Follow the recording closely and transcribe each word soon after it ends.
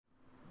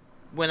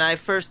when I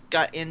first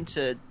got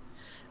into...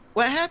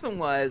 What happened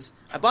was,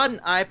 I bought an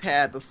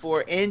iPad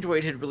before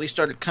Android had really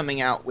started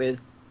coming out with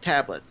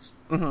tablets.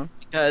 Mm-hmm.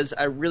 Because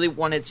I really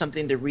wanted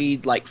something to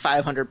read like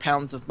 500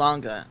 pounds of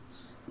manga.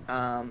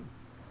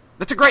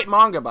 That's a great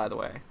manga, by the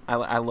way.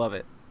 I love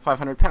it.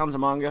 500 pounds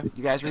of manga.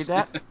 You guys read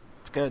that?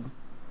 It's good.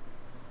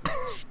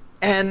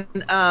 And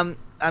I'm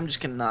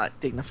just going to not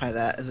dignify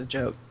that as a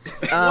joke.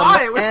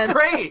 Why? It was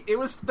great. It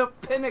was the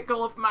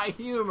pinnacle of my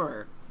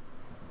humor.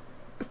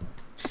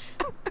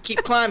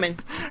 Keep climbing.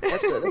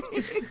 That's good.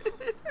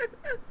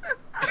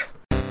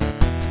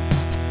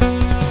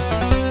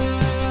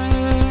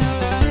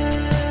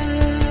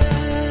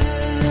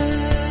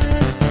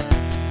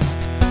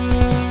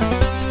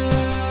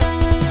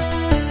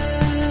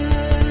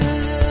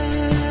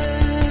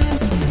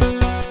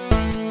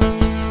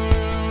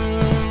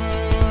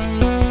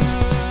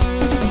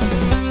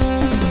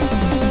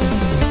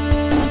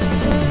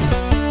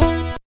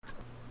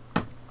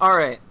 All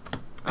right.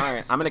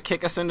 I'm going to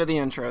kick us into the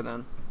intro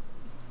then.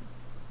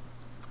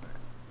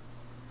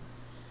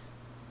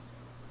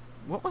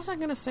 What was I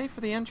going to say for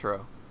the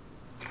intro?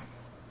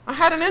 I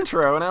had an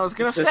intro and I was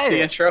going to say Is this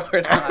the intro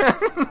or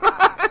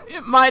not?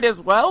 It might as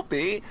well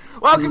be.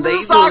 Welcome to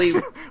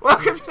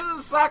the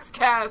Sox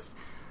Cast,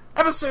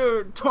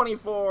 episode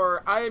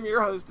 24. I am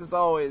your host as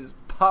always,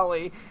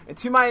 Polly, and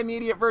to my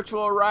immediate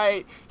virtual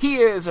right, he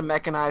is a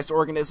mechanized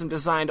organism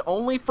designed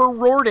only for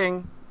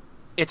roarting.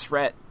 It's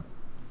Rhett.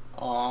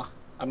 Aw,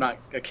 I'm not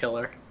a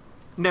killer.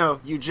 No,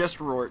 you just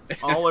roared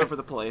all over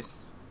the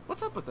place.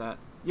 What's up with that?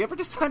 You ever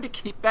decide to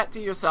keep that to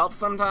yourself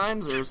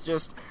sometimes, or it's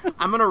just,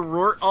 I'm gonna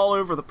roar all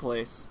over the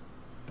place?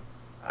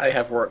 I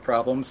have work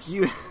problems.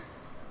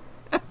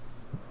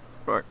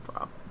 Work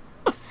problem.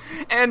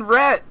 And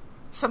Rhett,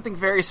 something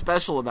very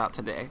special about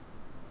today.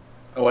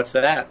 Oh, what's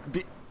that?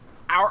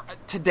 Our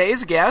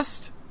today's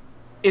guest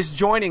is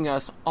joining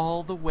us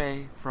all the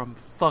way from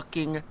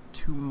fucking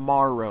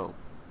tomorrow.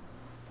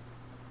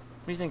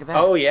 What do you think of that?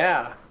 Oh,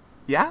 yeah.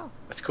 Yeah?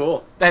 That's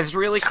cool. That's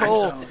really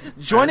cool.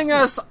 Zones. Joining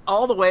us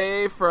all the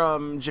way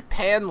from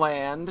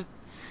Japanland,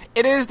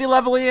 it is the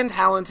lovely and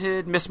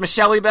talented Miss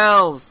Michelle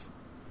Bells.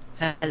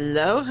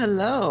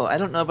 Hello. I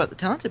don't know about the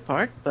talented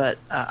part, but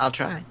I'll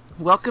try.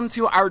 Welcome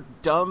to our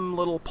dumb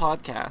little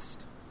podcast.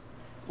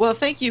 Well,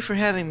 thank you for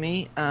having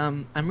me.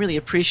 I really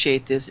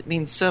appreciate this. It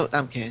means so...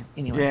 Okay,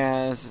 anyway.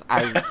 Yes,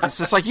 it's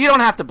just like, you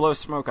don't have to blow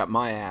smoke up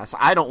my ass.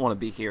 I don't want to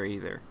be here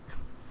either.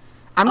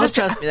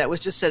 Trust me, that was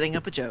just setting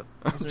up a joke.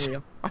 It wasn't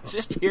real. I'm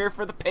just here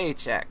for the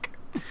paycheck.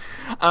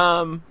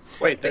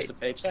 Wait, there's a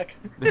paycheck?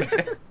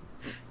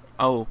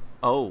 Oh.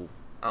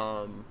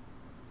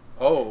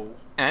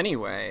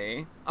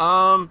 Anyway,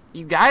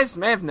 you guys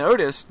may have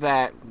noticed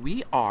that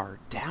we are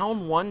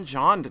down one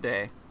John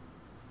today.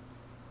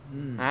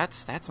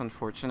 That's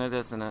unfortunate,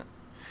 isn't it?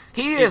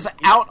 He is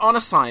out on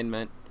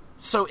assignment.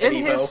 So in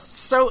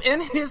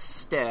his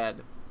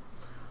stead,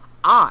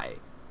 I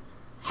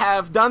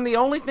have done the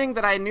only thing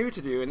that I knew to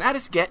do, and that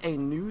is get a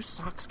new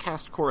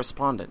Soxcast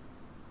correspondent.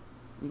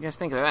 You guys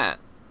think of that?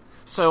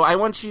 So I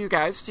want you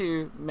guys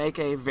to make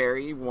a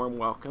very warm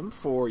welcome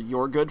for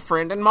your good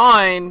friend and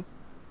mine,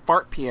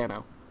 Fart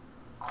Piano.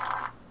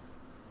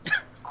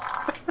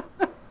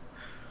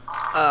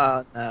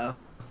 Oh, no.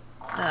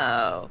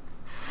 No.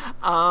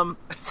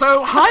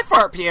 So, hi,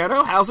 Fart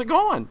Piano. How's it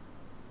going?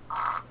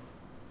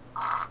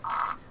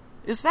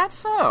 Is that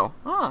so?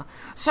 Huh.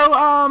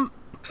 So,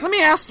 let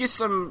me ask you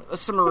some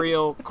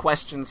real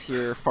questions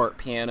here, Fart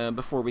Piano,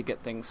 before we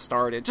get things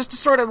started. Just to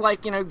sort of,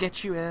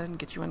 get you in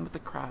with the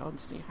crowd,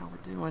 see how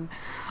we're doing.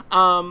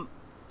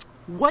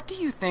 What do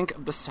you think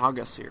of the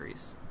Saga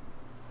series?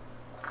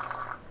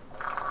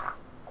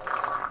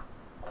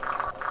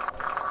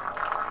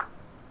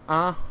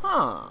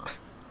 Uh-huh.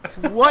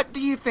 What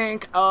do you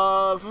think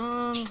of...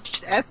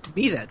 Ask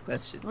me that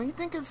question. What do you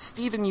think of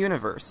Steven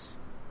Universe?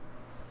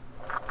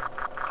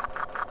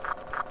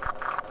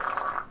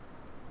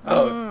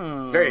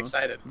 Oh, very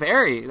excited.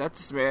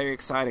 That's very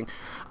exciting.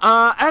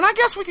 And I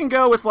guess we can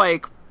go with,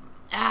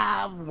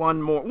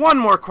 one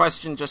more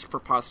question just for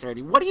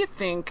posterity. What do you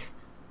think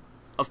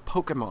of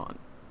Pokemon?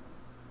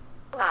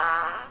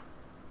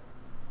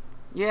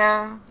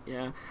 Yeah.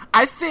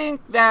 I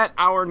think that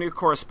our new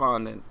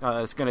correspondent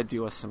is going to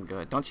do us some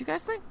good. Don't you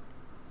guys think?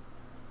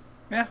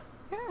 Yeah.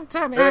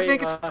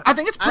 I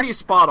think it's pretty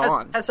spot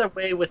on. Has a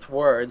way with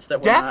words that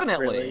we're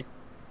Definitely. not really...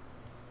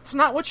 It's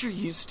not what you're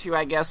used to,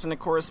 I guess, in a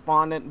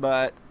correspondent,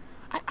 but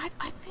I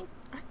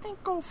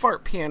think old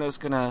Fart Piano's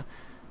gonna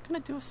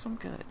do us some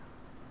good.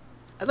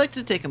 I'd like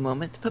to take a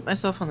moment to put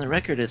myself on the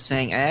record as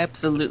saying I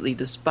absolutely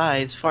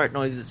despise fart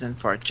noises and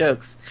fart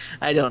jokes.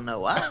 I don't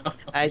know why.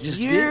 I just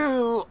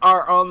You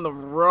are on the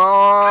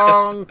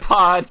wrong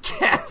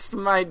podcast,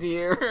 my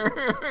dear.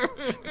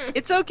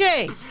 It's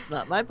okay. It's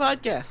not my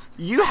podcast.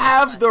 You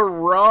have the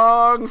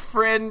wrong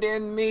friend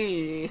in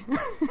me.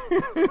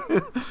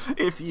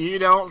 If you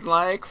don't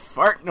like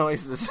fart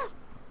noises.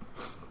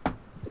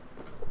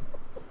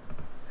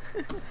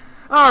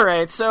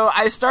 Alright, so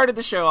I started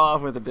the show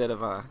off with a bit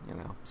of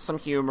some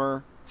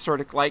humor.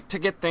 sort of like to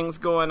get things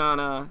going on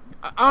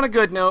a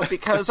good note,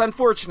 because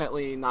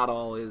unfortunately not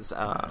all is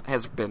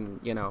has been,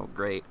 you know,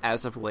 great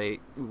as of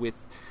late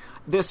with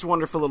this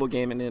wonderful little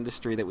gaming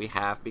industry that we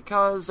have,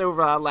 because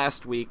over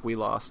last week we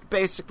lost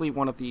basically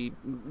one of the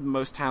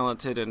most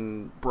talented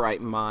and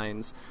bright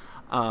minds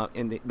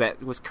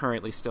that was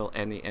currently still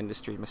in the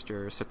industry,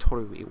 Mr.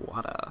 Satoru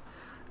Iwata.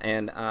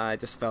 And I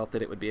just felt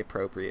that it would be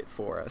appropriate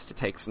for us to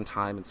take some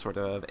time and sort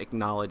of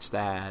acknowledge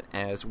that,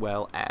 as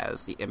well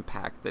as the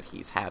impact that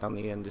he's had on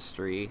the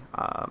industry,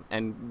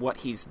 and what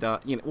he's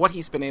done, you know, what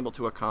he's been able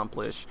to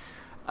accomplish,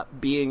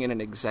 being in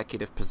an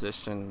executive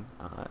position,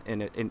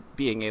 and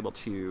being able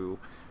to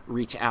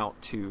reach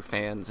out to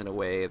fans in a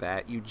way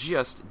that you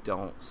just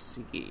don't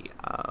see.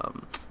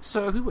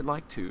 So who would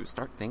like to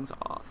start things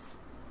off?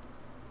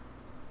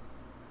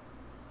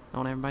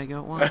 Don't everybody go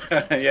at once?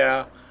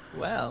 Yeah.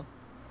 Well,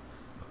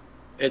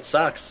 it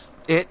sucks.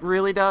 It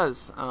really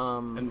does.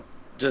 And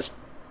just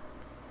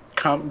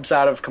comes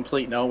out of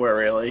complete nowhere,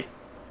 really.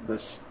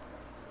 This,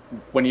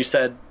 when you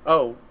said,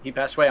 "Oh, he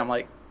passed away," I'm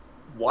like,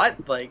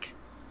 "What?" Like,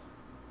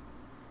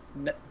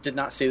 did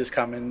not see this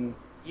coming.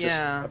 yeah.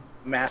 Just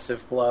a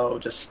massive blow.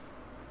 Just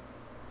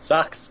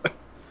sucks.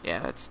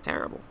 Yeah, it's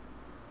terrible.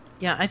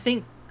 Yeah, I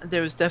think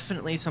there was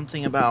definitely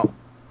something about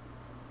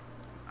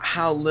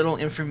how little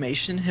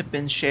information had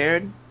been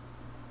shared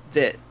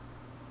that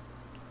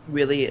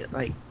really,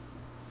 like,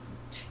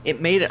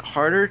 it made it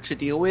harder to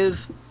deal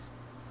with,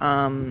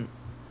 you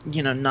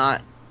know,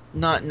 not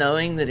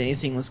knowing that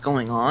anything was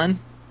going on.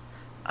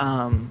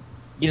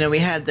 You know, we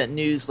had that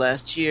news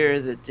last year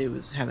that it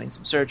was having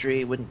some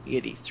surgery, wouldn't be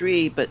at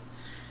E3, but,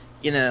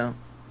 you know,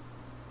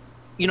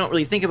 you don't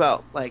really think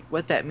about, like,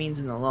 what that means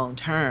in the long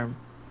term,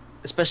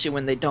 especially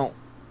when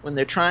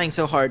they're trying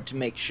so hard to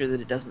make sure that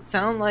it doesn't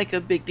sound like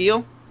a big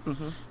deal.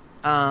 Mm-hmm.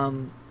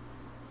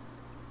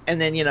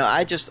 And then, you know,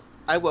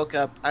 I woke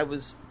up, I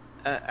was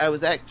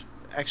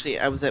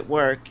at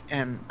work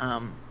and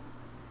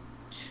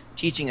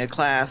teaching a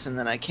class, and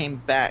then I came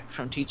back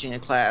from teaching a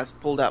class,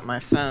 pulled out my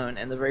phone,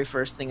 and the very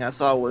first thing I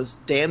saw was,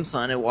 "Damn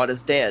son,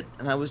 Iwata's dead."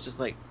 And I was just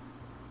like,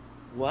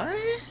 what?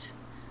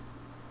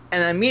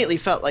 And I immediately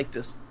felt like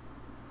this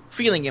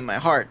feeling in my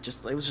heart,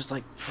 it was just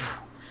like,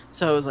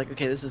 so I was like,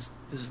 okay, this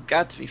has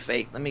got to be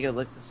fake. Let me go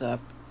look this up.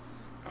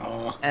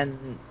 Oh.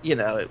 And, you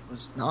know, it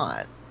was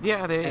not.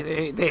 Yeah,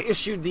 they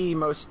issued the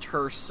most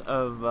terse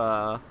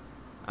of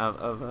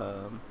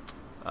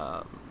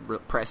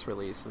press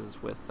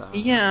releases with.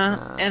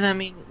 And I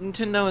mean,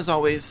 Nintendo is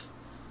always,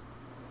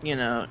 you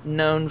know,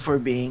 known for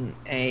being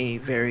a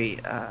very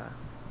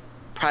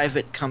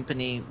private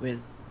company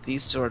with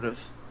these sort of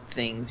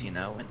things. You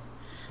know,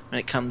 when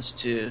it comes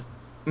to,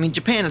 I mean,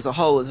 Japan as a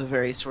whole is a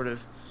very sort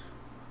of,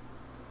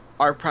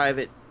 our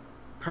private,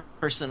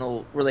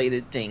 personal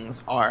related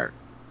things are,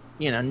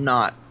 you know,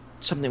 not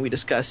something we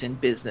discuss in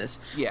business.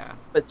 Yeah.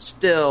 But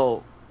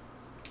still,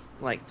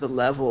 like, the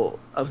level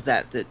of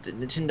that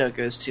Nintendo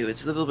goes to,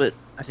 it's a little bit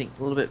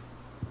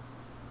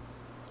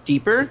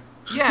deeper.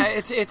 Yeah,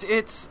 it's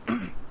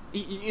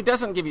it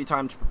doesn't give you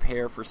time to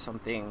prepare for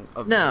something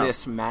of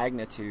this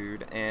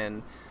magnitude,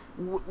 and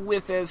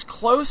with as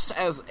close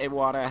as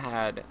Iwata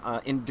had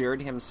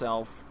endeared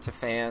himself to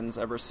fans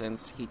ever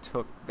since he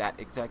took that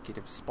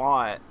executive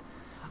spot,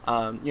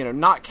 you know,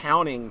 not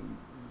counting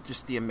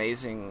just the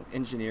amazing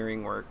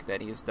engineering work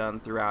that he's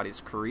done throughout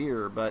his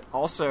career, but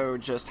also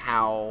just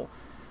how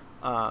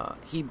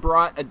he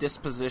brought a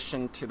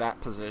disposition to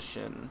that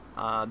position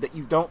that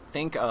you don't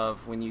think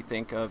of when you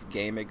think of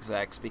game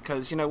execs,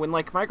 because, you know, when,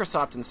 like,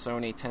 Microsoft and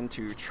Sony tend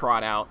to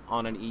trot out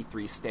on an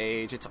E3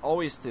 stage, it's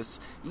always this,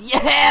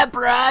 yeah,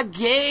 bruh,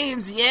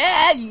 games,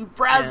 yeah, you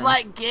bros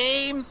like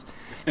games,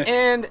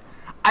 and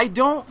I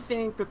don't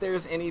think that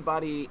there's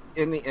anybody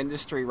in the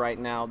industry right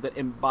now that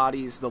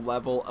embodies the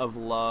level of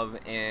love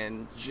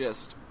and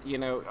just, you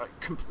know, a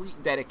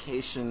complete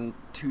dedication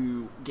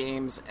to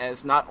games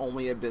as not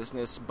only a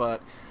business,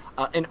 but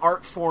an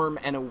art form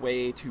and a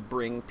way to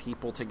bring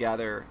people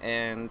together.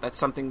 And that's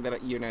something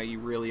that, you know, you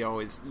really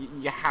always,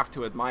 you have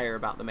to admire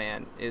about the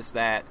man, is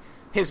that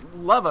his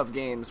love of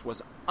games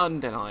was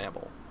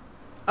undeniable.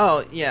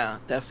 Oh, yeah,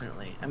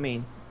 definitely. I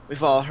mean,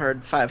 we've all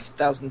heard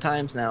 5,000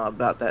 times now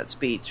about that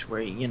speech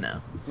where, you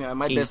know... Yeah,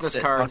 my business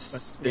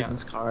cards...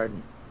 card.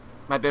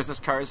 My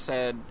business card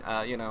said,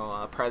 you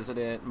know,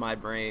 president, my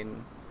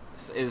brain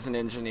is an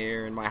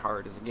engineer, and my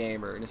heart is a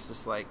gamer. And it's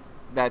just like,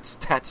 that's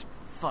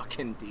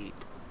fucking deep.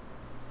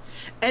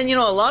 And, you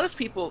know, there are a lot of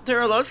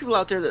people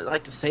out there that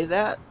like to say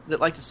that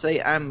like to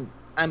say, I'm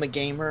a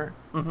gamer,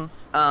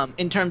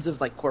 in terms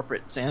of, like,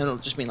 corporate, saying, I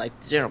don't just mean, like,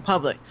 the general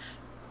public.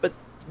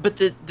 But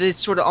they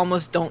sort of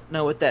almost don't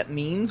know what that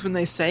means when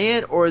they say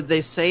it, or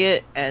they say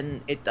it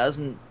and it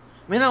doesn't...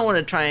 I mean, I don't want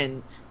to try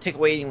and take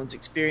away anyone's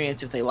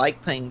experience if they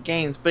like playing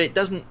games, but it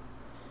doesn't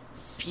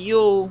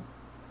feel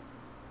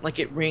like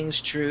it rings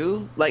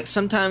true. Like,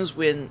 sometimes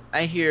when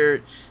I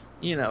hear,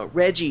 you know,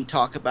 Reggie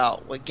talk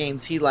about what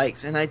games he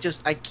likes, and I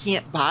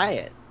can't buy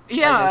it.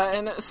 Yeah, like,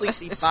 and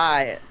completely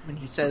buy it when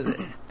he says it.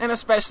 And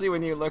especially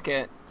when you look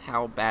at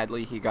how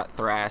badly he got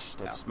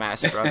thrashed at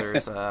Smash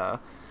Brothers.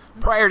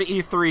 Prior to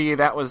E3,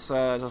 that was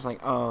just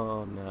like,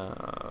 oh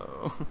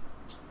no.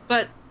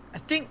 But I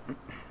think,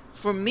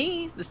 for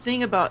me, the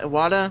thing about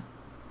Iwata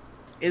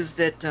is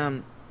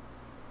that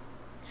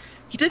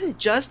he didn't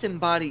just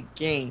embody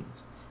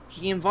games.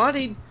 He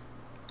embodied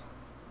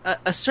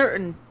a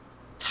certain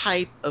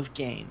type of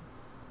game.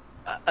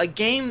 A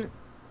game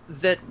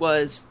that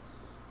was...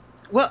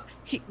 Well,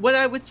 what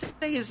I would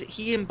say is that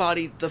he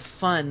embodied the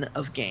fun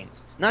of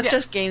games. Not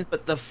just games,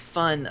 but the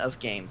fun of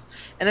games.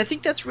 And I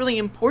think that's really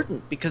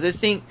important, because I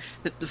think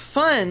that the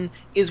fun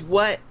is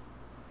what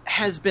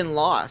has been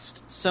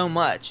lost so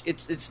much.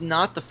 It's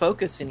not the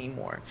focus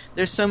anymore.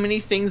 There's so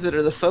many things that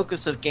are the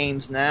focus of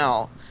games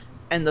now,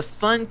 and the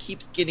fun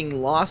keeps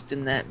getting lost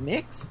in that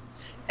mix.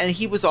 And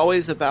he was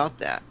always about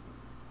that.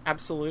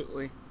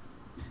 Absolutely.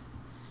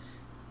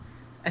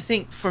 I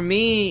think for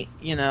me,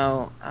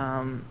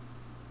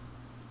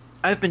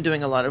 I've been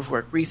doing a lot of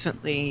work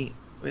recently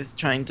with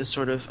trying to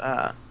sort of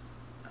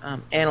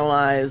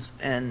analyze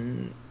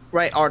and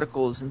write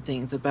articles and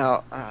things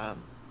about,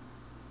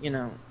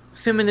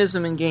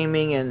 feminism in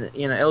gaming and,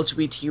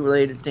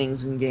 LGBT-related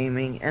things in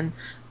gaming. And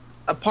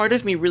a part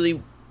of me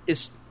really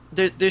is...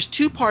 There's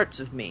two parts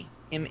of me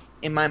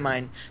in my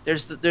mind.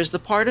 There's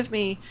the part of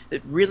me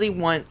that really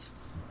wants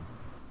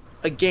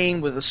a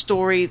game with a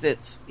story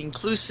that's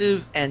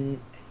inclusive and,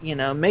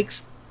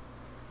 makes,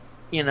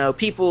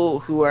 people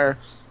who are...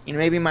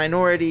 maybe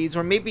minorities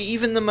or maybe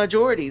even the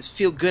majorities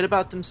feel good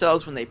about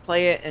themselves when they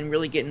play it and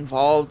really get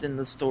involved in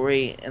the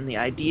story and the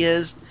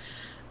ideas.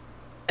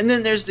 And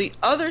then there's the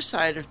other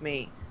side of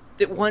me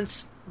that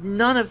wants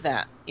none of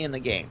that in a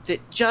game,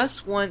 that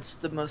just wants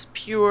the most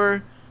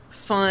pure,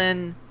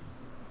 fun,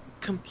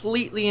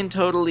 completely and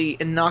totally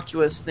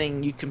innocuous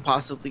thing you can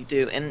possibly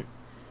do. And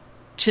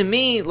to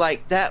me,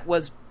 like, that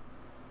was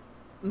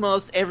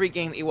most every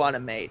game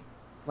Iwata made.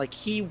 Like,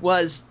 he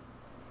was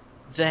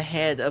the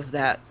head of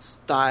that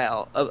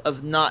style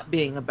of not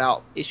being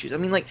about issues. I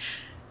mean, like,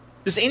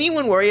 does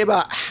anyone worry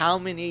about how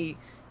many,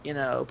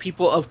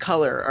 people of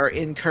color are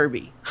in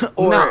Kirby?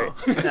 Or,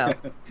 no.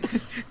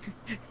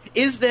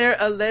 Is there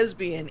a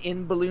lesbian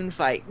in Balloon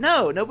Fight?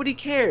 No, nobody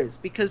cares,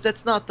 because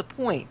that's not the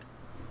point,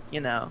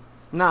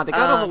 Nah, they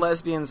got all the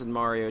lesbians in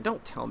Mario.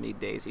 Don't tell me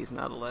Daisy's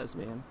not a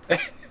lesbian.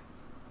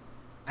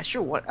 I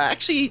sure want...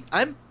 Actually,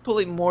 I'm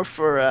pulling more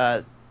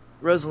for,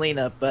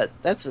 Rosalina, but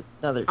that's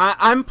another...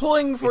 I'm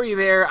pulling for you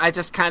there. I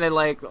just kind of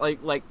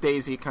like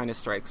Daisy kind of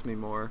strikes me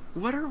more.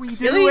 What are we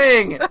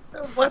doing?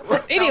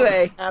 What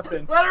anyway,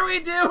 happened? What are we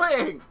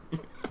doing?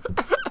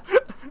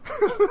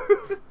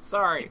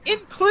 Sorry.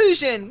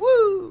 Inclusion!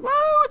 Woo! Woo!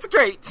 It's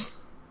great.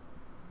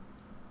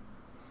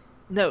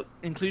 No,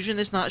 inclusion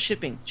is not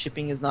shipping.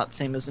 Shipping is not the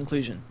same as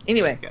inclusion.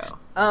 Anyway, there you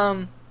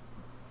go.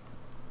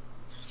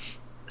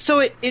 So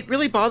it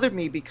really bothered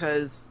me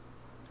because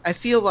I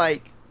feel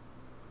like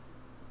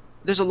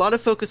there's a lot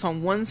of focus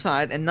on one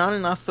side and not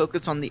enough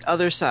focus on the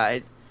other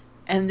side.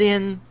 And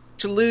then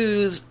to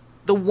lose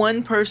the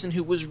one person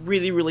who was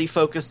really, really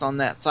focused on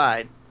that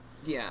side.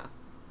 Yeah.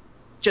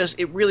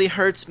 It really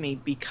hurts me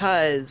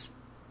because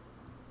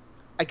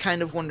I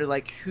kind of wonder,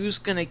 like, who's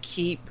going to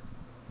keep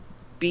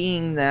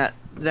being that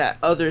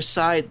other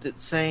side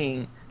that's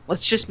saying,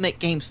 let's just make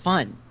games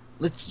fun.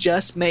 Let's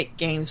just make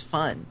games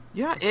fun.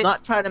 Yeah. Let's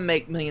not try to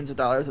make millions of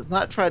dollars. Let's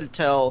not try to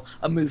tell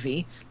a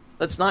movie.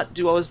 Let's not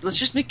do all this. Let's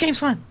just make games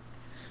fun.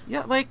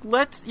 Yeah,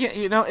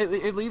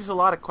 it leaves a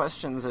lot of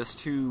questions as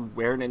to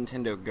where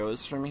Nintendo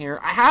goes from here.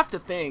 I have to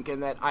think,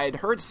 and that I'd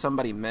heard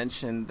somebody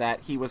mention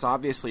that he was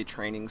obviously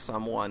training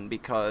someone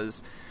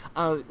because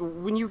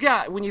when you've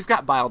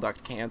got bile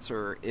duct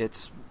cancer,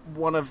 it's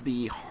one of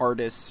the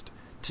hardest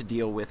to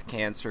deal with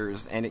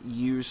cancers, and it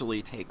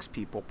usually takes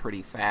people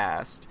pretty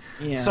fast.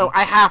 Yeah. So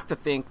I have to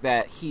think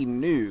that he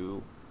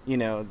knew,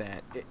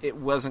 that it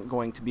wasn't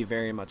going to be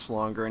very much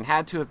longer and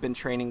had to have been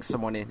training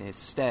someone in his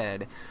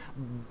stead.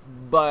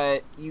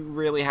 But you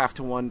really have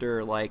to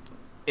wonder, like,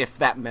 if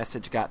that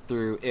message got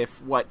through,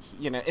 if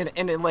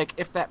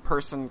if that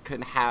person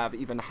could have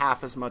even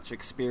half as much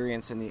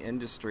experience in the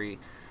industry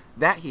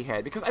that he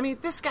had. Because, I mean,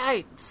 this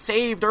guy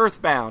saved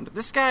Earthbound.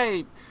 This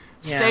guy...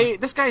 Yeah.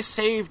 This guy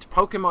saved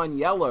Pokemon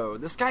Yellow.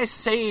 This guy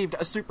saved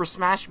a Super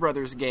Smash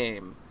Brothers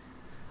game.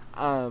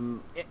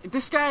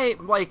 This guy,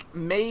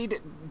 made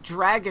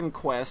Dragon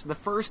Quest, the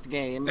first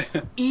game,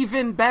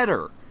 even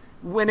better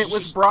when it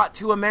was brought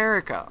to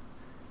America.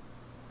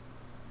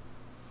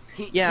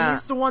 He's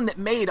the one that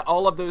made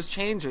all of those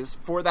changes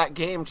for that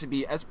game to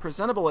be as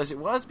presentable as it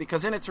was,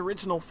 because in its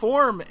original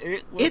form,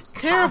 it's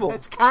terrible.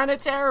 It's kind of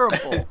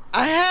terrible.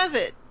 I have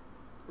it.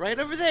 Right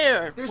over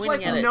there. There's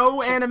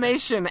no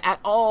animation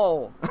at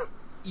all.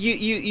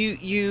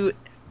 You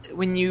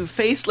when you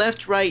face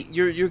left, right,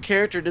 your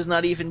character does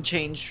not even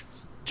change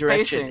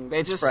direction. Facing,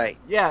 they just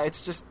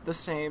it's just the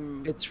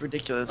same. It's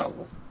ridiculous.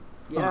 Oh.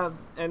 Yeah,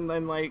 and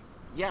then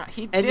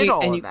he did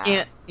all of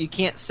that. You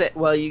can't say.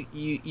 Well,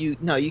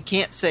 you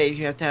can't save.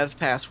 You have to have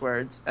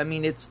passwords. I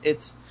mean,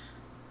 it's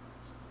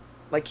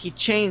like he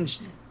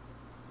changed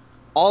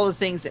all the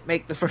things that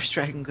make the first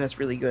Dragon Quest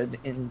really good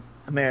in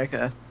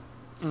America.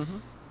 Mm-hmm.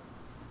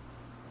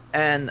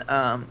 And,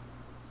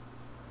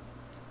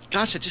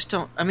 gosh, I just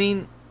don't... I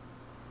mean,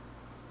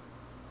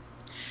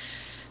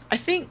 I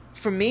think,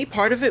 for me,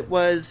 part of it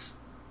was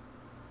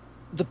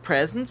the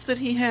presence that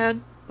he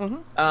had.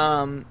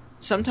 Mm-hmm.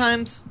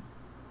 Sometimes,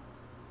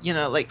 you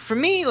know, like, for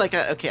me, like,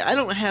 I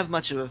don't have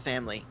much of a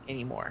family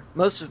anymore.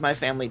 Most of my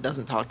family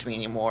doesn't talk to me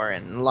anymore,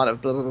 and a lot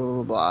of blah, blah, blah,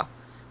 blah, blah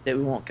that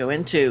we won't go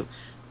into.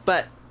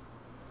 But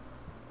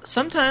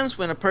sometimes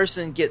when a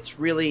person gets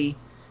really...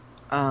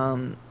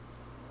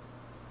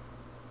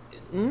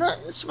 not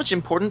so much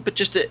important, but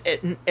just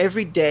an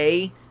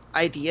everyday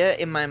idea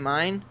in my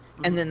mind,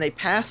 mm-hmm. and then they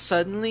pass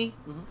suddenly,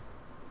 mm-hmm.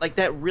 like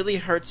that really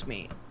hurts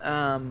me.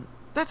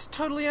 That's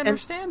totally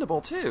understandable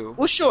too.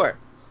 Well, sure,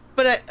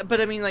 but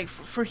I mean, like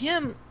for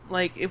him,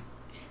 like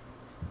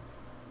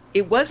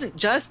it wasn't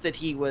just that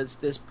he was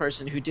this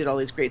person who did all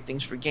these great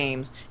things for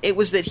games. It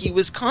was that he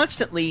was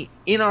constantly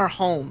in our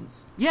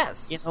homes.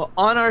 Yes, you know,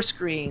 on our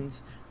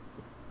screens,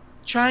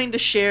 trying to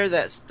share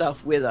that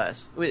stuff with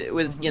us, with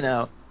mm-hmm. you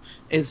know.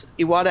 Is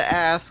Iwata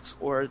Asks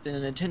or the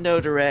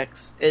Nintendo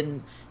Directs,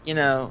 and you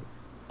know,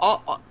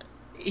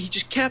 he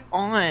just kept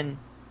on,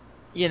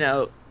 you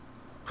know,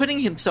 putting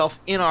himself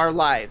in our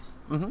lives,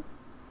 mm-hmm.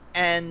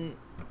 and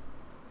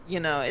you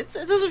know, it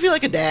doesn't feel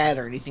like a dad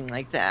or anything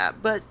like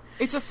that, but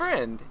it's a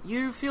friend.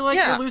 You feel like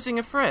you're losing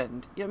a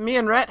friend. Yeah, me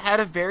and Rhett had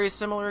a very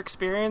similar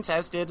experience,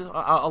 as did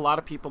a lot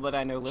of people that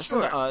I know listen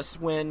to us,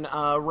 when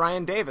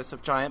Ryan Davis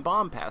of Giant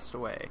Bomb passed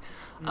away.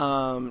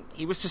 Mm-hmm.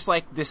 He was just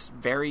like this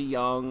very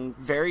young,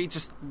 very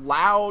just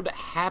loud,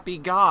 happy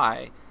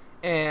guy.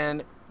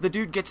 And the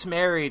dude gets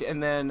married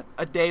and then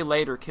a day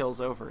later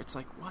kills over. It's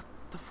like, what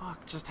the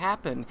fuck just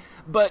happened?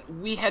 But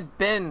we had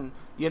been,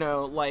 you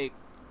know, like,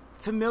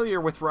 familiar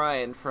with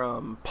Ryan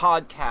from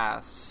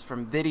podcasts,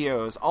 from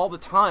videos, all the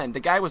time. The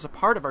guy was a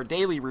part of our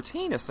daily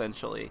routine,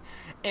 essentially.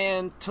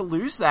 And to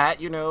lose that,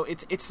 you know,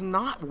 it's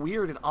not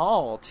weird at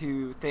all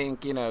to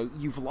think, you know,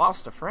 you've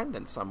lost a friend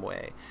in some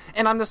way.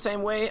 And I'm the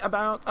same way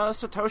about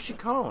Satoshi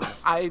Kon.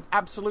 I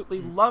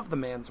absolutely love the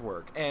man's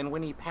work. And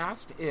when he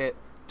passed, it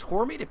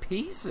tore me to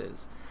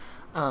pieces.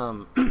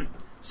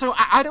 So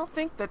I don't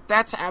think that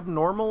that's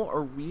abnormal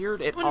or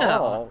weird at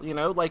all. You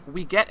know, like,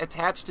 we get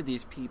attached to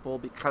these people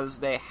because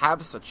they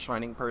have such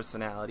shining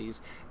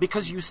personalities,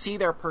 because you see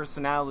their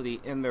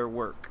personality in their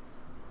work.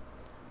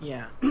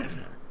 Yeah.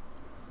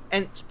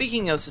 And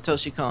speaking of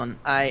Satoshi Kon,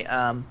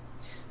 I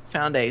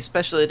found a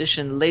special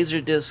edition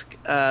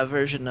Laserdisc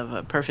version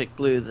of Perfect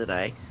Blue that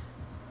I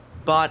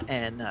bought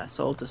and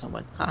sold to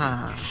someone.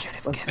 You should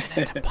have given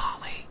it to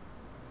Polly.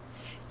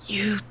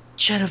 You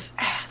should have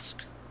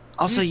asked.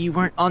 Also, you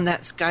weren't on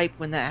that Skype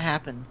when that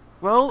happened.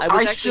 Well,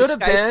 I should have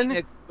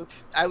been.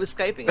 I was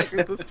Skyping a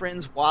group of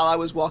friends while I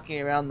was walking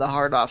around the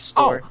Hard-Off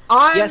store. Oh,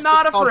 I'm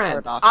not a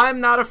friend.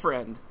 I'm not a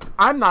friend.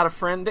 I'm not a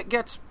friend that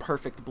gets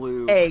Perfect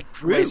Blue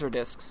laser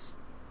discs.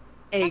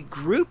 A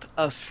group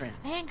of friends.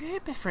 A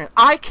group of friends.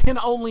 I can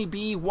only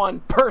be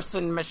one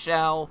person,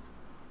 Michelle.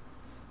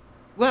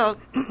 Well,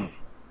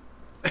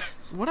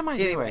 what am I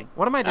doing?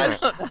 What am I doing?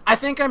 I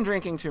think I'm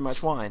drinking too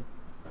much wine.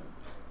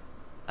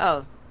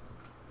 Oh.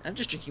 I'm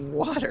just drinking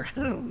water.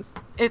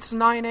 It's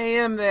 9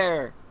 a.m.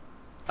 there.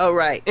 Oh,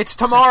 right. It's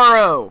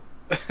tomorrow.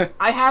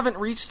 I haven't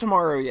reached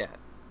tomorrow yet.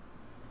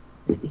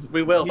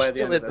 We will by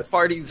the end of this. You're still at the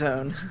party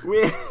zone.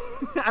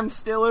 I'm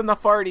still in the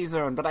farty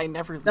zone, but I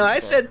never leave. No,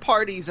 I said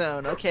party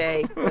zone,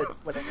 okay?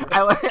 But whatever.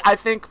 I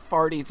think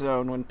farty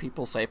zone when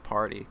people say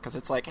party, because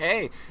it's like,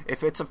 hey,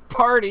 if it's a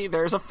party,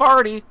 there's a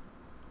farty.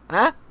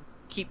 Huh?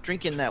 Keep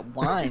drinking that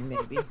wine,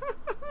 maybe.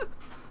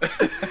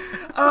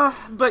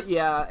 But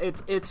yeah,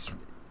 it's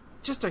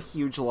just a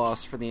huge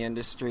loss for the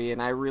industry,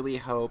 and I really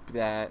hope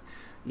that,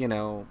 you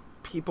know,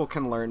 people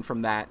can learn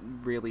from that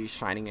really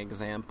shining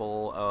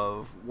example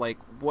of, like,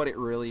 what it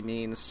really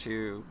means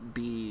to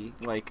be,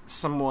 like,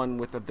 someone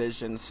with a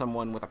vision,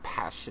 someone with a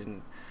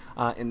passion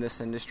in this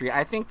industry.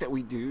 I think that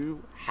we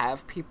do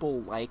have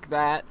people like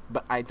that,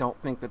 but I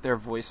don't think that their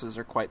voices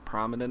are quite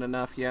prominent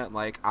enough yet.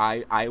 Like,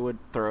 I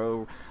would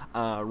throw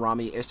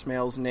Rami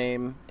Ismail's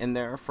name in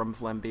there from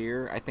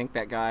Vlambeer. I think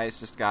that guy's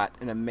just got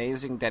an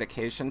amazing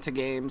dedication to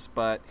games,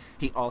 but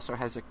he also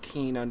has a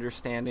keen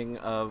understanding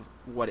of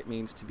what it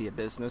means to be a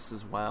business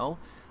as well.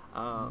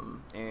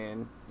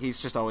 And he's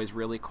just always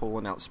really cool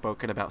and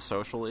outspoken about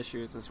social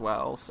issues as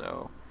well.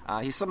 So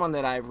he's someone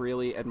that I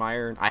really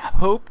admire, and I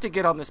hope to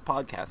get on this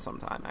podcast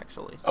sometime,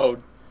 actually. Oh,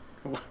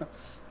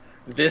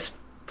 this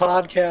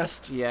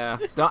podcast? Yeah.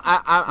 No,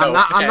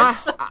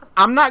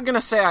 I'm not gonna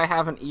say I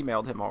haven't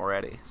emailed him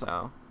already.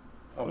 So.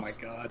 Oh my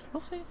god.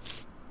 We'll see.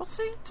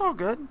 It's all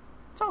good.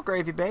 It's all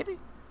gravy, baby.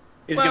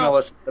 He's gonna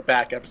listen to the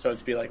back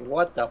episodes and be like,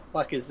 "What the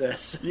fuck is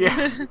this?"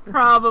 Yeah,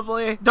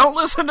 probably. Don't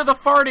listen to the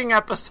farting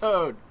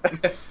episode.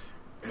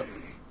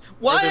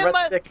 Why am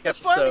I the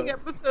farting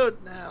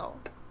episode now?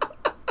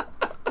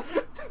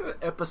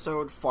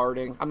 Episode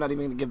farting. I'm not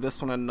even gonna give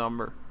this one a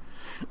number.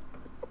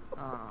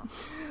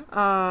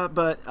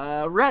 But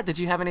Rhett, did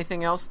you have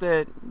anything else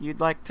that you'd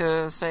like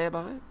to say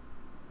about it?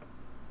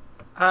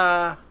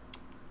 I'm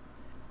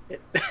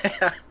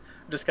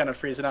just kind of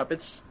freezing up.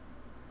 It's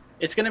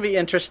going to be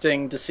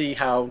interesting to see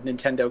how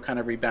Nintendo kind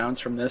of rebounds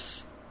from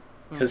this,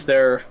 because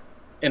they're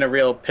in a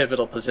real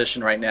pivotal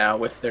position right now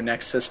with their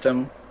next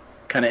system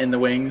kind of in the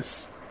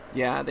wings.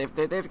 Yeah,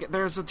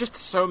 there's just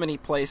so many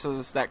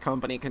places that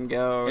company can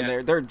go.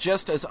 Yeah. They're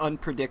just as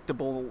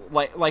unpredictable,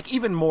 like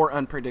even more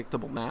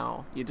unpredictable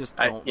now. You just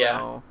don't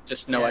know.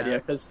 Just no idea,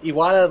 because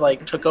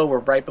Iwata took over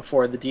right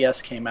before the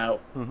DS came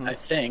out, I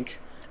think,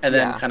 and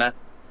then kind of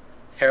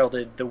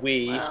heralded the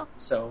Wii. Well,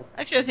 so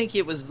actually, I think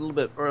it was a little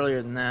bit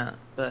earlier than that,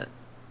 but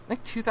I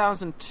think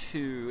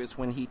 2002 is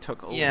when he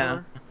took over.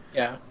 yeah,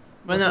 Well,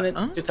 wasn't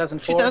it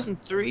 2004?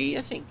 2003,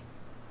 I think.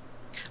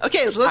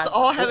 Okay, so let's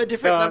all have a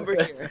different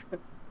number here.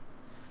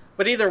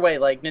 But either way,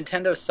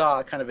 Nintendo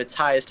saw kind of its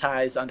highest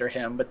highs under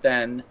him, but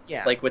then,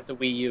 with the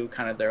Wii U,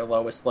 kind of their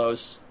lowest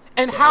lows.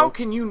 And how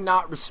can you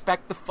not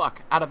respect the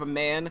fuck out of a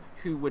man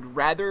who would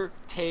rather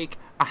take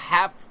a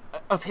half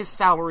of his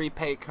salary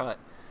pay cut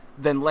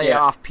than lay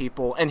off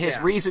people? And his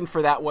reason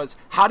for that was,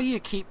 how do you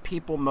keep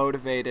people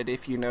motivated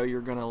if you know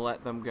you're going to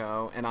let them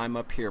go and I'm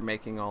up here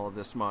making all of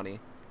this money?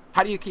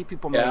 How do you keep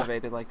people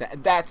motivated like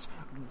that? That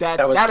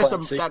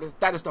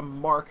is the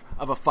mark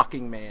of a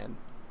fucking man.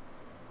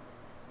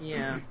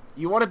 Yeah.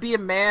 You want to be a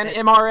man,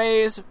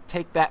 MRAs?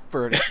 Take that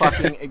for a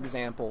fucking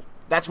example.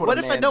 That's what a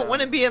man if I don't does.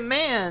 want to be a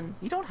man?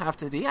 You don't have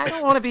to be. I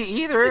don't want to be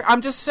either.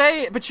 I'm just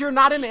saying, but you're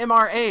not an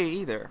MRA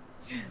either.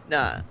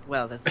 Nah,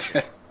 well, that's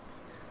true.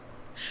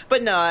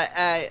 But no,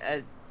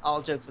 I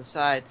all jokes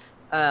aside,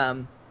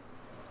 I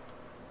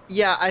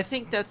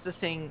think that's the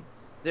thing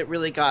that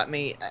really got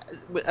me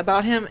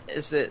about him,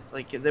 is that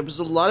there was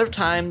a lot of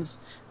times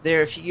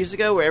there a few years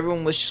ago where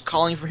everyone was just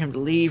calling for him to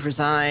leave,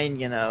 resign,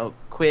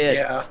 quit.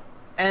 Yeah.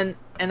 And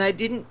I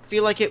didn't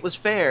feel like it was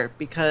fair,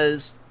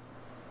 because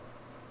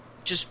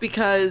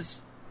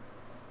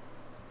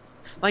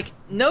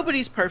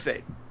nobody's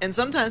perfect, and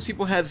sometimes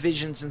people have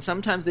visions, and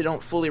sometimes they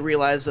don't fully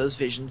realize those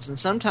visions, and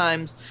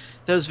sometimes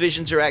those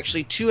visions are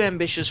actually too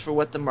ambitious for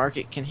what the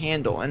market can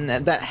handle, and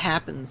that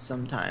happens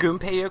sometimes.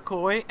 Gunpei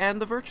Yokoi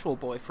and the Virtual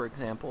Boy, for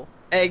example.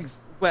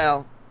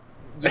 Well,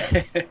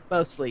 yes,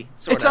 mostly.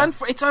 Sorta.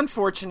 It's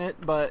unfortunate,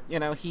 but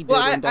he did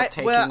end up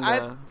taking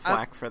the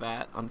flack for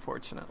that,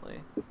 unfortunately.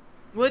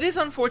 Well, it is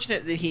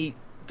unfortunate that he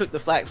took the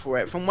flack for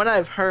it. From what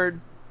I've heard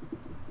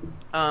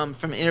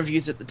from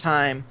interviews at the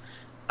time,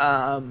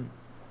 that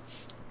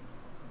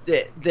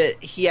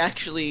he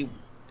actually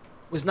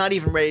was not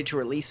even ready to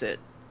release it.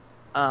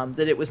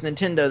 That it was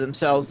Nintendo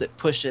themselves that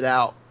pushed it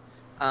out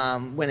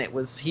when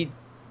he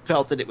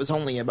felt that it was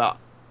only about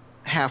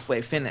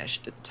halfway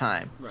finished at the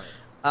time. Right.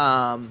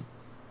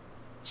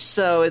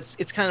 So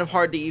it's kind of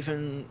hard to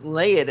even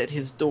lay it at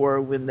his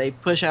door when they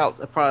push out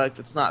a product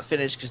that's not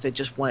finished because they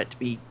just want it to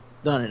be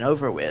done and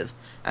over with.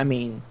 I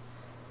mean,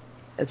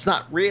 it's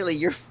not really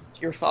your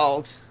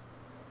fault.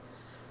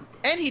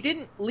 And he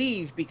didn't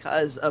leave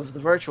because of the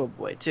Virtual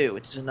Boy too,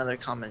 which is another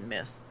common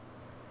myth.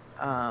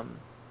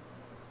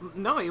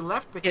 No, he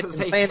left because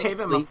they gave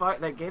him a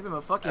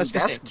fucking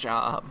desk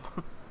job.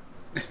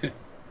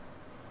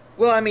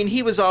 Well, I mean,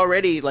 he was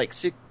already how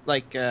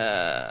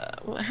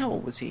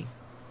old was he?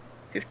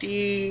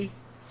 50.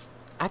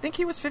 I think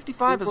he was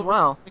 55 as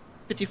well.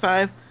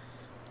 55,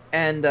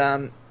 and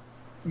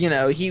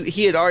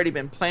he had already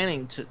been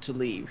planning to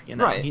leave.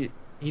 Right.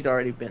 He'd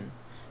already been.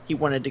 He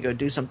wanted to go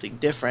do something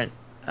different,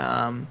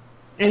 and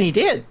he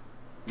did.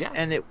 Yeah.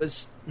 And it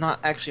was not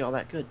actually all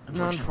that good.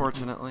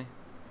 Unfortunately.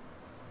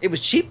 It was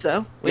cheap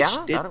though.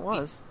 That it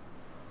was.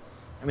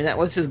 I mean, that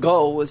was his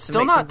goal. Was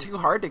still not too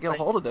hard to get a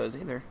hold of those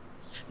either.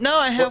 No,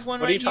 I have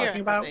one right here. What are you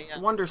talking about?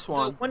 Wonder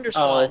Swan. Wonder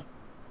Swan.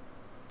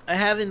 I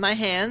have in my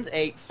hand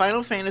a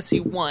Final Fantasy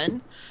I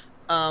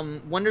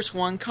Wonder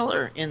Swan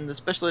color in the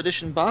special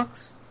edition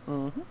box.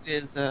 Mm-hmm.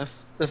 Is the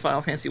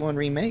Final Fantasy I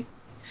remake.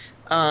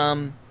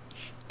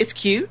 It's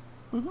cute.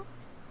 Mm-hmm.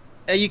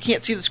 You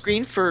can't see the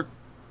screen for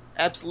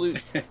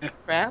absolute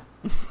crap.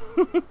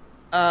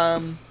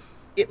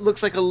 It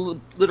looks like a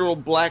literal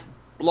black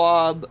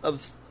blob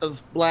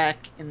of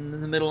black in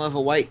the middle of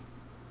a white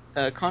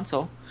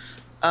console.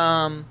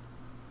 I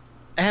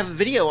have a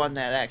video on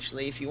that,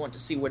 actually, if you want to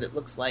see what it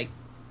looks like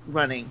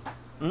running.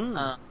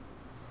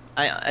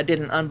 I did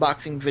an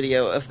unboxing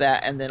video of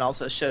that, and then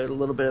also showed a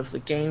little bit of the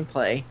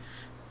gameplay,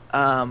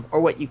 or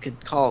what you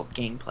could call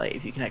gameplay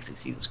if you can actually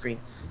see the screen.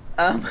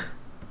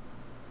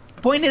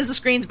 Point is, the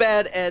screen's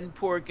bad and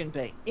poor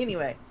Gunpei.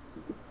 Anyway,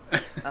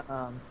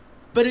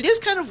 but it is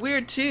kind of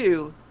weird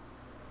too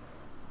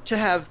to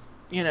have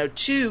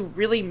two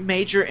really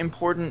major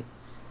important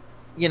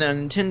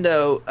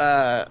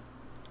Nintendo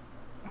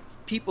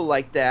people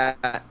like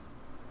that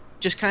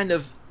just kind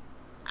of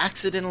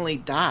accidentally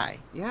die.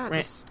 Yeah,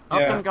 just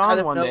up and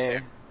gone one day.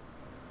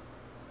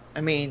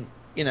 I mean,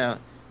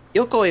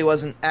 Yokoi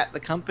wasn't at the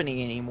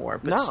company anymore,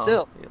 but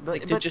still,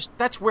 but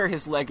that's where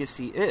his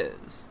legacy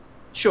is.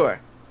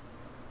 Sure,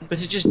 but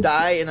to just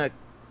die in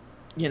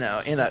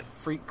a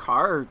freak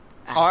car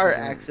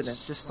accident,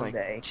 it's just like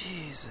day.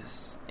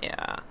 Jesus.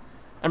 Yeah.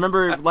 I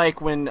remember,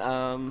 like, when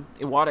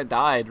Iwata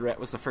died, Rhett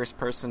was the first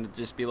person to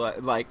just be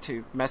like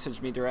to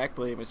message me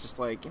directly. It was just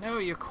like,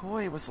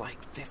 Yokoi was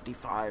like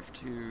 55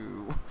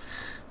 too.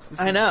 This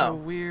I is know. so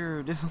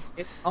weird.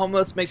 It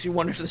almost makes me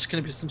wonder if there's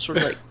going to be some sort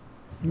of like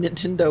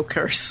Nintendo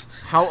curse.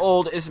 How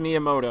old is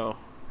Miyamoto?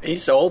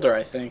 He's older,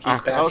 I think. He's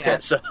past okay.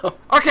 it, so...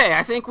 Okay,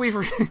 I think we've...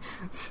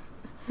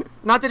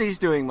 Not that he's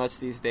doing much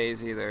these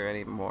days either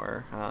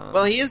anymore.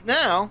 Well, he is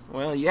now.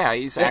 Well, yeah,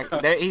 he's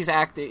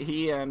acting.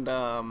 He and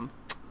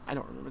I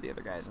don't remember the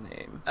other guy's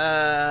name.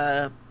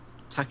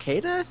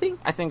 Takeda, I think.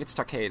 I think it's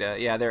Takeda.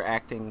 Yeah, they're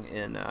acting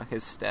in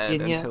his stead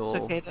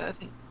Takeda, I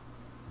think.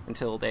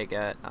 Until they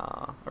get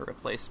a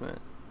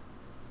replacement.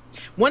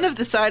 One of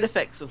the side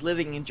effects of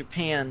living in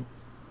Japan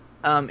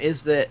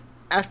is that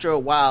after a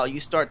while you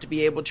start to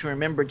be able to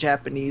remember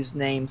Japanese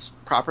names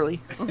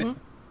properly. Mm-hmm.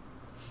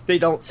 They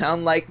don't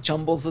sound like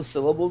jumbles of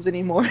syllables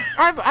anymore.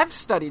 I've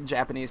studied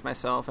Japanese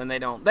myself, and they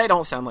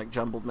don't sound like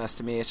jumbled mess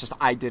to me. It's just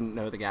I didn't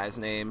know the guy's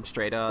name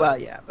straight up. Well,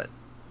 yeah, but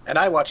And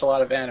I watch a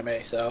lot of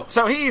anime, so...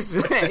 So he's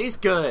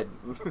good.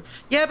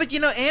 yeah, but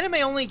anime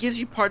only gives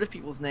you part of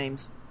people's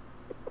names.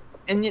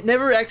 And it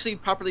never actually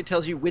properly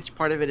tells you which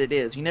part of it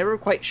is. You're never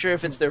quite sure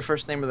if it's their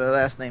first name or their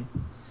last name.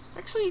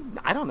 Actually,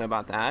 I don't know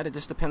about that. It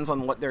just depends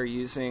on what they're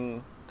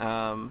using.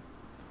 It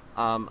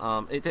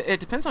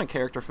depends on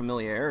character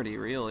familiarity,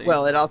 really.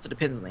 Well, it also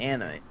depends on the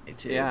anime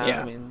too.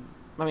 Yeah.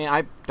 I mean,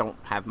 I don't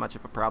have much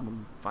of a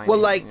problem finding. Well,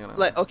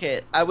 like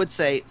okay, I would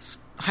say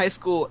high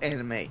school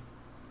anime.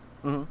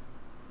 Mm-hmm.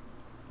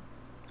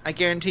 I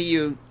guarantee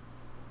you,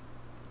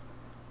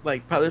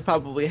 like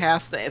probably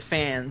half the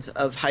fans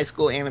of high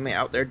school anime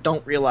out there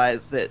don't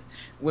realize that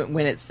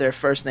when it's their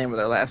first name or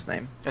their last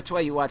name. That's why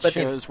you watch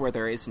shows where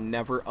there is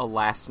never a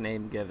last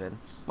name given,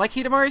 like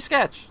Hidamari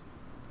Sketch.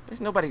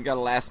 There's nobody got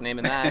a last name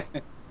in that.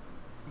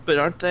 But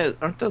aren't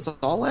those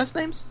all last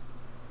names?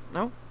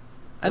 No,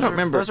 I don't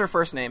remember. Those are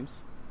first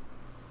names.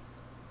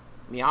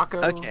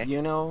 Miyako, Okay.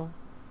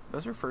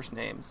 those are first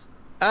names.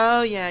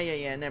 Oh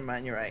yeah. Never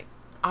mind. You're right.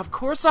 Of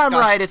course I'm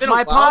Gosh, right. It's been a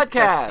my while.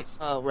 podcast.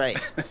 Oh right.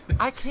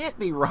 I can't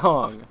be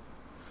wrong.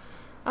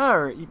 All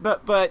right,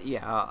 but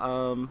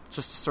yeah,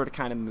 just to sort of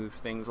kind of move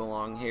things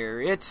along here.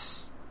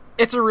 It's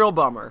a real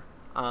bummer.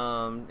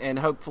 And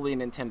hopefully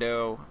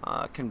Nintendo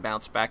can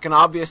bounce back. And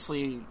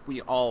obviously,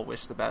 we all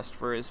wish the best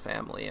for his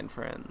family and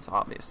friends,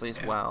 obviously,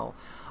 as well.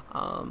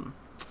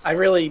 I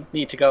really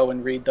need to go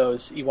and read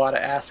those Iwata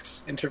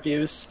Asks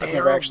interviews. I've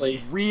never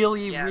actually...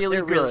 really they're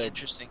good. really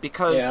interesting.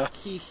 Because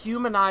he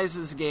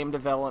humanizes game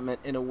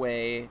development in a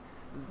way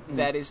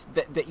that is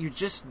that you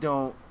just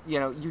don't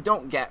you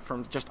don't get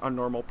from just a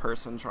normal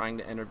person trying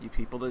to interview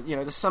people.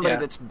 There's somebody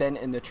that's been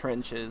in the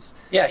trenches.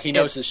 Yeah, he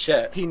knows his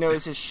shit. He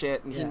knows his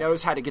shit, and he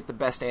knows how to get the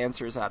best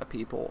answers out of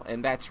people,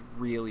 and that's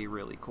really,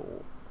 really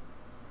cool.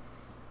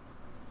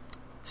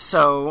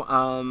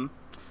 So,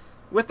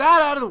 with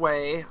that out of the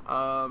way,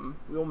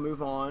 we'll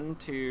move on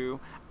to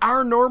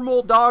our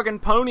normal dog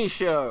and pony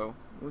show.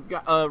 We've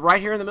got right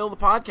here in the middle of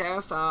the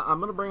podcast. I'm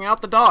going to bring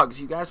out the dogs.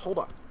 You guys hold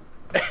on.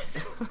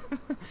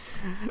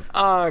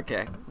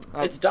 Okay.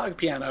 It's dog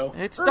piano.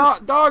 It's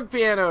dog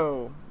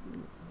piano.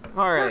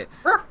 All right.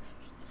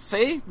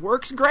 See?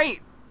 Works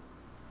great.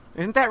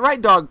 Isn't that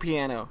right, dog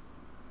piano?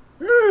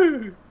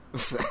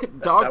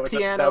 Dog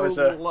piano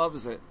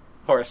loves it.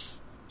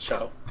 Horse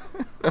show.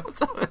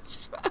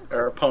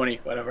 Or a pony,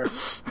 whatever.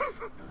 This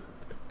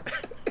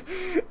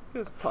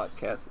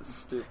podcast is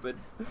stupid.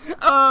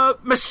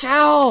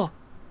 Michelle!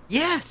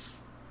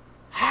 Yes.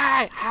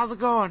 Hi, how's it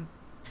going?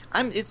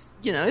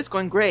 It's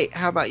going great.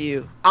 How about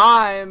you?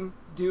 I'm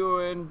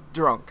doing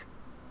drunk.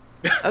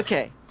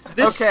 Okay.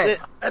 Okay.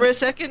 For a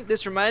second,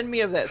 this reminded me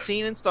of that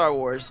scene in Star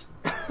Wars.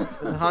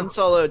 With Han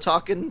Solo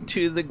talking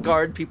to the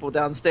guard people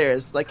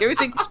downstairs. Like,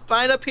 everything's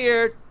fine up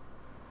here.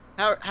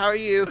 How are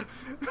you?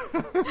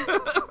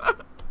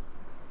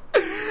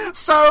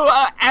 So,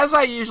 as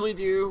I usually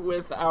do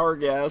with our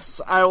guests,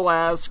 I will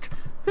ask,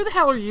 who the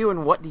hell are you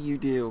and what do you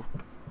do?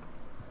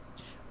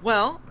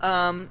 Well,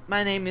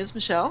 my name is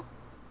Michelle.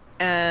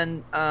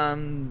 And,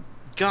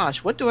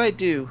 gosh, what do I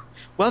do?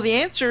 Well,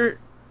 the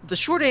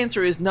short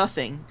answer is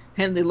nothing.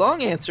 And the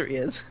long answer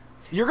is...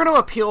 You're going to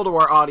appeal to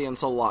our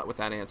audience a lot with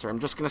that answer. I'm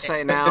just going to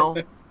say now,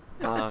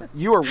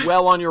 you are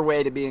well on your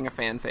way to being a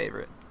fan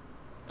favorite.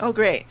 Oh,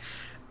 great.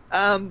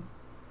 I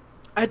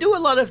do a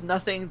lot of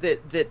nothing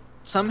that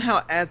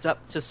somehow adds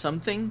up to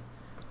something.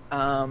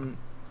 I'm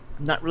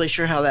not really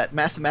sure how that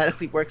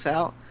mathematically works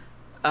out.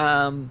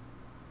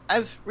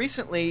 I've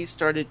recently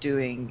started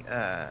doing...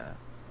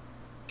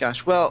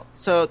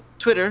 so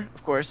Twitter,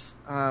 of course,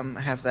 I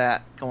have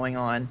that going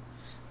on.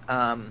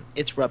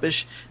 It's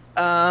rubbish.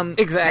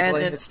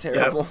 Exactly, it's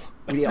terrible.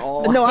 Yep. We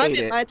all no, hate I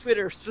mean it. my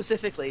Twitter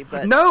specifically,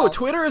 but no,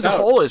 Twitter as a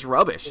whole is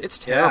rubbish. It's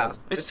terrible.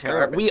 Yeah, it's it's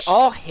terrible. garbage. We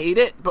all hate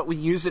it, but we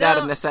use it out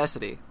of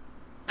necessity.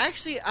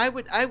 Actually, I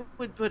would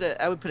put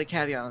a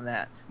caveat on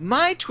that.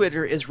 My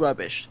Twitter is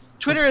rubbish.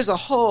 Twitter as a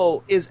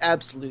whole is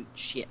absolute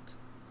shit.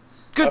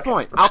 Good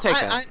point. I'll take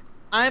that.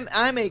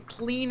 I'm a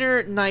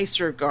cleaner,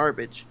 nicer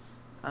garbage.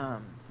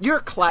 You're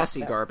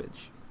classy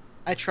garbage.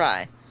 I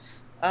try.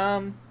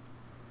 Um,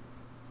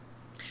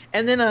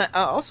 and then I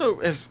also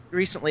have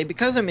recently,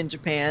 because I'm in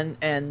Japan,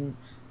 and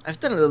I've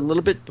done it a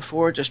little bit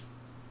before, just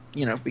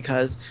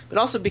but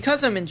also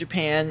because I'm in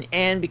Japan,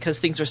 and because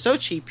things are so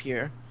cheap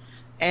here,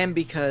 and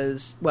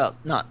because, well,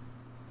 not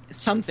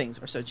some things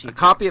are so cheap. A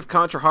copy of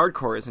Contra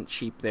Hardcore isn't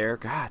cheap there.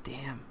 God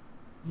damn.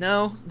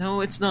 No,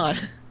 it's not.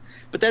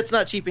 But that's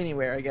not cheap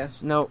anywhere, I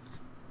guess. Nope.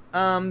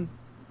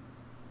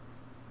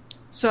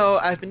 So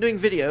I've been doing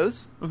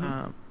videos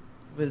Mm-hmm.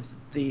 with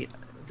the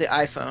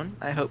iPhone.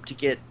 I hope to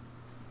get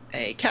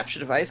a capture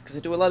device because I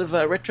do a lot of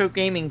retro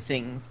gaming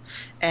things,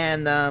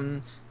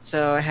 and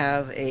so I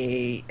have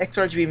a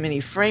XRGB Mini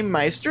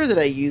FrameMeister that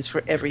I use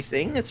for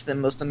everything. It's the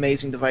most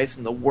amazing device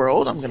in the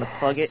world. I'm going to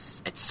plug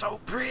it. It's so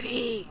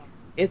pretty.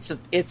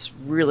 It's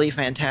really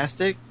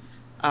fantastic.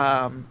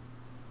 And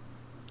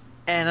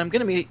I'm going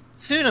to be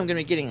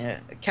getting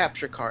a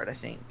capture card, I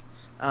think,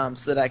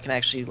 so that I can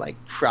actually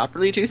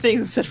properly do things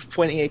instead of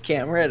pointing a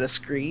camera at a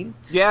screen.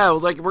 Yeah,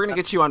 we're gonna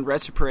get you on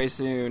Retropray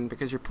soon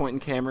because you're pointing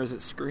cameras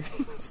at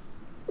screens.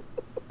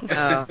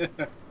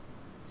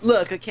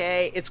 Look,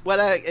 okay, it's what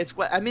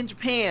I'm in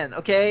Japan.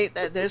 Okay,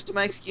 there's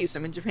my excuse.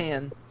 I'm in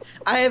Japan.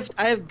 I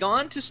have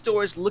gone to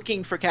stores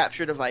looking for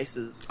capture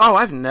devices. Oh,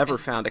 I've never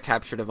found a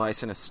capture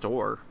device in a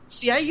store.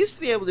 See, I used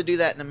to be able to do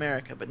that in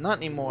America, but not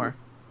anymore.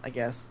 I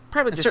guess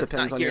Probably And just certainly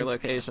depends not on here your in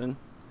Japan. location.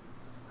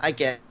 I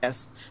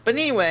guess. But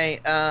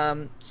anyway,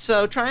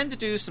 so trying to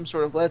do some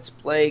sort of let's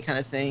play kind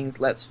of things.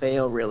 Let's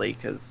fail, really,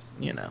 because,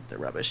 they're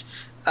rubbish.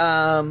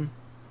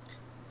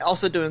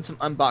 Also doing some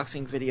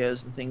unboxing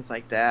videos and things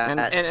like that.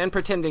 And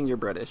pretending you're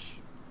British.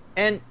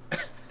 And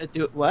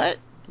do it what?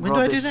 When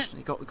rubbish. do I do that?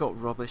 You got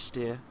rubbish,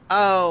 dear.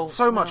 Oh.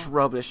 So well, much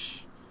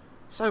rubbish.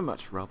 So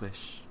much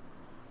rubbish.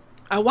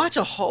 I watch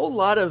a whole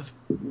lot of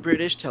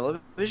British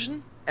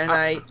television, and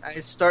I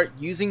start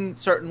using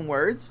certain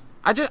words.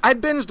 I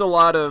binged a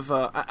lot of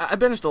I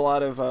binged a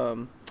lot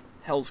of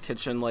Hell's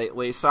Kitchen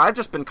lately, so I've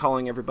just been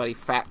calling everybody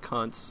fat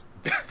cunts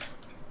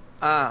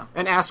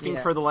and asking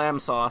yeah. for the lamb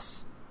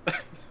sauce.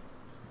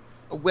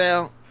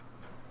 Well,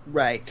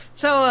 right.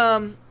 So,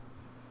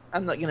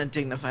 I'm not going to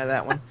dignify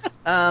that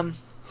one.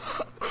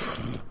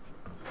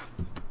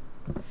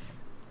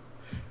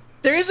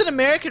 There is an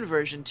American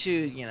version,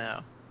 too,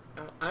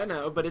 I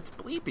know, but it's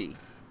bleepy.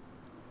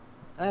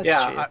 That's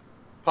yeah, true. I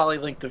probably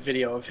linked a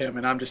video of him,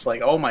 and I'm just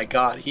like, oh my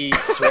god, he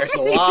swears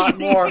a lot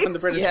more than the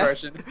British Yeah.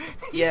 version.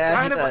 Yeah,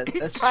 Kind he of does.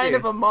 he's That's kind true.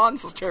 of a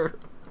monster.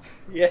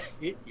 Yeah,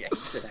 he's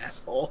an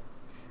asshole.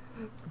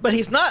 But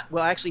he's not.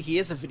 Well, actually, he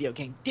is a video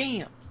game.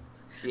 Damn.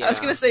 Yeah. I was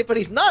going to say, but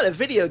he's not a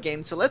video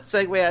game, so let's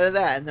segue out of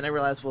that. And then I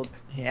realized, well,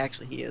 he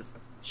is.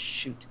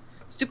 Shoot.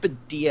 Stupid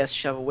DS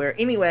shovelware.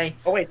 Anyway,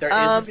 Oh wait, there is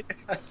a video.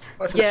 I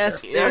wasn't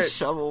yes, sure. Yeah, there-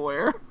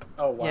 shovelware.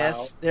 Oh wow.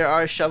 yes, there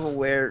are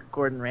shovelware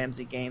Gordon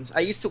Ramsay games.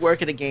 I used to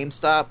work at a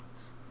GameStop,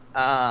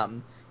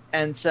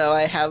 and so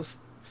I have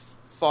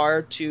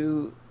far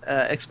too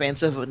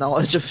expansive a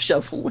knowledge of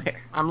shovelware.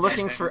 I'm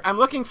looking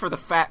for the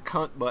fat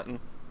cunt button.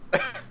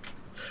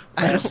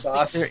 I don't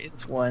sauce. think there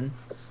is one.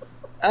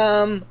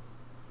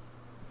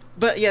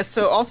 But yeah,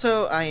 so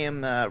also I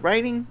am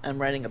writing.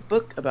 I'm writing a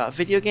book about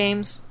video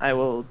games. I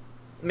will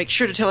make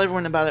sure to tell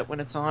everyone about it when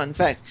it's on. In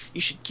fact, you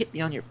should get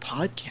me on your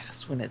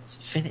podcast when it's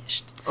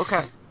finished.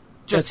 Okay.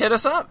 Just That's- hit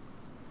us up.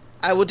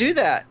 I will do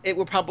that. It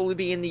will probably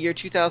be in the year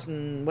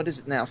 2000. What is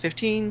it now?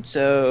 15.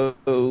 So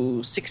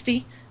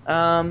 60.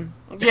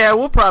 Yeah,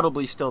 we'll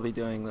probably still be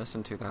doing this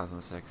in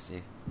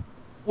 2060.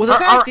 Well, the Our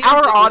fact is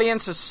that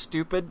audience is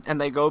stupid and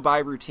they go by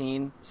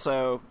routine,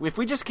 so if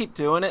we just keep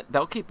doing it,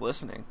 they'll keep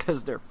listening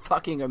because they're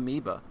fucking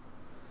amoeba.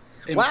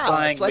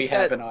 Implying it's like we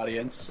have that- an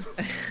audience.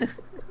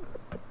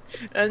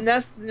 And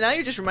that's now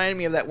you're just reminding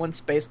me of that one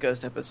Space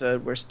Ghost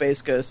episode where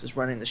Space Ghost is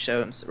running the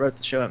show, wrote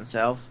the show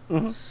himself.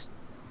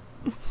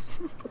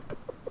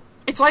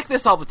 It's like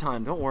this all the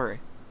time, don't worry.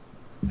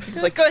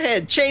 It's like, go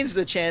ahead, change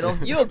the channel.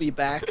 You'll be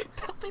back.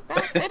 They'll be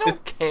back. They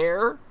don't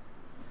care.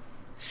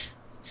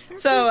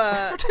 So,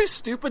 They're too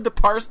stupid to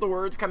parse the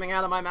words coming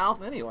out of my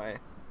mouth anyway.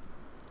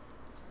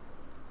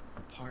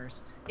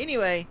 parse.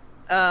 Anyway,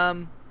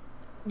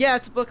 yeah,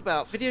 it's a book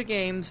about video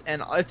games,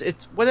 and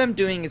it's what I'm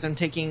doing is I'm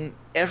taking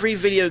every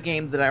video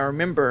game that I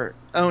remember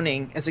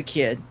owning as a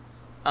kid,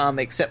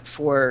 except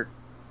for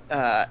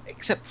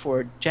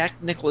Jack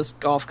Nicklaus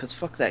Golf, because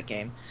fuck that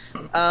game.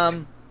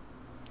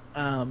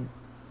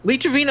 Lee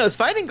Trevino's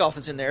Fighting Golf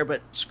is in there,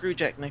 but screw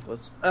Jack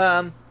Nicklaus.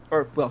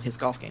 His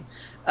golf game.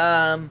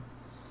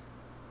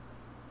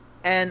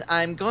 And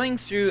I'm going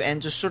through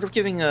and just sort of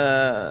giving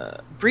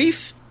a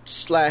brief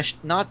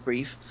 / not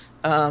brief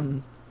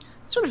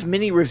sort of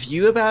mini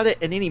review about it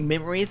and any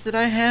memories that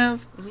I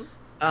have,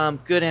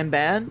 good and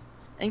bad,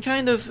 and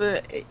kind of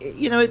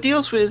it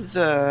deals with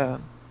I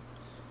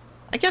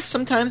guess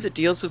sometimes it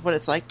deals with what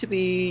it's like to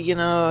be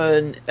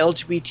an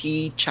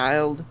LGBT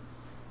child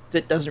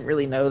that doesn't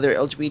really know they're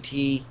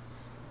LGBT,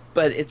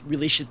 but it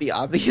really should be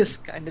obvious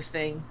kind of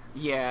thing.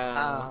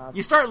 Yeah.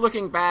 You start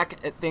looking back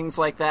at things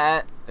like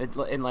that,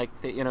 and like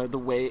the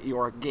way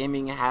your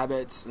gaming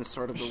habits and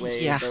sort of the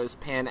way Yeah. those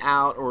pan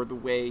out, or the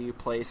way you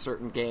play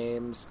certain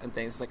games and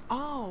things. Like,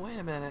 oh, wait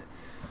a minute.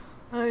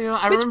 I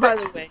Which, remember. by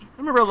the way, I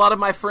remember a lot of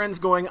my friends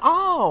going,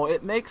 "Oh,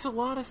 it makes a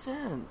lot of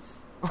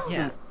sense."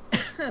 yeah.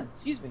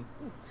 Excuse me.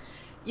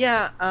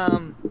 Yeah,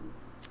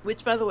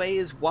 which, by the way,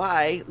 is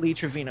why Lee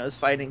Trevino's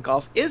Fighting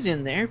Golf is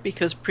in there,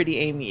 because Pretty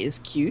Amy is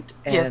cute,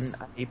 and Yes.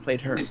 I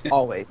played her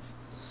always.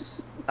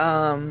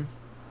 Also,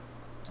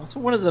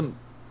 one of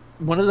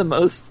the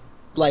most,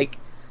 like,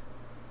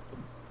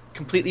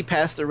 completely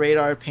past the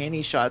radar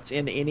panty shots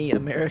in any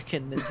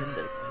American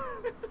Nintendo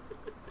game.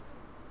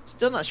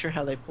 Still not sure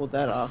how they pulled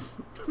that off.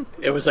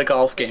 It was a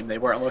golf game. They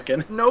weren't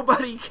looking.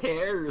 Nobody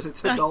cares.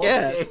 It's a I golf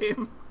guess.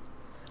 game.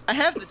 I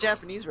have the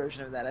Japanese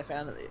version of that. I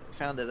found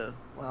it a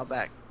while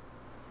back,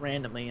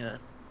 randomly in a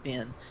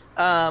bin.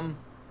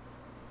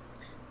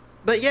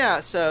 But yeah,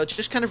 so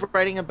just kind of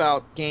writing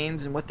about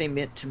games and what they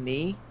meant to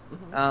me,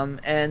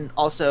 and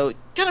also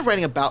kind of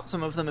writing about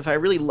some of them. If I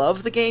really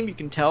love the game, you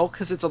can tell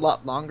because it's a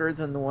lot longer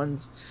than the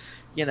ones,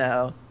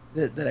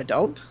 that I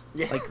don't.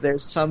 Yeah. Like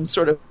there's some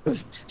sort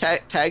of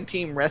tag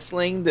team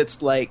wrestling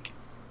that's like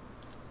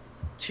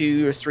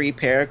 2 or 3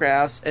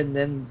 paragraphs, and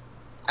then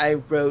I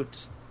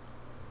wrote.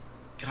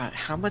 God,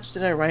 how much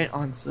did I write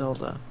on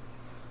Zelda?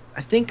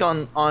 I think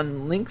on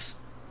Link's...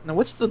 Now,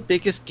 what's the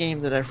biggest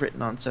game that I've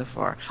written on so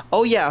far?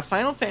 Oh, yeah,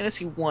 Final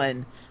Fantasy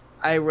 1.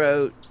 I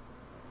wrote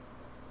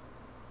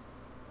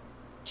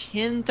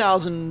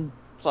 10,000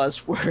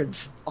 plus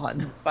words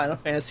on Final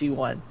Fantasy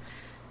 1.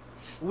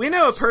 We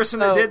know a person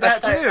that did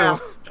that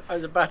too. I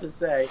was about to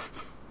say,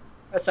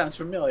 that sounds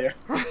familiar.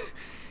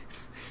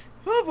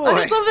 Oh boy! I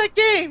just love that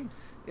game.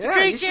 It's a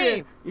great you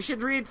game. You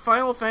should read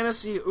Final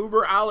Fantasy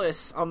Uber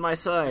Alice on my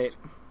site.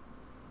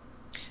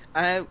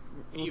 I will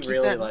He keep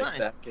really that in likes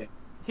mind. that game.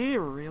 He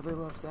really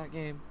loves that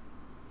game.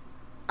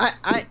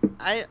 I'm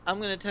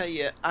going to tell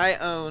you, I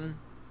own...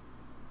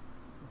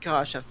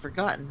 Gosh, I've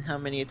forgotten how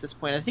many at this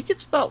point. I think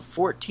it's about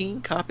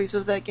 14 copies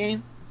of that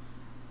game.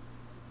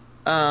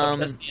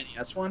 Just the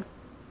NES one?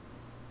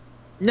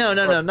 No,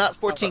 not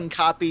 14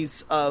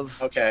 copies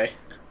of Okay.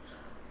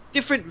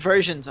 different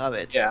versions of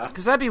it. Yeah.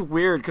 Because that'd be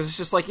weird, because it's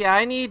just like,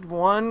 I need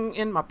one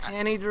in my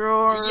panty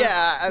drawer,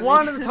 Yeah, I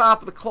one mean- in the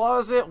top of the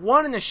closet,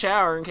 one in the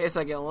shower in case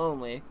I get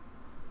lonely.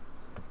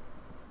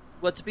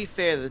 Well, to be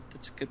fair,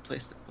 that's a good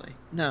place to play.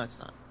 No, it's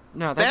not.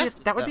 No,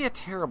 Bath that would stuff. be a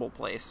terrible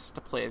place to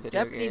play a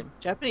video game.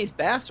 Japanese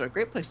baths are a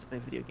great place to play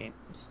video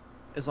games,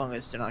 as long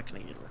as they're not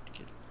going to get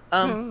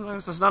electrocuted.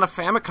 This is not a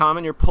Famicom,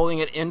 and you're pulling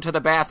it into the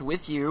bath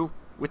with you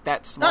with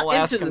that small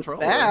ass into the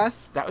controller.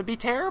 bath. That would be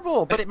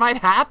terrible, but it might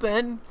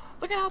happen.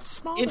 Look at how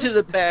small Into those-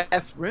 the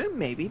bathroom,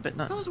 maybe, but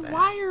not Those in the bath.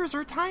 wires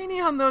are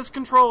tiny on those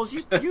controls.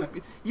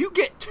 You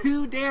get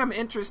too damn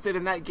interested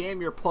in that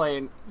game you're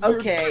playing.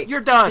 Okay,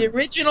 You're done. The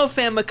original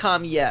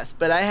Famicom, yes,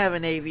 but I have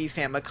an AV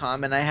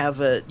Famicom,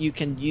 and you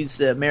can use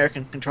the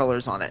American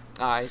controllers on it.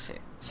 I see.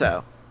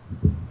 So,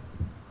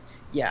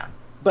 yeah,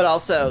 but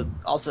also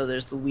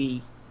there's the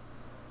Wii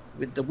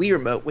with the Wii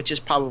remote, which is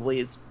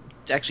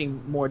actually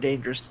more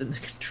dangerous than the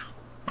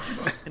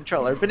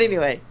controller. But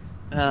anyway,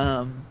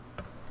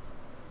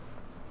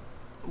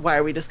 why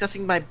are we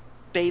discussing my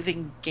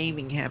bathing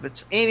gaming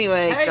habits?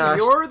 Anyway, Hey, gosh.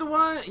 you're the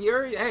one.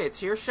 Hey,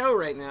 it's your show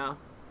right now.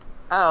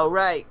 Oh,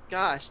 right.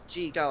 Gosh,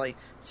 gee golly.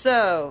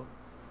 So,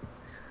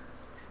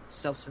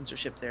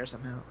 self-censorship there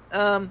somehow.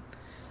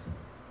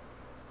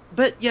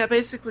 But yeah,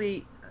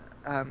 basically,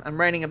 I'm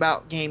writing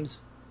about games.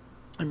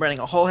 I'm writing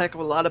a whole heck of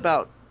a lot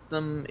about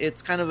them.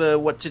 It's kind of a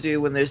what to do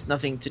when there's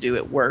nothing to do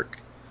at work.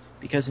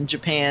 Because in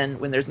Japan,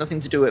 when there's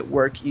nothing to do at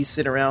work, you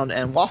sit around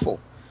and waffle.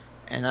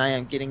 And I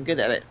am getting good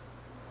at it.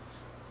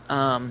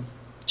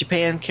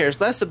 Japan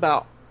cares less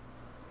about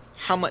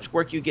how much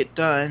work you get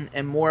done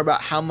and more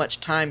about how much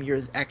time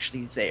you're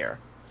actually there.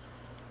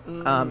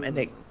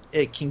 And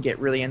it can get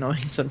really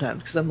annoying sometimes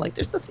because I'm like,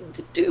 there's nothing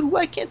to do.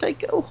 Why can't I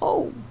go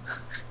home?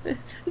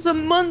 There's a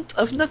month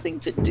of nothing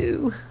to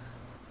do.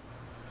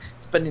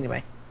 But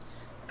anyway.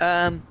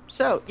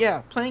 So,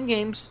 yeah, playing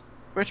games,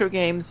 retro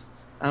games,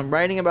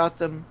 writing about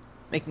them,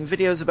 making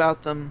videos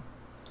about them,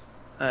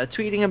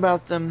 tweeting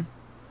about them.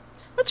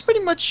 That's pretty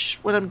much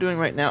what I'm doing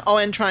right now. Oh,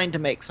 and trying to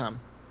make some.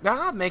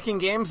 Making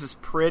games is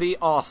pretty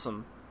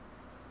awesome.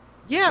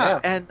 Yeah,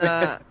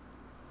 Yeah.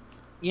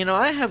 and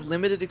I have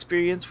limited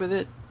experience with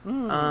it.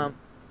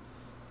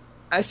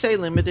 I say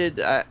limited.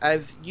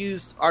 I've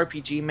used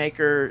RPG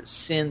Maker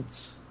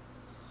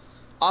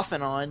off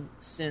and on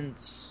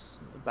since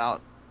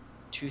about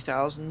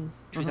 2000,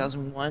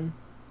 2001.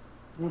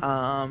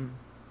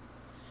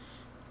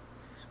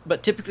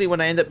 But typically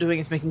what I end up doing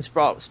is making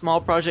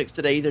small projects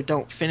that I either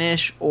don't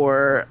finish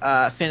or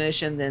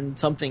finish and then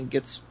something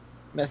gets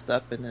messed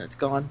up and then it's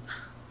gone.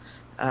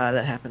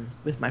 That happened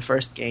with my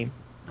first game.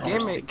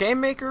 Game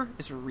Maker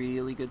is a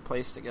really good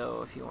place to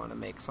go if you want to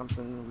make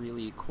something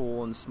really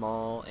cool and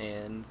small.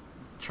 And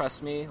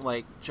trust me,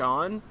 like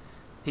John,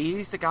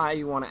 He's the guy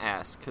you want to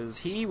ask, because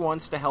he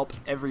wants to help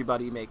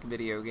everybody make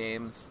video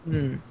games.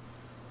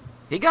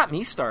 He got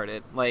me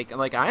started. Like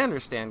I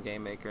understand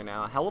Game Maker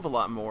now a hell of a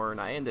lot more, and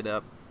I ended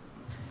up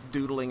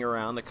doodling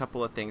around a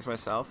couple of things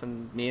myself,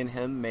 and me and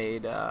him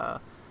made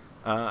a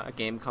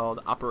game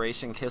called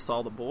Operation Kiss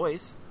All the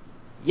Boys.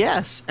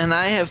 Yes, and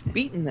I have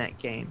beaten that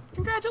game.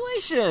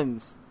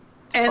 Congratulations!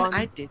 And fun.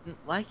 I didn't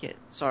like it.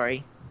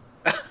 Sorry.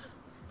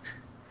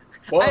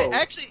 Whoa.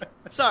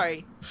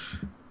 Sorry.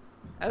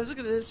 I was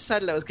going to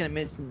decide I was going to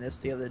mention this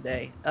the other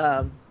day.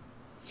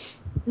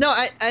 No,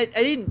 I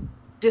didn't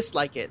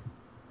dislike it.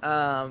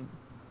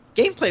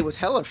 Gameplay was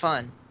hella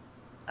fun.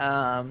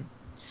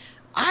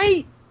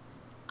 I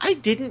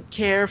didn't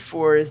care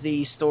for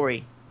the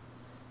story.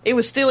 It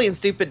was silly and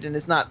stupid, and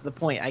it's not the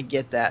point. I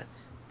get that,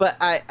 but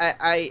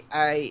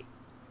I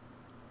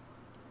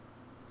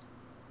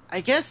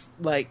guess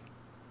like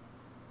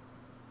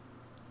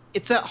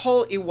it's that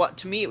whole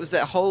to me. It was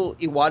that whole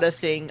Iwata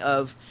thing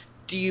of,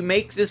 do you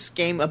make this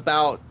game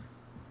about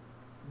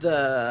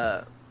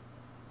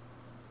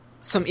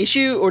some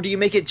issue, or do you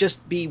make it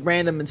just be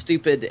random and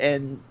stupid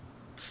and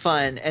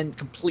fun and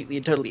completely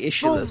and totally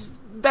issueless? Well,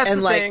 that's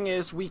and the thing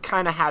is, we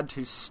kind of had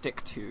to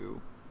stick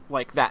to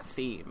like that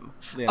theme.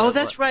 You know, oh,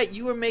 that's right.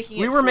 You were making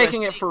it.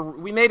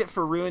 We made it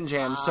for Ruin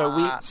Jam, so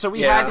we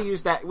yeah. had to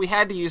use that. We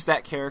had to use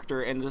that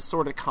character, and the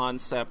sort of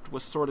concept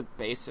was sort of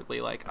basically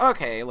like,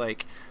 okay,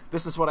 like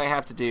this is what I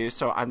have to do,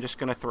 so I'm just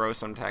gonna throw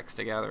some text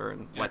together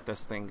and let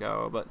this thing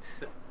go. But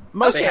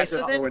okay,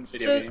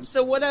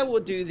 so what I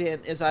will do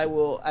then is I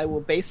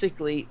will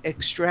basically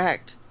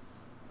extract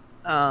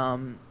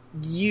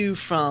you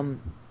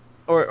from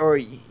or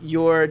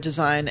your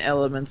design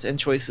elements and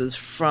choices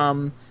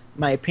from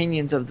my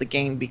opinions of the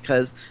game,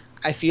 because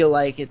I feel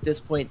like at this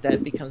point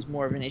that becomes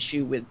more of an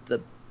issue with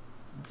the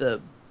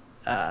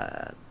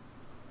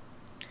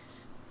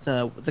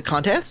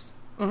contest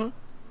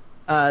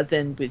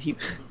than with you.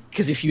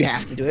 Because if you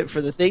have to do it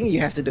for the thing, you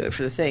have to do it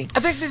for the thing. I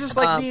think this is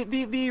like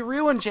the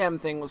Ruin Jam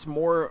thing was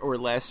more or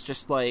less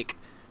just like,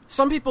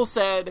 some people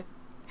said,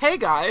 hey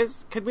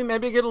guys, could we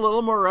maybe get a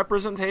little more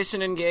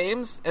representation in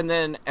games? And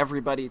then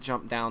everybody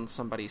jumped down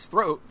somebody's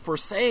throat for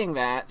saying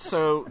that.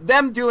 So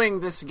them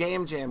doing this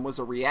game jam was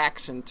a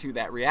reaction to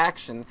that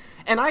reaction.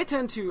 And I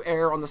tend to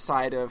err on the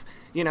side of,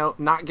 you know,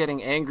 not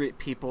getting angry at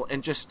people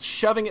and just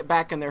shoving it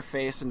back in their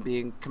face and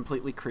being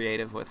completely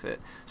creative with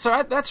it.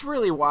 So that's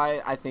really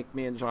why I think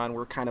me and John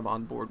were kind of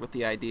on board with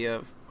the idea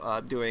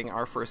of doing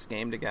our first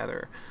game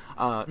together.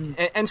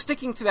 And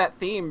sticking to that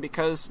theme,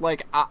 because,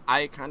 like,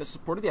 I kind of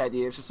supported the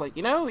idea. It's just like,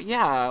 you know,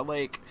 yeah,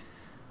 like,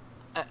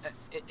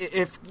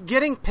 if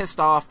getting pissed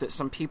off that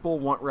some people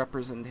want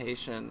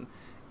representation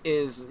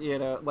is, you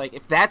know, like,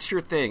 if that's your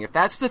thing, if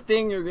that's the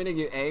thing you're going to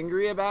get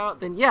angry about,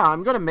 then yeah,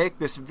 I'm going to make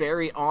this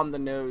very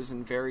on-the-nose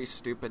and very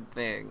stupid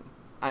thing.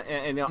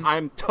 And you know,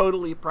 I'm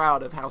totally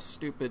proud of how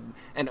stupid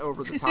and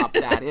over-the-top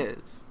that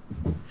is.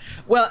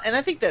 Well, and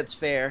I think that's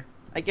fair.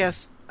 I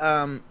guess,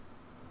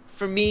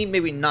 for me,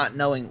 maybe not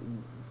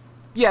knowing...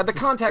 Yeah, the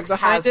context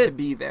has to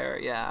be there,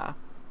 yeah.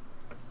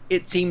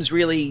 It seems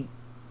really...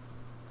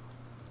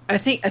 I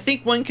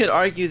think one could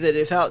argue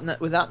that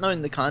without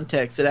knowing the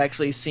context, it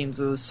actually seems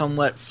a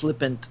somewhat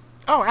flippant...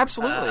 Oh,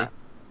 absolutely.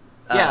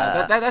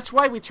 That's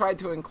why we tried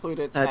to include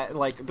it at,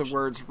 like, the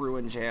words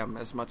Ruin Jam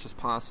as much as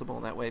possible.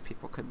 That way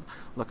people could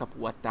look up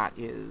what that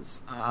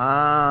is.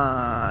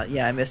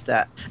 Yeah, I missed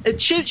that.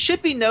 It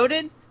should be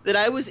noted that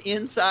I was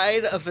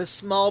inside of a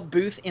small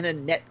booth in a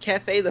net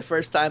cafe the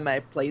first time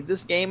I played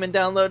this game and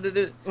downloaded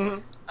it.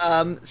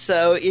 Mm-hmm.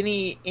 So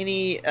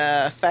any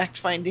fact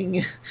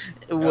finding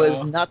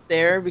was not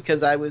there,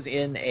 because I was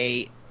in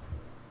a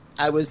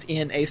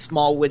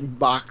small wooden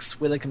box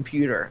with a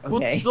computer.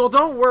 Okay. Well,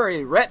 don't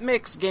worry. Rhett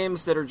makes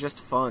games that are just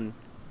fun.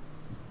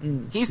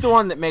 He's the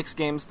one that makes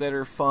games that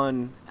are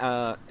fun.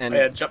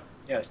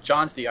 Yes,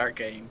 John's the art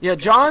game. Yeah,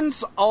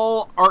 John's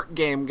all art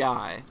game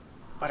guy.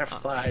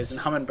 Butterflies and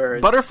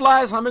hummingbirds.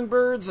 Butterflies,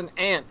 hummingbirds, and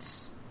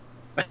ants.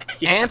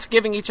 Yeah. Ants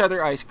giving each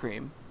other ice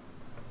cream.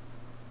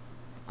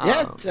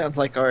 Yeah, it sounds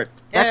like art.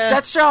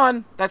 That's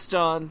John. That's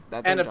John.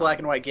 That's and a John. black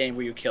and white game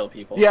where you kill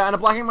people. Yeah, and a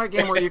black and white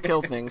game where you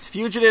kill things.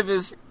 Fugitive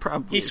is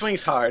probably... He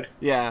swings hard.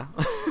 Yeah.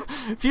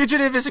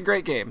 Fugitive is a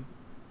great game.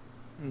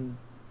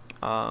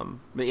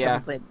 But yeah.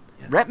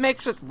 Rhett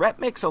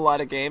makes a lot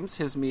of games.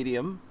 His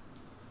medium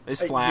is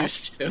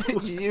Flash.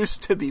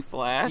 Used to be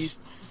Flash.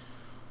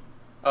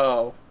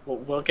 Oh,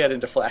 we'll get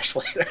into Flash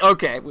later.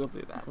 Okay, we'll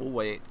do that. We'll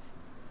wait.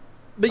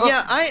 But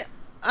yeah,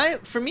 I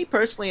for me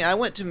personally, I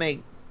want to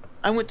make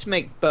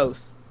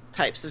both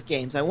types of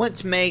games. I want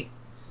to make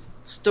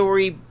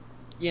story,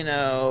 you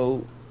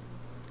know,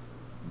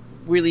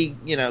 really,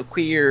 you know,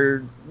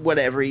 queer,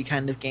 whatever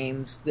kind of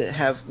games that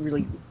have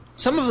really,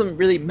 some of them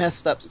really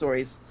messed up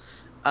stories.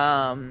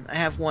 I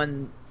have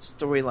one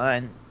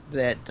storyline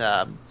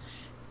that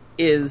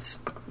is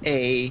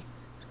a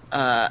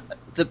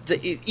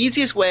the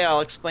easiest way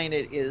I'll explain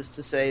it is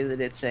to say that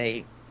it's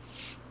a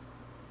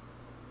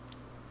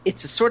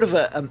sort of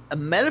a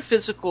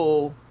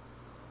metaphysical,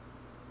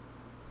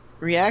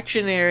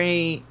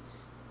 reactionary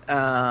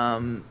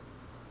Um,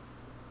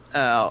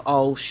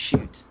 oh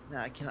shoot! No,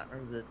 I cannot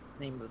remember the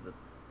name of the.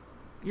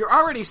 You're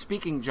already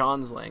speaking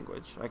John's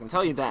language. I can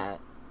tell you that.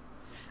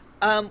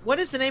 What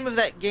is the name of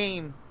that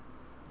game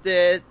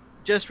that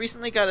just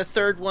recently got a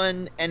third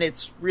one, and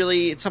it's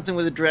something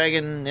with a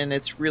dragon, and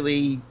it's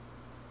really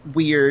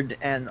weird,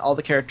 and all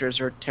the characters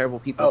are terrible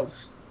people. Oh,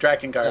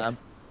 Drakengard.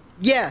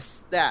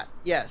 Yes, that.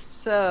 Yes.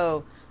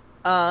 So,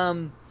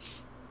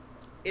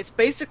 it's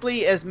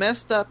basically as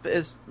messed up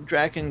as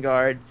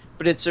Drakengard,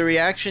 but it's a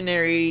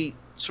reactionary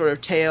sort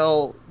of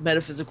tale,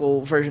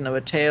 metaphysical version of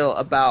a tale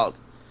about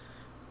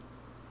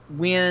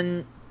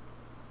when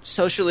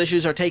social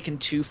issues are taken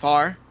too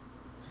far,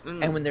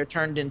 and when they're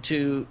turned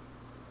into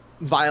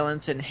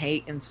violence and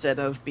hate instead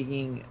of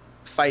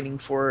fighting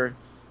for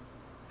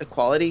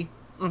equality.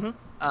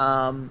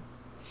 Mm-hmm.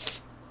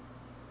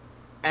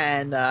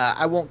 And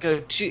I won't go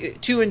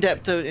too in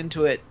depth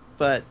into it,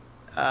 but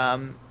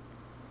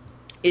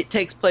it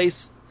takes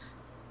place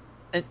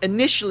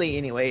initially,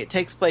 anyway. It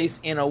takes place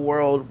in a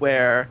world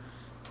where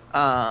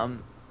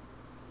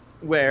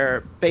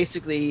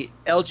basically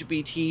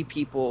LGBT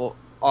people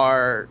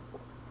are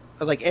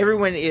like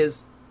everyone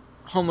is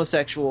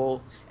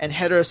homosexual, and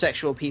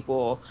heterosexual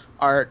people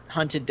are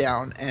hunted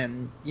down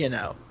and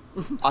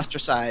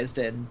ostracized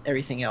and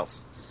everything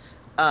else.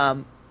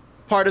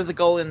 Part of the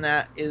goal in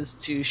that is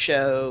to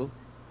show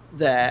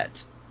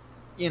that,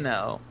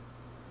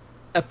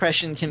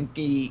 oppression can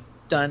be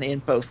done in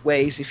both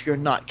ways if you're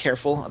not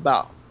careful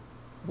about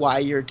why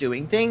you're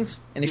doing things,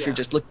 and if you're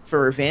just looking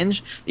for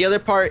revenge. The other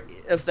part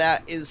of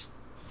that is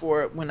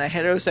for when a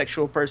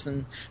heterosexual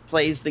person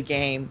plays the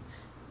game,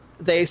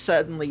 they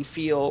suddenly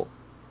feel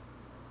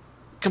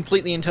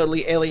completely and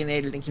totally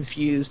alienated and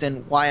confused,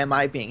 and why am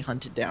I being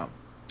hunted down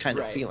kind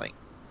of feeling.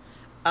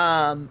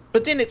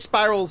 But then it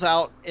spirals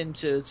out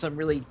into some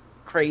really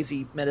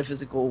crazy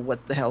metaphysical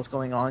what the hell's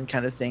going on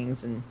kind of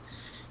things, and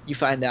you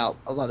find out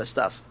a lot of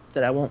stuff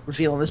that I won't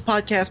reveal on this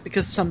podcast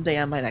because someday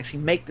I might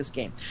actually make this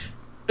game.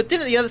 But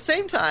then at the other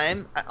same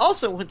time, I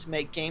also want to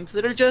make games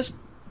that are just,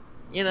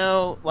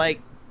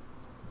 like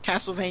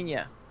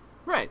Castlevania.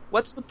 Right.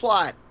 What's the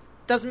plot?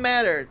 Doesn't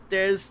matter.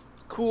 There's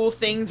cool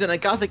things in a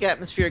gothic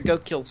atmosphere. Go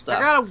kill stuff.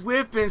 I got a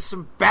whip and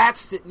some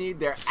bats that need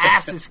their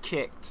asses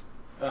kicked.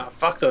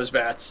 Fuck those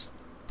bats.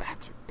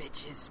 Bats are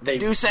bitches. They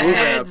Medusa move in a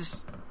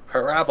heads.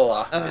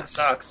 Parabola. It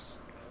sucks.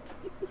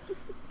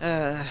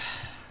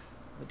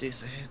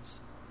 Medusa heads.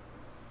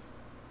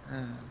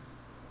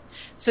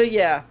 So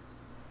yeah,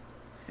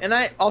 and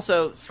I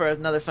also, for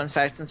another fun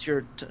fact, since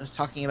you're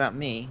talking about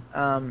me,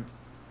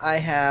 I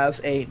have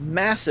a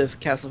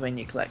massive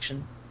Castlevania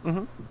collection.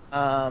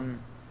 Mm-hmm.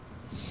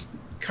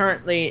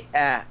 Currently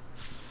at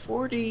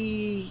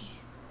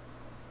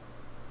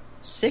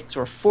 46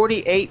 or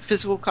 48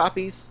 physical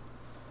copies,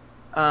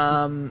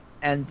 and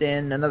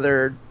then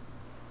another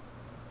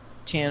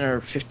 10 or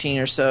 15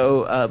 or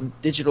so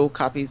digital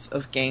copies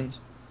of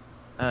games,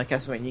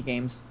 Castlevania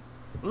games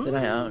that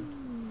I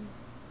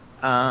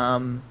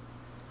own.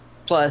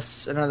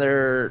 Plus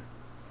another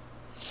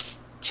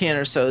 10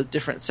 or so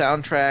different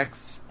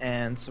soundtracks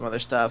and some other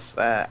stuff.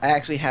 I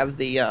actually have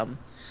the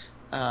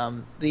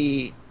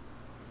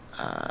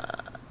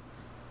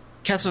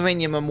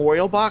Castlevania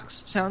Memorial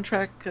Box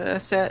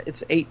soundtrack set.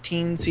 It's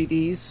 18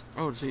 CDs.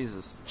 Oh,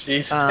 Jesus.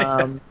 Jeez.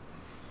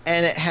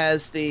 And it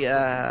has the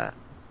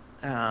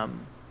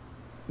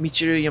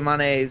Michiru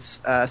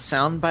Yamane's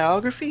sound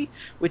biography,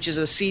 which is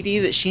a CD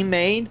that she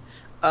made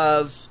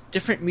of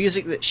different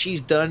music that she's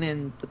done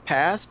in the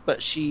past,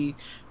 but she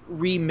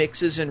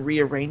remixes and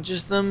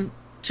rearranges them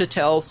to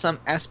tell some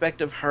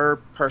aspect of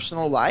her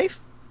personal life.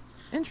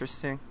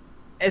 Interesting.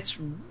 It's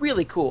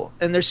really cool,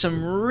 and there's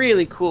some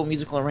really cool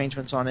musical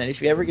arrangements on it.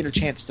 If you ever get a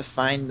chance to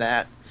find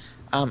that,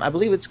 I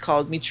believe it's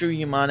called Michiru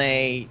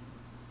Yamane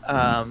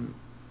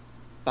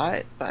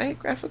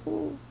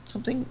biographical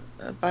something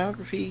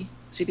biography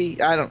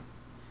CD. I don't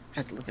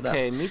have to look it up.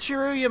 Okay,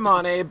 Michiru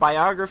Yamane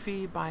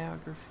biography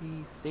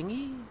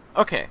thingy.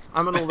 Okay,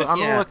 I'm gonna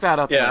look that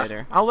up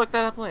later. I'll look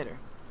that up later.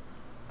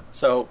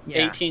 So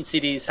 18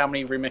 CDs. How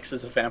many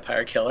remixes of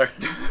Vampire Killer?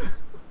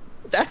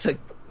 That's a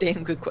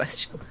damn good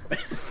question.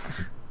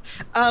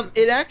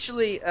 It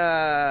actually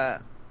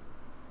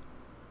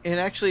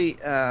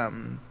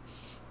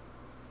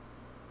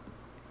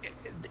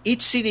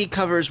each CD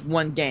covers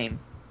one game.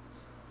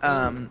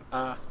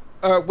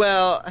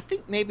 Well, I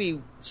think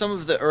maybe some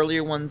of the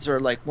earlier ones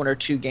are like one or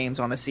two games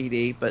on a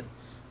CD, but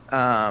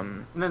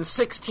and then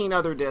 16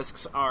 other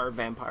discs are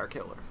Vampire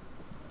Killer.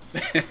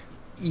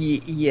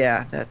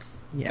 Yeah.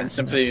 And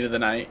Symphony of the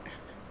Night.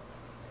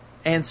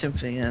 And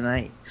Symphony of the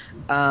Night.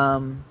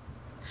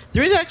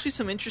 There is actually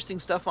some interesting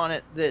stuff on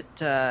it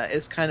that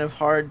is kind of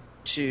hard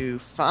to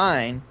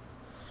find.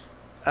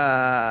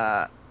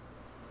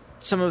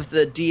 Some of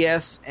the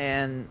DS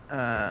and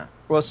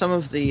some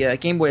of the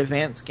Game Boy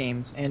Advance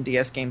games and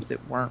DS games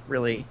that weren't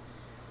really,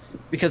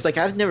 because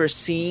I've never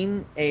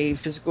seen a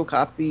physical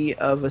copy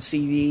of a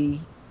CD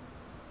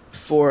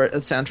for a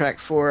soundtrack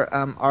for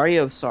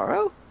Aria of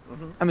Sorrow.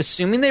 Mm-hmm. I'm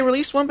assuming they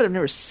released one, but I've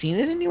never seen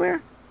it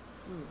anywhere.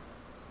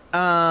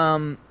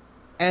 And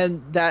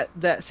that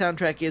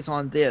soundtrack is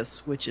on this,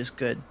 which is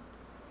good.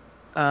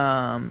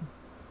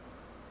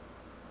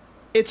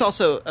 It's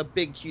also a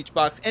big, huge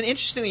box. And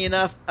interestingly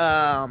enough,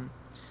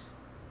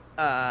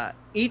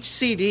 each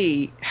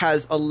CD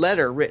has a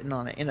letter written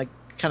on it in a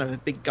kind of a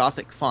big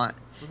Gothic font.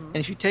 Mm-hmm. And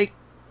if you take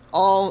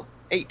all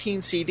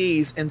 18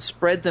 CDs and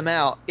spread them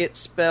out, it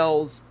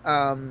spells,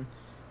 what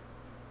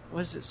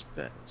does it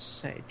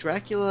say?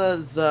 Dracula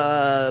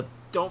the...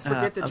 Don't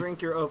forget to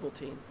drink your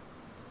Ovaltine.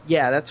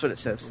 Yeah, that's what it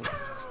says.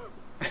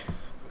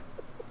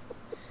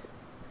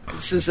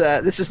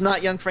 This is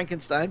not Young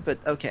Frankenstein, but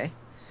okay.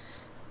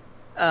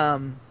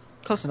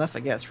 Close enough, I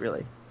guess.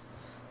 Really.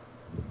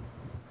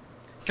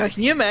 God,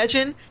 can you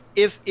imagine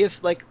if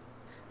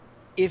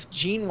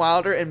Gene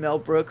Wilder and Mel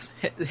Brooks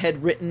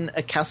had written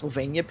a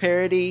Castlevania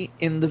parody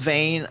in the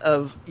vein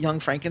of Young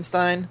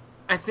Frankenstein?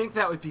 I think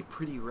that would be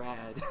pretty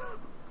rad.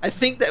 I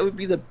think that would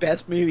be the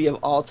best movie of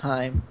all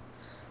time.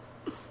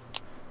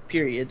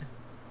 Period.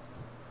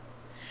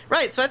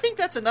 Right, so I think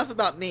that's enough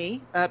about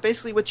me.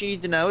 Basically, what you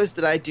need to know is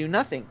that I do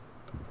nothing.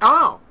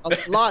 Oh! A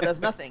lot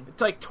of nothing.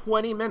 It's like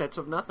 20 minutes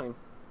of nothing.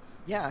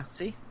 Yeah,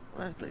 see?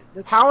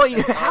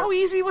 How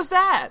easy was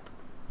that?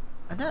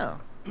 I know.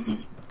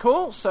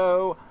 Cool,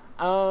 so,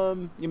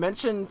 you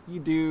mentioned you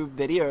do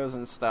videos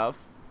and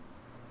stuff.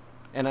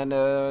 And I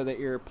know that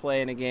you're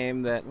playing a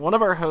game that one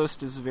of our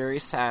hosts is very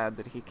sad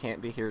that he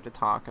can't be here to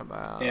talk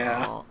about.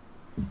 Yeah.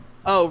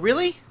 Oh,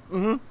 really?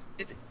 Mm-hmm.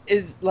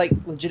 Is like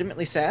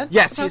legitimately sad?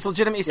 Yes, he's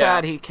legitimately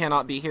sad he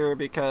cannot be here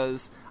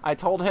because I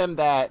told him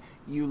that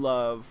you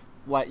love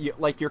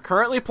like you're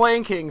currently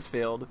playing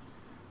Kingsfield,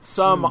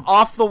 some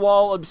off the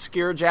wall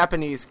obscure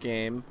Japanese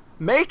game,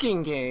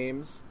 making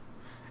games,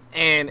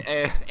 and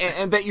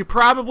that you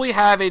probably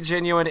have a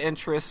genuine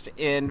interest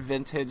in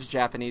vintage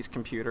Japanese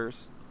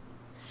computers.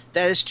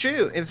 That is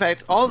true. In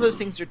fact, all of those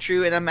things are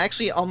true, and I'm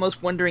actually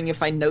almost wondering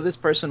if I know this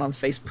person on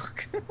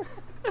Facebook.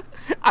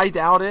 I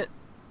doubt it.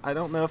 I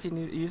don't know if he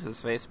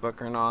uses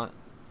Facebook or not.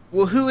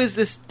 Well, who is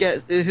this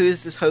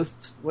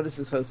host? What is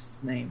this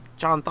host's name?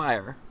 John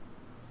Thayer.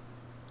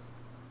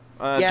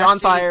 John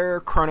Thayer,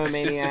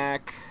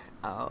 Chronomaniac.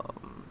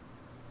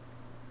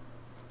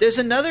 There's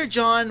another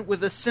John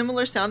with a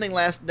similar sounding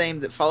last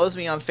name that follows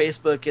me on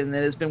Facebook and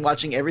that has been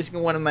watching every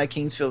single one of my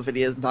Kingsfield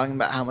videos and talking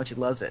about how much he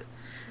loves it.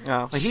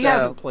 Oh, he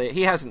hasn't played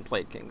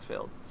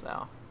Kingsfield,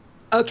 so.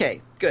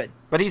 Okay, good.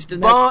 But he's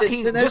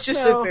that's just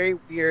a very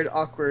weird,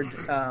 awkward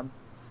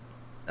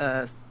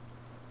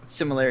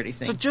similarity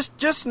thing. So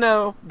just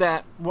know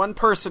that one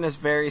person is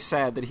very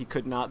sad that he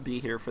could not be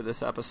here for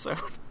this episode.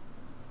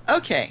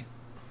 Okay.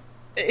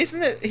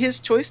 Isn't it his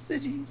choice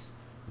that he's...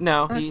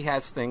 No, he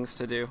has things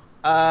to do.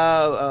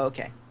 Oh,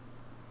 okay.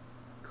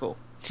 Cool.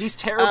 He's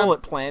terrible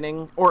at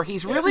planning, or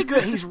he's really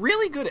good. He's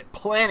really good at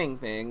planning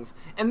things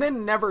and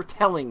then never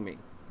telling me.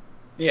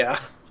 Yeah.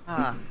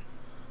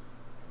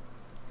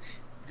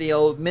 The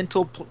old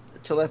mental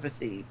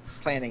telepathy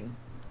planning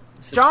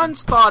system.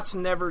 John's thoughts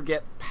never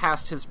get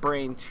past his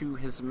brain to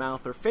his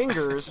mouth or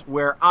fingers,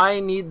 where I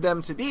need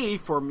them to be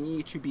for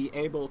me to be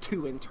able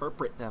to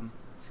interpret them.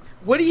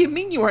 What do you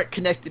mean you aren't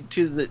connected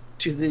to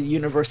the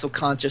universal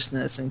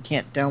consciousness and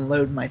can't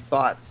download my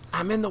thoughts?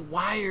 I'm in the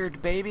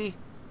wired, baby.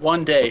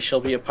 One day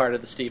she'll be a part of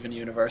the Steven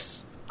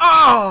universe.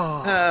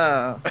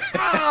 Oh!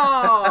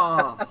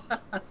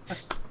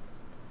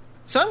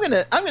 So I'm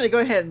gonna go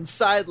ahead and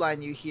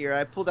sideline you here.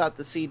 I pulled out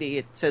the CD.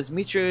 It says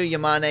Michiru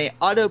Yamane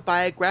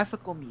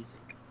Autobiographical Music.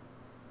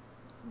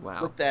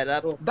 Wow. Look that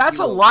up. That's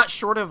a lot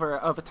shorter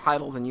of a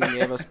title than you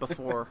gave us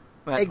before.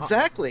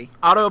 Exactly.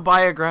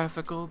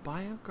 Autobiographical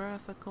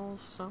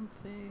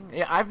something.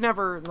 Yeah, I've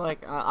never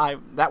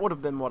that would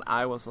have been what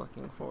I was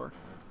looking for.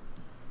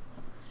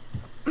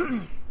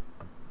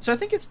 So I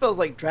think it spells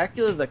like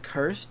Dracula the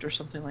Cursed or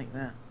something like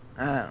that.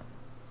 I don't know.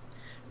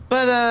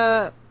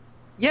 But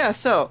yeah.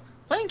 So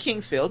playing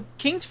Kingsfield.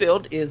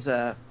 Kingsfield is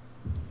the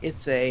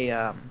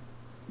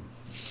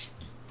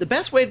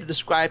best way to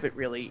describe it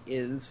really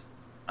is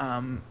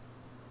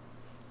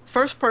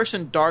first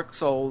person Dark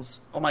Souls.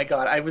 Oh my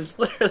god, I was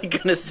literally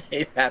gonna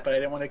say that, but I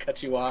didn't want to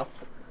cut you off.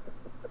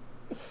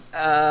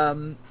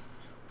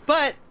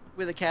 But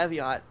with a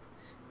caveat,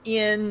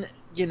 in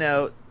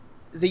the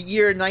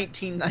year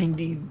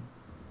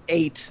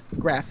 1998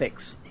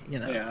 graphics,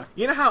 Yeah.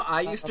 You know how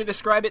I used to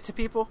describe it to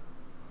people?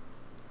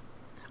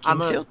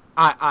 Kingsfield?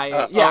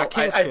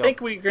 Kingsfield. I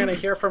think we're going to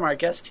hear from our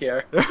guest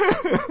here.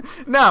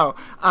 No,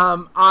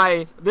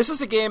 this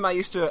is a game I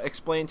used to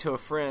explain to a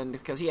friend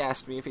because he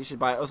asked me if he should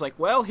buy it. I was like,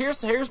 well,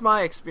 here's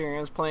my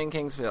experience playing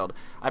Kingsfield.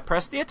 I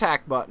press the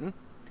attack button,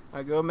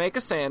 I go make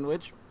a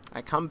sandwich,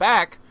 I come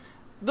back,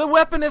 the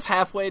weapon is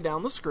halfway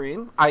down the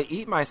screen, I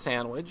eat my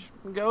sandwich,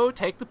 go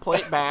take the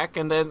plate back,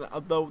 and then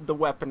the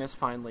weapon is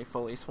finally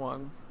fully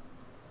swung.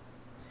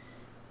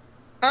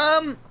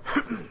 I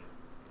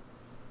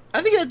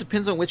think that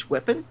depends on which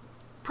weapon.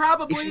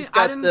 Probably.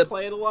 I didn't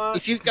play it a lot.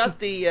 If you've got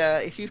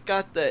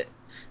the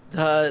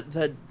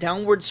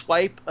downward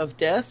swipe of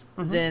death,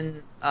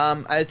 then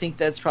I think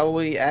that's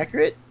probably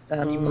accurate.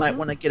 You might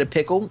want to get a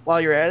pickle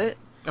while you're at it.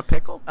 A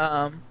pickle?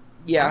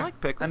 Yeah, I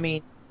like pickles. I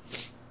mean,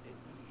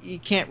 you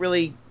can't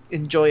really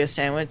enjoy a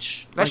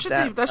sandwich That like should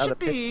that. be that without should a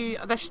pickle. be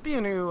that should be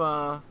a new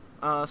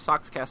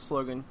Soxcast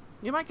slogan.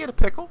 You might get a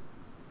pickle.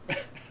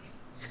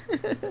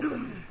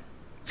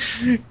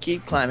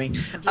 Keep climbing.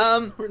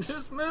 We're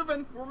just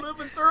moving. We're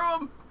moving through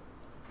them.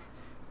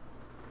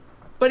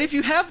 But if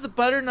you have the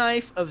butter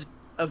knife of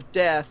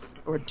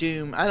death or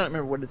doom, I don't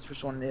remember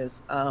which one it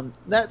is.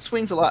 That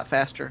swings a lot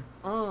faster.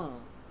 Oh,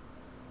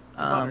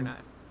 it's a butter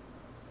knife.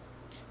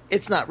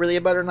 It's not really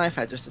a butter knife.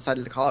 I just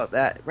decided to call it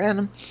that at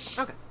random.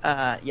 Okay.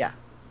 Yeah.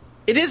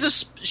 It is a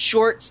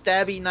short,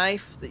 stabby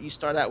knife that you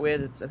start out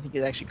with. I think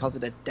it actually calls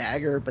it a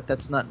dagger, but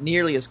that's not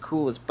nearly as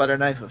cool as butter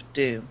knife of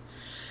doom.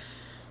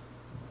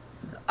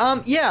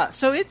 Yeah.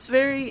 So it's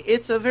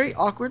a very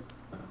awkward.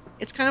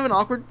 It's kind of an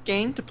awkward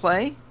game to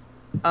play.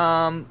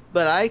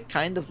 But I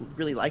kind of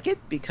really like it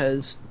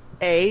because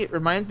it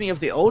reminds me of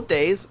the old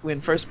days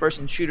when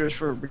first-person shooters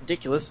were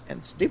ridiculous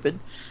and stupid.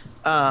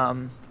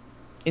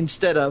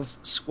 Instead of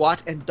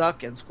squat and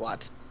duck and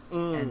squat,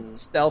 and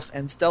stealth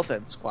and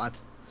squat.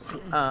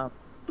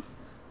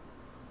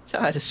 That's how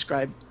I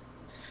describe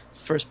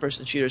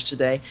first-person shooters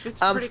today.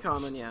 It's pretty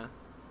common, yeah.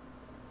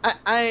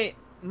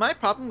 My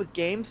problem with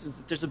games is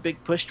that there's a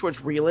big push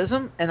towards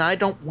realism, and I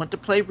don't want to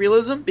play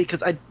realism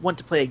because I want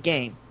to play a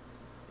game.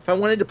 If I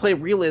wanted to play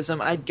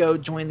realism, I'd go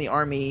join the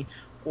army,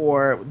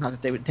 or not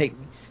that they would take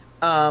me,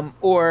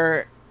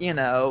 or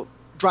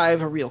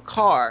drive a real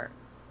car.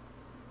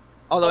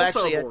 Although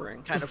Also actually,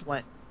 boring.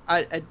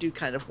 I do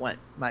kind of want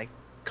my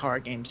car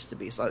games to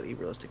be slightly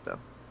realistic, though.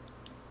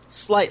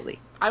 Slightly.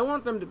 I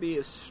want them to be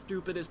as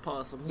stupid as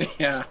possible.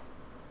 Yeah.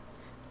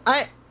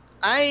 I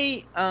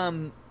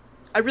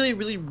really,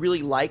 really,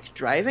 really like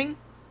driving.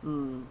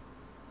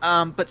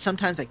 But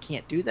sometimes I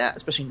can't do that,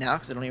 especially now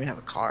because I don't even have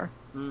a car.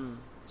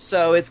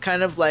 So it's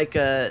kind of like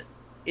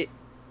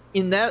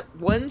in that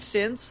one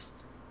sense,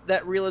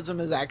 that realism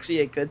is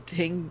actually a good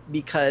thing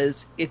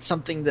because it's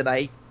something that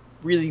I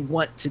really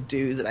want to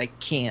do that I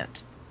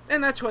can't.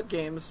 And that's what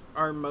games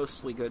are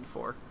mostly good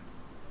for.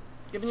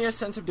 Giving you a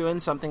sense of doing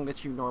something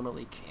that you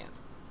normally can't.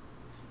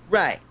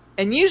 Right.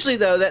 And usually,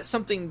 though, that's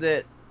something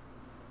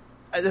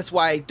that's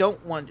why I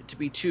don't want it to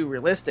be too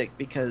realistic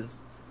because,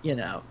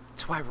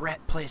 That's why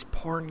Rhett plays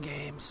porn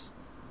games.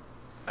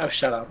 Oh,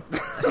 shut up.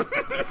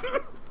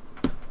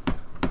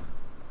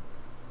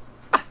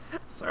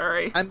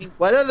 Sorry. I mean,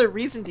 what other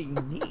reason do you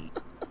need?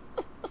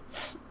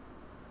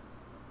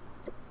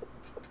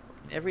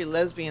 Every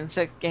lesbian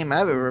sex game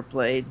I've ever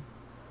played.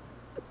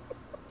 I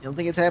don't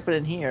think it's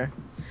happening here.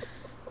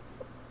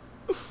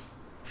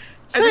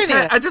 So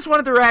I just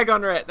wanted to rag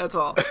on Rhett, that's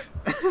all.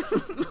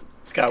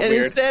 It's got and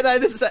weird. instead I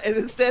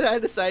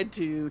decide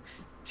to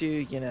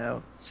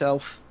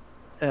self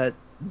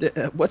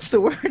what's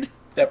the word?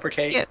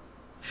 Deprecate.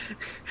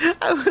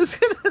 I was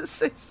gonna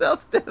say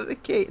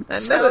self-defecate.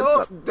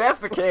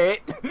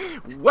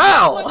 Self-defecate?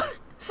 Well!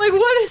 Like,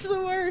 what is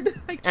the word?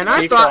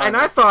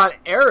 I thought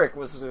Eric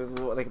was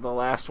like the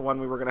last one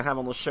we were going to have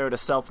on the show to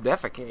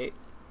self-defecate.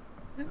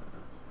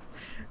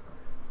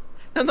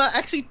 I'm not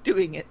actually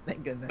doing it,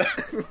 thank goodness.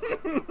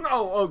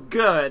 Oh,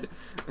 good.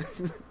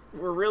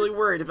 We're really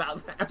worried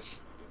about that.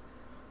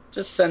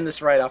 Just send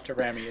this right off to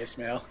Rami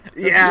Ismail.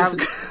 Yeah,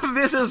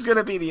 this is going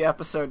to be the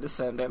episode to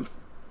send him.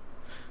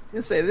 I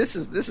was gonna say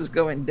this is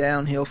going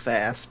downhill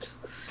fast.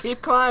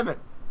 Keep climbing.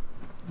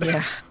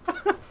 Yeah,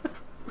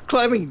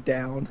 climbing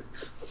down.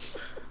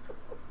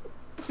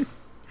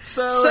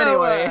 So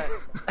anyway,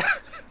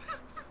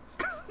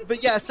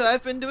 but yeah, so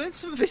I've been doing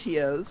some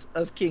videos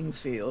of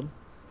Kingsfield.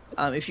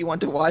 If you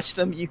want to watch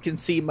them, you can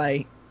see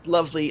my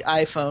lovely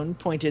iPhone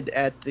pointed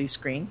at the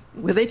screen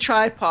with a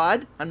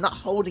tripod. I'm not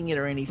holding it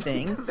or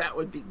anything. That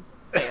would be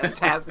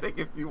fantastic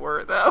if you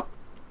were, though.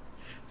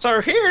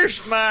 So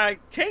here's my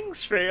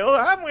Kingsfield.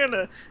 I'm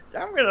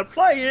gonna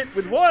play it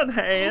with one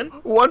hand.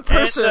 One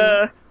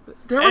person.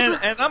 And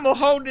I'm gonna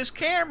hold this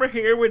camera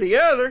here with the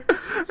other.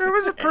 There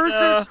was a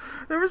person.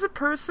 There was a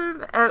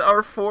person at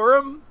our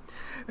forum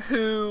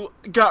who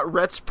got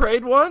ret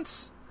sprayed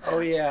once. Oh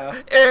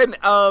yeah. And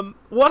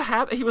what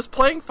happened? He was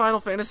playing Final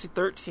Fantasy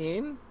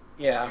 13.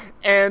 Yeah.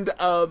 And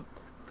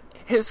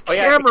his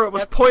camera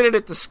was pointed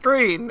at the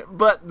screen,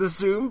 but the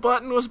zoom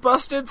button was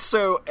busted,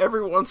 so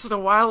every once in a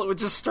while it would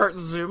just start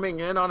zooming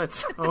in on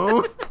its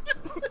own.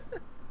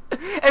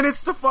 And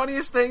it's the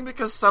funniest thing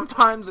because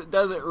sometimes it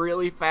does it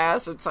really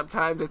fast, and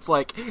sometimes it's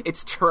like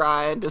it's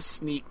trying to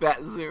sneak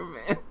that zoom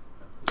in.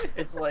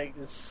 It's like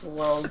this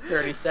slow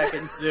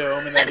 30-second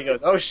zoom, and then he goes,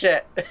 "Oh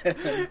shit!" And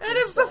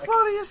it's the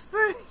funniest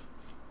thing.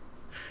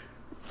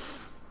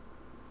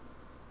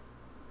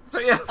 So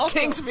yeah, also,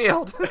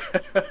 Kingsfield.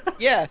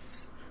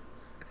 Yes.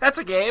 That's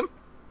a game.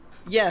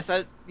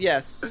 Yes,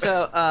 yes.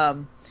 So, I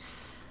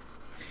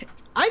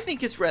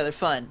think it's rather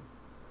fun.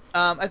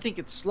 I think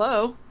it's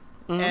slow,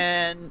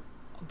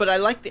 but I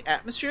like the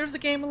atmosphere of the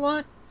game a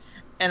lot,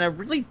 and I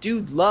really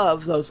do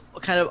love those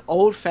kind of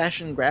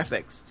old-fashioned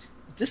graphics.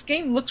 This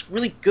game looks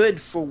really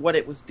good for what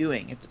it was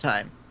doing at the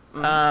time.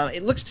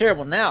 It looks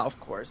terrible now, of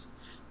course,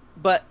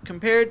 but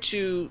compared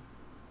to...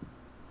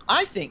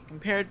 I think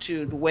compared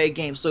to the way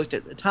games looked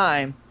at the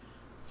time,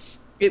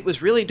 it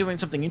was really doing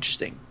something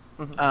interesting.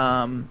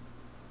 Mhm.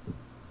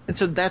 And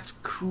so that's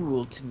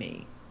cool to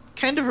me.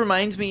 Kind of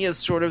reminds me of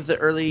sort of the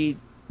early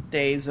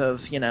days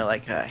of,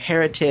 like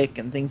Heretic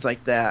and things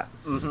like that.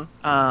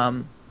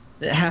 Mm-hmm.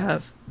 That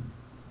have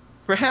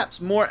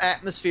perhaps more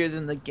atmosphere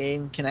than the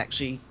game can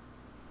actually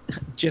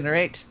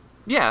generate,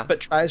 Yeah. but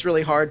tries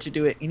really hard to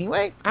do it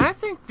anyway. I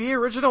think the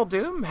original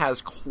Doom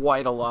has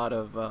quite a lot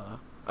of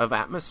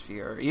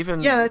atmosphere.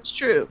 Even Yeah, that's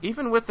true.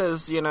 even with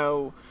as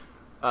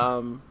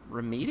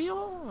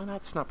remedial. And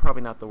that's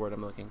probably not the word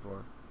I'm looking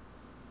for.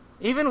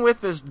 Even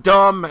with as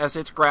dumb as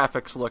its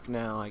graphics look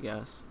now, I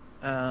guess.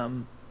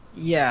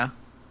 Yeah.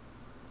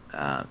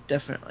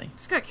 Definitely.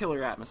 It's got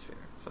killer atmosphere,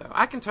 so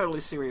I can totally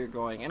see where you're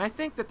going. And I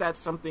think that that's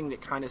something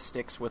that kind of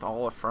sticks with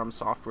all of From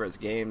Software's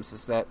games,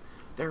 is that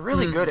they're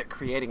really good at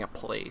creating a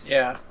place.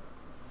 Yeah.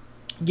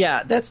 Yeah,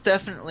 I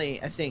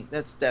think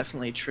that's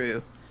definitely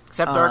true.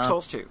 Except Dark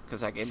Souls 2,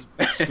 because that game's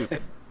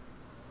stupid.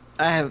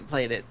 I haven't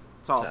played it.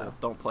 It's awful. So.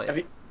 Don't play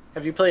it.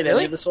 Have you played Really?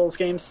 any of the Souls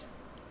games?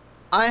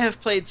 I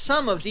have played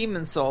some of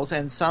Demon Souls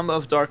and some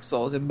of Dark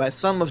Souls, and by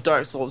some of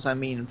Dark Souls I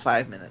mean in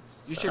 5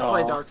 minutes. You So. should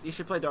play Dark. You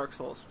should play Dark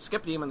Souls.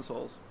 Skip Demon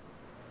Souls.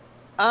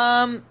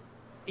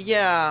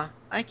 Yeah,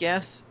 I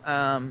guess.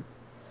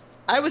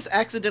 I was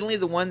accidentally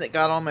the one that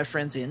got all my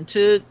friends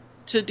into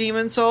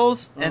Demon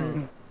Souls,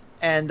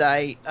 and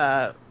I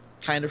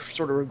kind of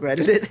sort of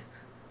regretted it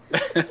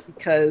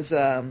because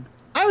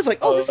I was like,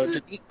 "Oh, this is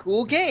a neat,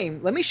 cool game.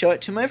 Let me show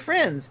it to my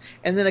friends."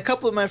 And then a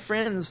couple of my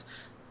friends,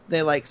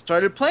 they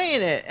started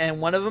playing it, and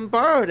one of them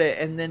borrowed it,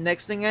 and then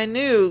next thing I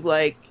knew,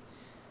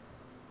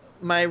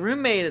 my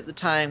roommate at the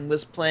time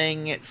was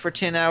playing it for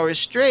 10 hours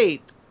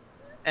straight,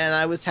 and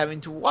I was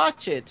having to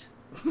watch it.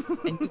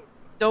 And you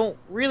don't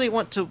really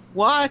want to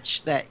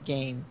watch that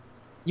game.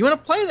 You want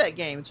to play that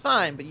game, it's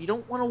fine, but you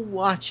don't want to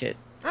watch it.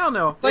 I don't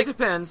know. like-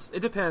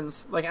 It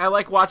depends. I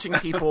like watching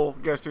people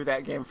go through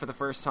that game for the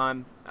first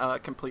time,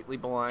 completely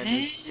blind.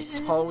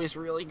 It's always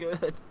really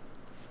good.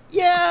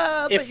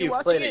 Yeah, If but you're you've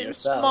watching played it it in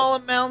yourself. small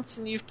amounts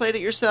and you've played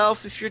it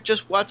yourself. If you're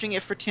just watching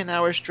it for 10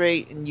 hours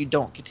straight and you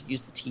don't get to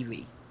use the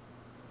TV.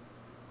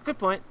 Good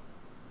point.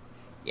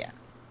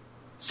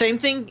 Same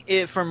thing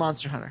for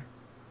Monster Hunter.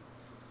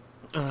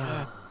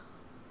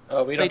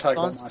 Oh, we don't Played talk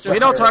about Monster Monster We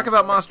don't Hunter. talk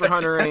about Monster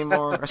Hunter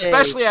anymore,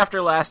 especially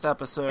after last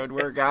episode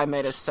where a guy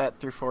made us sit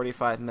through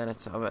 45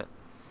 minutes of it.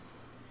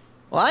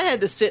 Well, I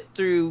had to sit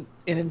through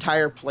an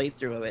entire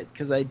playthrough of it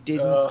because I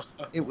didn't.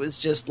 It was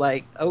just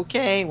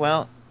okay,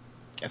 well,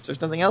 guess there's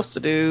nothing else to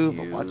do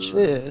but watch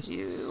this.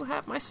 You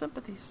have my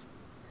sympathies.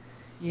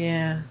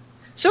 Yeah.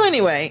 So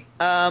anyway,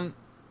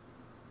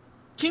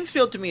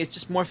 Kingsfield to me is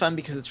just more fun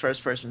because it's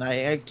first person.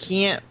 I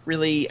can't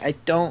really. I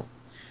don't.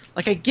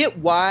 I get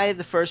why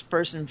the first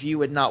person view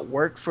would not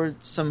work for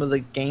some of the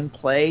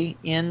gameplay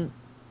in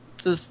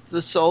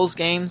the Souls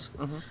games.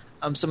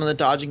 Mm-hmm. Some of the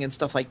dodging and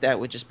stuff like that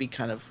would just be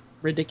kind of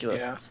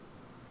ridiculous. Yeah.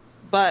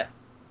 But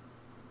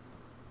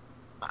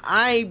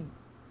I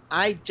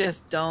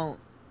just don't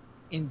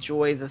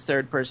enjoy the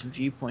third person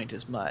viewpoint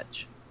as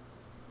much.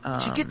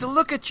 But you get to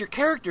look at your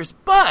character's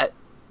butt.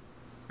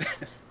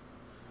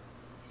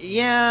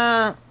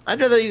 Yeah, I'd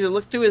rather either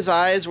look through his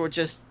eyes or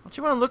just Don't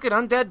you want to look at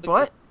undead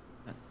butt?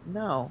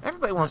 no.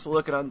 Everybody wants to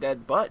look at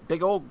undead butt.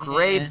 Big old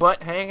gray Yeah.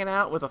 butt hanging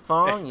out with a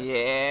thong.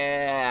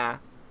 Yeah.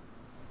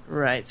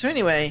 Right. So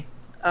anyway,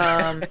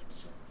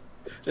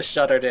 Just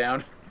shut her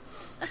down.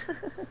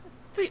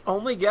 It's the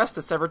only guest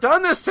that's ever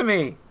done this to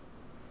me.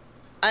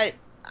 I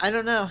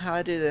don't know how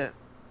I do that.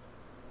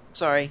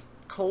 Sorry.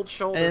 Cold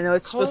shoulder. I know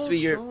it's supposed to be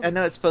your. Shoulder. I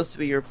know it's supposed to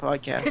be your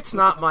podcast. It's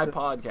not my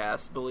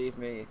podcast, believe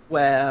me.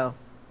 Well.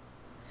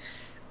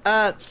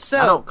 I So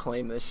don't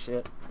claim this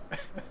shit.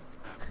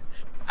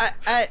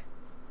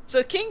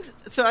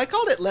 So I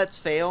called it Let's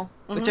Fail,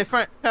 which I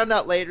found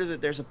out later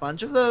that there's a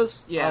bunch of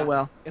those. Yeah. Oh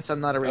well, guess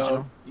I'm not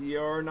original.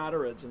 You're not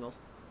original.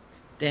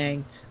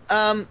 Dang.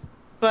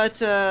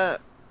 But I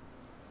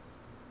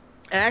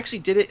actually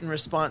did it in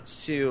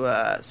response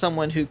to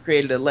someone who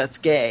created a Let's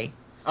Gay,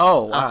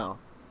 Oh, wow.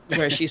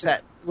 where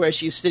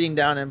she's sitting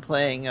down and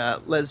playing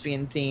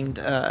lesbian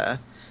themed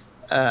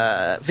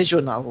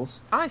visual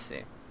novels, I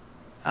see.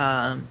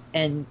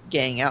 and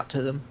gaying out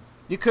to them.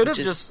 You could have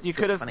Which is just you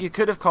could have funny. you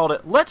could have called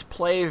it "Let's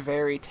Play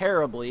Very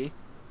Terribly."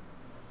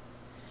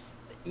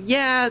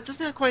 Yeah, it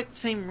doesn't have quite the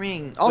same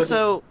ring.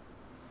 Also,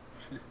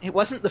 it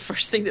wasn't the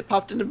first thing that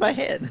popped into my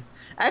head.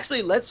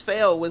 Actually, Let's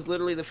Fail was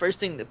literally the first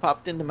thing that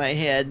popped into my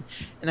head,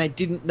 and I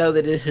didn't know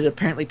that it had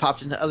apparently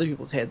popped into other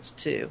people's heads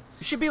too.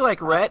 You should be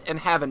like Rhett and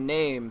have a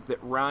name that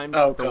rhymes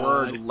Oh, with the God.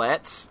 word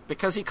 "Let's,"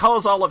 because he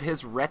calls all of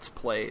his Rhett's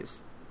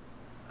plays.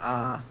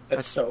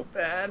 That's so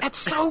bad. That's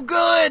so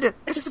good.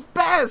 It's the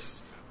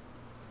best.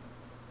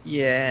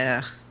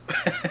 Yeah.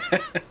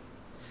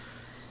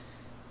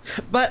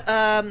 But,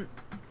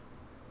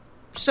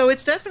 so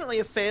it's definitely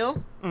a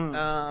fail.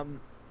 Mm.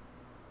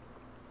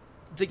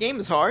 The game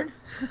is hard.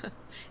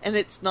 And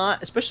it's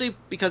not, especially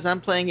because I'm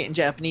playing it in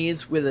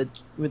Japanese with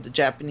the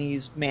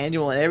Japanese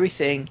manual and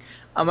everything.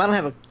 I don't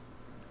have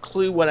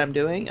clue what I'm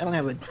doing. I don't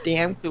have a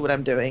damn clue what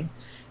I'm doing.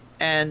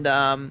 And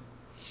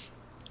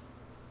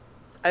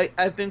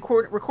I've been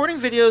recording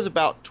videos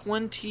about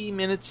 20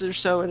 minutes or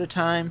so at a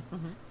time.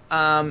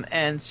 Mm-hmm.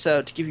 And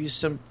so to give you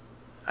some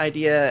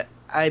idea,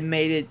 I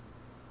made it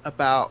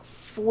about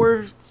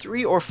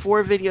 3 or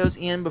 4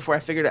 videos in before I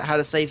figured out how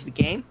to save the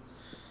game.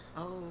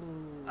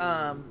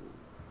 Oh.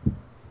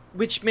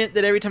 Which meant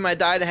that every time I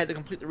died, I had to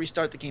completely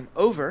restart the game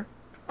over.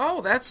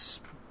 Oh, that's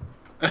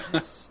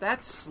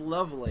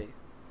lovely.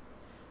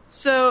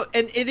 So,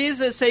 and it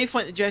is a save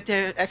point that you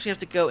actually have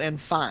to go and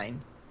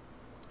find.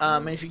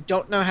 And if you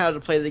don't know how to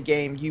play the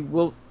game,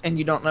 and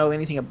you don't know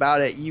anything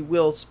about it, you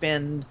will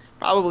spend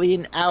probably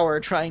an hour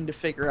trying to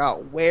figure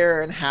out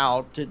where and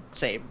how to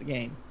save the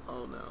game.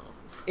 Oh no.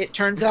 It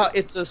turns out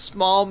it's a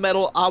small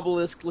metal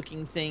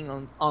obelisk-looking thing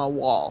on a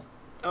wall.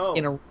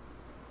 Oh.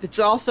 It's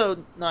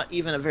also not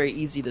even a very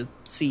easy to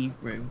see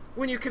room.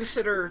 When you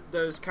consider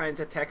those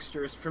kinds of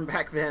textures from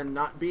back then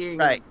not being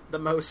Right. the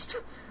most...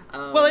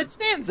 Well, it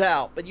stands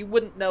out, but you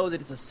wouldn't know that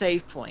it's a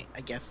save point,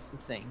 I guess is the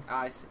thing.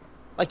 I see.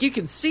 Like, you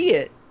can see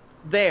it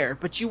there,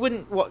 but you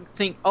wouldn't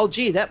think, oh,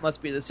 gee, that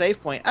must be the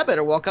save point. I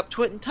better walk up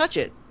to it and touch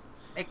it.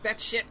 Make that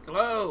shit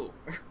glow.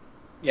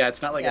 Yeah,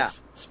 it's not like a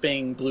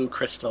spinning blue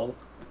crystal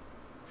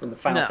from the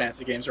Final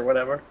Fantasy games or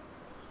whatever.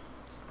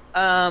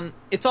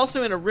 It's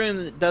also in a room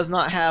that does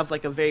not have,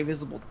 like, a very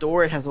visible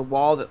door. It has a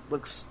wall that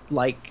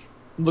I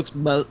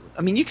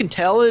mean, you can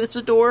tell that it's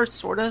a door,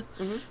 sort of.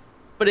 Mm-hmm.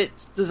 But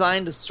it's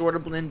designed to sort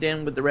of blend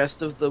in with the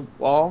rest of the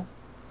wall.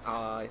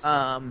 I see.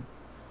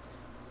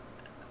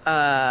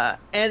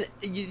 And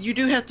you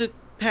do have to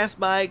pass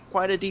by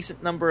quite a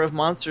decent number of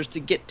monsters to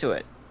get to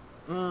it.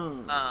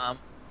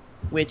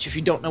 Which, if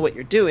you don't know what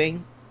you're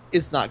doing,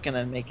 is not going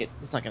to make it.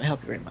 It's not going to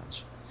help you very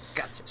much.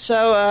 Gotcha.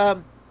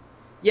 So,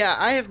 yeah,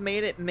 I have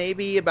made it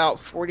maybe about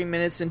 40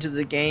 minutes into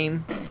the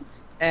game,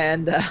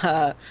 and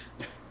I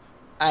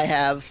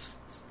have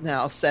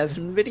now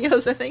 7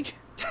 videos, I think.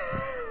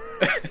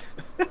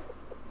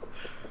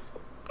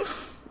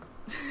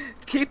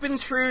 Keeping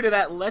true to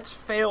that let's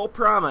fail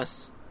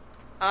promise.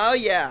 Oh,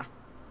 yeah.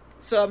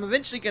 So I'm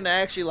eventually going to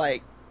actually,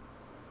 like,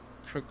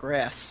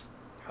 progress.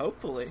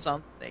 Hopefully.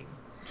 Something.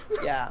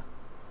 Yeah.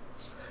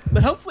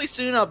 But hopefully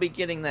soon I'll be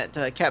getting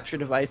that capture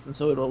device, and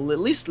so it'll at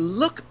least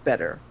look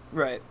better.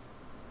 Right.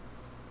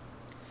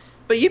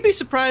 But you'd be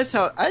surprised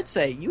I'd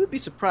say you would be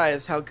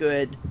surprised how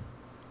good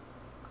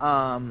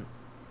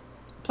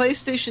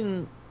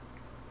PlayStation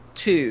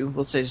 2,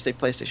 we'll just say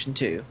PlayStation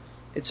 2.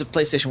 It's a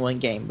PlayStation 1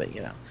 game, but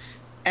you know.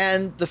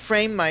 And the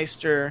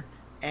FrameMeister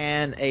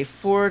and a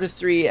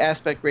 4:3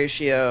 aspect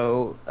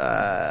ratio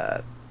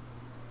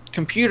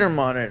computer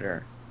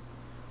monitor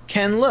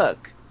can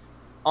look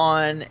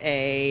on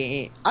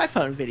a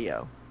iPhone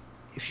video.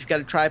 If you've got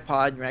a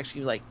tripod and you're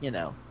actually, like, you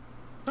know.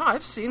 No,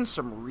 I've seen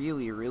some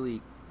really,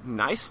 really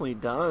nicely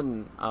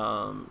done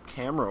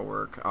camera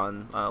work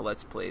on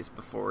Let's Plays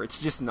before.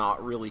 It's just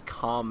not really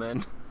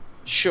common.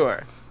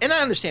 Sure. And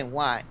I understand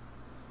why.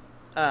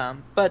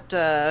 But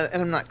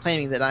and I'm not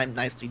claiming that I'm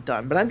nicely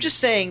done, but I'm just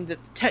saying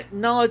that the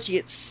technology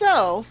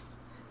itself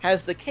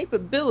has the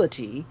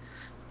capability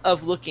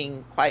of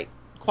looking quite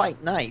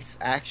nice,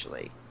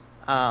 actually.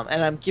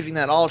 And I'm giving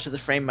that all to the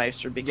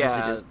FrameMeister because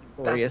it is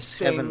the glorious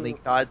heavenly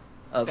god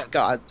of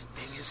gods.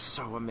 Thing is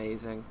so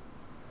amazing.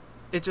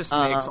 It just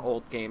makes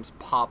old games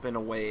pop in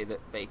a way that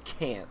they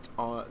can't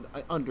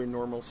under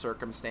normal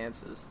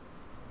circumstances.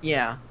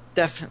 Yeah,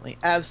 definitely,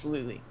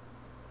 absolutely.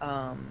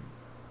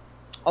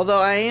 Although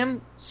I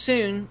am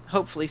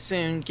hopefully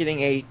soon,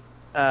 getting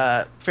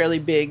a fairly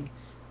big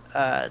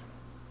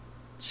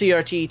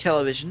CRT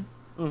television.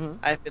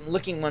 Mm-hmm. I've been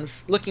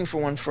looking for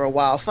one for a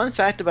while. Fun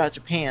fact about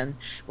Japan: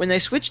 when they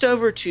switched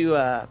over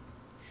to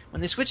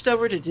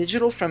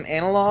digital from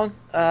analog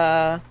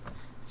a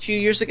few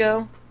years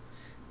ago,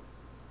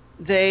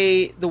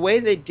 the way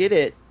they did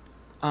it,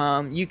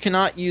 you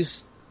cannot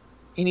use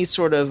any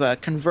sort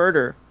of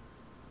converter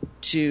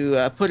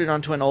to put it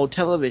onto an old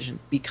television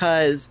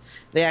because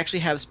they actually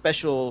have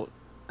special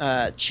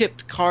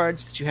chipped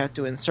cards that you have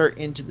to insert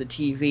into the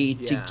TV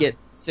to get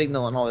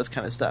signal and all this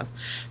kind of stuff.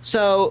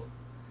 So,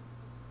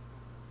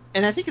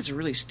 and I think it's a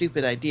really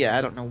stupid idea.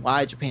 I don't know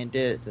why Japan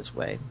did it this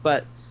way,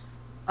 but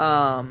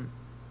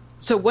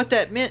so what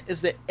that meant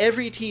is that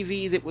every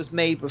TV that was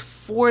made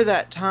before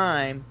that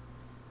time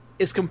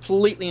is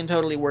completely and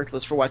totally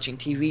worthless for watching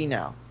TV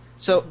now.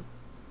 So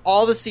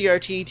all the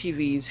CRT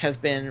TVs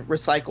have been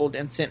recycled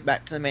and sent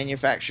back to the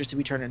manufacturers to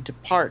be turned into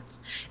parts.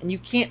 And you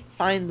can't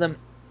find them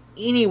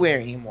anywhere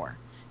anymore.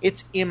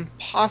 It's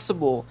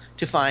impossible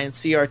to find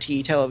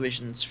CRT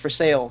televisions for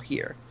sale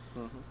here.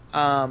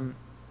 Mm-hmm.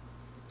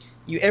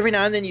 Every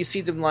now and then you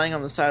see them lying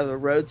on the side of the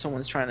road.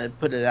 Someone's trying to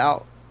put it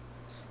out.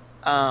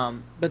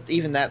 But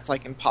even that's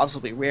like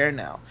impossibly rare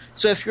now.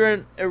 So if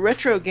you're a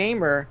retro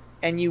gamer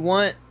and you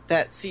want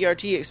that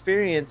CRT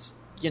experience,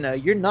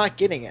 you're not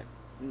getting it.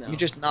 No. You're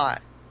just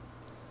not.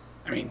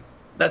 I mean,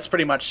 that's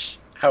pretty much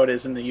how it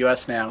is in the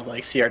U.S. now.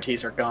 Like,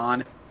 CRTs are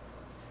gone.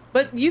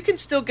 But you can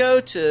still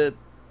go to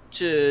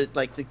to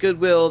like the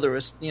Goodwill,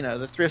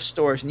 the thrift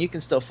stores, and you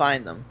can still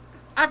find them.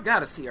 I've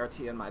got a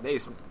CRT in my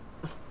basement.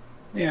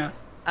 Yeah.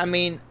 I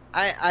mean,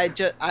 I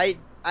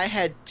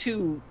had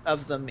 2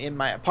 of them in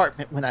my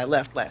apartment when I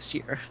left last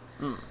year.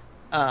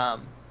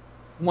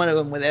 One of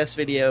them with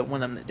S-Video,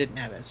 one of them that didn't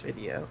have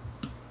S-Video,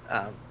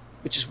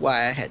 which is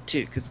why I had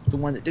 2, because the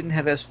one that didn't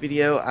have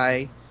S-Video,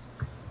 I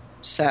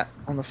sat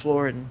on the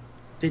floor and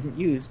didn't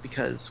use,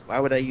 because why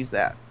would I use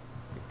that?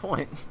 Good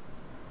point.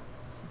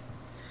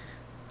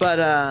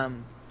 But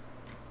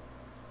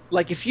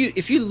like if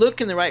you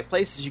look in the right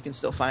places, you can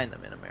still find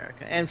them in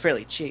America, and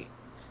fairly cheap.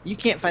 You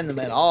can't find them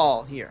at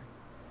all here.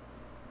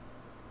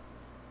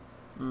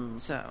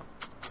 So,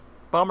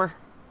 bummer.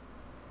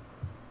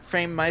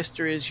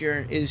 FrameMeister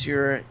is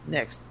your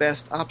next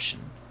best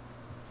option.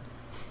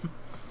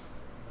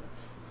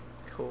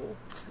 Cool.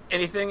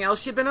 Anything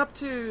else you've been up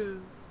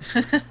to?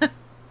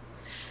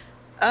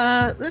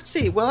 Let's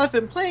see. Well, I've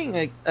been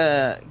playing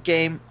a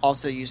game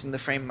also using the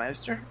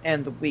FrameMeister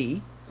and the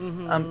Wii.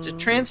 It's a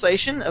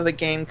translation of a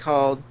game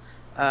called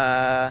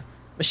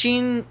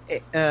Machine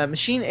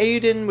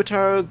Eiyuden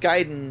Wataru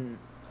Gaiden.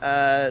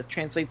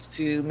 Translates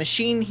to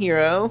Machine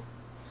Hero.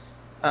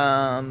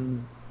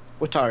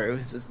 Wataru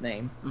is his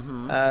name.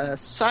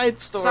 Side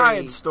story.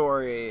 Side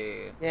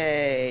story.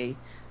 Yay.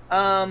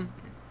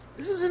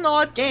 This is an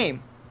odd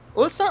game.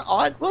 Well, it's not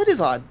odd. Well, it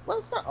is odd. Well,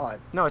 it's not odd.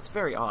 No, it's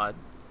very odd.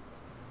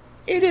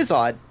 It is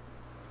odd,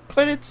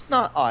 but it's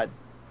not odd.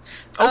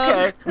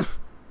 Okay.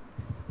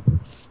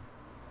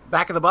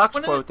 Back of the box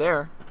quote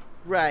there.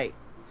 Right.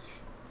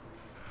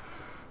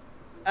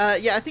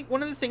 Yeah, I think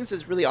one of the things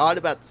that's really odd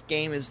about this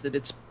game is that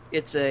it's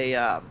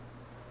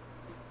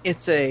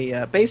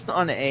based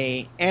on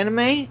a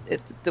anime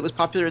that was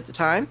popular at the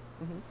time,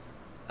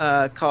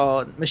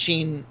 called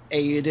Machine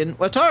Eiyuden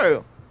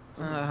Wataru.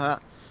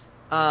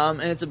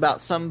 And it's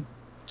about some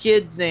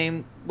kid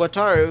named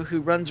Wataru who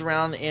runs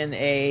around in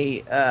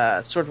a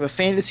sort of a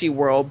fantasy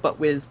world, but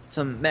with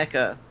some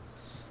mecha.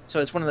 So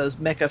it's one of those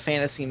mecha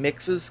fantasy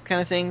mixes kind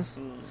of things,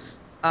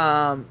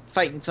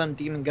 fighting some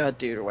demon god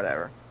dude or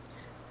whatever.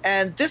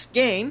 And this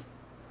game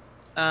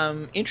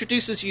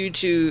introduces you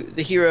to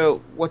the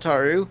hero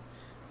Wataru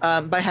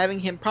by having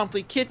him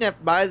promptly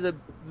kidnapped by the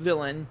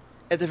villain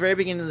at the very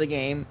beginning of the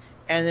game,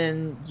 and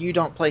then you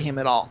don't play him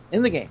at all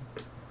in the game.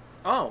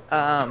 Oh.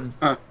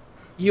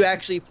 You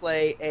actually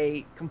play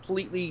a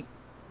completely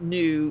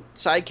new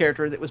side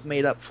character that was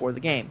made up for the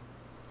game.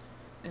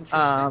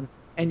 Interesting.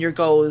 And your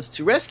goal is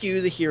to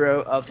rescue the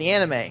hero of the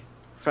anime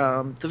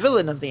from the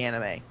villain of the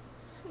anime.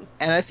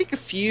 And I think a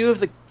few of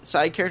the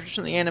side characters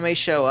from the anime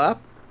show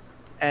up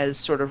as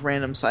sort of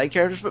random side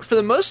characters, but for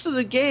the most of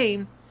the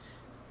game,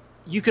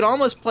 you could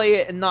almost play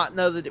it and not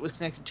know that it was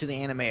connected to the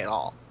anime at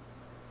all,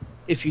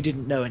 if you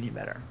didn't know any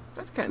better.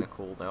 That's kind of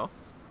cool, though.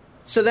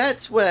 So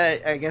that's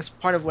what I guess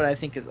part of what I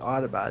think is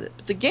odd about it.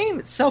 But the game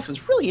itself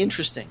is really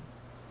interesting.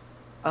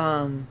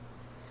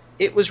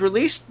 It was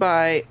released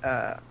by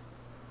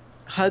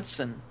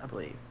Hudson, I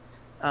believe.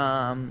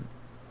 But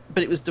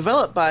it was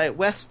developed by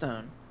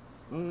Westone,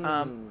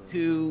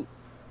 who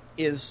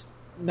is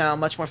now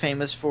much more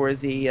famous for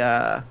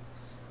the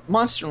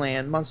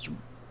Monsterland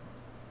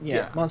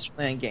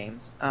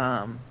games.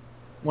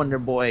 Wonder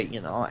Boy,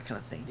 all that kind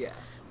of thing. Yeah.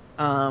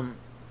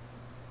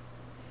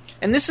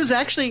 And this is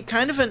actually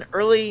kind of an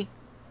early,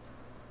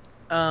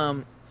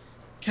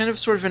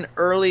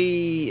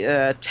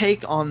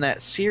 take on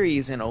that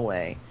series in a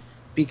way,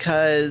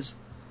 because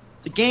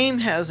the game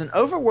has an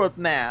overworld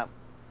map,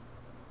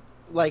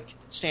 like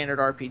standard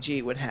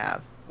RPG would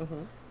have,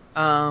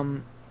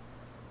 and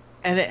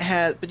it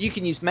has, but you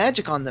can use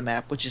magic on the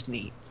map, which is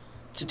neat,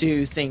 to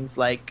do things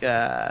like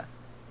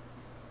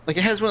it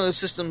has one of those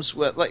systems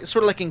where, sort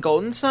of like in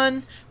Golden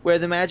Sun, where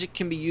the magic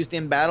can be used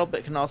in battle,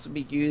 but can also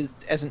be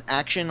used as an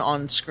action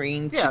on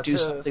screen to do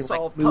something like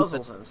solve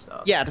puzzles and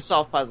stuff. Yeah, to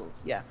solve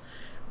puzzles. Yeah.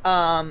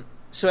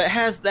 So it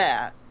has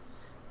that,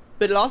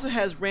 but it also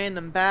has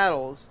random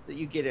battles that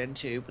you get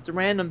into. But the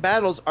random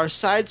battles are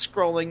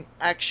side-scrolling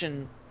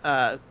action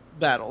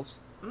battles,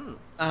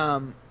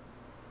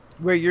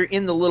 where you're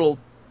in the little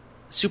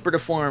super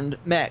deformed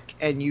mech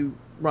and you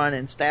run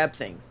and stab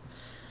things,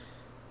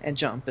 and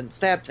jump and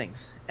stab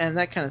things. And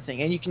that kind of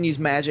thing. And you can use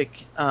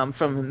magic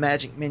from the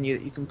magic menu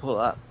that you can pull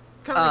up.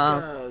 Kind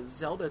of like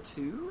Zelda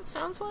 2, it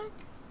sounds like?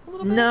 A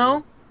little bit?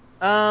 No.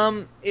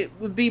 It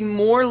would be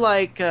more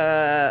like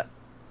an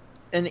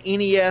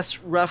NES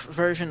rough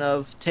version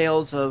of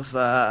Tales of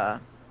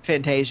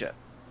Phantasia.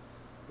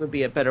 Would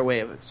be a better way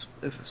of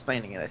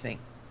explaining it, I think.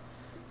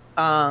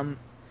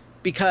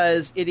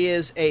 Because it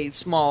is a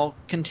small,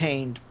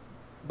 contained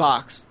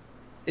box.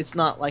 It's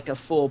not like a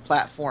full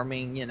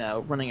platforming,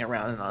 running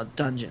around in a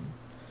dungeon.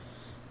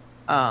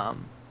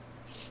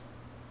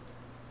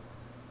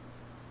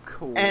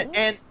 Cool.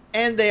 And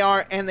they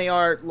are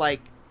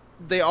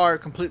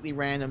completely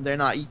random. They're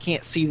not. You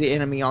can't see the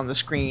enemy on the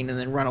screen and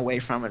then run away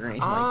from it or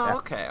anything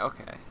like that.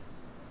 Okay.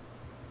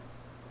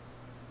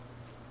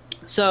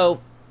 So,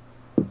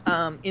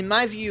 in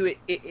my view,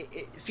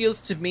 it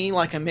feels to me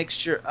like a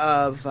mixture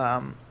of.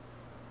 I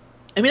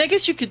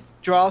guess you could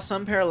draw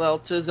some parallel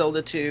to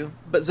Zelda 2,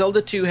 but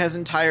Zelda 2 has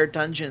entire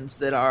dungeons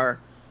that are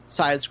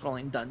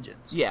side-scrolling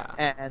dungeons.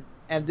 Yeah.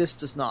 And this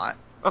does not.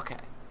 Okay.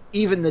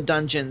 Even the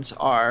dungeons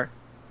are,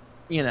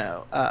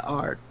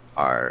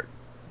 are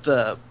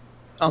the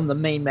on the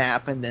main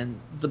map, and then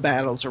the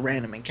battles are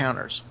random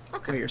encounters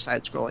where you're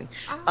side-scrolling.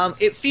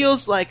 It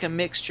feels like a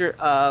mixture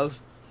of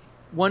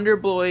Wonder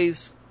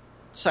Boy's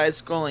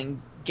side-scrolling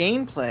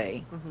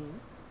gameplay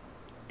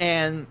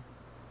and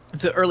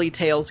the early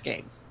Tales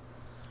games.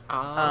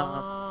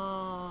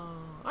 I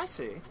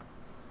see.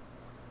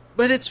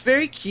 But it's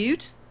very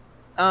cute.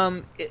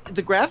 The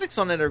graphics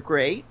on it are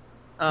great.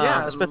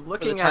 Yeah, especially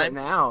looking at it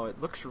now,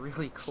 it looks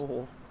really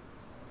cool.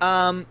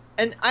 And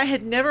I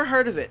had never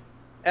heard of it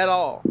at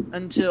all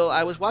until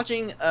I was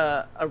watching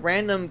a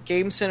random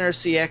Game Center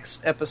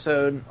CX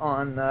episode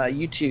on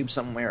YouTube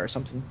somewhere or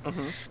something.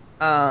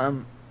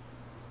 And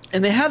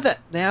they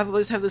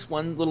always have this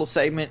one little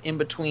segment in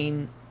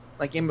between,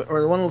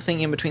 or one little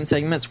thing in between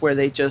segments where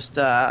they just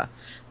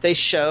they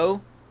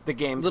show the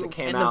games little that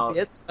came random out.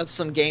 bits of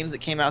some games that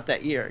came out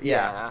that year.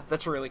 Yeah,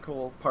 that's a really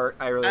cool part.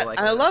 I really like.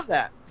 I love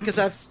that because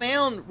I've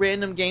found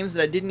random games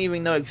that I didn't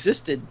even know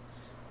existed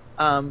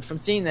from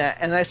seeing that,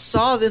 and I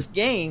saw this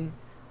game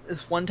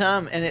this one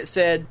time, and it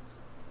said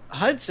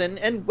Hudson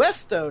and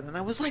Westone, and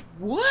I was like,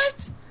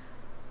 "What?"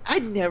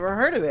 I'd never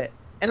heard of it,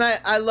 and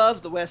I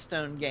love the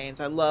Westone games.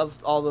 I love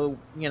all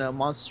the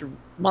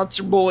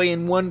Monster Boy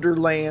in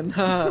Wonderland,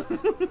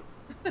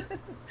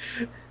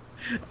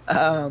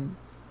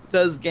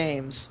 those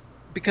games,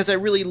 because I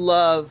really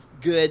love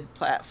good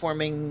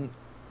platforming,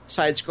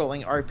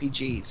 side-scrolling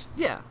RPGs.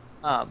 Yeah.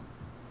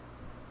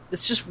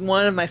 It's just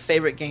one of my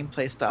favorite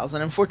gameplay styles,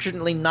 and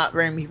unfortunately not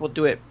very many people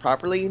do it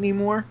properly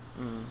anymore.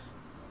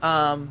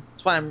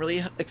 That's why I'm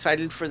really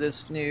excited for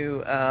this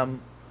new,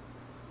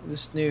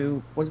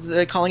 what are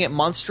they calling it?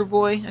 Monster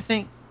Boy, I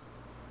think?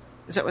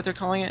 Is that what they're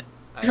calling it?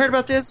 You heard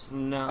about this?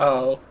 No.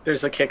 Oh,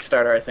 there's a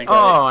Kickstarter, I think.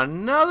 Oh, right?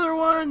 Another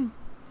one?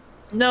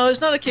 No, it's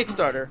not a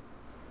Kickstarter.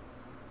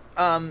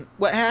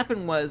 What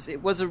happened was,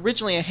 it was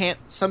originally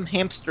some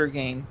hamster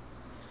game.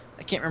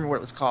 I can't remember what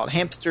it was called.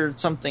 Hamster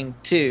something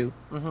 2.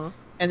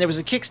 And there was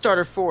a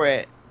Kickstarter for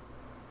it,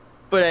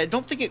 but I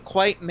don't think it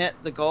quite met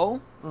the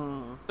goal.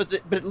 But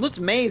it looked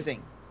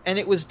amazing, and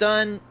it was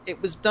done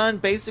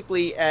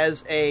basically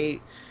as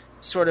a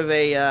sort of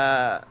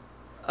a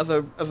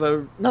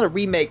not a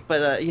remake,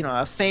 but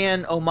a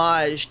fan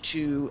homage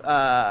to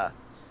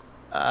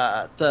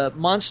the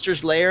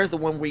Monster's Lair, the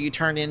one where you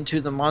turn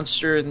into the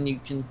monster and you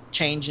can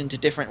change into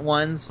different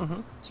ones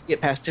to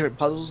get past different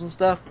puzzles and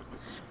stuff.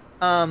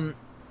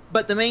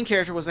 But the main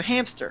character was a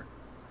hamster.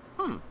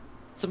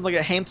 Something like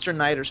a hamster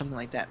knight or something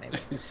like that, maybe.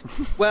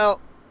 Well,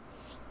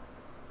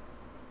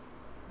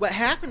 what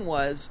happened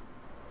was,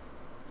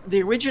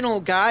 the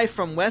original guy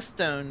from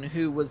Westone,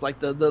 who was like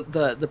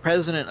the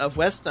president of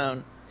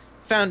Westone,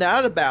 found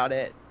out about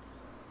it,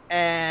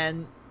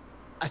 and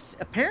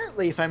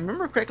apparently, if I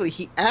remember correctly,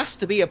 he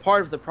asked to be a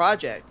part of the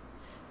project,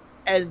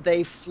 and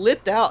they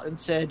flipped out and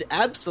said,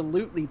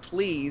 "Absolutely,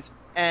 please."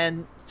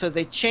 And so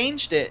they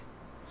changed it.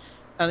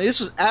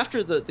 This was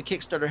after the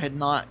Kickstarter had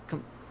not,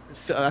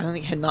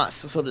 had not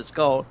fulfilled its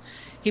goal.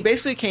 He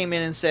basically came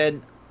in and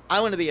said, "I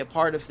want to be a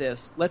part of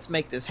this. Let's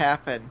make this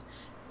happen."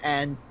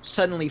 And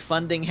suddenly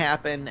funding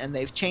happened, and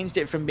they've changed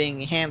it from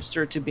being a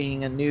hamster to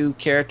being a new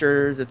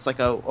character that's like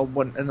a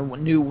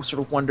new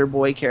sort of Wonder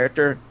Boy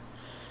character.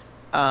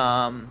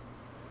 And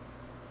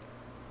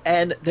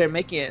they're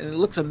making it, and it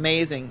looks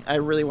amazing. I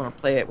really want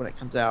to play it when it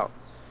comes out.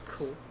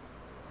 Cool.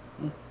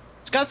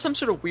 It's got some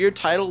sort of weird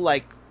title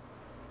like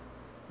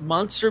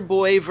Monster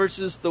Boy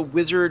versus the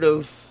Wizard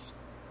of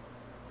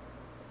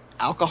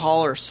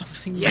Alcohol or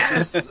something.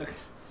 Yes!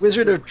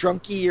 Wizard of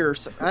Drunky or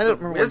something. I don't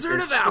remember.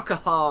 Wizard of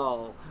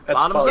Alcohol. That's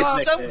Bottoms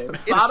Paul's up. nickname.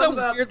 It's some Bottoms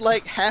up. weird,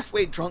 like,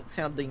 halfway drunk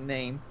sounding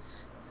name.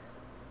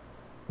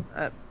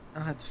 I'll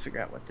have to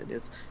figure out what that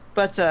is.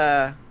 But,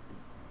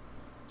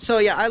 so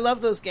yeah, I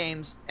love those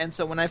games, and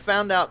so when I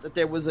found out that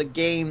there was a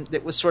game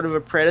that was sort of a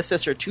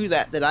predecessor to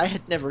that I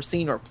had never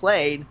seen or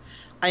played,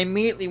 I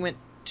immediately went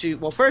to,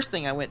 well, first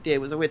thing I went to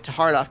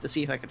Hardoff to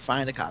see if I could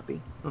find a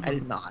copy. I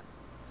did not.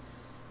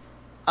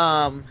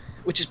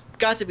 Which has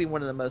got to be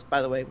one of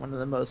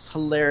the most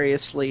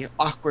hilariously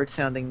awkward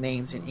sounding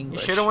names in You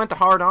English. should have went to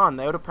Hard On.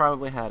 They would have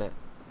probably had it.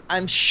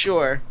 I'm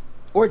sure.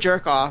 Or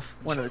Jerk Off,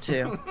 one of the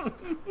two.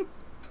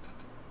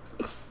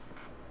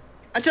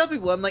 I tell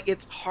people, I'm like,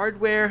 it's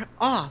hardware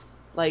off.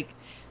 Like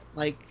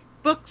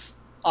books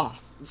off.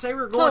 Say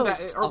we're going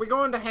Clothes to... Are we off.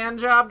 going to Hand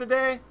Job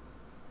today?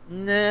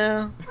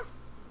 No.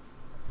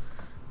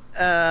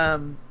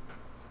 Oh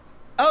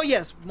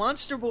yes,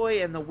 Monster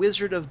Boy and the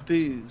Wizard of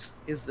Booze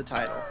is the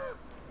title.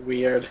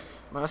 Weird.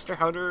 Monster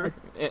Hunter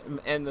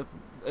and the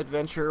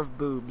Adventure of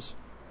Boobs.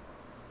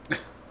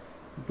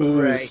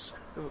 Booze.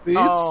 Boobs?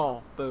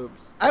 Oh, boobs.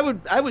 I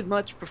would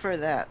much prefer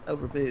that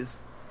over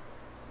booze.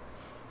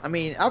 I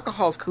mean,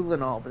 alcohol's cool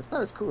and all, but it's not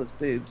as cool as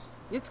boobs.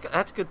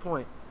 That's a good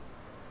point.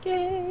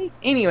 Yay!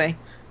 Anyway,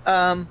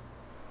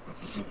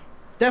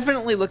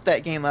 definitely look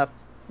that game up.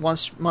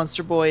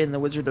 Monster Boy and the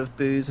Wizard of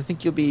Booze. I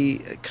think you'll be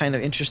kind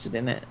of interested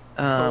in it.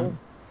 Cool.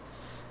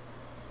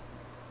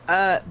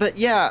 But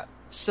yeah,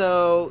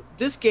 so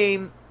this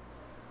game.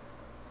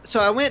 So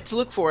I went to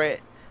look for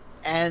it,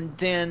 and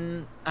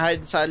then I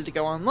decided to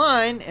go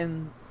online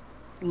and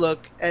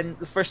look, and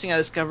the first thing I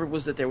discovered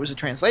was that there was a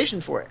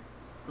translation for it.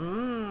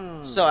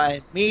 So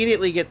I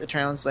immediately get the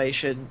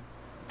translation,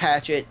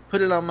 patch it,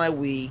 put it on my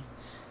Wii,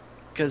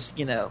 because,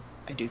 I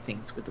do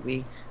things with the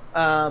Wii.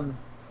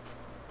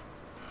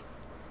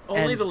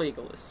 Only the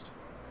legalist.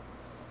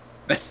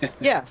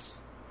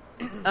 Yes.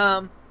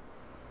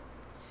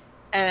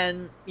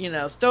 And,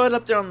 throw it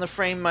up there on the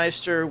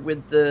FrameMeister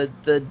with the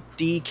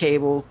D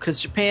cable, because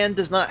Japan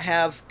does not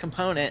have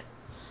component.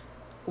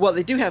 Well,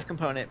 they do have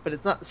component, but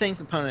it's not the same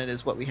component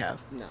as what we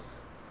have. No.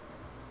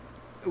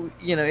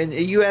 In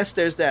the U.S.,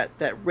 there's that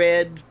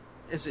red.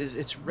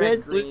 It's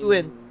red, blue,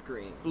 green, and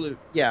green. blue.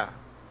 Yeah.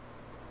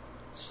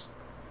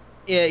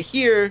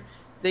 Here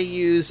they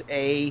use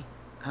a.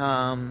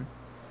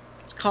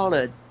 It's called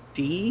a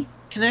D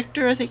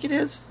connector, I think it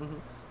is. Mm-hmm.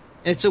 And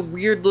it's a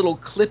weird little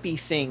clippy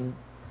thing.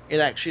 It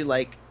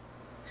actually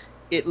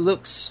it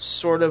looks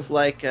sort of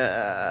like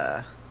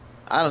I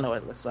don't know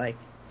what it looks like.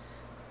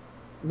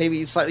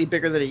 Maybe slightly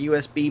bigger than a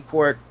USB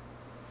port.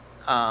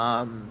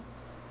 I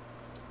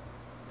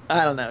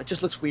don't know. It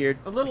just looks weird.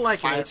 A little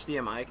like an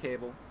HDMI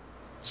cable.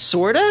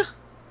 Sorta?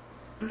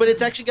 But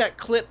it's actually got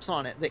clips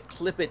on it that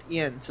clip it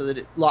in so that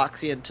it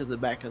locks into the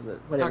back of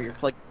the whatever you're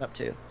plugging it up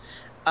to.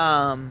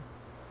 And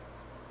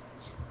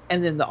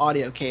then the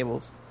audio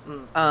cables.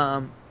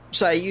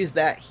 So I use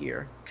that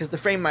here because the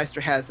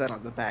FrameMeister has that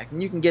on the back.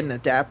 And you can get an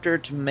adapter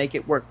to make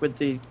it work with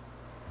the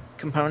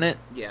component.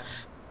 Yeah.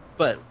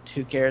 But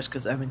who cares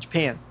because I'm in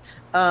Japan.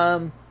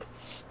 Plug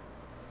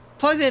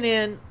that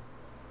in,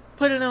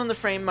 put it on the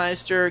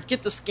FrameMeister,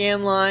 get the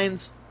scan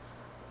lines.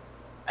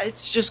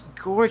 It's just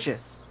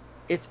gorgeous.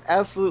 It's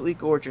absolutely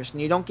gorgeous. And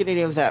you don't get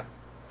any of that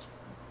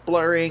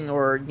blurring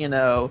or,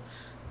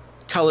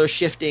 color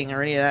shifting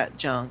or any of that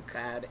junk.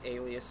 Bad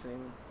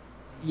aliasing.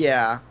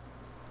 Yeah.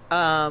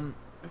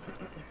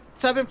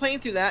 So I've been playing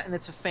through that, and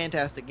it's a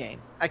fantastic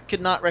game. I could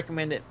not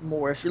recommend it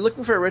more. If you're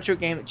looking for a retro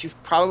game that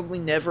you've probably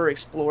never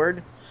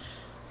explored,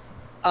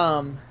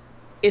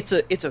 it's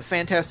a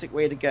fantastic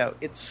way to go.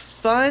 It's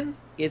fun.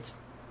 It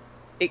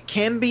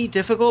can be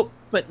difficult,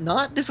 but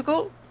not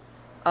difficult.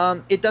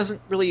 It doesn't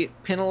really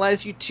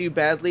penalize you too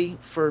badly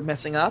for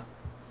messing up.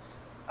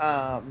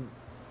 Kind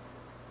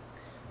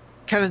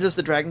of does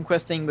the Dragon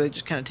Quest thing, but it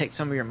just kind of takes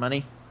some of your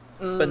money.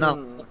 But not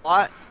a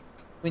lot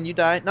when you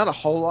die. Not a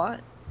whole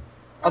lot.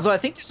 Although I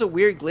think there's a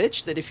weird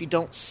glitch that if you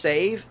don't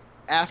save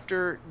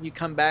after you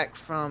come back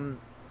from...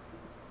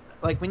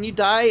 when you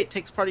die, it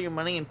takes part of your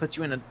money and puts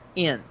you in an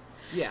inn.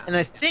 Yeah. And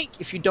I think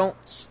if you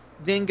don't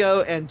then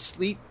go and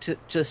sleep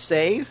to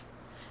save,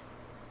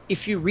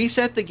 if you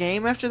reset the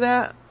game after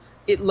that,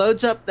 it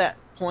loads up that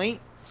point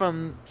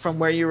from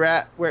where you're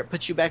at, where it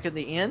puts you back in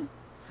the inn.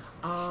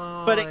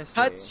 Oh, But it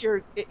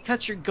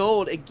cuts your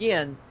gold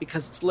again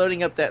because it's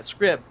loading up that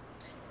script.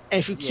 And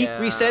if you keep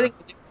resetting,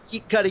 you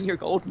keep cutting your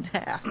gold in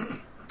half.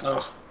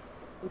 Oh.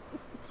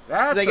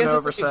 That's I guess an it's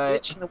oversight. like a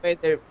glitch in the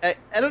way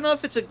I don't know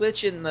if it's a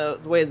glitch in the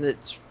way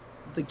that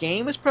the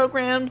game is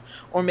programmed,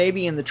 or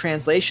maybe in the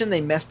translation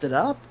they messed it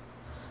up.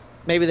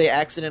 Maybe they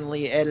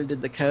accidentally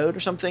edited the code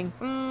or something.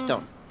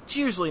 Don't. It's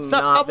usually It's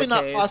not probably the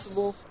not case.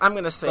 possible, I'm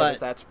going to say but-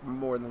 that's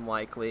more than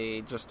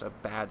likely just a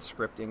bad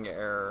scripting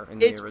error in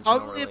It's the original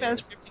probably a bad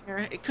release. scripting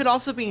error. It could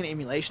also be an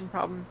emulation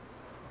problem.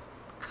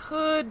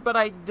 Could, but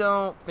I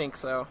don't think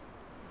so.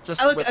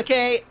 Just Look, with...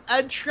 okay,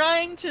 I'm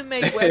trying to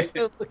make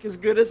Westone look as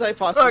good as I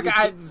possibly Look,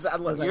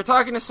 can. look, you're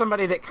talking to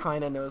somebody that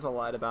kind of knows a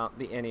lot about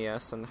the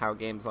NES and how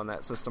games on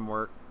that system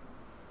work.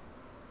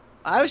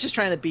 I was just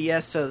trying to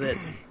BS so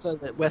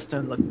that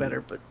Westone looked better,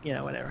 but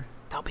whatever.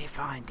 They'll be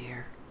fine,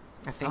 dear.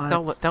 I think Uh,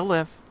 they'll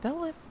live. They'll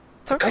live.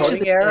 It's okay. Actually,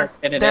 Coding error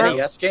in an they're-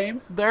 NES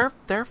game?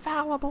 They're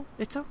fallible.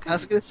 It's okay. I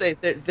was going to say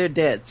they're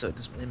dead, so it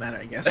doesn't really matter,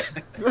 I guess.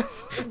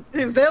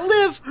 They'll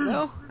live.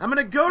 No. I'm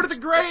gonna go to the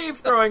grave,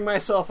 throwing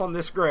myself on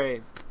this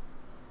grave.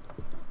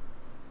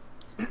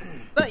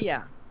 But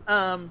yeah,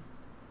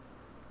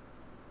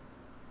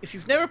 if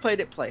you've never played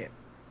it, play it.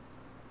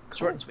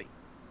 Short and sweet.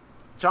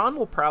 John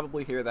will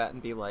probably hear that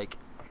and be like,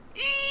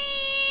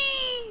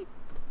 "Eee!"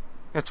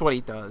 That's what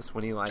he does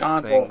when he likes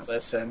John things. won't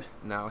listen.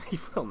 No, he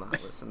will not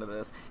listen to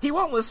this. He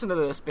won't listen to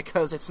this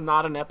because it's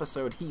not an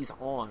episode he's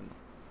on.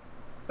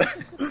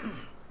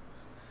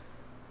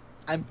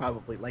 I'm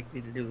probably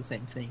likely to do the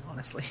same thing,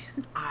 honestly.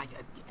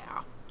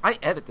 Yeah. I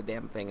edit the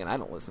damn thing and I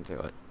don't listen to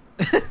it.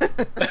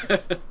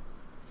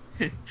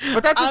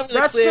 But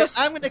that's just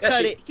I'm going to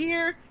cut it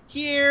here,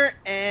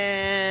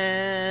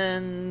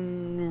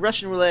 and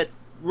Russian roulette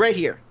right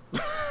here.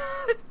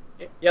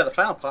 Yeah, the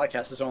final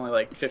podcast is only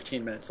like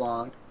 15 minutes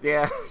long.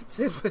 yeah.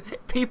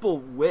 People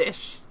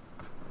wish.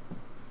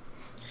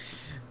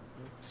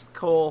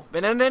 Cool.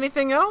 Been into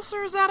anything else,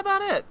 or is that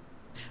about it?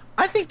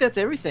 I think that's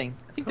everything.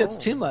 I think that's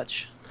Cool. too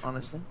much,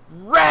 honestly.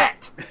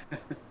 Rat.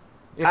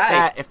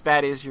 Hi. If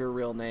that is your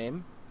real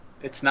name.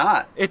 It's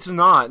not. It's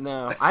not,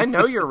 no. I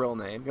know your real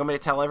name. You want me to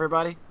tell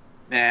everybody?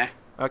 Nah.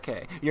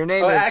 Okay. Your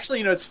name Oh, is... actually,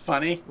 you know, it's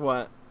funny.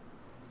 What?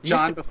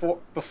 John,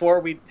 before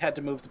we had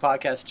to move the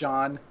podcast,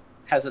 John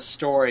has a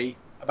story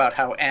about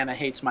how Anna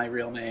hates my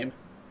real name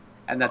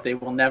and that they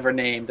will never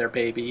name their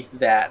baby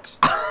that.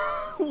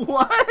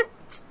 What?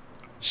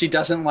 She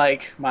doesn't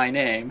like my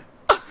name.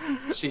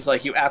 She's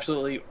like,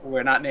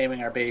 we're not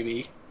naming our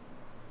baby.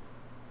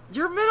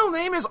 Your middle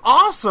name is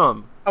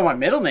awesome. Oh, my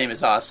middle name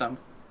is awesome.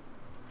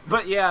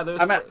 But yeah, those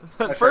my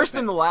first name.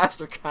 and the last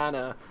are kind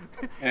of...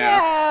 Yeah.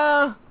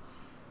 Yeah.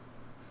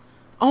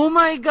 Oh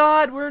my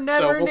god, we're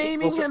never we'll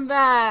naming him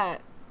that.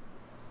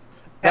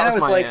 Anna That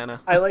was my like,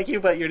 Anna. I like you,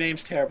 but your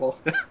name's terrible.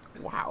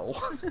 Wow.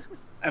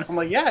 And I'm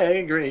like, yeah, I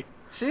agree.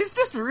 She's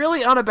just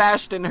really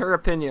unabashed in her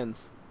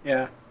opinions.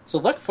 Yeah. So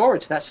look forward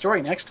to that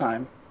story next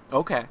time.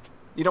 Okay.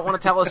 You don't want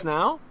to tell us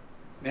now?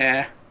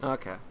 Nah.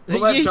 Okay. We'll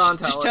let You John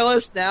just tell tell it.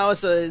 us now,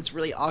 so it's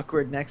really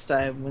awkward next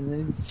time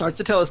when he starts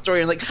to tell a story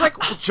and like, Like,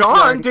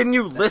 John, didn't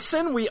you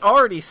listen? We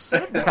already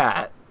said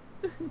that.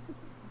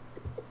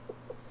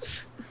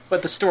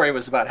 But the story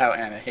was about how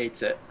Anna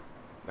hates it.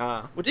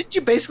 well, didn't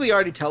you basically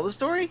already tell the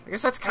story? I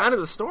guess that's kind of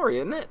the story,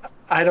 isn't it?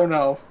 I don't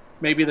know.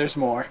 Maybe there's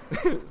more.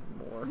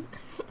 More.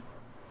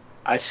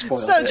 I spoiled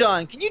So, it.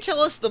 John, can you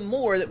tell us the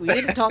more that we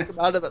didn't talk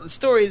about the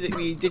story that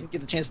we didn't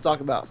get a chance to talk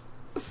about?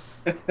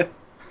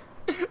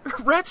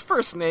 Rhett's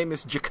first name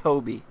is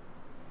Jacoby.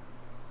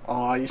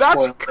 Oh, you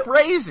That's spoiled it.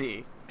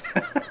 crazy.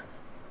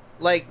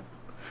 Like,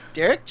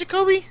 Derek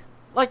Jacoby?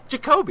 Like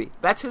Jacoby.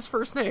 That's his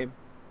first name.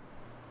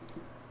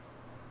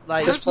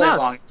 Like, That's Just play nuts.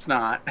 along. It's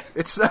not.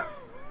 It's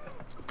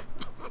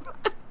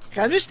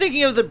I'm just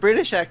thinking of the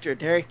British actor,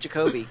 Derek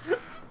Jacobi.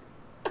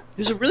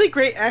 Who's a really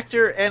great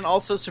actor and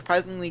also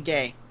surprisingly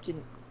gay.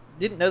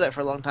 Didn't know that for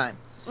a long time.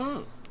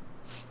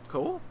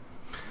 cool.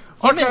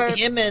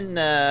 Him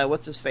and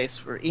what's his face?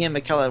 Ian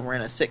McKellen were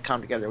in a sitcom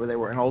together where they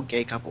were an old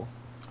gay couple.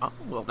 Oh,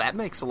 well, that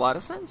makes a lot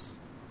of sense.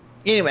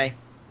 Anyway,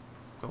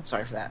 Cool.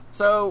 sorry for that.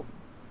 So,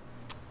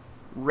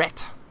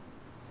 Rhett.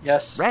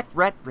 Yes. Rhett.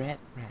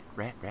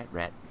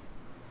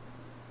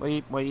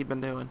 What you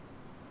been doing?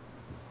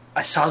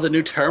 I saw the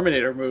new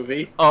Terminator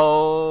movie.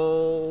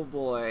 Oh,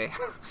 boy.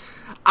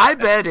 I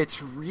bet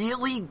it's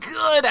really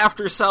good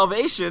after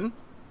Salvation.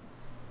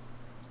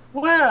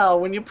 Well,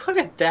 when you put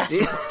it that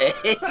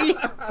way.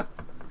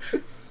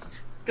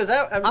 Because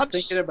I was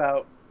thinking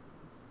about...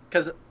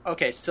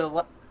 Okay, so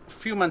a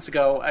few months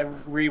ago, I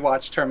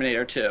rewatched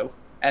Terminator 2.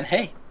 And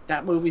hey,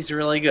 that movie's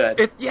really good.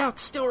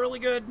 It's still really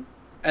good.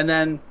 And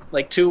then,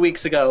 like 2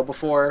 weeks ago,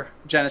 before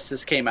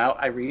Genesis came out,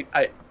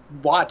 I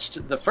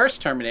watched the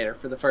first Terminator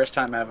for the first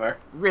time ever.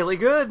 Really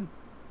good.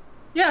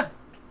 Yeah.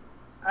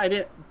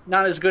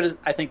 Not as good as...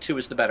 I think 2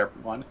 is the better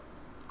one.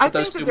 I But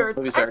those think two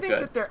movies are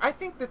good. I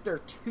think that they're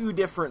two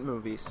different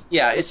movies.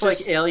 Yeah, it's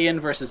just- like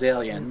Alien versus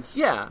Aliens.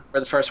 Yeah. Where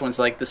the first one's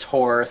like this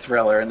horror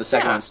thriller, and the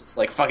second Yeah. one's just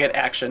like, fuck it,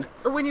 action.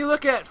 Or when you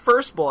look at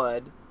First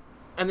Blood,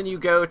 and then you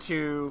go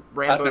to I've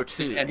Rambo never 2.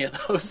 seen any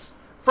of those.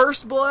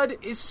 First Blood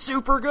is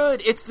super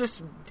good. It's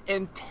this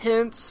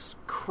intense,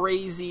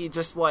 crazy,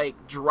 just like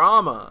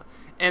drama.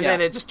 And then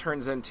Yeah. it just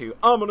turns into,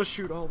 I'm gonna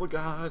shoot all the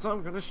guys,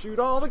 I'm gonna shoot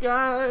all the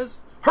guys.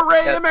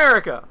 Hooray, Yeah.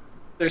 America!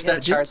 There's Yeah,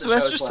 that chart did that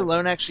Sylvester shows like,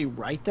 Stallone actually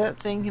write that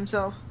thing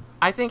himself?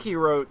 I think he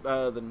wrote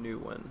the new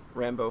one,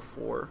 Rambo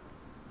 4.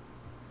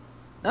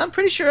 I'm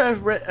pretty sure I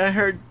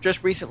heard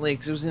just recently,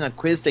 because it was in a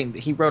quiz thing, that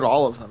he wrote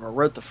all of them, or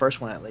wrote the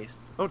first one at least.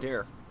 Oh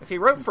dear. If he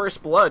wrote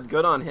First Blood,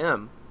 good on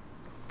him.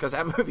 Because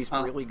that movie's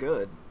Huh. really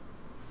good.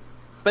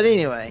 But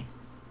anyway.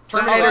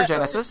 Terminator So,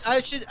 Genesis.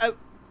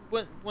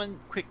 One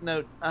quick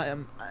note.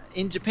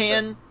 In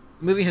Japan,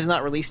 the movie has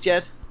not released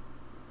yet.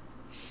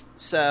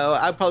 So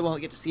I probably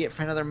won't get to see it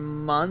for another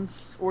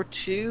month or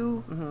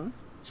two. Mm-hmm.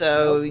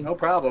 So, no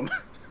problem.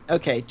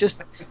 okay,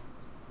 just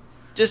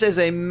as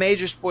a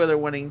major spoiler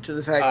warning to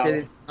the fact that Oh.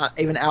 it's not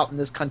even out in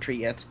this country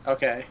yet.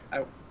 Okay,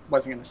 I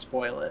wasn't going to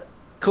spoil it.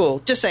 Cool.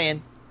 Just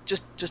saying.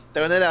 Just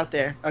throwing it out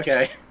there.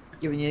 Okay,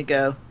 Giving you a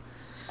go.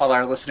 all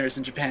our listeners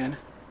in Japan.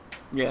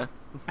 Yeah.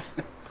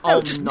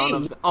 No, just me.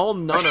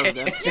 None of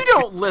them. You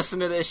don't listen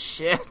to this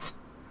shit.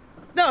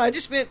 No, I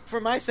just meant for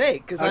my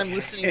sake, because I'm Okay.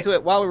 listening to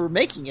it while we were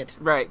making it.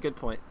 Right, good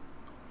point.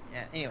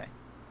 Yeah, anyway.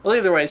 Well,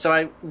 either way, so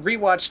I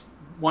rewatched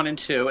 1 and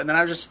 2, and then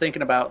I was just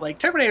thinking about, like,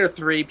 Terminator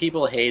 3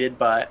 people hated,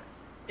 but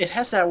it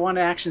has that one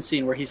action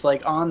scene where he's,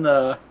 like, on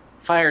the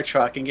fire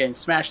truck and getting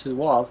smashed through the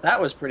walls.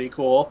 That was pretty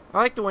cool. I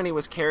liked when he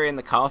was carrying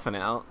the coffin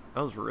out.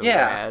 That was really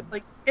Yeah, rad.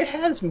 like, it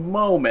has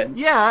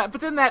moments. Yeah,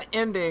 but then that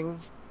ending...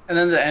 And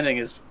then the ending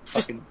is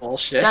fucking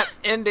bullshit. That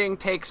ending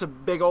takes a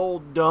big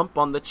old dump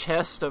on the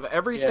chest of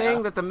everything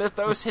Yeah. that the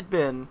mythos had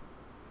been.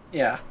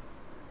 Yeah.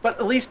 But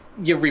at least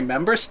you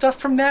remember stuff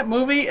from that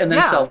movie, and then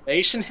Yeah.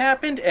 Salvation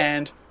happened,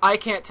 and I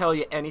can't tell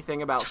you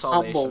anything about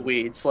Salvation.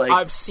 tumbleweeds. Like,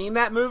 I've seen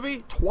that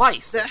movie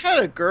twice. That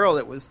had a girl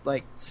that was,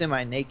 like,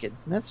 semi-naked.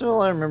 That's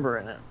all I remember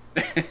in it.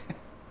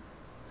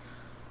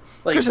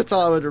 Of like course, that's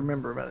all I would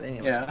remember about it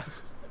anyway. yeah.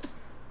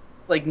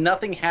 Like,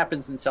 nothing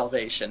happens in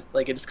Salvation.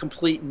 Like, it is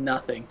complete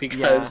nothing,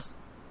 because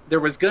there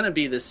was going to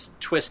be this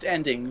twist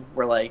ending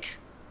where, like,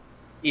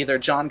 either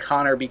John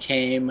Connor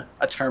became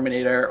a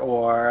Terminator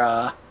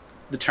or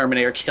the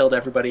Terminator killed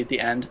everybody at the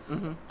end.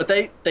 Mm-hmm. But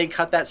they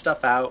cut that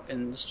stuff out,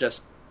 and it's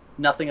just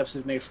nothing of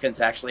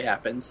significance actually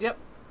happens. Yep.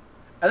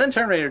 And then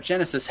Terminator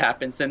Genesis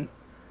happens and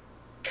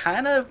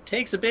kind of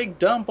takes a big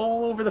dump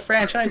all over the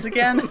franchise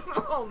again.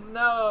 Oh,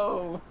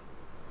 no.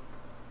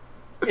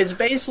 It's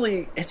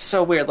basically, it's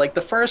so weird. Like,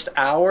 the first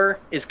hour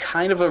is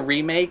kind of a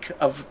remake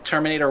of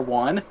Terminator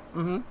 1.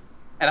 Mm-hmm.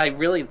 And I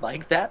really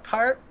like that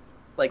part.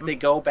 Like, they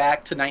go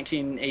back to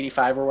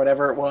 1985 or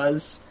whatever it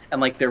was, and,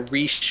 like, they're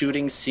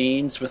reshooting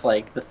scenes with,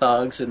 like, the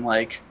thugs and,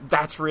 like...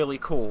 That's really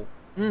cool.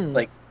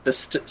 Like, the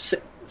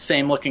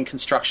same-looking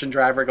construction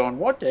driver going,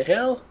 what the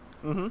hell?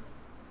 Mm-hmm.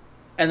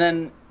 And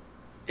then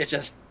it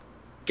just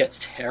gets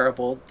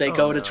terrible. They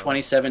go to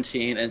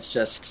 2017, and it's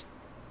just...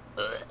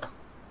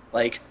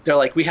 Like, they're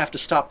like, we have to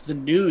stop the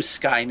new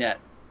Skynet,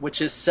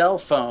 which is cell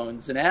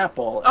phones and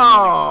Apple.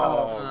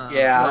 And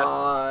yeah.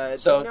 God,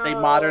 so no. they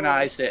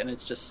modernized it, and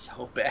it's just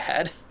so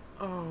bad.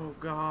 Oh,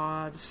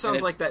 God.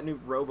 Sounds like that new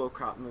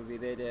RoboCop movie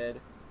they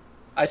did.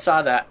 I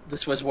saw that.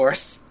 This was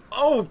worse.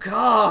 Oh,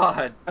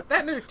 God.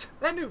 That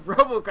new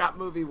RoboCop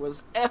movie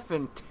was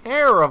effing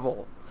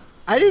terrible.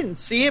 I didn't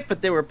see it,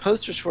 but there were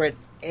posters for it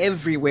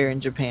everywhere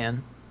in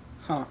Japan.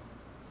 Huh.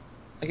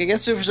 Like, I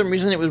guess for some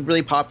reason it was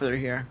really popular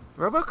here.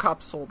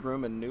 RoboCop sold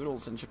ramen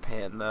noodles in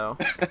Japan, though.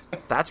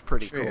 That's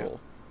pretty True. cool.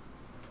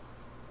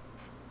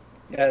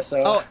 Yeah,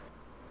 so... Oh,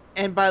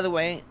 and by the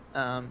way,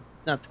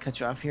 not to cut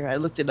you off here, I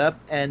looked it up,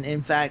 and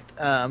in fact,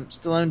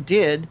 Stallone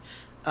did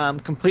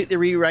completely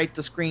rewrite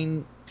the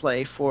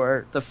screenplay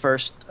for the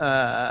first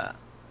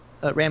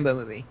Rambo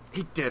movie.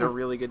 He did a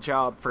really good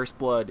job. First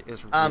Blood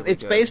is really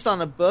It's good. based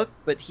on a book,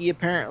 but he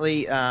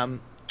apparently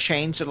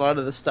changed a lot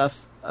of the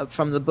stuff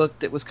from the book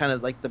that was kind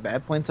of like the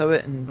bad points of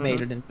it and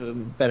made it into a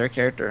better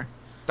character.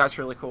 That's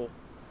really cool.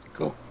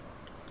 Cool.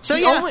 So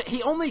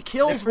He only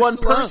kills For one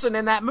Stallone. person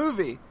in that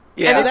movie.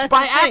 Yeah. And it's That's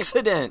by the thing.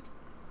 accident.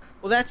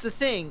 Well, that's the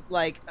thing.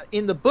 Like,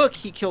 in the book,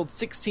 he killed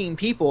 16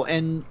 people,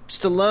 and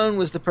Stallone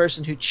was the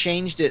person who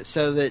changed it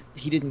so that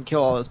he didn't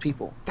kill all those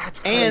people. That's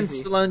crazy. And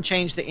Stallone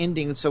changed the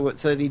ending so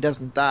that he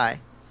doesn't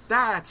die.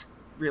 That's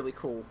really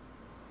cool.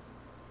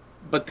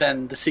 But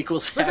then the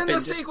sequels But happened. then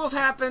the sequels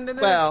happened, and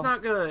then Well- it's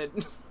not good.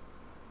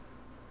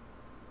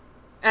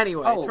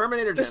 Anyway, Oh,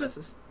 Terminator this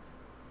Genesis.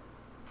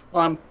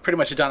 Well, I'm pretty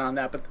much done on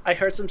that, but I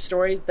heard some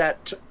story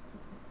that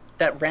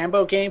that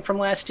Rambo game from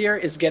last year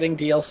is getting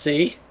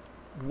DLC.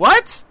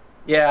 What?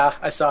 Yeah,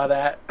 I saw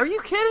that. Are you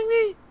kidding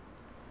me?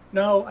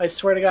 No, I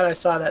swear to God, I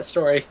saw that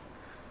story.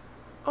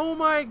 Oh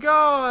my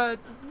god.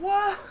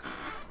 What?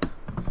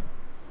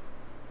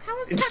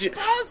 How is Did that you-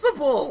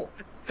 possible?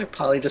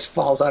 Polly just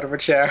falls out of her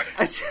chair.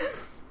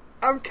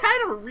 I'm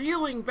kind of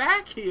reeling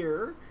back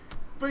here,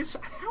 but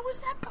how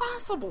is that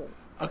possible?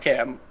 Okay,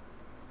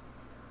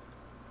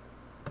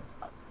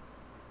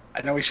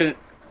 I know we shouldn't...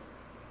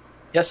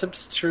 Yes,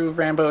 it's true,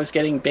 Rambo is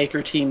getting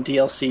Baker Team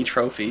DLC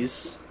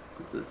trophies.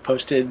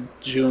 Posted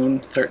June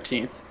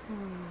 13th.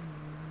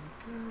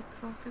 Good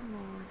fucking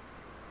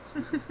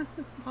lord.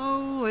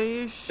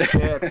 Holy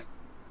shit.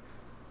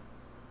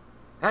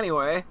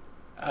 Anyway,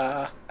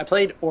 I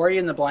played Ori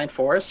and the Blind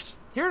Forest.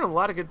 hearing a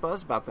lot of good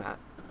buzz about that.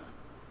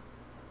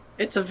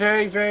 It's a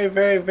very, very,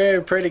 very,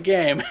 very pretty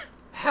game.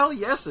 Hell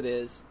yes it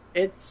is.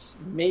 It's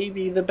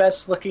maybe the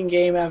best looking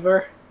game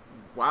ever.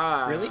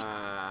 Wow. Really?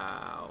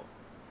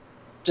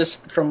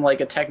 Just from like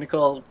a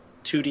technical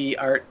 2D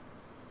art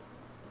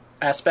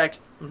aspect.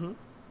 Mhm.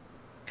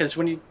 Because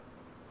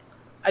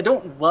I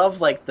don't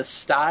love like the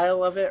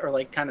style of it or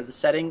like kind of the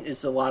setting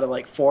is a lot of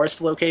like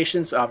forest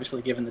locations,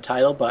 obviously given the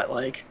title, but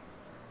like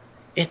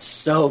it's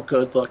so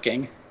good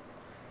looking.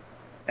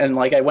 And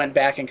like I went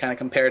back and kind of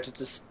compared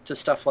it to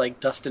stuff like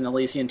Dust and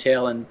Elysian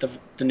Tale and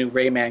the new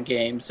Rayman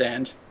games,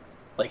 and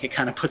like it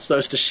kind of puts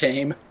those to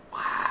shame.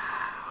 Wow.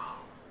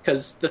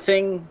 Because the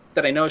thing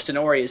that I noticed in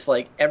Ori is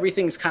like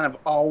everything's kind of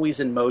always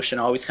in motion,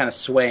 always kind of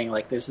swaying,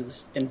 like there's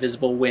this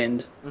invisible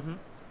wind. Mm-hmm.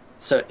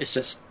 So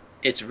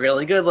it's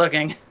really good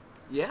looking.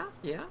 Yeah,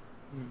 yeah.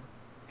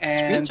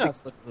 And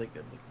Screenshots look really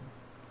good looking.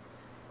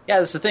 yeah,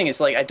 that's the thing. It's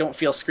like I don't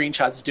feel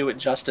screenshots do it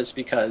justice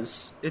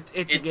because It's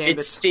a game it's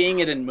that's seeing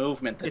it in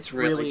movement that's it's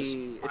really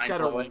really just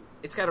mind-blowing.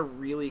 it's got a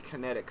really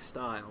kinetic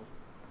style.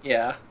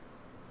 Yeah.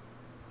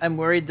 I'm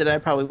worried that I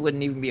probably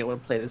wouldn't even be able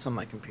to play this on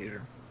my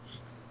computer.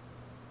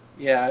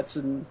 Yeah, it's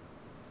an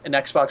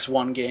Xbox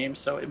One game,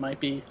 so it might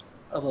be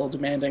a little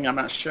demanding, I'm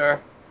not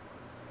sure.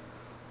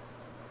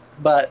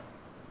 But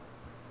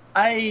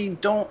I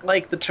don't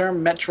like the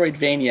term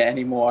Metroidvania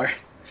anymore.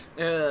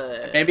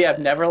 Maybe I've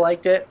never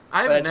liked it. but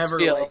I I've just never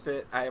feel- liked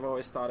it. I've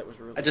always thought it was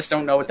really I just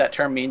don't know what that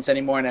term means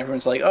anymore, and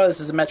everyone's like, oh, this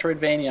is a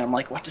Metroidvania. I'm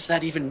like, what does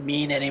that even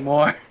mean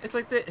anymore? It's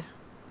like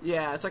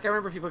it's like I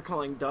remember people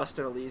calling Dust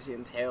or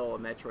Elysian Tale a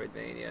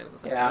Metroidvania, and it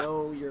was like, Yeah.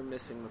 no, you're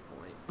missing the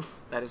point.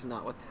 That is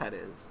not what that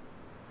is.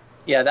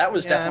 Yeah, that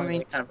was Yeah, I definitely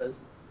mean- kind of a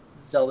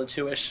Zelda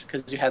 2-ish,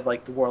 because you had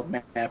like the world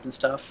map and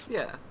stuff.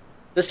 Yeah.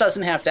 This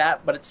doesn't have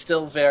that, but it's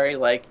still very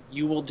like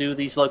you will do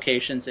these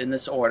locations in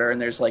this order,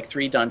 and there's like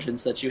 3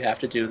 dungeons that you have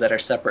to do that are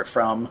separate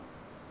from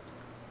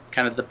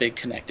kind of the big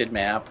connected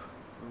map.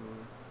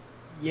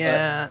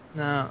 Yeah,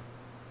 no.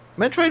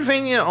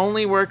 Metroidvania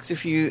only works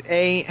if you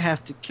A,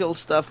 have to kill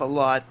stuff a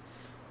lot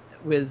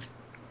with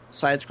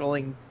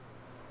side-scrolling,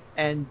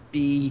 and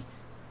B,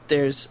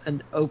 there's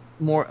an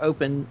more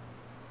open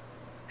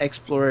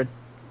exploration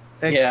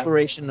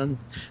and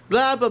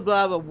blah blah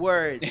blah blah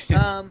words.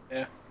 Yeah.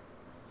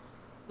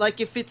 Like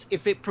if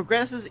it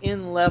progresses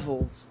in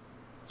levels,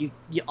 you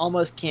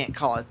almost can't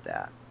call it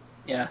that.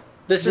 Yeah.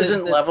 This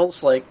isn't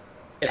levels, like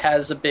it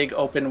has a big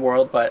open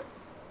world, but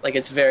like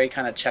it's very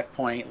kind of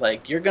checkpoint,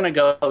 like you're gonna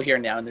go here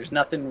now and there's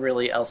nothing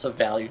really else of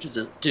value to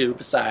just do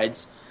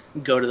besides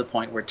go to the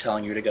point we're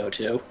telling you to go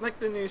to. Like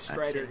the new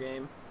Strider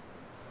game.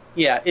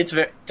 Yeah, it's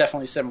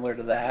definitely similar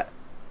to that.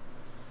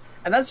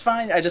 And that's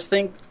fine. I just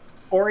think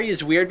Ori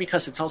is weird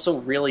because it's also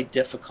really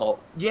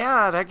difficult.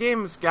 Yeah, that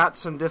game's got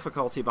some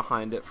difficulty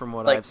behind it from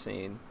what I've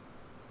seen.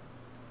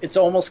 It's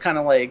almost kind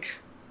of like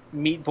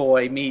Meat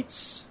Boy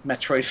meets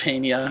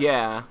Metroidvania.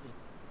 Yeah.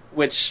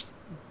 Which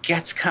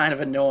gets kind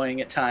of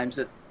annoying at times.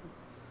 It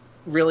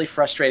really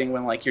frustrating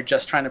when like you're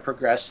just trying to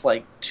progress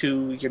like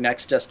to your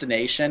next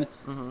destination,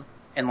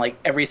 and like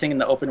everything in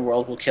the open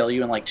world will kill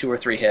you in like 2 or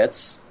 3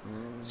 hits.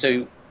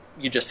 So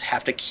you just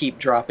have to keep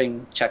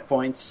dropping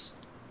checkpoints.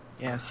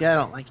 Yeah, see, I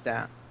don't like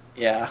that.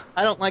 Yeah.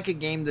 I don't like a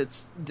game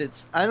that's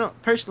I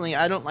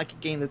don't like a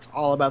game that's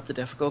all about the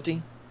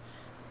difficulty,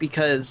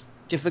 because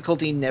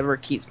difficulty never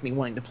keeps me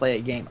wanting to play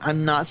a game.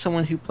 I'm not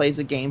someone who plays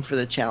a game for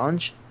the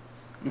challenge.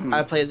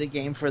 I play the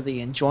game for the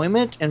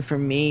enjoyment, and for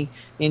me,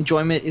 the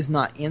enjoyment is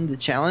not in the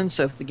challenge,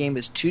 so if the game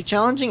is too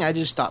challenging, I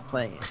just stop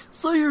playing it.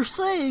 So you're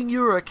saying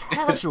you're a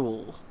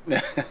casual?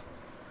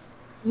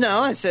 No,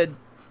 I said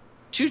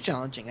too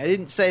challenging. I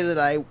didn't say that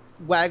I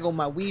waggle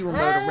my Wii remote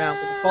around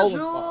with a bowling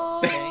ball.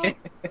 Okay?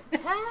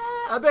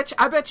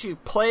 I bet you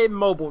play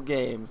mobile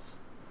games.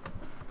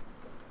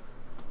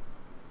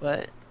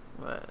 But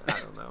I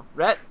don't know.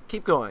 Rhett,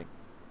 keep going.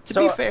 to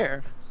be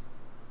fair,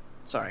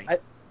 sorry.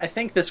 I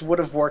think this would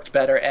have worked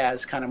better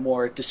as kind of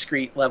more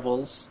discrete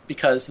levels,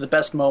 because the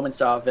best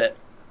moments of it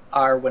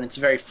are when it's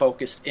very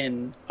focused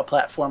in a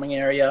platforming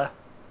area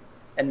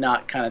and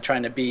not kind of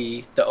trying to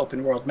be the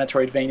open world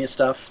Metroidvania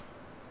stuff.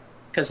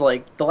 Because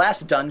like the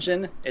last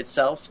dungeon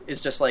itself is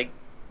just like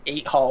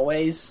 8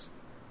 hallways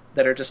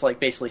that are just like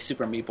basically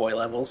Super Meat Boy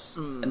levels,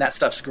 and that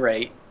stuff's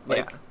great.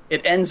 Like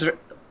it ends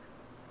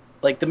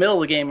like the middle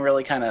of the game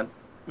really kind of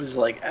was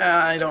like,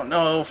 I don't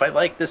know if I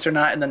like this or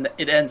not, and then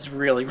it ends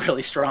really,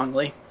 really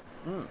strongly.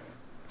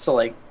 So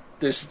like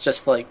there's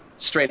just like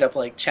straight up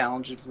like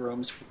challenge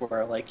rooms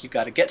where like you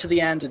got to get to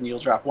the end and you'll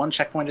drop 1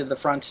 checkpoint to the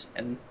front,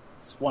 and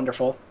it's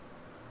wonderful.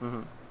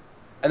 And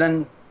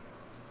then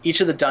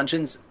each of the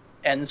dungeons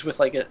ends with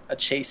like a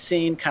chase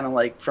scene, kind of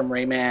like from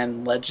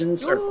Rayman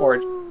Legends. or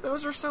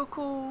those are so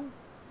cool.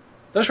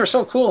 Those were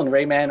so cool in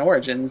Rayman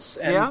Origins,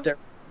 and they're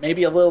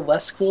maybe a little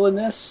less cool in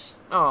this.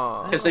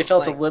 Because they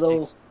felt a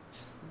little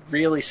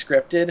really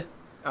scripted.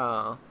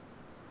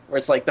 Where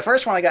it's like the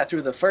first one I got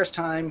through the first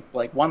time,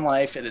 like 1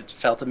 life, and it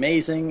felt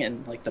amazing,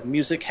 and like the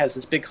music has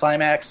this big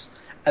climax.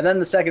 And then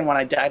the second one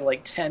I died like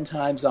 10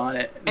 times on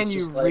it. And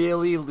you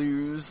really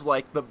lose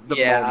like the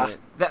moment.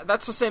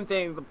 That's the same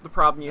thing, the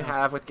problem you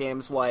have with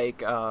games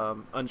like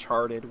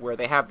Uncharted, where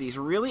they have these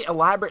really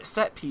elaborate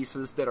set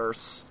pieces that are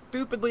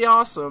stupidly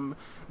awesome,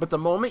 but the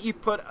moment you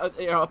put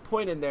a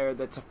point in there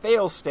that's a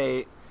fail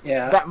state,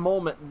 that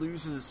moment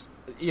loses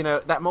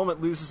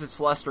its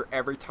luster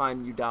every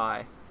time you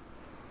die.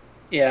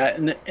 Yeah,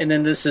 and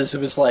then it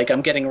was like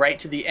I'm getting right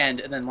to the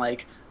end, and then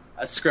like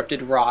a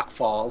scripted rock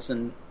falls,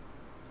 and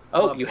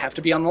you have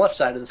to be on the left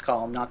side of this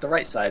column, not the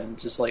right side, and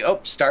just like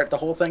start the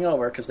whole thing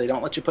over because they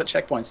don't let you put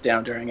checkpoints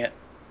down during it.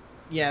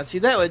 Yeah, see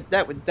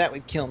that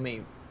would kill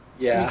me.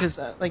 Yeah, because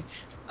like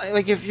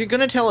if you're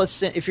gonna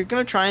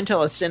try and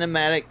tell a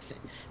cinematic,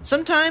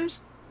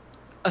 sometimes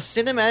a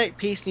cinematic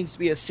piece needs to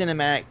be a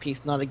cinematic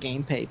piece, not a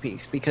gameplay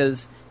piece,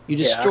 because you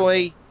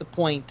destroy the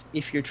point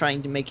if you're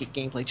trying to make it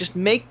gameplay. Just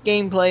make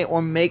gameplay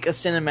or make a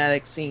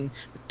cinematic scene,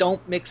 but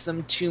don't mix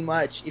them too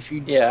much if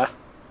you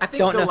I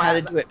think don't know how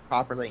to do it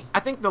properly. I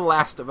think The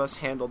Last of Us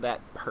handled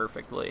that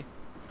perfectly.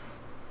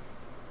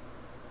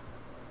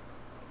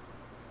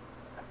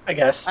 I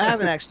guess. I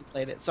haven't actually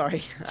played it,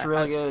 sorry. It's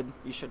really good.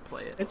 You should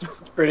play it. It's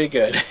pretty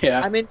good,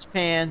 yeah. I'm in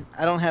Japan.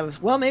 I don't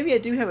have maybe I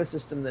do have a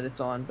system that it's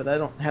on, but I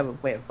don't have a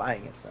way of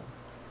buying it, so.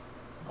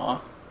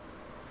 Aw.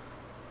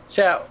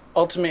 So yeah,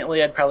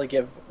 ultimately I'd probably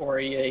give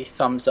Ori a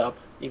thumbs up,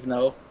 even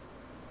though,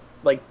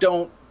 like,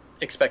 don't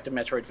expect a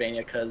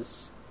Metroidvania,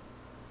 because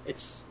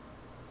it's...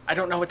 I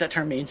don't know what that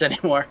term means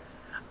anymore.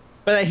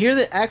 But I hear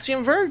that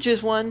Axiom Verge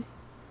is one.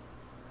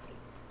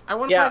 I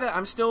want to play that.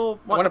 I'm still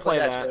wanting to play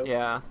that too.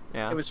 Yeah.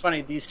 It was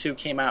funny, these two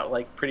came out,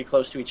 like, pretty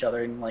close to each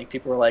other, and, like,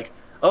 people were like,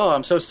 oh,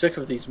 I'm so sick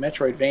of these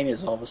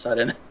Metroidvanias all of a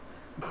sudden.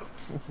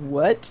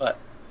 What? But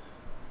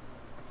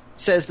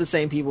says the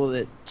same people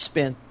that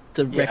spent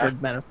the record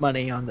amount of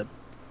money on the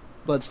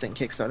Bloodstained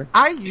Kickstarter.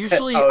 I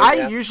usually Oh, I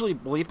yeah. usually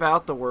bleep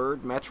out the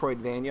word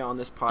Metroidvania on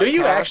this podcast. Do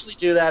you actually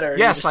do that, or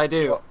Yes, you just, I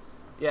do.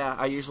 Yeah,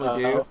 I usually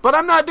do. Oh. But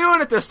I'm not doing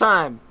it this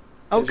time.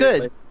 Oh, Is it good.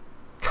 like-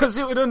 Because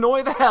it would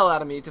annoy the hell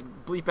out of me to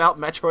bleep out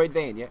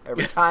Metroidvania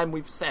every time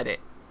we've said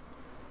it.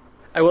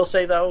 I will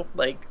say though,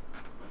 like,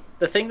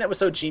 the thing that was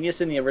so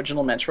genius in the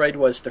original Metroid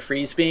was the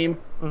freeze beam,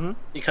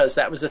 because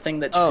that was the thing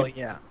that you Oh, could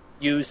yeah.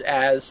 use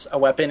as a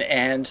weapon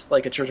and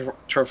like a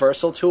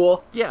traversal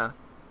tool. Yeah.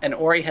 And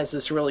Ori has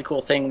this really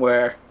cool thing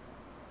where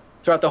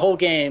throughout the whole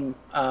game,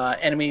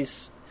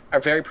 enemies are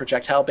very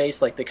projectile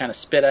based. Like they kind of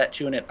spit at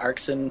you and it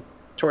arcs in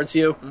towards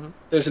you.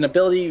 There's an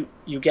ability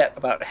you get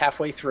about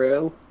halfway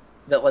through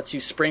that lets you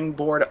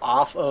springboard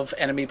off of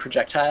enemy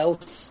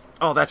projectiles.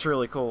 Oh, that's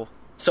really cool.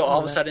 So all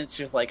of a that- sudden it's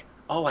just like,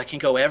 oh, I can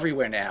go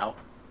everywhere now.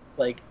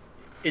 Like,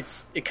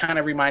 it kind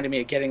of reminded me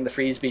of getting the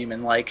freeze beam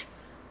and like,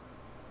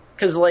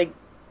 because like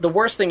the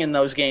worst thing in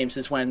those games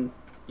is when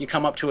you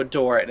come up to a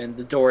door and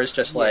the door is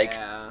just like,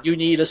 Yeah. you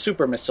need a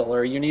super missile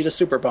or you need a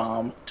super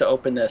bomb to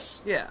open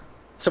this. Yeah.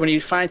 So when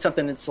you find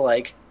something that's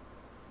like,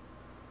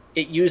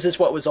 it uses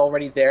what was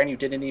already there and you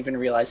didn't even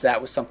realize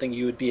that was something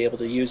you would be able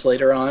to use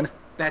later on.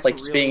 That's Like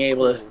just really being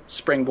able to cool.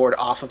 springboard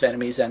off of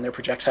enemies and their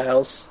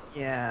projectiles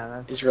Yeah,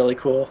 that's... is really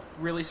cool.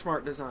 Really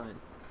smart design.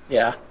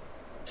 Yeah.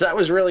 So that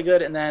was really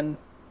good. And then,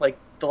 like,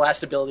 the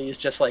last ability is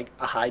just, like,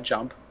 a high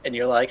jump. And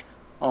you're like,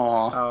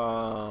 aw.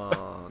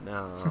 Oh,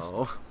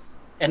 no.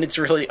 And it's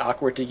really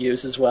awkward to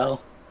use as well.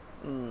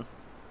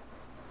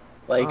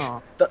 Like,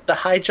 Aw. the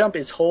high jump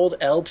is hold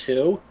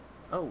L2.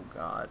 Oh,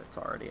 God. It's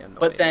already annoying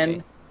But then,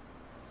 me.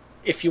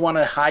 if you want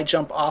to high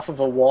jump off of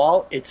a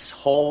wall, it's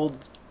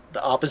hold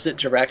the opposite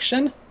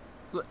direction.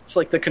 It's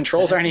like the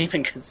controls aren't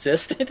even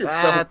consistent.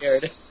 It's so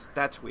weird.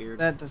 That's weird.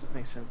 That doesn't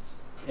make sense.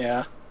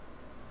 Yeah.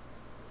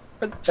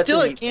 But that's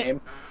Still, a it neat can't-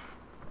 game.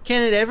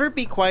 Can it ever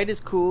be quite as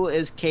cool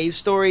as Cave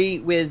Story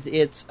with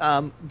its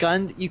gun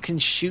that you can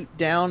shoot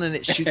down and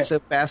it shoots so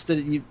fast that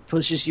it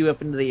pushes you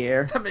up into the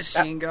air? The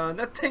machine gun.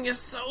 That thing is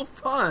so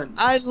fun.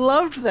 I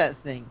loved that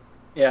thing.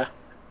 Yeah.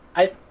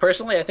 I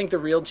think the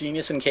real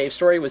genius in Cave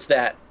Story was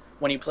that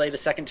when you play it a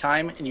second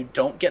time and you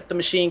don't get the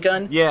machine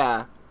gun,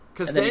 Yeah.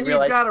 Because And then then you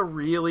you've realize- got to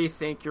really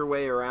think your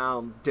way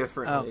around Oh,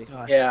 differently.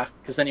 God. yeah,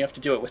 because then you have to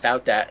do it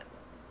without that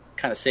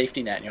kind of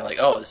safety net, and you're like,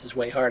 oh, this is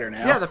way harder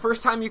now. Yeah, the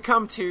first time you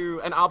come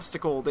to an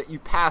obstacle that you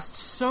passed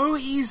so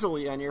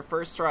easily on your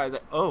first try, it's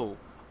like, oh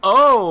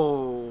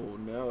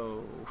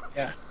no.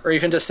 Yeah. Or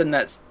even just in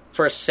that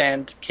first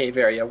sand cave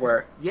area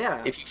where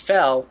Yeah. if you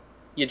fell,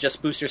 you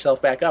just boost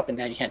yourself back up, and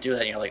now you can't do that,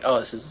 and you're like, oh,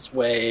 this is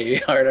way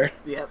harder.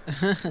 Yep.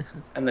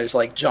 And there's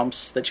like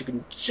jumps that you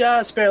can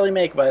just barely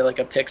make by like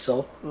a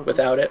pixel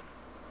without it.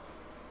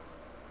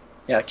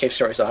 Yeah, Cave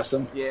Story's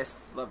awesome.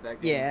 Yes, love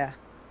that game. Yeah.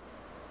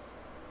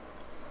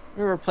 I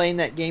remember playing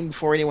that game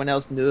before anyone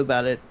else knew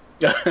about it.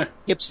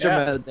 Hipster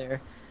Yeah. mode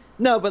there.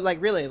 No, but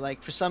like really,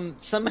 like for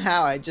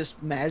somehow I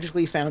just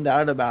magically found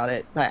out about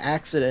it by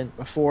accident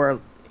before,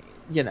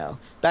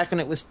 back when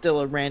it was still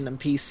a random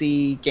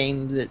PC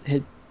game that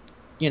had,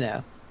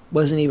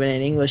 wasn't even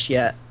in English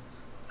yet.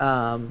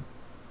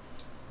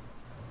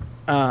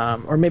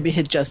 Or maybe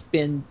had just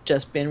been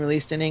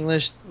released in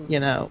English, That's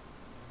when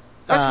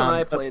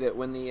I but- played it,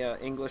 when the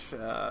English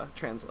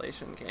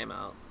translation came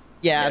out.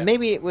 Yeah, Yeah.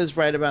 maybe it was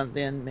right about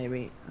then,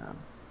 maybe.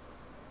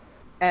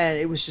 And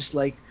it was just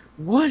like,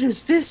 what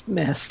is this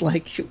mess?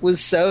 Like, it was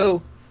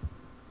so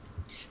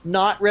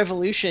not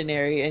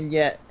revolutionary and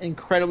yet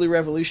incredibly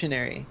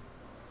revolutionary.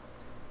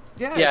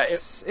 Yeah, Yeah,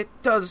 it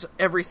does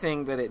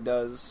everything that it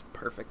does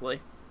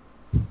perfectly.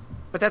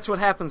 But that's what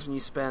happens when you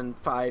spend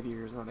 5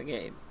 years on a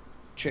game.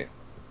 True.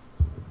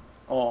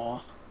 Aw.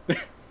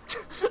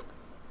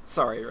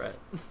 Sorry, Rhett.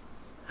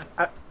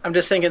 I'm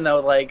just thinking though,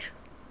 like,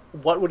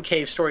 what would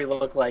Cave Story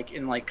look like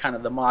in like kind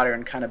of the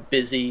modern, kind of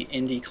busy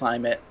indie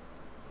climate?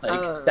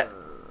 Like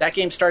that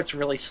game starts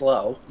really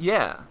slow,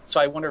 Yeah. so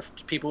I wonder if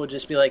people would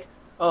just be like,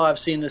 "Oh, I've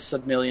seen this a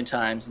million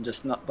times," and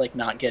just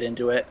not get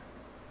into it.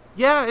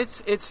 Yeah,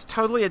 it's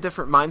totally a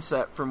different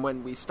mindset from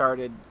when we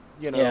started,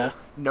 Yeah.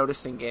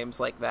 noticing games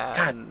like that.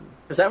 God. And,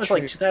 Because that was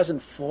like True.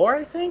 2004,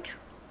 I think.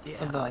 yeah,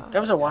 Something like That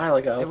was a while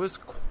ago. It was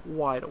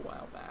quite a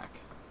while back.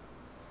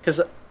 Because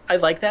I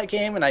like that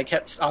game, and I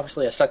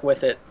stuck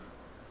with it,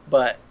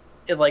 but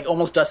it like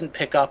almost doesn't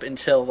pick up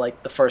until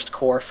like the first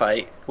core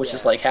fight, which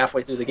is Yeah. like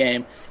halfway through the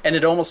game, and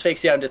it almost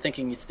fakes you out into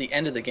thinking it's the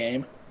end of the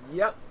game,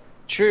 Yep.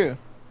 True.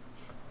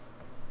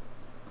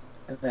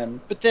 and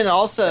then But then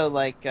also,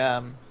 like,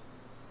 have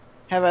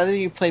either of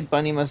you played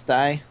Bunny Must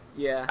Die?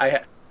 Yeah.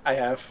 I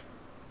have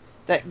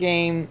That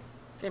game,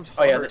 Game's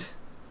Oh, yeah, hard.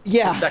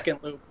 yeah. the second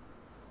loop.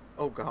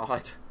 Oh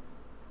god.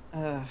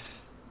 Uh,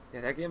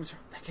 Yeah, that game's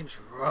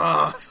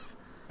rough.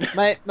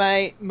 my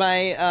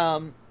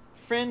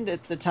friend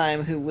at the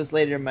time, who was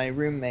later my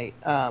roommate,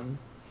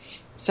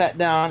 sat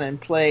down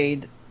and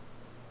played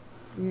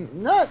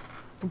not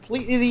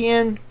completely the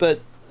end,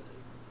 but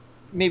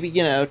maybe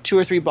 2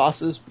 or 3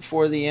 bosses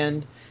before the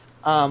end,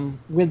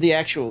 with the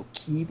actual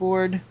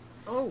keyboard.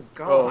 Oh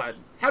god.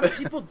 How do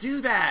people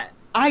do that?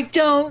 I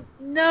don't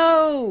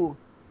know.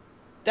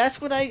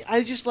 That's what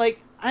I just like.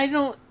 I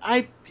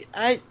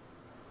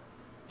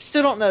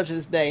still don't know to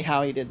this day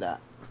how he did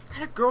that. I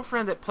had a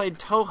girlfriend that played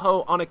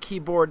Touhou on a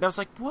keyboard, and I was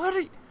like, what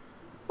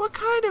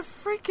kind of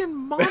freaking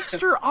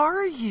monster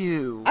are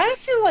you? I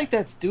feel like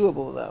that's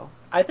doable, though.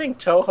 I think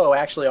Toho,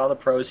 actually, all the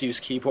pros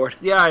use keyboard.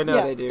 Yeah, I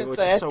know they do, which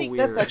is so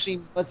weird. That's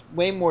actually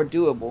way more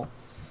doable.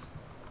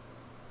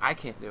 I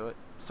can't do it,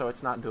 so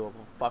it's not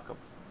doable. Fuck them.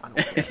 I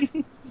don't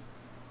care.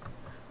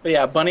 But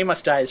yeah, Bunny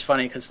Must Die is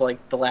funny because,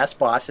 like, the last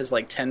boss has,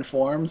 like, 10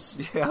 forms.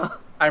 Yeah.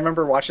 I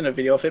remember watching a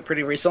video of it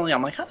pretty recently.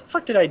 I'm like, how the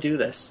fuck did I do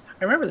this?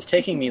 I remember this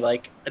taking me,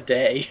 like, a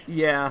day.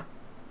 Yeah.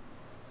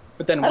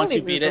 But then once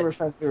you beat it... I don't even remember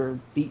if I've ever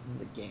beaten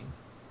the game.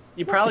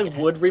 You probably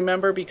would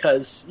remember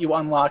because you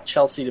unlock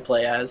Chelsea to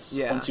play as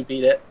once you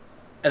beat it.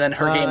 And then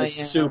her game is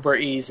super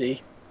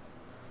easy.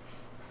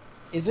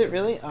 Is it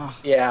really? Oh.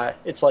 Yeah,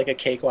 it's like a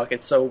cakewalk.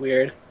 It's so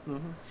weird.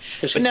 Mm-hmm.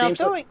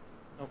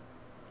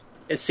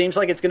 It seems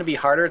like it's going to be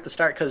harder at the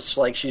start because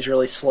like she's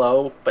really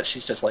slow, but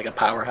she's just like a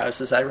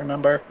powerhouse, as I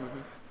remember. Mm-hmm.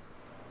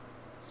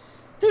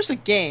 There's a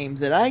game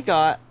that I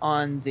got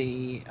on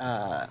the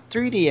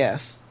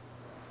 3DS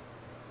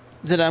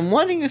that I'm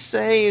wanting to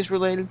say is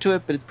related to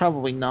it, but it's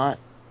probably not.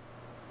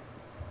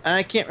 And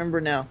I can't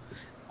remember now.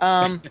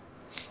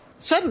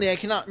 Suddenly, I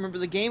cannot remember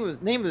the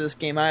name of this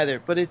game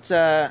either. But it's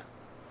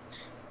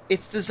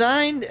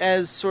designed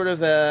as sort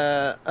of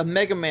a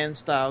Mega Man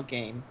style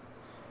game,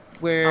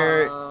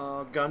 where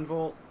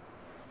Gunvolt.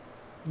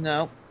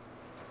 No.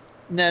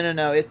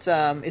 It's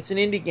an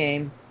indie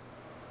game.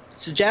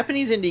 It's a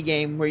Japanese indie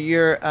game where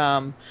you're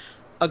a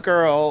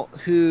girl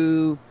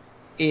who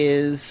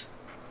is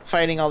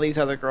fighting all these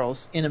other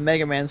girls in a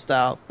Mega Man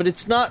style, but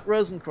it's not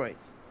Rosenkreuz.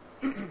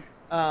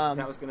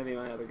 That was going to be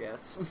my other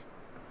guess.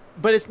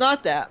 But it's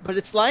not that. But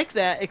it's like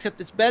that,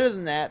 except it's better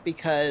than that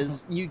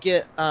because you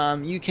get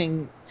you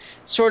can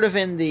sort of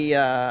in the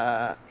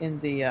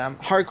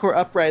hardcore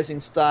uprising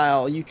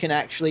style. You can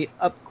actually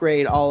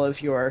upgrade all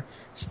of your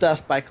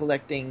stuff by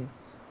collecting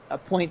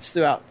points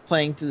throughout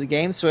playing through the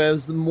game. So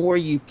as the more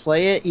you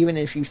play it, even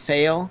if you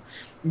fail,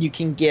 you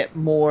can get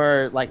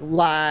more like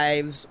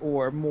lives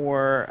or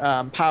more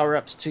power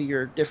ups to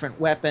your different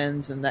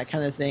weapons and that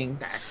kind of thing.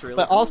 That's really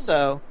but cool.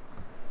 Also,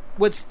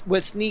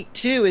 what's neat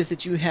too is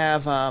that you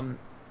have all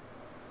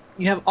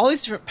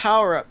these different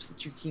power ups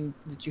that you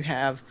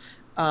have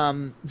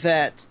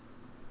that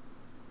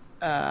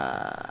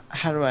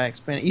how do I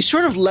explain it? You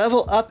sort of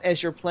level up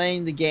as you're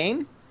playing the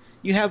game.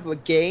 You have a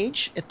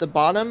gauge at the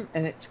bottom,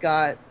 and it's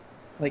got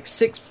like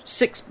six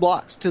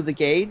blocks to the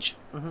gauge.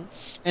 Mm-hmm.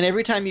 And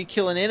every time you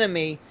kill an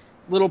enemy,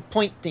 little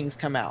point things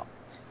come out,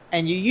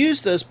 and you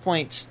use those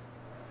points.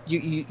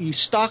 You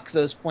stock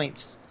those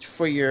points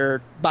for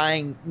your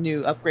buying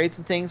new upgrades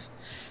and things,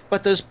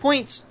 but those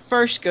points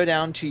first go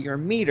down to your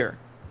meter,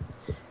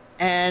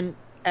 and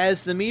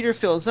as the meter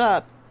fills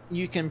up,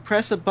 you can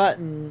press a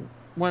button,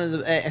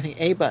 I think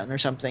A button or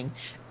something,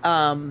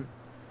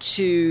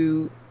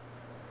 to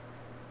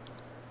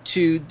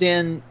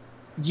then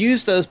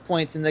use those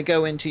points, and they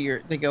go into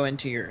your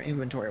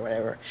inventory or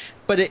whatever.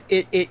 But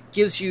it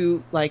gives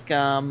you like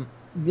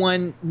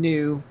one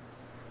new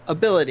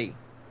ability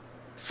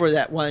for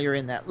that while you're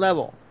in that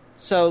level.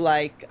 So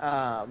like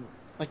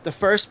the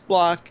first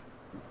block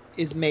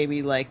is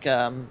maybe like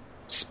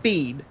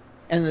speed,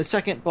 and the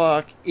second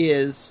block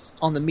is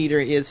on the meter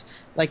is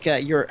like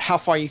your how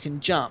far you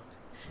can jump,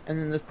 and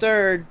then the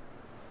third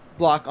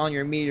block on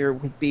your meter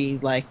would be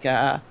like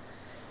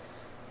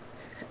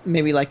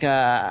maybe like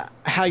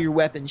how your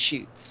weapon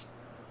shoots.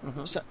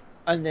 Mm-hmm. So,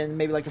 and then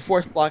maybe like the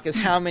fourth block is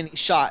how many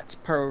shots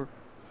per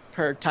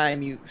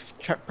time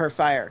per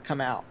fire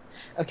come out.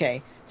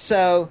 Okay,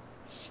 so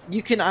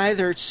you can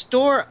either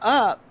store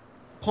up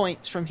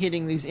points from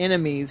hitting these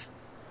enemies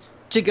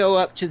to go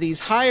up to these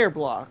higher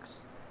blocks,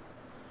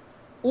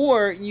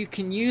 or you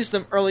can use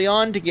them early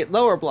on to get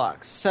lower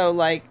blocks. So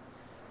like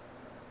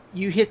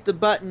you hit the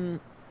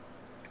button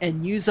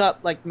and use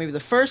up like maybe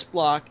the first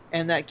block,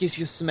 and that gives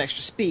you some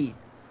extra speed.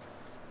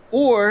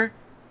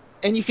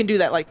 And you can do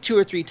that like 2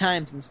 or 3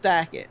 times and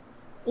stack it.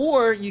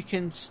 Or you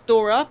can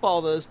store up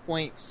all those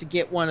points to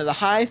get one of the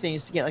high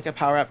things to get like a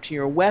power up to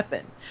your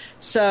weapon.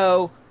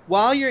 So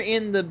while you're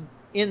in the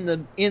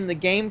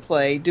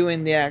gameplay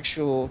doing the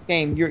actual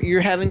game,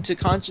 you're having to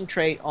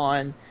concentrate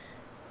on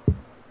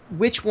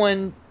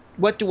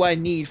what do I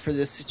need for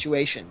this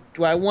situation?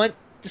 Do I want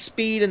the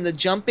speed and the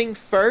jumping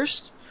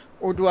first,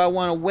 or do I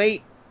want to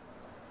wait?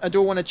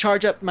 Do I want to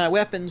charge up my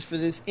weapons for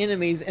these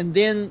enemies and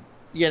then,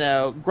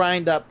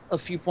 grind up a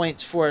few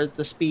points for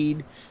the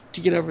speed to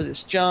get over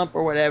this jump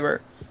or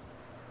whatever?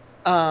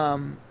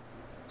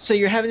 So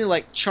you're having to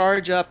like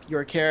charge up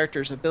your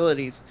character's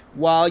abilities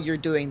while you're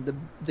doing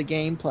the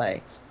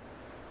gameplay.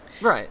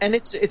 Right. And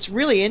it's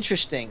really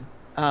interesting.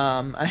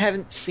 I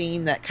haven't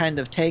seen that kind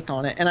of take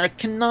on it, and I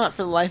cannot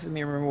for the life of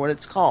me remember what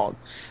it's called.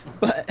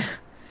 But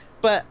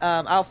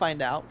I'll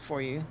find out for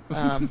you.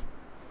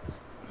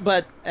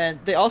 But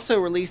they also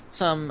released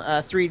some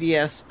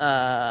 3DS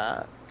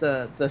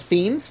the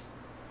themes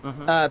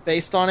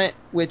based on it,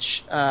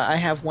 which I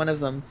have one of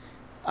them,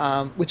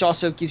 which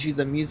also gives you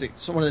the music.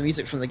 So one of the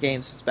music from the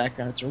games is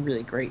background. It's a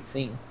really great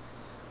theme.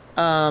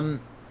 And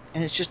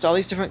it's just all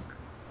these different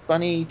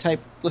bunny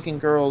type looking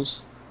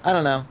girls. I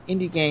don't know.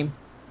 Indie game.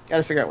 Got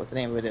to figure out what the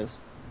name of it is.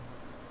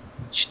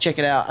 Should check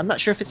it out. I'm not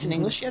sure if it's in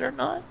English yet or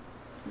not.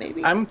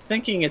 Maybe. I'm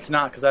thinking it's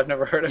not because I've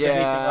never heard of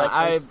anything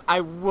like this. I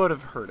would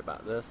have heard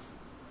about this.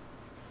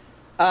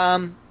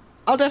 I'll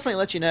definitely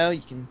let you know.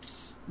 You can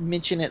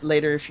mention it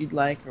later if you'd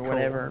like or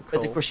whatever. Cool.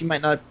 But of course, you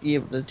might not be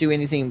able to do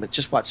anything but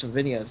just watch some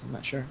videos. I'm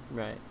not sure.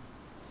 Right.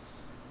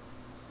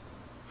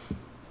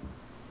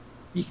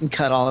 You can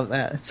cut all of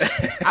that.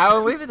 I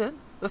will leave it in.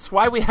 That's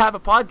why we have a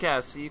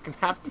podcast, so you can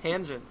have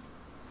tangents.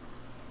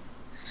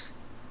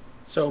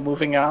 So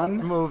moving on.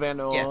 Moving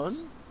on.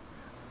 Yes.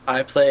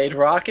 I played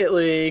Rocket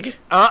League.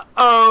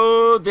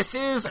 Uh-oh! This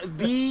is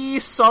the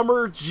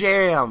summer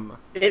jam.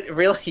 It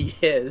really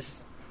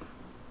is.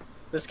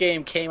 This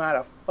game came out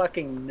of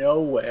fucking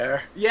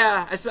nowhere.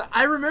 Yeah,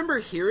 I remember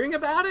hearing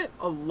about it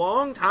a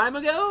long time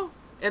ago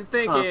and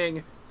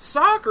thinking,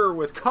 soccer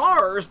with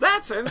cars?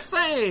 That's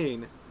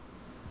insane!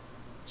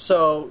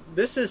 So,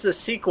 this is a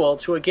sequel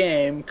to a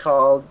game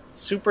called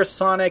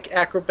Supersonic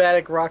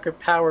Acrobatic Rocket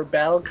Power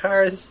Battle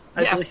Cars,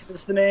 I believe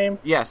is the name.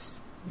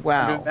 Yes. I'm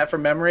Wow. doing that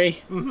from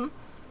memory. Mm-hmm.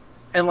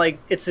 And, like,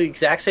 it's the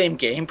exact same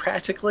game,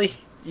 practically.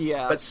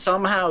 Yeah. But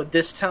somehow,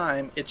 this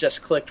time, it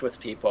just clicked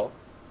with people.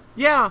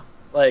 Yeah.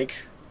 Like,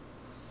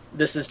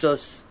 this is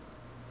just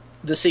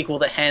the sequel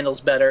that handles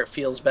better, it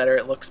feels better,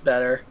 it looks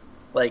better.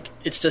 Like,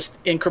 it's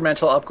just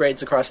incremental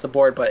upgrades across the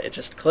board, but it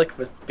just clicked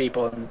with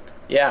people, and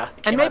yeah.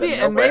 And maybe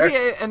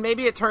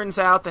it turns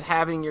out that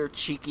having your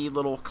cheeky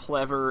little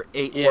clever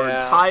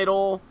 8-word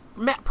title,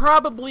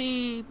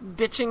 probably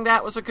ditching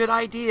that was a good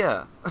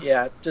idea.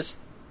 Yeah,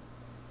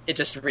 it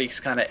just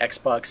reeks kind of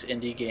Xbox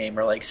indie game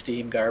or like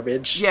Steam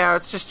garbage. Yeah,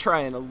 it's just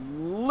trying a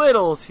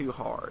little too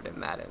hard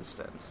in that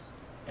instance.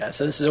 Yeah,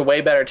 so this is a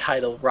way better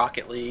title,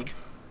 Rocket League.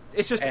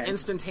 It's just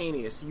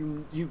instantaneous.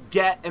 You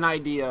get an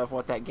idea of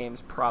what that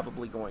game's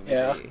probably going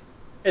to be.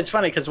 It's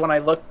funny because when I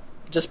looked,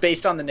 just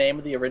based on the name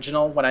of the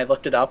original, when I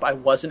looked it up, I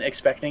wasn't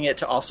expecting it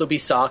to also be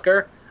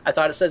soccer. I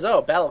thought it says,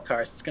 "Oh, Battle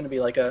Cars." It's going to be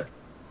like a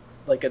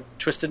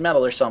Twisted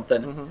Metal or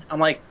something. Mm-hmm. I'm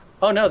like,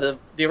 "Oh no,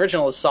 the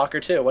original is soccer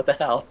too. What the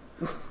hell?"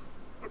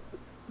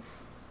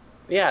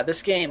 Yeah,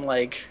 this game,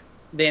 like,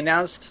 they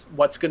announced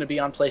what's going to be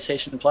on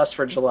PlayStation Plus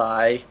for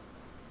July,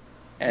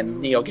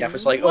 and NeoGaf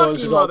was like, "Oh,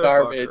 this is all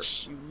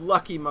garbage." You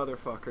lucky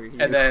motherfucker.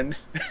 And then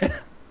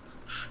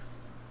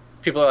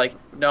people are like,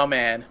 "No,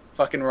 man,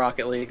 fucking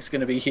Rocket League's going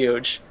to be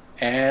huge."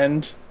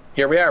 And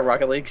here we are,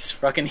 Rocket League's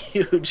fucking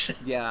huge.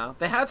 Yeah,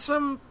 they had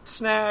some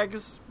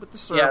snags with the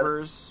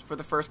servers for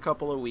the first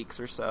couple of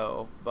weeks or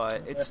so,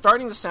 but it's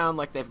starting to sound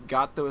like they've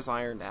got those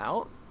ironed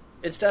out.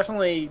 It's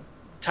definitely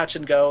touch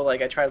and go.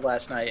 Like, I tried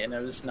last night, and I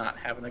was not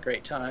having a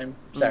great time.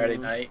 Saturday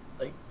night,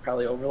 like,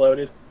 probably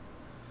overloaded.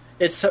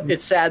 It's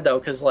sad, though,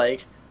 because,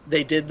 like,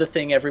 they did the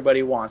thing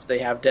everybody wants. They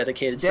have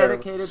dedicated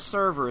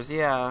servers,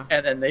 yeah.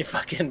 And then they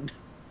fucking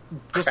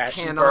just crash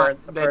and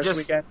cannot. burn the first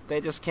weekend. They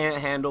just can't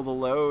handle the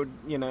load,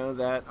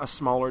 that a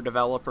smaller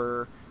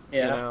developer,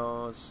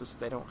 it's just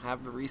they don't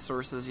have the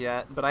resources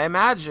yet. But I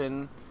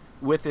imagine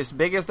with as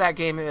big as that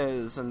game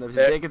is and as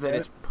big as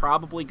it's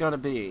probably going to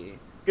be.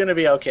 Going to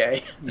be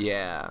okay.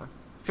 Yeah.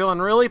 Feeling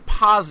really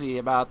posy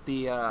about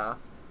the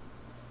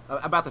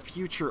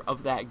future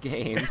of that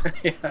game.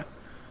 Yeah.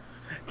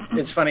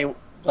 It's funny,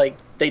 like,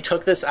 they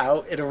took this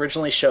out. It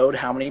originally showed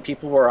how many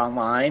people were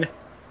online.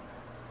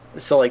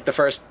 So, like,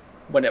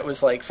 when it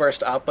was, like,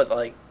 first up, but,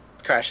 like,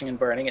 crashing and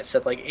burning, it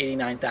said, like,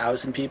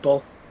 89,000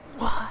 people.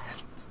 What?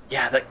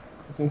 Yeah, that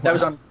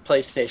was on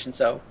PlayStation,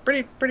 so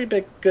pretty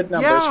big, good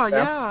numbers.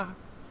 Yeah.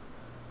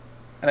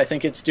 And I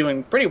think it's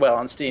doing pretty well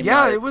on Steam.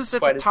 Yeah, it was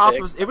at the top.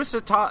 It was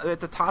at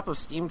the top of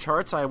Steam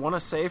charts, I want to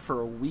say, for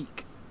a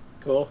week.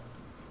 Cool.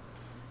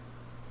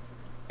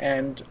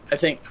 And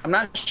I'm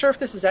not sure if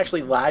this is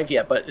actually live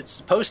yet, but it's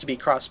supposed to be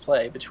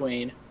cross-play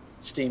between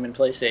Steam and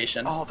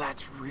PlayStation. Oh,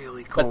 that's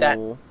really cool.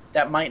 But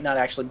that might not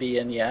actually be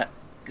in yet.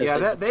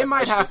 Yeah, they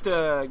might have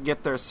to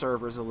get their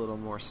servers a little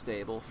more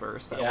stable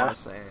first, I want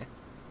to say.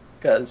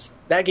 Because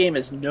that game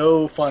is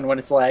no fun when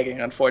it's lagging,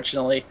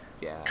 unfortunately.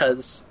 Yeah.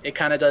 Because it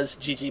kind of does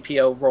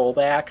GGPO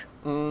rollback.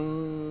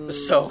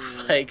 So,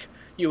 like,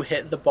 you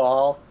hit the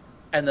ball,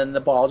 and then the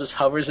ball just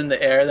hovers in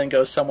the air, then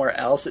goes somewhere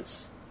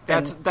else.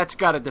 That's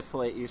got to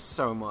deflate you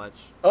so much.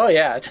 Oh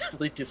yeah, it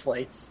definitely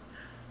deflates.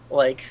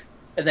 Like,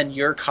 and then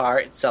your car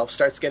itself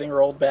starts getting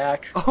rolled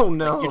back. Oh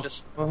no!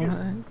 Like,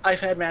 I've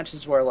had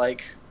matches where,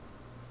 like,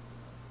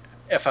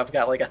 if I've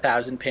got like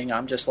 1,000 ping,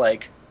 I'm just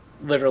like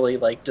literally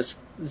like just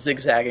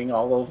zigzagging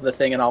all over the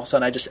thing, and all of a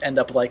sudden I just end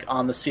up like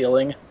on the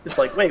ceiling. It's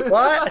like, wait,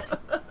 what?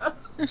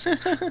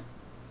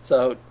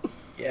 So,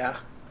 yeah.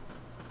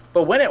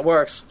 But when it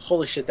works,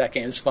 holy shit, that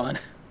game is fun.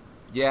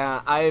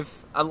 Yeah, I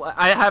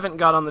haven't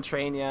got on the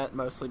train yet,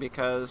 mostly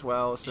because,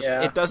 well, it's just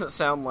it doesn't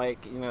sound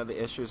like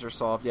the issues are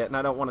solved yet, and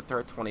I don't want to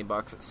throw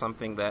 $20 at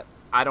something that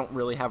I don't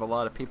really have a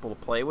lot of people to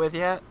play with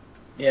yet.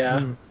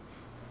 Yeah.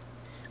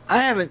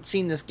 I haven't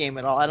seen this game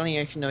at all. I don't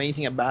even actually know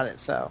anything about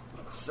it, so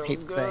So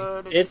hate to say.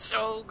 good. It's It's-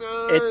 so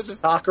good. It's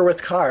soccer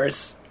with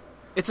cars.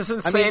 It's as I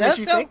insane mean, as that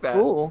you sounds think that.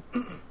 cool.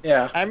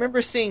 Yeah. I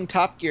remember seeing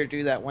Top Gear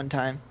do that one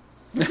time.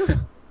 Have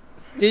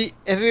you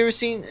ever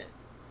seen?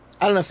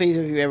 I don't know if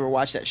either of you ever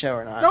watched that show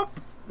or not. Nope.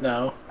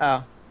 No. Oh, I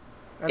know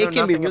it can be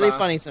nothing really about-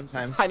 funny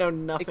sometimes. I know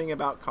nothing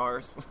about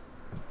cars.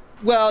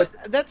 Well,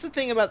 that's the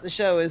thing about the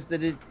show is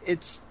that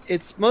it's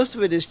most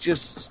of it is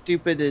just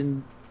stupid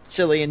and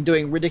silly and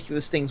doing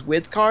ridiculous things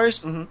with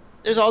cars. Mhm.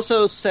 There's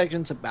also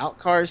sections about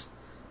cars,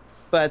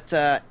 but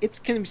it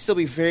can still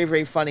be very,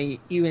 very funny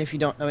even if you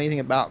don't know anything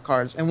about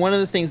cars. And one of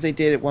the things they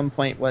did at one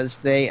point was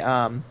they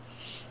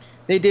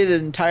did an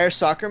entire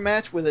soccer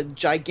match with a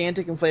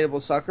gigantic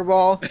inflatable soccer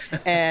ball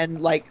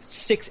and like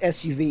 6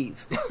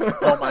 SUVs.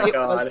 Oh my It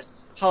god. was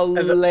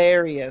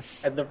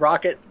hilarious. And the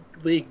Rocket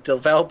League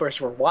developers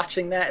were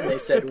watching that and they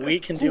said, we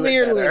can do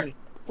it better.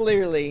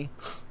 Clearly.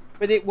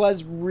 But it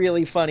was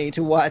really funny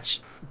to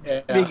watch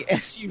Yeah. big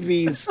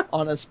SUVs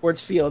on a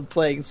sports field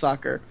playing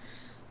soccer.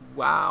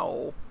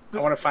 Wow. I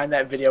want to find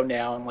that video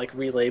now and like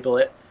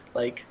relabel it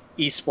like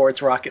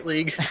Esports Rocket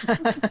League.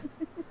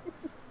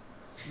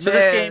 So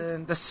this game,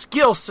 Man, the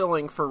skill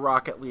ceiling for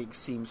Rocket League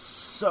seems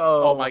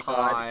so oh my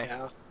god, high.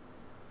 yeah.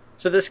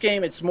 So this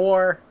game, it's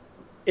more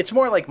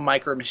like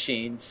Micro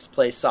Machines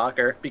play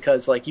soccer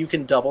because like you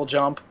can double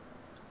jump,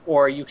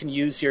 or you can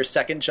use your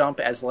second jump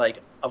as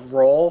like a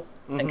roll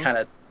and Mhm. kind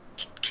of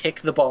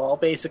kick the ball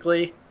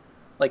basically.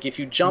 Like if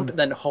you jump and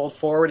then hold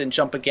forward and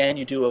jump again,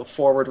 you do a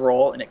forward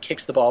roll and it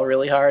kicks the ball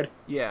really hard.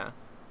 Yeah.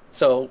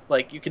 So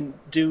like you can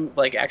do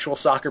like actual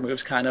soccer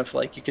moves, kind of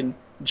like you can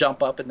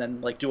jump up and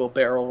then like do a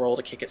barrel roll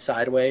to kick it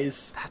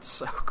sideways. That's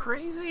so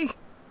crazy.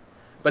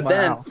 But Wow.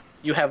 then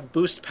you have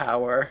boost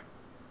power,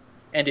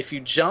 and if you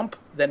jump,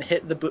 then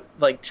hit the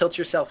like tilt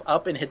yourself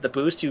up and hit the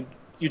boost, you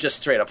just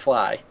straight up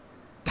fly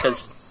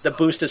because the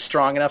boost is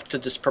strong enough to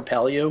just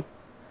propel you.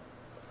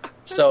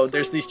 So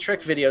there's these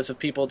trick videos of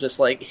people just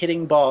like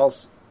hitting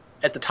balls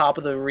at the top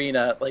of the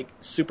arena, like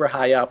super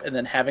high up, and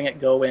then having it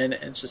go in,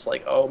 and it's just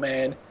like, oh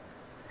man,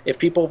 if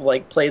people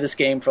like play this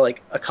game for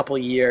like a couple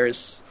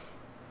years,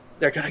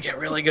 they're gonna get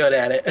really good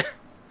at it.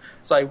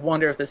 So I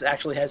wonder if this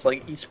actually has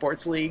like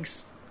esports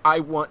leagues. I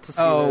want to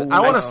see Oh, this. I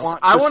want I to. want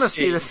I to want to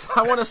see. see this.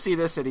 I want to see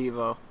this at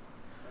Evo.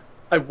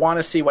 I want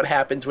to see what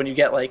happens when you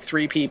get like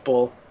 3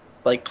 people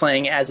like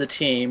playing as a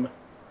team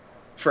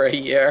for a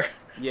year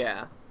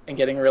Yeah. and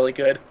getting really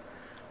good.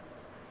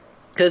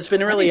 Because it's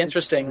been really be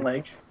interesting. interesting.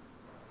 Like,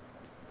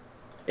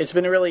 it's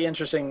been really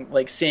interesting,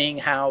 like seeing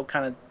how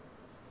kind of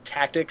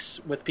tactics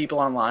with people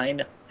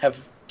online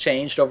have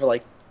changed over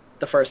like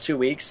the first 2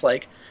 weeks.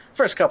 Like,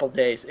 first couple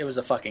days, it was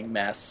a fucking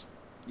mess.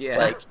 Yeah.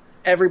 Like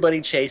everybody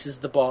chases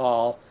the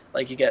ball.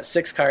 Like you get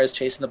 6 cars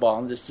chasing the ball,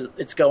 and just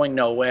it's going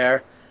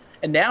nowhere.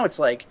 And now it's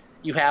like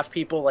you have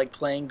people like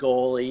playing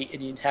goalie,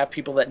 and you have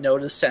people that know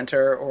the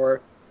center or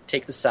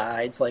take the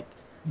sides. Like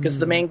because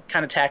the main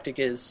kind of tactic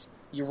is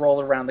you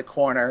roll around the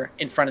corner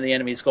in front of the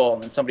enemy's goal,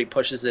 and then somebody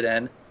pushes it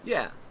in.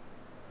 yeah.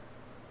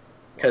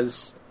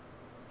 Because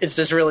it's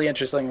just really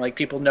interesting. Like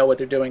people know what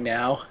they're doing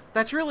now.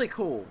 That's really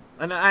cool.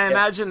 And I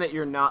imagine that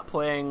you're not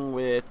playing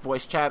with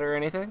voice chat or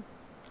anything.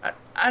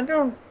 I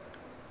don't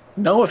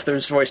know if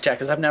there's voice chat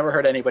because I've never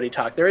heard anybody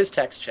talk. There is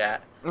text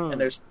chat, and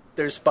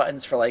there's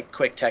buttons for like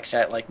quick text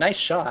chat, like nice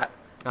shot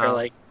or Oh.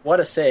 like what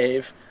a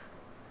save.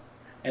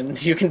 And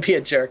you can be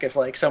a jerk if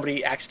like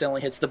somebody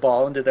accidentally hits the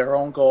ball into their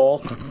own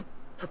goal.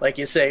 Like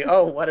you say,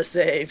 "Oh, what a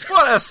save!"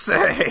 What a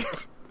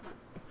save!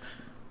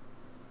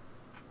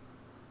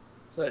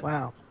 So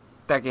Wow.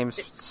 That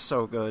game's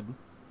so good.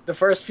 the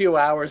first few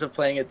hours of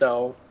playing it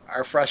though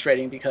are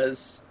frustrating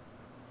because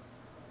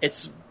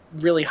it's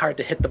really hard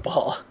to hit the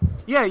ball.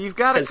 Yeah, you've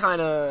got to 'Cause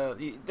kind of.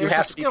 You There's a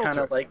have to be skill kind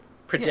to of it. like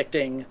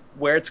predicting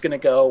where it's going to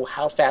go,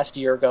 how fast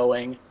you're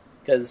going,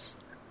 because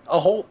a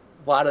whole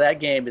lot of that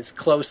game is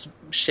close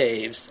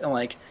shaves, and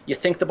like you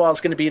think the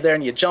ball's going to be there,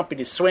 and you jump and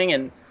you swing,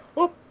 and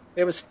whoop,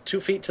 it was 2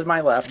 feet to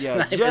my left, Yeah,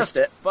 and I just missed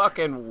it.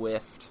 fucking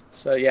whiffed.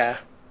 So yeah,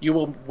 you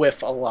will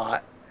whiff a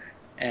lot,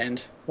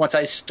 and once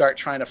I start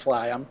trying to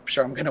fly, I'm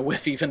sure I'm going to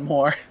whiff even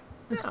more.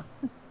 Yeah.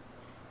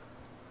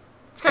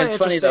 It's And kind of it's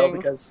funny interesting. though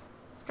because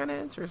It's kind of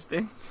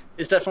interesting.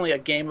 it's definitely a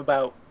game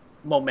about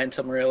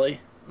momentum,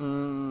 really.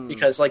 Mm.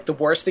 Because like the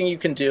worst thing you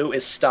can do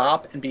is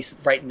stop and be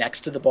right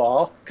next to the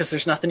ball because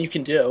there's nothing you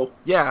can do.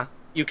 Yeah,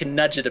 You can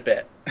nudge it a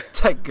bit,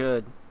 it's like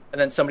good.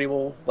 and then somebody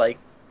will like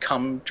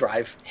come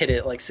drive, hit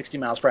it like 60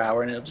 miles per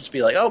hour, and it'll just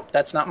be like, oh,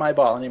 that's not my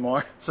ball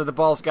anymore. So the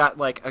ball's got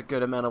like a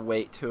good amount of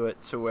weight to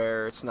it, to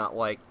where it's not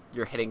like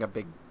you're hitting a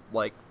big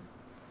like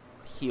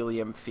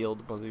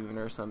helium-filled balloon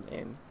or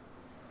something.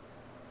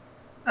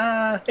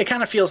 It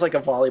kind of feels like a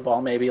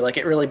volleyball, maybe. Like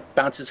it really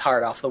bounces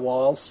hard off the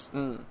walls,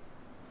 Mm.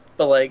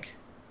 but like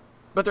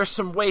But there's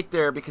some weight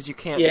there because you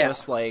can't Yeah.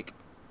 just like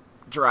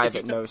drive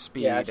If at you no co-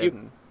 speed. yeah, if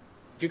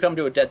you come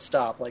to a dead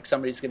stop, like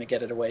somebody's going to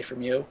get it away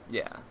from you.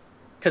 yeah.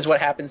 Because what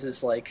happens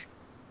is like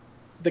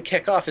the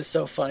kickoff is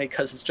so funny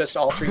because it's just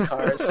all 3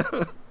 cars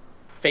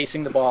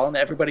facing the ball, and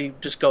everybody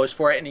just goes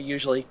for it, and it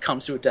usually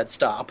comes to a dead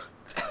stop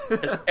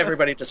because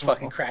everybody just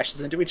fucking crashes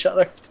into each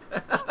other.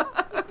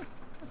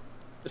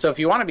 So if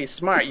you want to be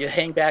smart, you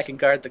hang back and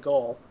guard the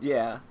goal.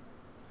 Yeah.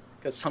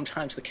 Because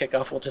sometimes the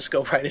kickoff will just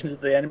go right into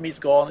the enemy's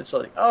goal, and it's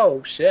like,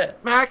 oh,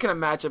 shit. Man, I can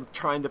imagine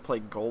trying to play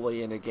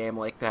goalie in a game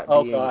like that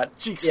Oh, being God.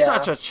 Yeah.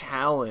 such a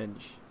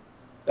challenge.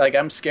 Like,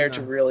 I'm scared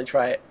to really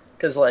try it.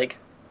 Because, like,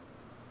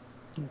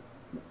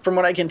 from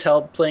what I can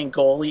tell, playing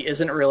goalie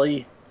isn't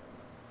really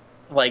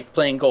like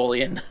playing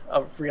goalie in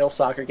a real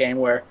soccer game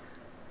where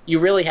you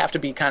really have to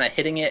be kind of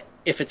hitting it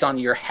if it's on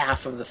your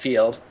half of the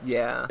field.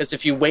 Yeah. Because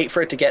if you wait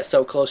for it to get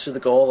so close to the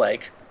goal,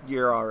 like,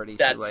 You're already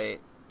too late.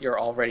 you're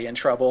already in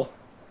trouble.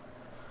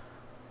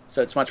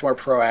 So it's much more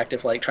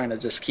proactive, like trying to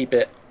just keep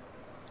it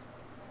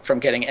from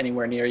getting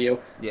anywhere near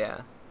you.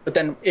 Yeah. But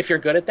then if you're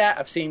good at that,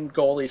 I've seen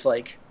goalies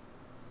like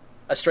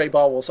a stray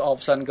ball will all of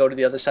a sudden go to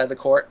the other side of the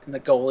court, and the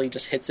goalie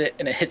just hits it,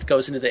 and it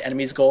goes into the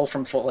enemy's goal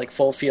from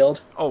full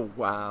field. Oh,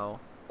 wow.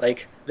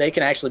 Like, they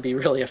can actually be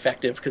really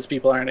effective because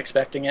people aren't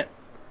expecting it.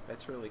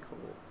 That's really cool.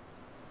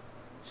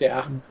 So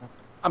yeah,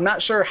 I'm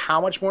not sure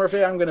how much more of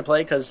it I'm going to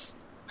play because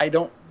I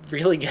don't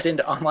really get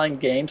into online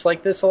games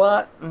like this a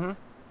lot. Mm-hmm.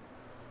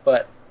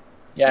 But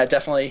yeah, it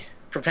definitely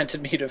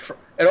prevented me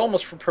it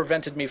almost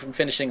prevented me from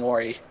finishing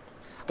Ori.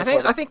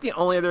 I think the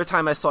only other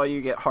time I saw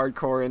you get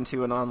hardcore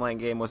into an online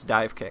game was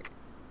Dive Kick.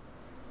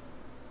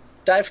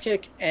 Dive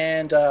Kick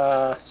and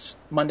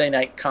Monday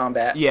Night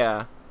Combat.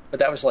 Yeah. But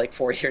that was like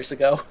 4 years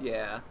ago.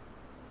 Yeah.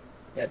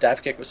 Yeah,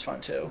 Dive Kick was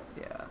fun too.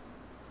 Yeah.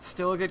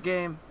 Still a good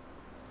game.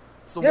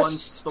 It's the Yes, one.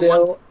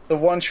 still the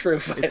one true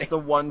fighting. It's the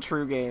one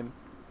true game.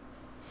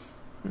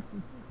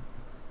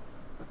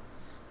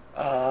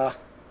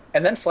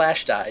 And then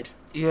Flash died.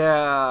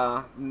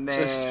 Yeah,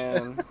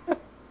 man.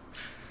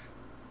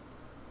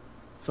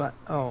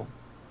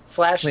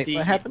 Flash. Wait,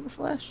 what happened to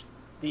Flash?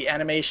 The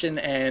animation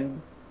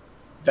and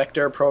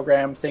vector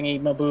program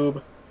thingy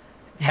maboob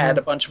had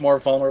a bunch more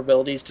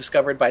vulnerabilities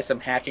discovered by some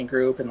hacking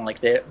group, and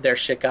like their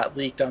shit got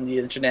leaked on the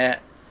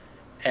internet,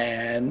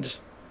 and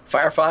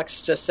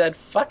Firefox just said,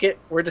 fuck it,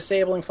 we're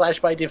disabling Flash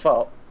by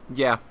default.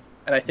 Yeah.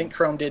 And I think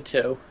Chrome did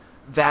too.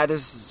 That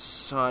is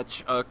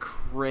such a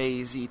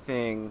crazy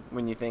thing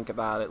when you think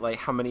about it. Like,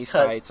 how many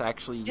sites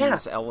actually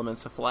use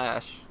elements of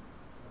Flash?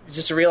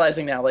 Just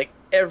realizing now, like,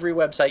 every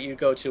website you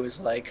go to is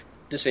like,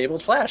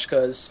 disabled Flash,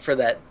 because for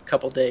that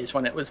couple days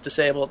when it was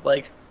disabled,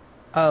 like...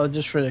 Oh,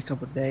 just for a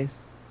couple of days.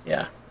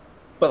 Yeah.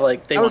 But,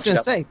 like, they I was going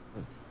to say,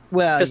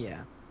 well,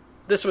 yeah.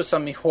 This was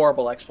some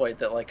horrible exploit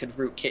that, like, could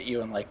rootkit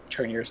you and, like,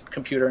 turn your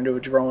computer into a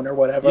drone or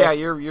whatever. Yeah,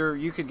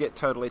 you could get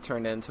totally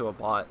turned into a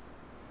bot.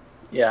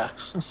 Yeah.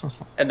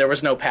 And there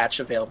was no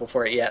patch available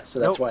for it yet, so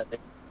that's why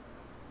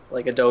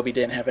Adobe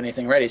didn't have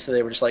anything ready, so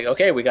they were just like,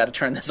 okay, we got to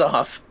turn this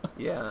off.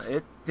 Yeah,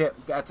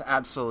 that's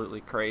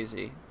absolutely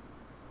crazy.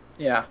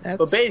 Yeah. That's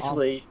but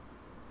basically,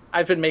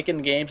 I've been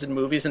making games and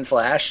movies in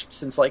Flash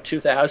since, like,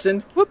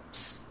 2000.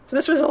 Whoops. So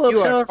this was a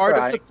little You are part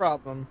fry. of the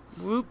problem.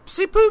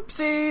 Whoopsie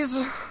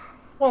poopsies!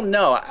 Well,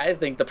 no, I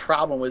think the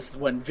problem was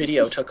when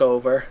video took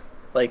over.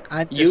 Like,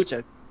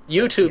 YouTube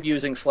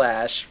using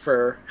Flash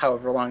for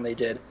however long they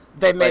did.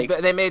 They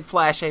made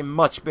Flash a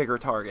much bigger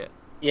target.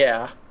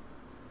 Yeah.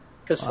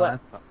 Because Well,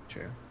 that's not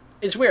true.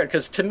 it's weird,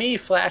 because to me,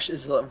 Flash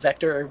is a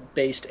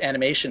vector-based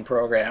animation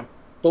program.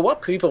 But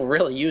what people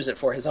really use it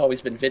for has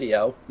always been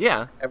video.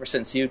 Yeah. Ever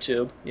since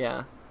YouTube.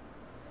 Yeah.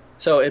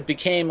 So it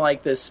became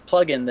like this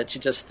plugin that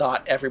you just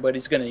thought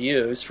everybody's going to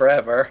use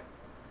forever.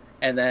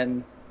 And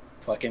then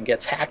fucking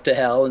gets hacked to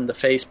hell, and the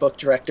Facebook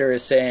director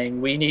is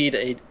saying, we need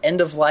an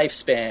end-of-life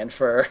span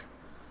for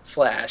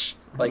Flash.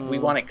 Like, we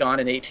want it gone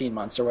in 18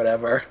 months or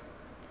whatever.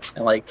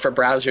 And, like, for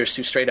browsers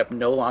to straight up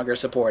no longer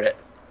support it.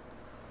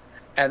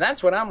 And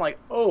that's when I'm like,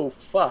 oh,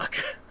 fuck.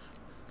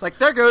 It's like,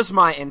 there goes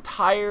my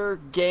entire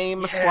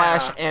game /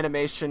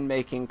 animation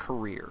making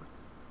career.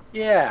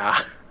 Yeah.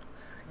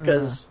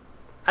 Because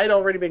I'd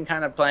already been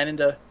kind of planning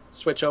to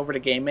switch over to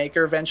Game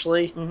Maker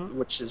eventually,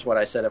 which is what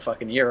I said a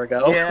fucking year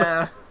ago.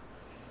 Yeah.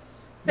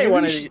 Maybe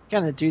you should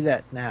kind of do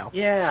that now.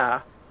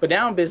 Yeah. But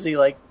now I'm busy,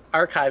 like,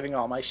 archiving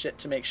all my shit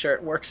to make sure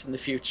it works in the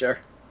future.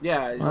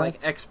 Yeah, he's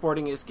like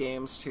exporting his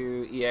games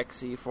to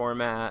exe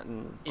format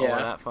and all of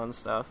that fun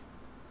stuff.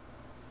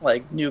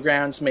 Like,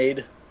 Newgrounds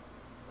made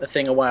a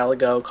thing a while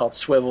ago called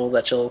Swivel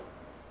that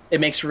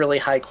it makes really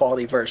high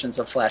quality versions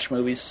of Flash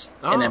movies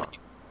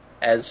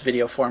as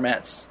video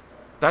formats.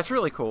 That's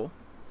really cool.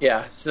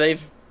 Yeah, so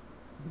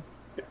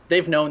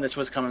they've known this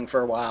was coming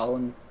for a while,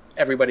 and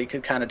everybody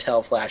could kind of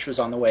tell Flash was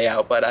on the way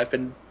out, but I've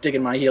been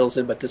digging my heels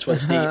in, but this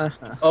was the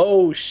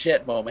oh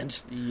shit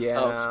moment.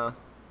 Yeah.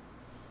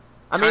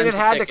 I mean, it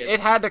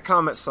had to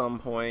come at some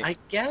point. I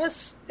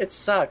guess it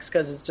sucks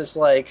because it's just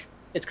like,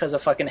 it's because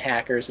of fucking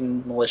hackers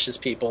and malicious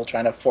people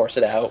trying to force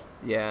it out.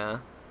 Yeah.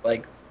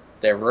 Like,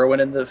 they're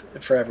ruining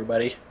for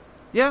everybody.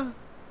 Yeah.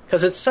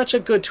 Because it's such a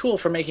good tool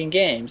for making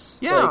games.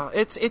 Yeah, like,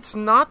 it's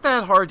not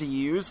that hard to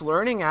use.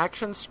 Learning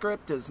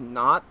ActionScript is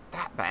not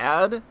that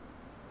bad.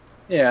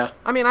 Yeah.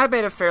 I mean, I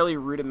made a fairly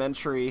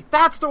rudimentary...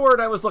 That's the word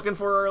I was looking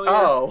for earlier.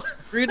 Oh.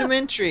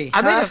 Rudimentary.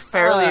 I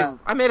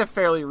made a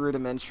fairly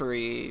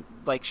rudimentary,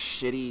 like,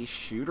 shitty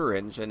shooter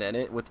engine in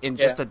it in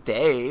just a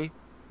day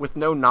with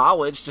no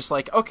knowledge, just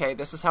like, okay,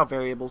 this is how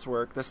variables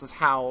work, this is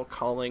how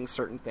calling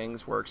certain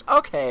things works,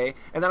 okay,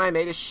 and then I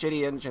made a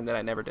shitty engine that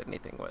I never did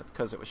anything with,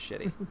 because it was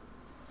shitty.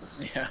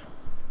 Yeah.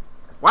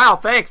 Wow,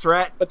 thanks,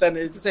 Rhett. But then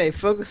it's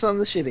focus on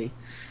the shitty.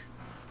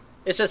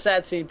 It's just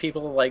sad seeing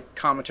people like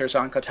commenters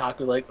on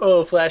Kotaku like,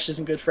 oh, Flash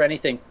isn't good for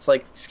anything. It's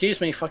like, excuse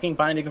me, fucking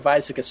Binding of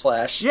Isaac is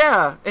Flash.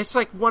 Yeah, it's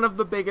like one of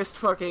the biggest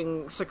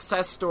fucking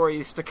success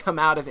stories to come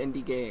out of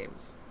indie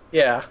games.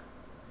 Yeah.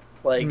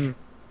 Like,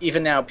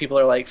 even now people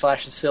are like,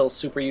 Flash is still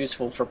super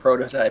useful for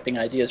prototyping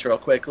ideas real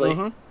quickly.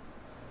 Mm-hmm.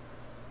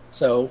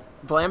 So...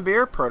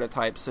 Vlambeer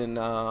prototypes in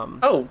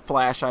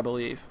Flash, I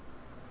believe.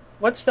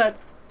 What's that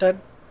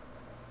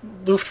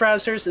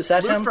Luftrausers? Is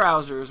that him?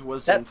 Luftrausers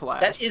was in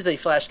Flash. That is a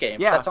Flash game.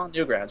 Yeah. That's on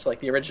Newgrounds,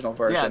 like the original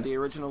version. Yeah, the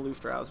original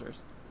Luftrausers.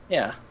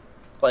 Yeah.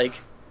 Like,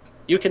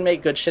 you can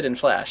make good shit in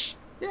Flash.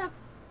 Yeah.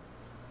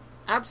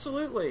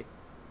 Absolutely.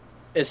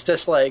 It's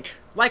just like...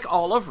 Like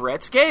all of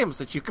Rhett's games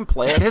that you can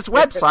play at his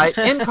website,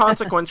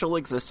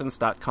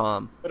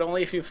 inconsequentialexistence.com. But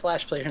only if you have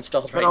Flash Player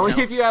installed But right only now.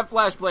 if you have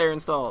Flash Player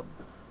installed.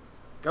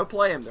 Go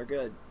play them, they're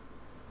good.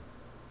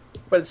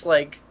 But it's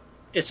like...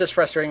 It's just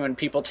frustrating when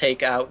people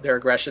take out their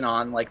aggression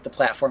on, like, the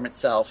platform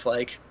itself.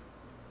 Like,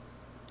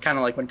 kind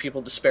of like when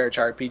people disparage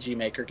RPG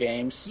Maker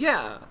games.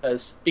 Yeah.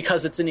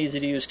 Because it's an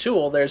easy-to-use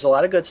tool, there's a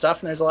lot of good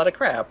stuff and there's a lot of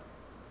crap.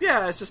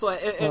 Yeah, it's just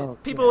like...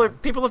 people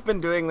have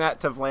been doing that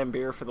to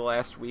Vlambeer for the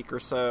last week or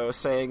so,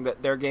 saying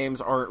that their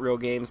games aren't real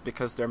games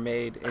because they're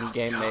made in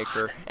Game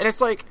Maker. And it's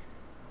like,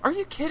 are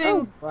you kidding?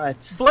 So what?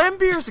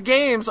 Vlambeer's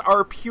games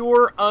are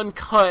pure,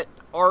 uncut,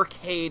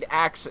 arcade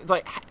action.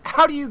 Like,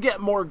 how do you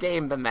get more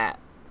game than that?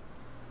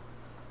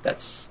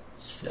 That's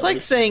silly. It's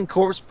like saying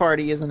Corpse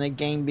Party isn't a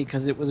game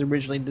because it was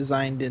originally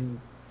designed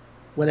in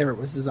whatever it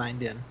was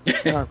designed in.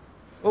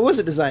 What was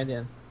it designed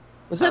in?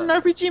 Was that an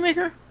RPG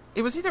Maker?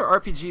 It was either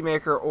RPG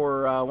Maker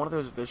or one of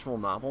those visual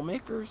novel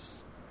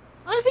makers.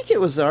 I think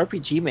it was the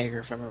RPG Maker,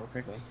 if I remember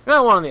correctly.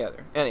 No, one or the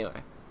other.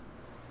 Anyway.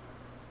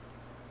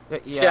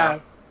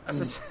 Yeah.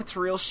 It's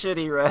real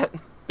shitty, Rhett.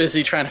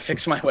 Busy trying to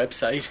fix my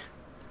website.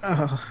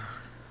 Oh.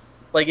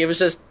 Like, it was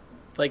just...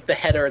 Like, the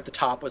header at the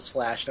top was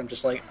flashed. I'm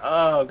just like,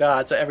 oh,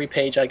 God. So every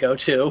page I go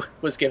to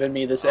was giving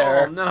me this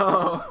error. Oh,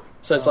 no.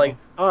 So it's like,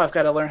 oh, I've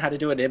got to learn how to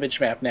do an image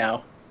map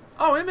now.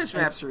 Oh, image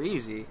maps are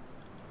easy.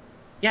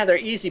 Yeah, they're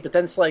easy, but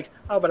then it's like,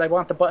 oh, but I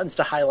want the buttons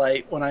to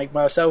highlight when I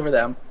mouse over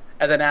them.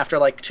 And then after,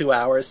 like, 2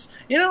 hours,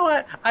 you know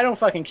what? I don't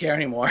fucking care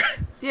anymore.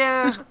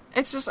 Yeah,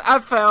 it's just,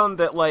 I've found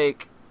that,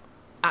 like,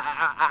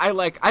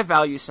 I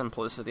value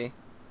simplicity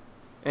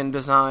in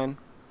design.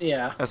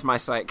 Yeah. As my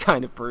site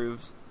kind of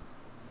proves.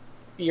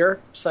 Your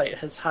site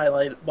has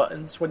highlight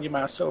buttons when you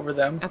mouse over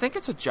them. I think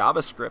it's a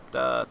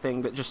JavaScript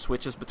thing that just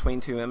switches between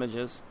two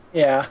images.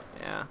 Yeah.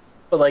 Yeah.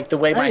 But, like, the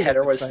way my think header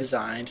that's was exciting.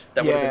 designed,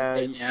 that would have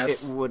been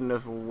yes. It wouldn't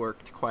have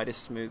worked quite as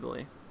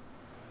smoothly.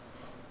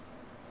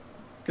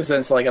 Because then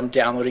it's like I'm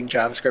downloading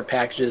JavaScript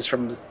packages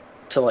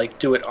to like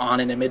do it on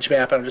an image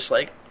map. And I'm just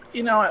like,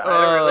 you know what?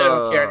 I really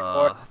don't care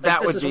anymore. Like,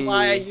 that this would is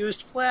why I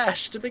used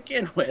Flash to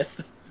begin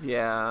with.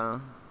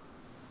 Yeah.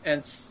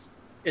 And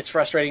it's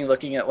frustrating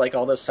looking at like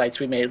all those sites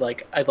we made.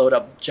 Like I load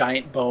up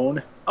Giant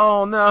Bone.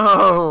 Oh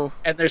no!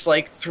 And there's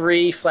like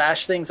 3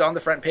 Flash things on the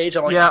front page.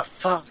 I'm like, yeah. Oh,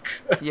 fuck.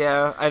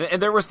 Yeah,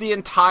 and there was the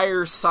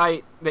entire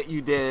site that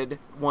you did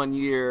one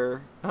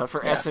year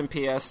for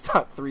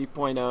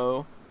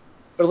SMPS.3.0.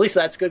 But at least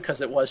that's good because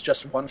it was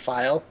just one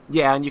file.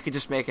 Yeah, and you could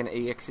just make an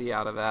exe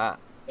out of that.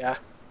 Yeah,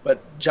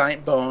 but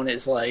Giant Bone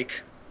is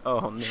like...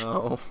 Oh,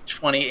 no.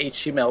 20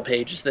 HTML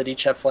pages that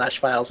each have Flash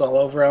files all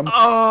over them.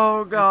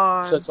 Oh,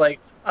 God. So it's like,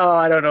 oh,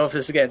 I don't know if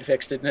this is getting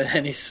fixed in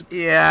any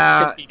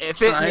Yeah, if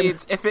time.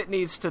 it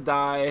needs to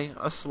die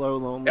a slow,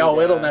 lonely death.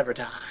 death. It'll never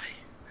die.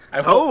 I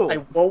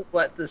won't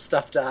let this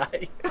stuff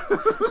die.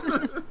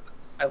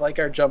 I like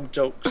our jump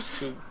jokes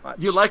too much.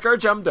 You like our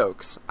jump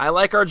dokes. I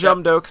like our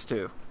jump dokes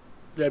too.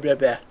 Blah, blah,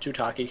 blah. Too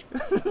talky.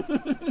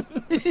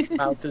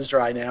 Mouth is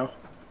dry now.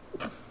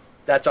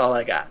 That's all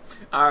I got.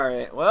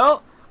 Alright,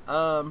 well,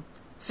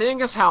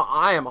 seeing as how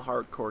I am a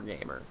hardcore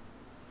gamer,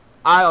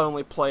 I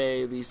only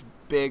play these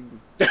big,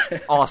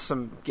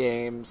 awesome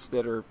games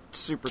that are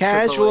super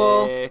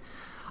casual. AAA.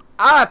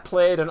 I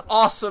played an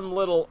awesome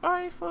little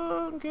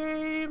iPhone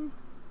game,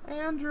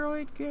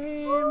 Android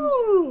game.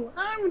 Ooh,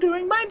 I'm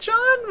doing my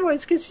John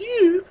voice because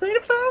you played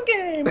a phone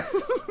game.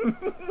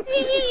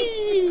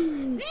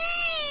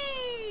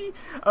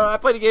 I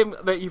played a game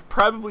that you've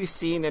probably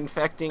seen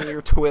infecting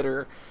your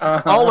Twitter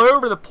all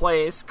over the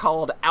place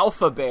called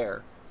Alpha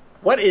Bear.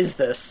 What is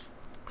this?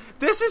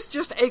 This is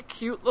just a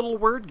cute little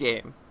word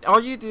game.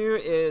 All you do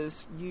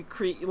is you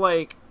create,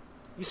 like,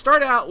 you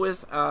start out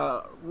with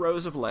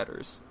rows of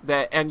letters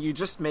and you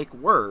just make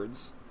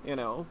words, you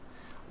know,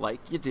 like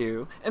you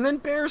do, and then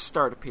bears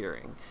start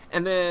appearing.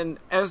 And then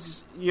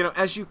as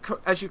you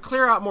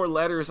clear out more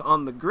letters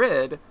on the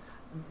grid,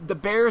 the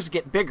bears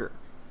get bigger.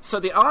 So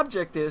the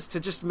object is to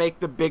just make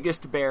the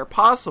biggest bear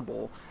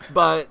possible,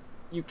 but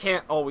you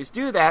can't always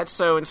do that,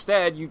 so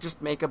instead you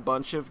just make a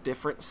bunch of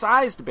different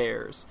sized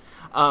bears.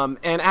 And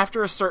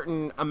after a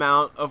certain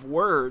amount of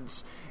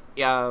words,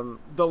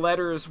 the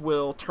letters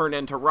will turn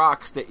into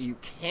rocks that you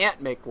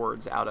can't make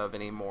words out of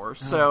anymore.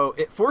 So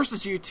it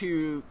forces you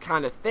to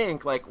kind of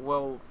think like,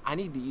 well, I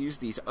need to use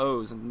these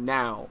O's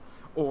now,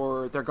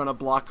 or they're going to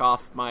block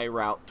off my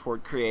route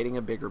toward creating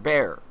a bigger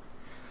bear.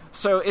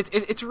 So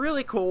it's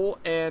really cool,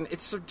 and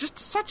it's just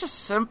such a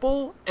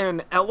simple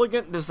and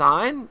elegant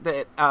design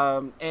that,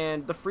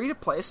 and the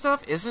free-to-play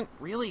stuff isn't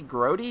really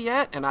grody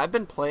yet, and I've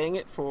been playing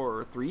it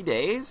for 3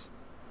 days.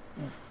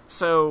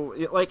 So,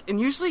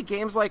 and usually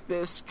games like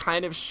this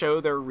kind of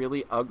show their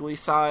really ugly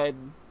side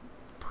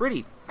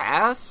pretty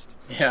fast.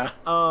 Yeah.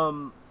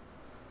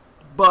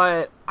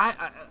 But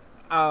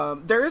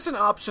there is an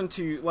option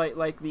to,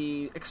 like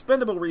the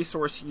expendable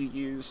resource you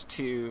use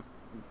to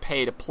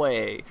pay to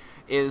play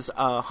is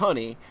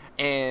honey,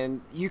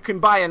 and you can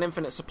buy an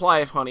infinite supply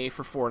of honey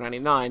for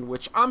 $4.99,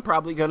 which I'm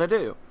probably gonna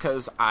do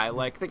because I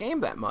like the game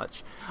that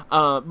much.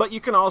 But you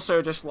can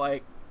also just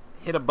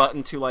hit a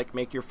button to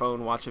make your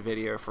phone watch a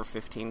video for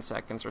 15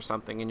 seconds or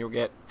something, and you'll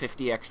get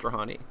 50 extra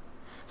honey.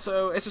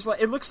 So it's just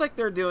it looks like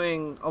they're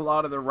doing a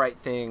lot of the right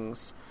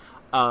things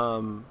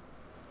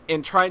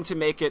in trying to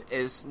make it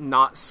as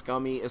not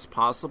scummy as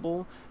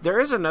possible. There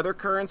is another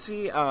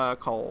currency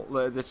called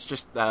that's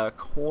just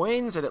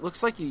coins, and it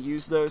looks like you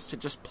use those to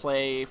just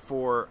play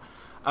for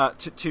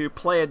to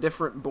play a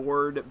different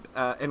board,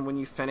 and when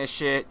you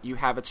finish it, you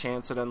have a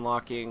chance at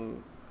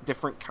unlocking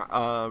different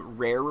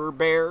rarer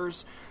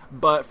bears.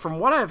 But from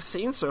what I've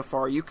seen so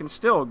far, you can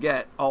still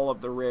get all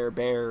of the rare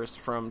bears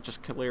from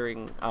just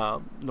clearing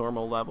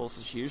normal levels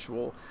as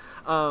usual.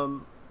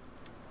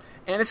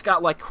 And it's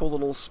got cool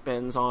little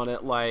spins on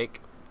it,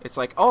 it's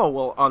oh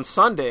well, on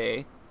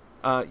Sunday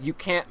you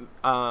can't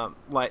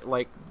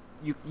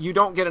you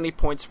don't get any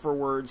points for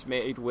words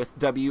made with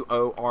W,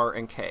 O, R,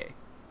 and K.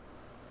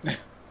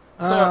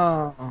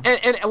 So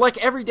and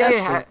every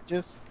day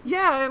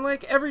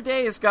every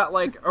day has got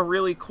a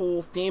really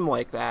cool theme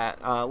like that.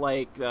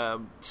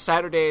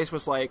 Saturdays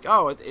was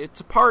it's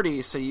a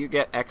party, so you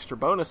get extra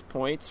bonus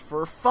points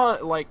for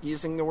fun,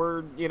 using the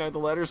word the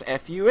letters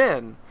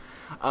FUN.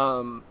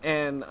 What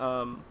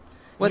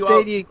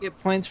day do you get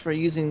points for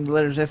using the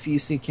letters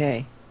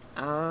FUCK?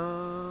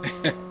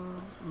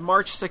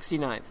 March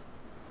 69th.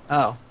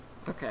 Oh.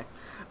 Okay.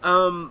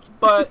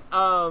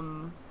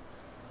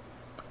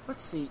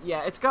 Let's see.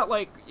 Yeah, it's got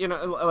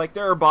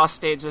there are boss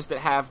stages that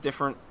have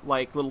different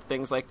little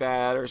things like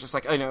that, or it's just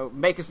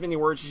make as many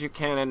words as you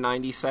can in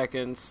 90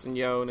 seconds, and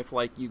and if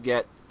you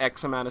get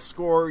X amount of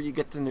score, you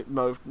get to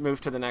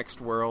move to the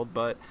next world.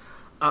 But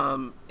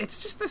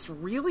it's just this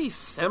really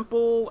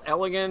simple,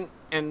 elegant,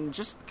 and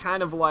just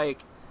kind of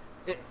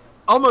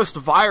almost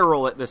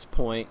viral at this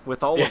point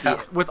with all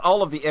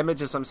of the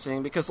images I'm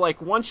seeing, because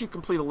once you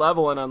complete a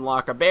level and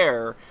unlock a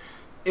bear,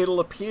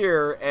 it'll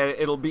appear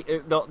and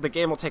the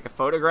game will take a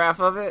photograph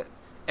of it,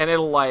 and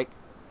it'll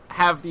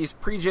have these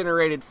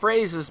pre-generated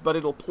phrases, but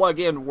it'll plug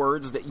in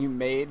words that you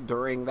made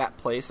during that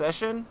play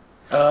session.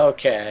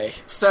 Okay.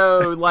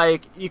 So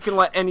you can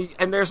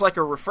and there's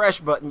a refresh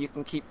button you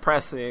can keep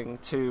pressing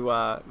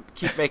to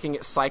keep making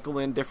it cycle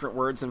in different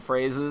words and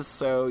phrases,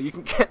 so you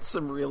can get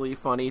some really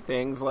funny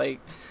things I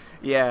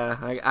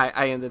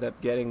ended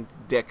up getting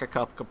dick a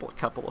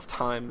couple of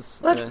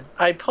times.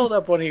 I pulled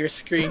up one of your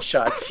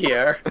screenshots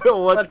here.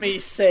 Let me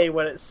say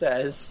what it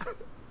says.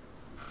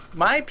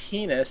 My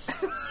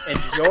penis and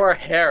your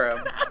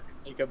harem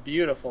make a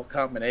beautiful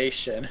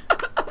combination.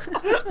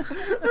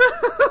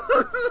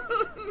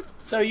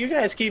 So you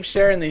guys keep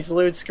sharing these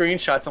lewd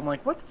screenshots. I'm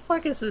like, what the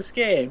fuck is this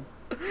game?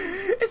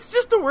 It's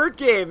just a word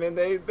game, and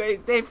they've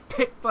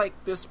picked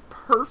this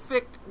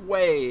perfect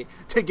way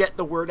to get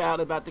the word out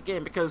about the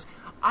game, because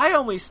I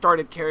only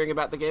started caring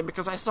about the game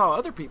because I saw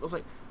other people.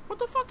 It's what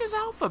the fuck is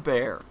Alpha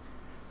Bear?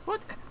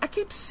 What? I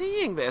keep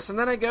seeing this, and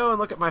then I go and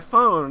look at my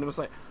phone, and it was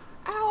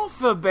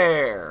Alpha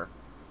Bear.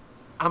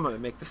 I'm gonna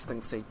make this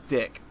thing say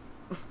dick.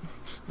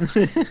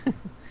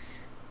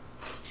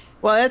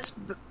 Well, that's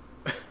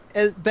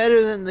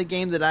better than the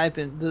game that I've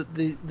been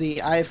the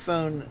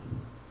iPhone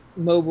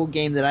mobile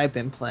game that I've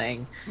been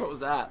playing. What was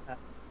that?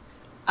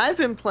 I've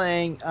been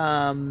playing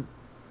 10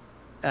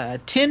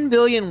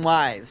 Billion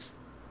Wives.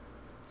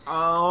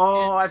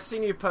 Oh, I've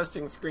seen you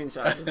posting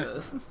screenshots of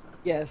this.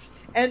 Yes,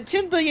 and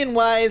 10 Billion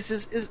Wives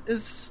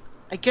is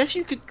I guess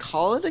you could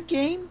call it a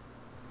game.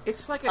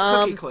 It's like a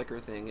cookie clicker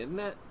thing, isn't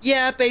it?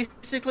 Yeah,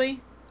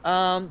 basically.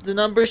 The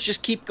numbers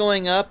just keep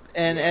going up,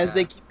 and as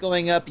they keep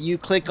going up, you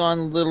click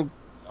on the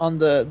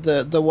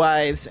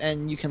wives,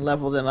 and you can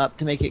level them up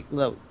to make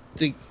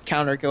the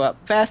counter go up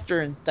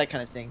faster and that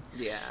kind of thing.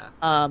 Yeah.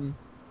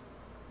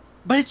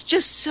 But it's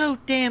just so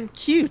damn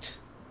cute.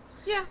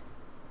 Yeah.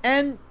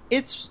 And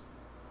it's,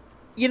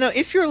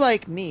 if you're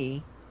like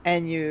me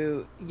and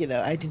you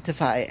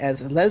identify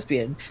as a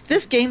lesbian,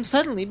 this game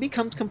suddenly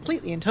becomes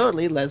completely and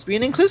totally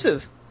lesbian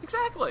inclusive.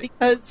 Exactly.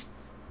 Because,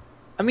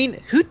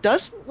 who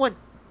doesn't want...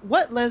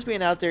 What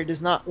lesbian out there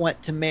does not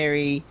want to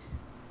marry...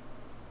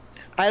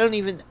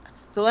 The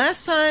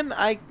last time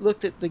I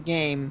looked at the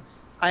game,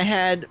 I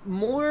had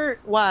more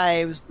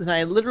wives than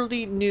I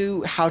literally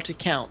knew how to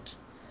count.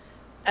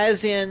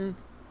 As in,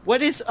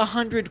 What is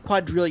 100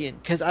 quadrillion?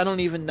 Because I don't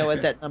even know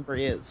what that number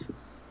is.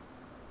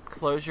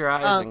 Close your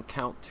eyes and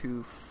count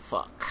to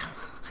fuck.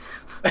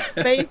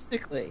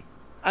 Basically.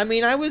 I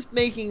mean, I was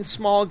making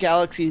small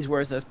galaxies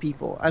worth of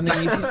people. I mean,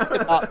 if you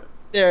think about,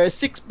 there are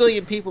 6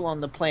 billion people on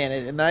the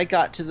planet, and I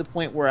got to the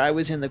point where I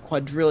was in the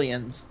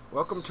quadrillions.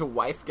 Welcome to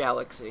Wife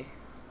Galaxy.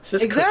 Is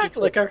this Exactly.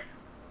 Cookie Clicker?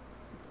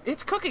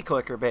 It's Cookie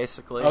Clicker,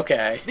 basically.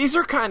 Okay. These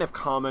are kind of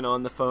common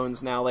on the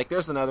phones now. Like,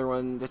 there's another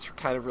one that's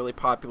kind of really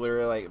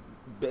popular, like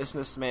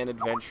Businessman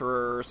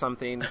Adventurer or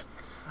something.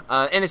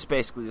 And it's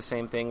basically the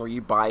same thing where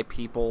you buy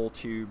people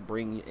to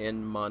bring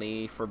in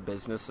money for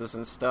businesses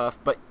and stuff,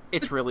 but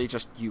it's really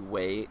just you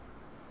wait.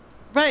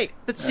 Right,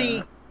 but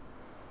see,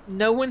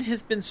 no one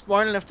has been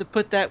smart enough to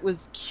put that with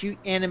cute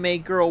anime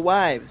girl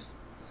wives.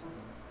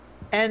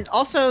 And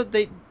also,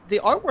 the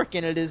artwork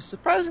in it is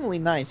surprisingly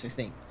nice, I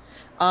think.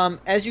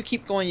 As you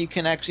keep going, you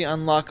can actually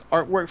unlock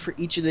artwork for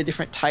each of the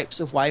different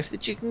types of wife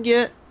that you can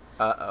get.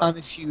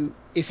 If you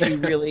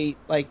really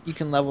like, you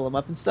can level them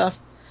up and stuff.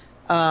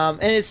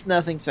 And it's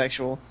nothing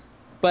sexual,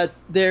 but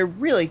they're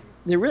really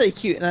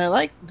cute, and I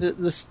like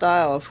the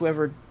style of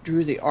whoever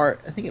drew the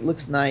art. I think it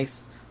looks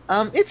nice.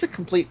 It's a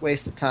complete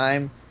waste of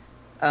time,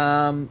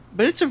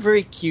 but it's a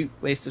very cute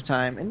waste of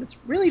time, and it's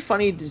really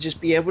funny to just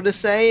be able to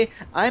say,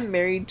 I'm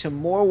married to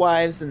more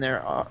wives than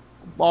there are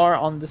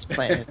on this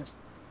planet.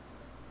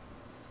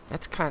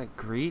 That's kind of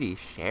greedy.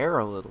 Share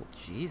a little.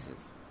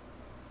 Jesus.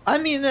 I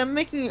mean,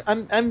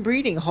 I'm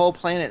breeding whole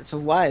planets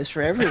of wives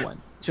for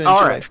everyone to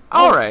enjoy.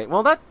 All right.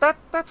 Well,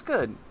 that's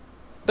good.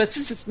 But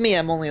since it's me,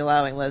 I'm only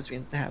allowing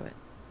lesbians to have it.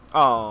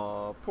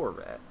 Oh, poor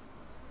Rat.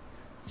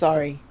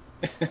 Sorry.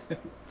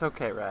 It's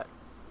okay, Rat.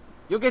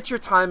 You'll get your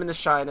time in the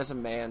shine as a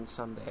man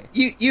someday.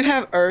 You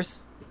have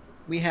Earth.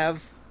 We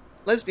have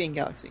Lesbian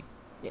Galaxy.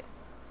 Yes.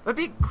 That'd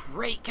be a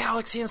great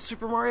galaxy in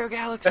Super Mario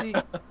Galaxy.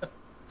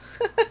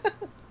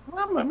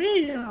 Mamma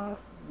mia!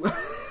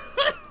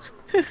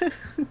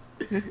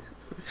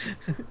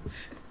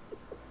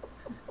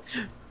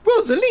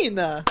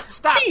 Rosalina!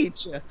 Stop!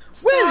 Peach!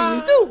 What are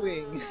you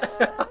doing?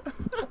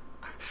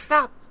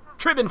 Stop!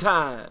 Tribbing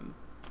time!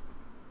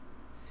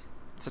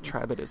 It's a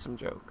tribadism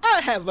joke.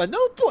 I have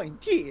no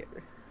point here.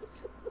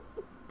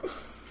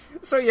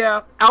 So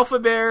yeah, Alpha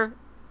Bear,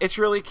 it's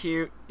really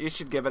cute. You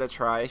should give it a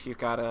try if you've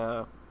got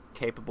a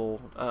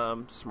capable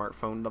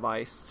smartphone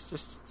device. It's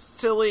just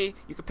silly.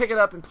 You can pick it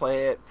up and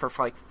play it for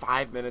like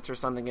 5 minutes or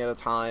something at a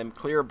time,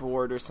 clear a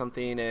board or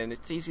something, and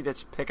it's easy to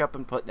just pick up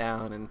and put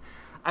down. And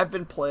I've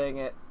been playing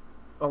it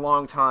a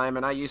long time,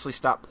 and I usually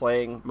stop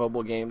playing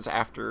mobile games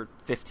after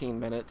 15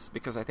 minutes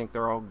because I think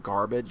they're all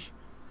garbage.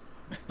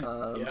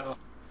 Yeah.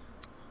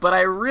 But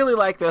I really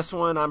like this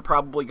one. I'm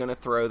probably going to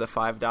throw the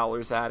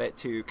 $5 at it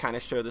to kind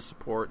of show the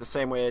support, the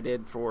same way I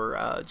did for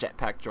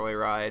Jetpack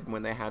Joyride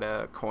when they had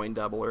a coin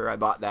doubler. I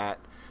bought that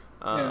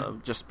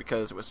just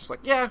because it was just like,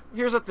 yeah,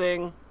 here's a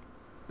thing.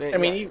 I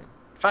mean,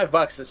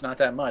 $5 is not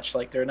that much.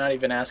 Like, they're not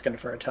even asking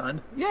for a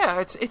ton. Yeah,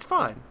 it's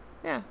fine.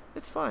 Yeah,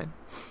 it's fine.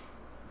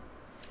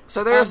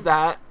 So there's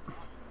that.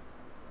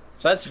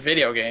 So that's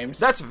video games.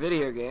 That's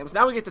video games.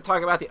 Now we get to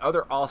talk about the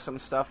other awesome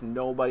stuff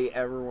nobody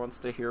ever wants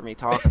to hear me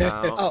talk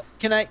about. Oh,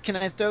 can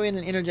I throw in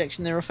an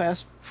interjection there real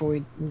fast before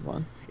we move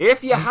on?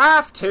 If you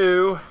have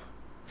to.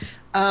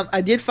 I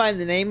did find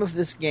the name of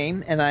this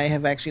game, and I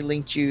have actually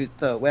linked you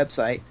the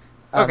website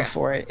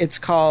for it. It's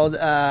called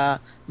Majin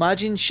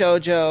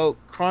Shoujo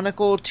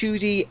Chronicle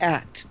 2D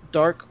Act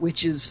Dark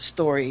Witch's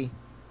Story.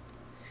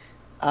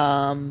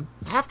 I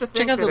have to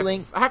think check out the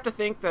link. I have to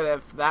think that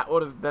if that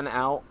would have been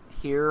out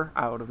here,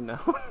 I would have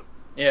known.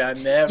 Yeah, I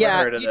never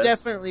heard of this. Yeah, you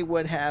definitely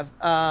would have.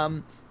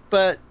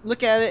 But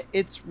look at it;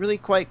 it's really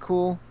quite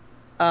cool.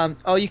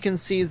 You can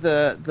see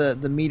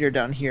the meter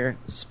down here: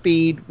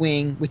 speed,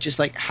 wing, which is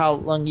like how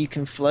long you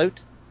can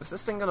float. Is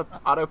this thing gonna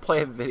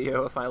autoplay a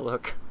video if I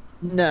look?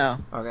 No.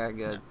 Okay,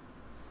 good.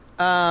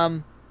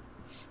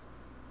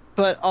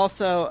 But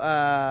also,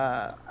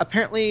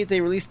 apparently they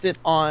released it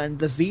on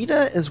the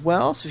Vita as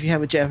well. So if you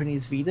have a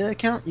Japanese Vita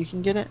account, you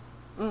can get it.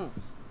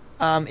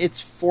 It's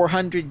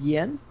 400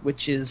 yen,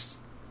 which is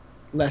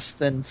less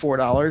than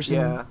 $4.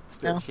 Yeah, it's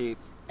still cheap.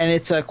 And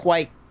it's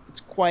quite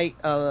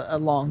a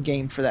long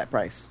game for that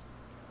price.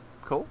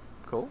 Cool.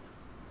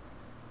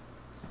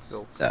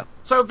 So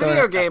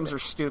video games are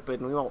stupid,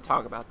 and we won't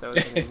talk about those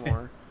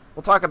anymore.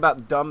 We'll talk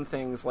about dumb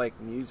things like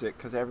music,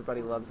 because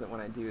everybody loves it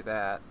when I do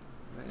that.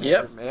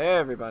 Yep.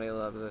 Everybody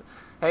loves it.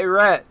 Hey,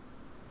 Rhett.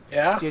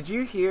 Yeah? Did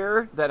you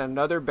hear that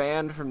another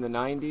band from the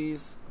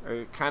 90s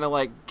are kind of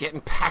like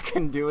getting back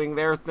and doing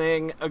their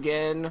thing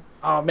again?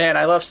 Oh, man,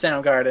 I love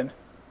Soundgarden.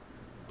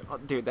 Oh,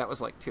 dude, that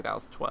was like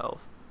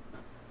 2012.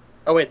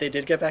 Oh, wait, they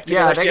did get back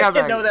together? Yeah, they got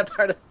back. I didn't know that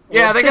part of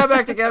Yeah, they got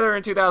back together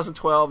in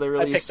 2012. They I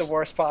released... picked the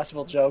worst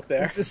possible joke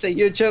there. to say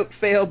your joke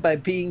failed by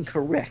being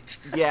correct.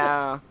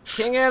 Yeah.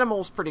 King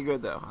Animal's pretty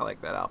good, though. I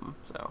like that album.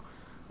 So,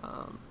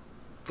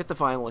 get the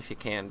vinyl if you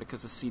can,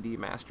 because the CD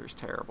master's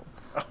terrible.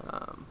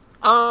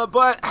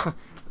 But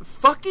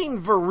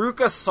fucking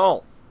Veruca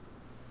Salt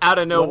out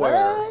of nowhere.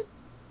 What?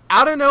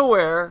 Out of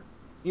nowhere.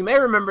 You may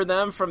remember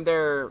them from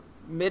their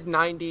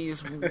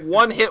mid-90s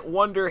one-hit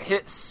wonder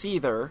hit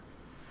Seether,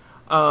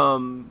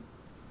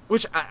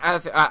 which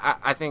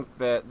I think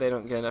that they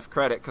don't get enough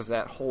credit because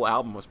that whole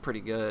album was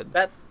pretty good.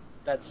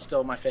 That's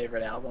still my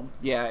favorite album.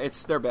 Yeah,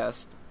 it's their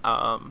best.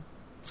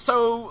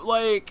 So,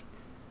 like,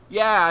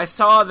 yeah, I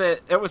saw that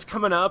it was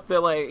coming up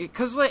that, like,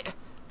 because, like,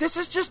 this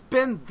has just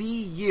been the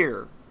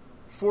year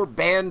for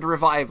band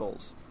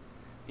revivals.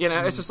 You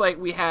know, it's just like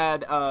we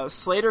had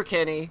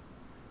Slater-Kinney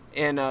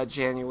in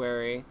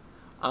January,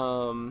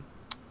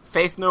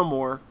 Faith No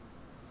More,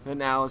 and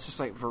now it's just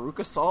like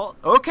Veruca Salt.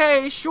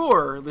 Okay,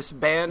 sure, this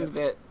band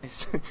that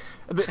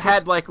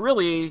had like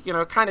really, you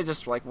know, kind of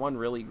just like one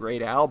really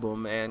great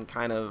album and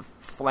kind of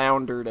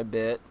floundered a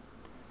bit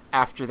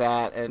after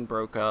that and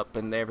broke up,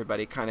 and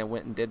everybody kind of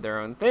went and did their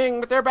own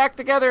thing, but they're back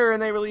together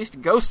and they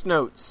released Ghost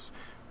Notes.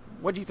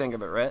 What do you think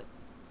of it, Rhett?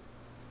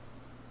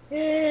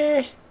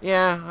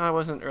 Yeah, I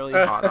wasn't really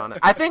hot on it.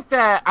 I think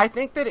that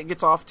it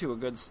gets off to a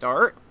good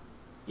start.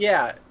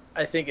 Yeah,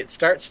 I think it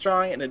starts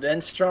strong and it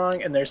ends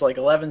strong, and there's like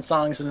 11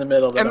 songs in the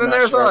middle that and I'm then not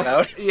there's sure like,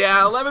 about.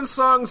 Yeah, 11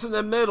 songs in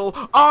the middle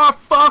are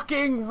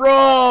fucking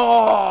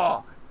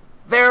raw.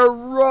 They're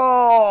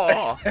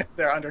raw.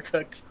 They're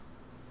undercooked.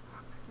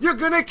 You're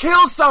gonna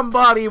kill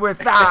somebody with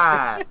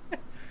that.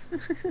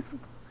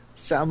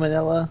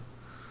 Salmonella.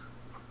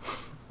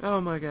 Oh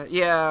my god.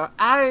 Yeah,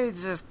 I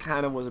just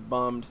kind of was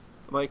bummed.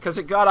 Like, because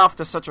it got off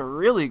to such a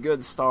really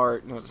good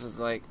start, and it was just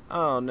like,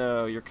 oh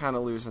no, you're kind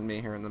of losing me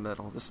here in the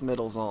middle. This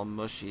middle's all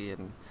mushy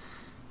and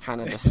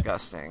kind of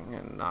disgusting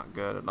and not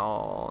good at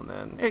all.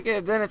 And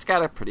then it's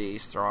got a pretty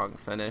strong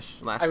finish.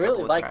 I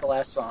really like the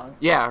last song.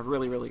 Yeah,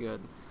 really, really good.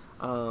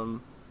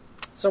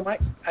 So,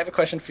 Mike, I have a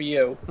question for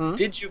you. Mm-hmm.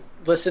 Did you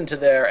listen to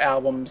their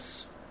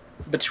albums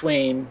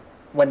between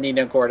when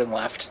Nina Gordon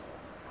left?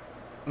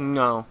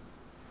 No.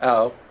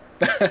 Oh.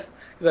 Because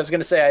I was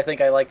going to say, I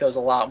think I like those a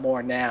lot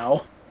more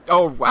now.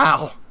 Oh,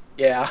 wow.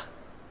 Yeah.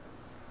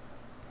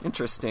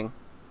 Interesting.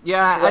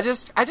 Yeah, I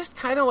just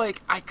kind of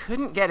like, I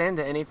couldn't get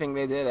into anything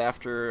they did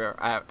after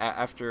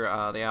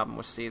the album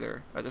with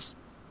Seether.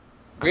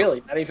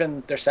 Really? Not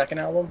even their second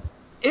album?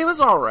 It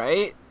was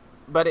alright,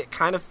 but it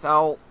kind of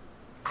felt,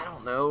 I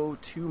don't know,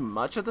 too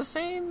much of the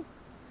same?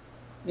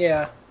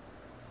 Yeah.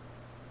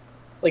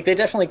 Like, they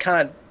definitely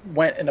kind of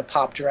went in a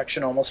pop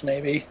direction almost,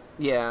 maybe.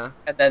 Yeah.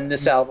 And then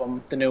this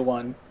album, the new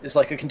one, is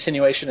like a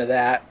continuation of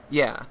that.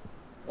 Yeah.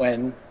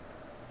 When,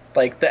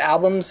 like, the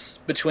albums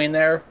between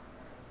there,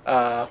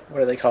 what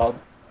are they called?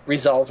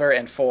 Resolver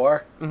and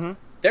 4. Mm-hmm.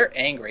 They're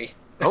angry.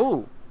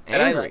 Oh, angry.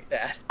 And I like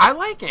that. I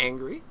like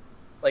angry.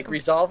 Like,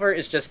 Resolver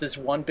is just this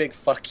one big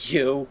fuck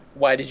you,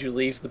 why did you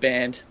leave the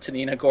band, to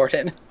Nina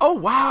Gordon. Oh,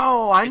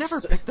 wow. I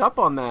never picked up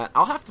on that.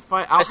 I'll have to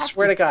find... I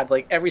swear to God,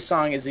 like, every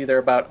song is either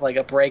about, like,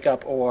 a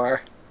breakup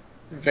or...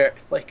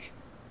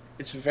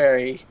 it's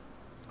very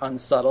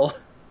unsubtle.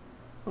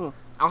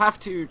 I'll have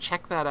to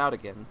check that out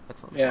again.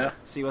 That's yeah.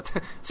 See if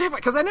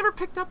because I never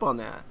picked up on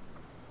that.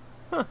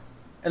 Huh.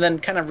 And then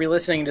kind of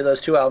re-listening to those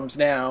two albums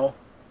now,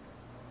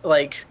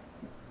 like,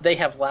 they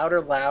have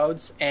louder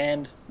louds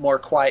and more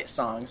quiet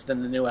songs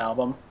than the new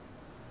album.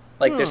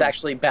 Like, there's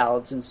actually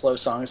ballads and slow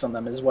songs on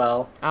them as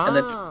well.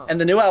 Oh. And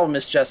the new album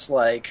is just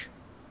like,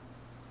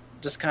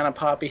 just kind of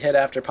poppy hit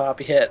after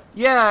poppy hit.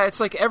 Yeah, it's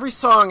like every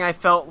song I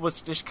felt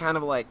was just kind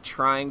of like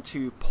trying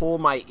to pull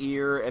my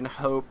ear and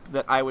hope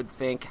that I would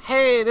think,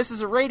 hey, this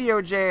is a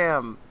radio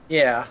jam.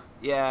 Yeah.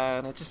 Yeah,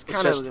 and it just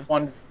kind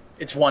of...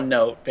 It's one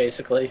note,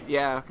 basically.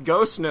 Yeah,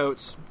 Ghost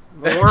Notes.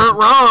 They weren't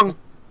wrong.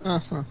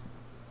 Uh-huh.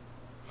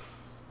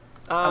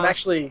 I'm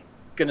actually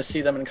going to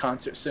see them in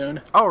concert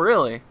soon. Oh,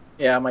 really?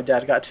 Yeah, my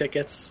dad got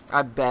tickets.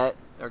 I bet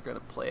they're going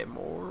to play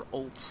more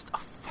old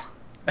stuff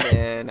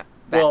than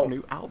that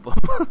new album.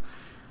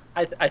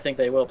 I think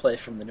they will play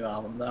from the new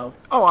album, though.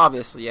 Oh,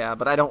 obviously, yeah,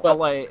 but I don't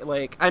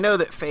like. I know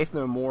that Faith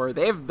No More.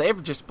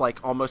 They've just like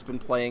almost been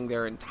playing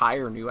their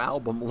entire new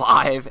album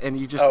live, and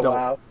you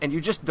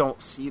just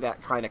don't see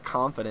that kind of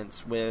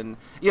confidence when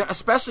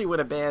especially when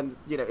a band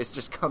is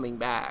just coming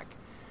back.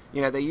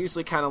 They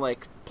usually kind of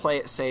like play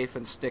it safe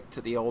and stick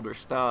to the older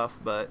stuff,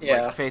 but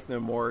like Faith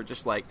No More,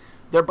 just like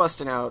they're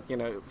busting out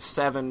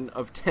 7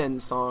 of 10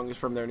 songs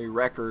from their new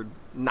record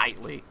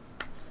nightly.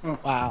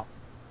 Wow.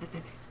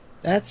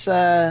 That's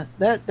that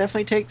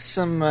definitely takes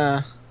some.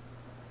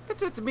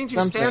 It means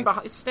you stand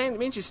behind. It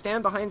means you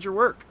stand behind your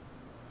work.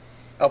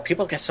 Oh,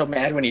 people get so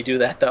mad when you do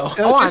that, though.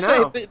 I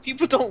know. But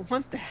people don't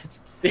want that.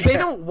 Yeah. They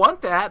don't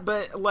want that,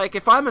 but like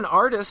if I'm an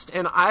artist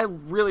and I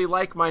really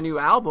like my new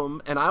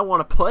album and I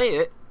want to play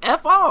it,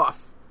 F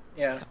off.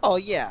 Yeah. Oh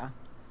yeah.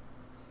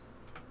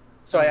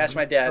 So I asked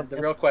my dad.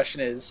 The real question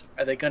is: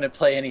 are they going to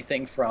play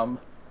anything from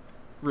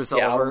Resolver?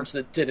 The albums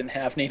that didn't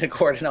have Nina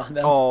Gordon on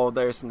them? Oh,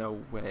 there's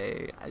no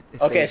way.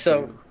 Okay,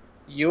 so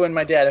you and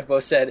my dad have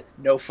both said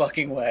no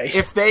fucking way.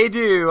 If they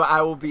do,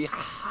 I will be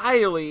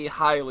highly,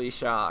 highly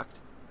shocked.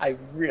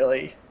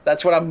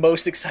 That's what I'm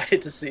most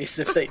excited to see, is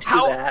if they do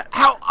that.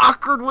 How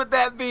awkward would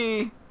that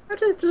be?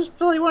 Just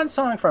play one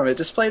song from it.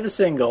 Just play the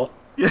single.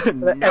 No.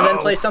 And then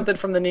play something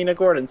from the Nina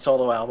Gordon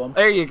solo album.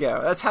 There you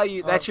go. That's how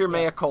you. That's your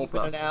mea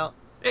culpa. It out.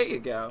 There you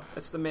go.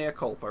 That's the mea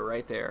culpa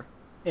right there.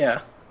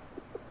 Yeah.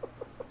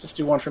 Just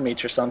do one from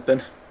each or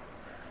something.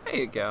 There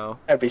you go.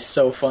 That'd be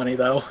so funny,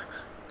 though.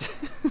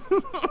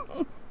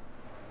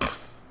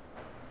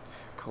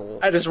 Cool.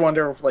 I just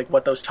wonder, like,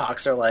 what those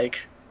talks are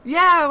like.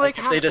 Yeah, like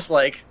If they just,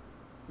 like,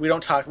 we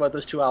don't talk about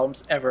those two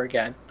albums ever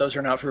again. Those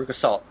are not Veruca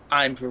Salt.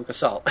 I'm Veruca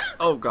Salt.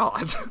 Oh,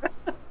 God.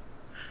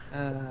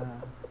 Uh,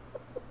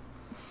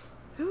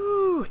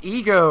 Ooh,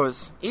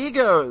 egos.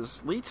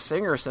 Egos. Lead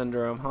singer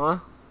syndrome, huh?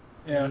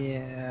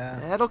 Yeah.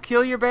 That'll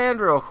kill your band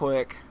real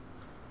quick.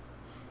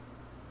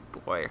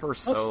 Boy, her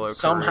solo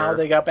Somehow career.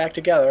 they got back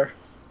together.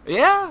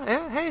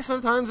 Yeah, hey,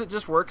 sometimes it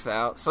just works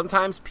out.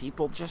 Sometimes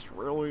people just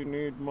really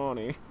need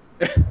money.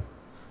 yeah,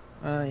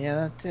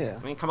 that too.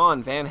 I mean, come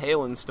on, Van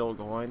Halen's still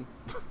going.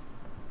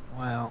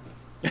 Wow.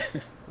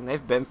 And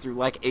they've been through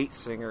like 8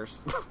 singers.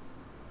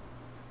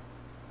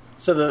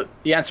 So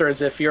the answer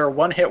is, if you're a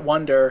one-hit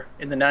wonder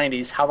in the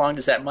 90s, how long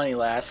does that money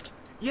last?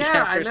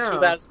 Yeah, I It's know.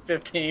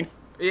 2015.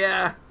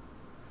 Yeah.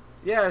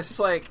 Yeah, it's just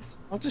like,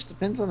 Well, it just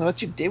depends on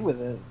what you did with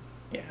it.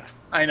 Yeah,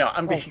 I know.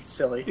 I'm being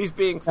silly. he's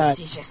being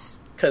facetious.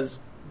 Because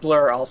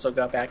Blur also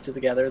got back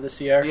together this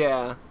year.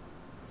 Yeah.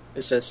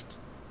 It's just...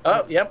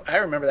 Oh, yep, I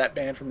remember that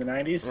band from the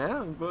 90s.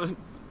 Yeah,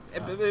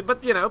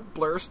 but you know,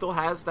 Blur still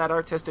has that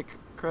artistic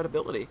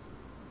credibility.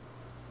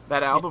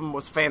 That album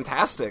was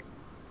fantastic.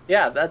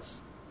 Yeah,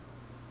 that's...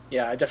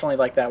 Yeah, I definitely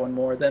like that one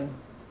more than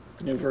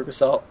the new Veruca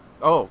Salt.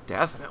 Oh,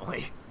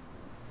 definitely.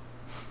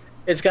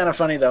 It's kind of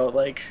funny, though,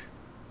 like...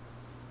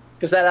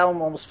 Because that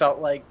album almost felt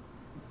like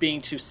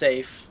being too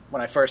safe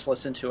when I first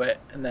listened to it,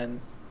 and then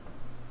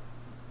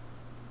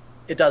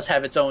it does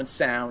have its own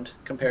sound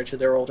compared to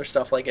their older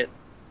stuff, like it,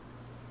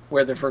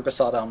 where the Veruca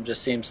Salt album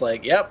just seems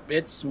like, yep,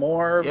 it's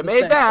more of You the made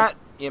same. that.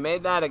 You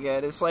made that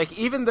again. It's like,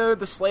 even though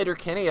the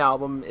Slater-Kinney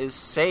album is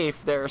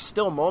safe, there are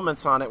still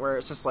moments on it where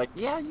it's just like,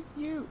 yeah,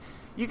 you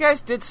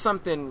guys did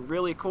something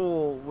really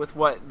cool with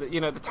what,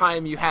 the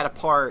time you had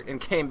apart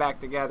and came back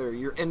together.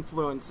 Your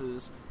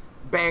influences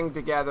banged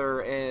together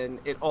and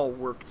it all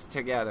worked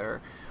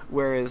together.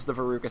 Whereas the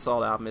Veruca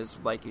Salt album is,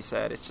 like you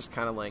said, it's just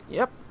kind of like,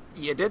 yep,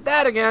 you did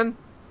that again.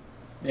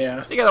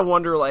 Yeah. You gotta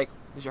wonder, like,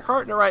 is your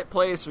heart in the right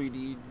place, or do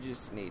you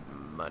just need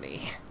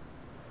money?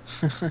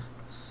 It's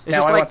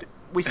just like,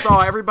 we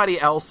saw everybody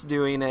else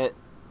doing it,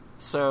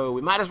 so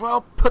we might as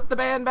well put the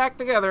band back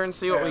together and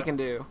see what we can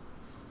do.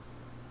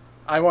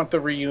 I want the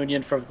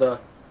reunion from the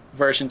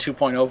version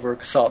 2.0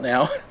 Veruca Salt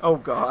now. Oh,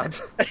 God.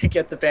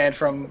 Get the band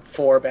from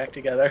 4 back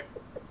together.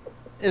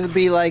 It'll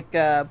be like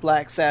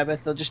Black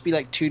Sabbath. They'll just be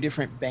like 2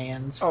 different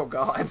bands. Oh,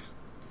 God.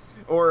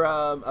 Or,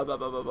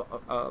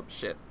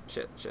 shit.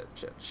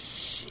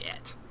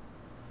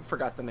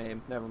 Forgot the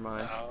name. Never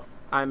mind. Oh.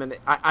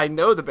 I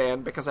know the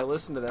band because I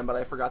listened to them, but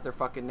I forgot their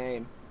fucking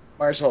name.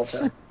 Mars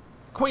Volta.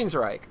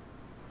 Queensryche.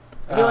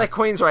 I feel like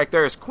Queensryche.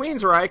 There's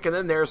Queensryche, and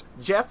then there's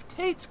Jeff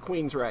Tate's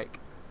Queensryche.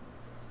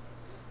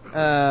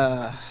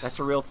 That's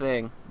a real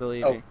thing,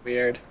 believe me.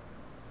 Weird.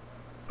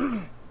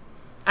 And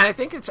I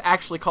think it's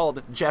actually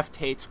called Jeff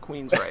Tate's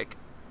Queensryche.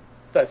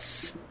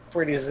 That's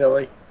pretty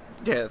silly.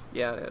 Yeah,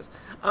 it is.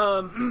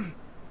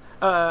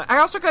 I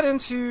also got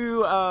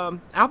into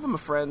album a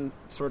friend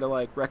sort of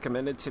like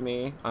recommended to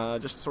me,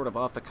 just sort of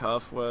off the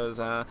cuff, was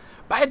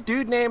by a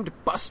dude named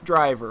Bus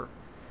Driver.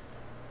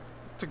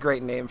 It's a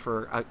great name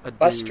for a dude.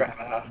 Bus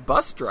driver.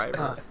 Bus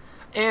Driver.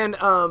 And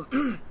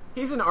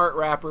he's an art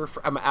rapper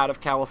from out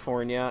of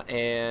California,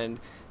 and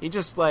he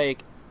just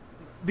like,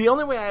 the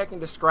only way I can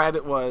describe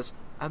it was,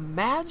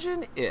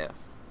 imagine if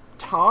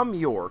Tom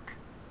York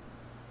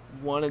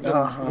wanted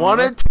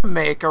to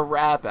make a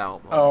rap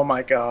album. Oh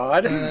my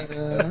god.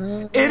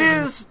 It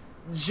is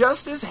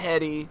just as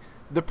heady.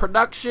 The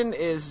production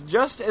is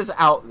just as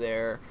out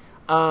there.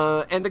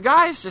 And the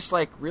guy's just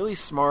like really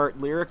smart,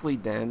 lyrically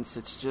dense.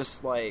 It's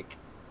just like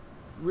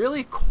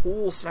really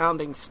cool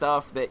sounding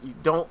stuff that you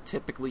don't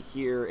typically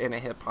hear in a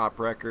hip hop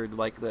record.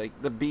 Like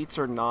the beats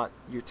are not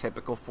your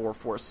typical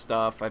 4/4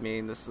 stuff. I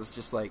mean, this is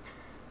just like,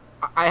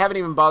 I haven't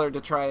even bothered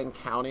to try and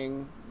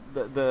counting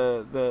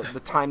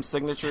the time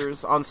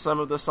signatures on some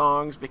of the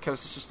songs,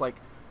 because it's just like,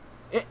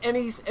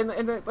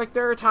 and like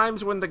there are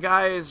times when the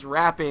guy is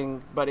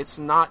rapping, but it's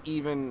not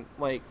even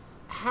like,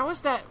 how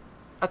is that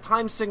a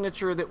time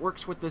signature that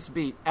works with this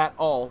beat at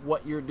all?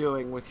 What you're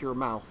doing with your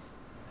mouth.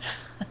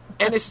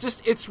 And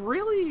it's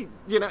really,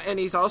 and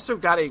he's also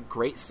got a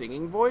great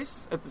singing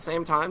voice at the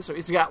same time. So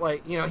he's got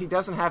like, he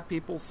doesn't have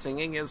people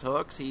singing his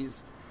hooks.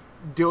 He's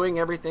doing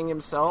everything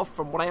himself.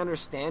 From what I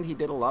understand, he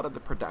did a lot of the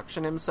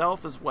production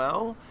himself as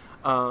well,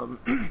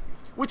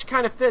 which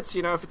kind of fits,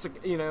 if it's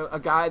a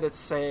guy that's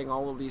saying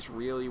all of these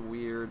really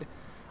weird,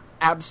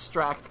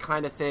 abstract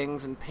kind of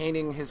things and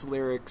painting his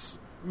lyrics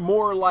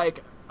more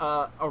like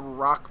a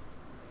rock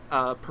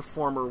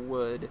performer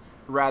would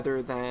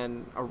rather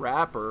than a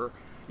rapper.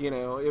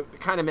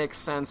 It kind of makes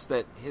sense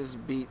that his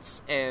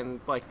beats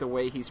and like the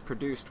way he's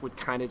produced would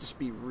kind of just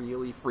be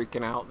really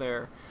freaking out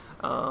there.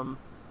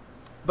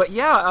 But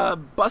yeah,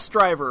 Bus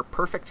Driver,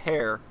 Perfect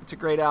Hair. It's a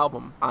great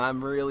album.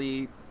 I'm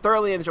really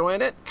thoroughly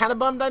enjoying it. Kind of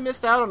bummed I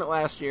missed out on it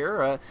last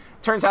year.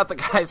 Turns out the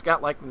guy's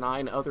got like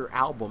 9 other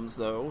albums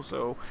though,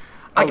 so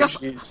I guess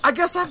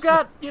I've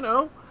got,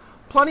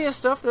 plenty of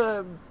stuff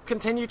to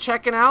continue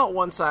checking out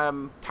once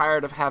I'm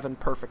tired of having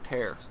perfect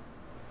hair.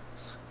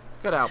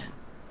 Good album.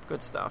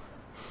 Good stuff.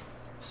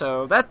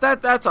 So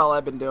that's all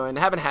I've been doing.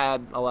 Haven't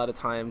had a lot of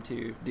time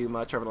to do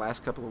much over the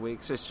last couple of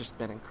weeks. It's just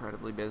been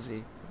incredibly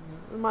busy.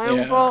 My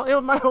own fault. It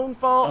was my own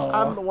fault. Aww.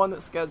 I'm the one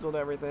that scheduled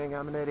everything.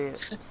 I'm an idiot.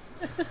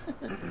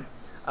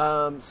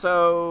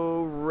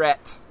 So,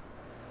 Rhett,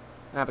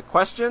 I have a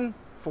question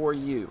for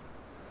you.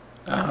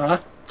 Uh-huh.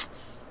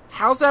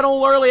 How's that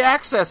old early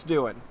access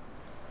doing?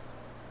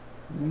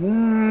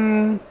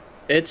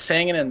 It's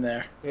hanging in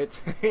there. It's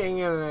hanging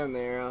in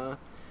there, huh?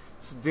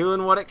 It's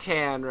doing what it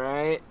can,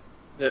 right?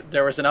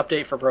 There was an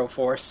update for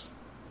Broforce.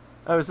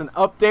 That was an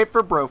update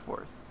for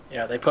Broforce.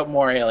 Yeah, they put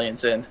more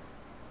aliens in.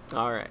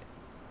 All right.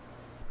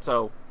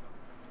 So,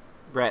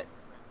 Brett,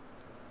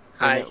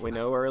 Hi. we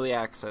know early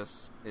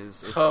access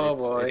is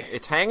boy.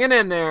 It's hanging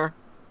in there,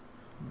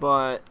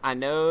 but I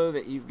know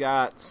that you've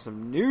got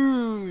some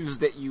news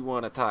that you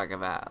want to talk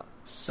about.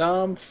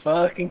 Some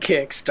fucking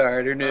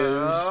Kickstarter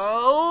news.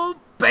 Oh,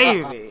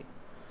 baby.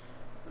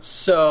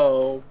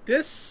 So,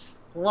 this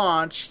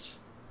launched...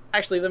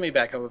 Actually, let me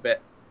back up a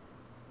bit.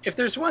 If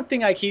there's one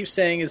thing I keep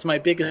saying is my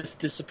biggest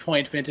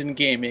disappointment in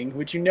gaming,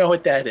 would you know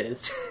what that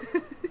is?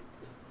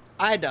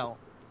 I don't.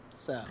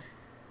 So,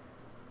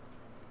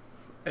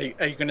 Are you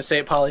going to say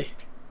it, Polly?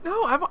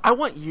 No, I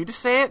want you to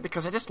say it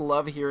because I just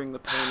love hearing the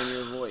pain in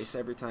your voice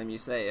every time you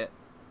say it.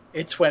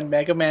 It's when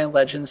Mega Man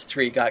Legends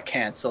 3 got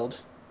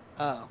canceled.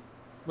 oh,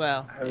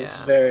 well, I was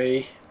Yeah.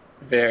 very,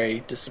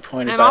 very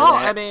disappointed And by all,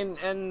 that. I mean,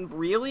 and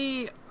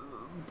really,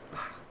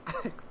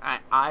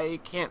 I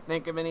can't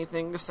think of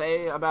anything to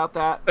say about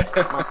that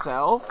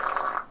myself.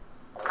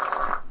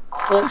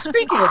 Well,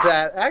 speaking of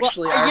that,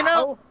 actually,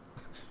 Well,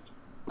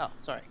 oh,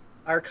 sorry.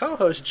 our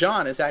co-host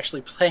John is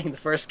actually playing the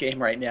first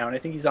game right now, and I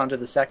think he's on to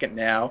the second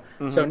now.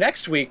 Mm-hmm. So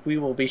next week we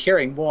will be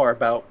hearing more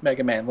about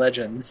Mega Man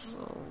Legends.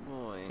 Oh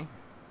boy.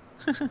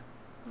 Oh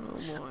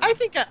boy. I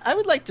think I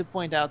would like to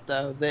point out,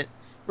 though, that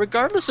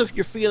regardless of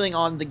your feeling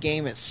on the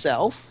game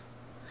itself,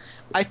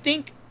 I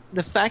think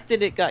the fact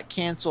that it got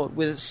canceled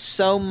with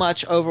so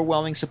much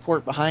overwhelming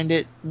support behind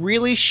it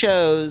really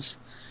shows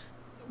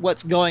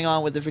what's going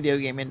on with the video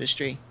game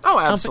industry. Oh,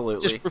 Companies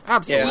absolutely. just refuse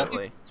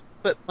Absolutely. to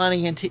put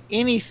money into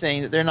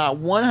anything that they're not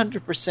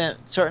 100%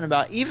 certain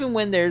about, even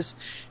when there's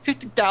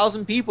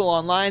 50,000 people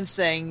online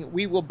saying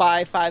we will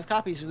buy 5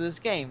 copies of this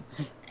game.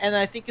 And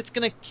I think it's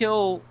going to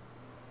kill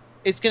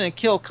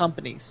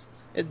companies.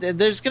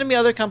 There's going to be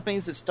other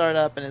companies that start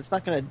up, and it's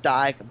not going to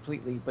die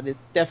completely, but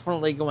it's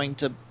definitely going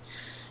to,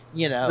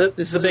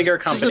 The bigger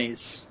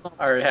companies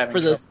are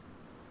having trouble.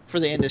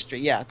 for the industry.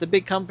 Yeah, the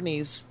big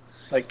companies.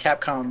 Like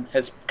Capcom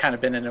has kind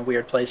of been in a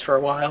weird place for a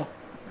while.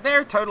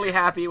 They're totally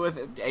happy with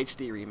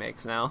HD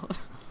remakes now.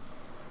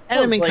 And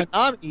Well, I mean, it's like-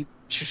 Konami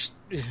just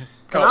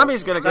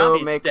Konami's going to go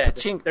Konami's make dead.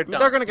 pachinko. They're They're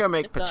done. going to go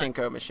make They're done.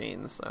 pachinko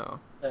machines. So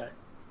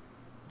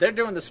They're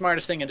doing the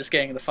smartest thing and just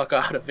getting the fuck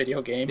out of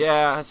video games.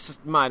 yeah, it's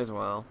just might as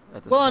well.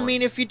 At this well, I point.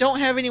 mean, if you don't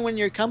have anyone in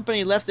your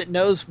company left that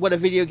knows what a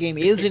video game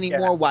is anymore,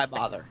 Yeah. why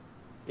bother?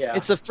 Yeah.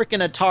 It's a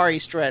freaking Atari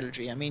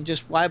strategy. I mean,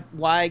 just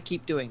why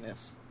keep doing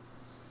this?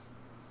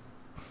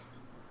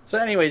 So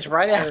anyways,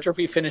 right after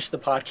we finished the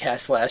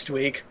podcast last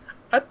week,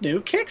 a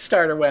new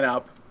Kickstarter went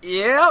up.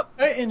 Yep.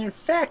 And in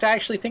fact, I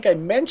actually think I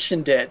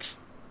mentioned it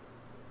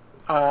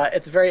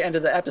at the very end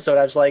of the episode.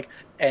 I was like,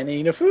 and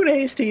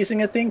Inafune is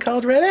teasing a thing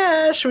called Red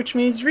Ash, which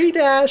means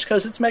Redash,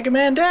 because it's Mega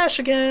Man Dash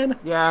again.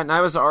 Yeah, and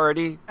I was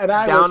already And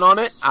I down was on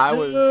it. I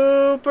was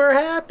super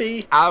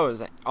happy.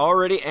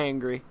 already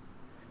angry.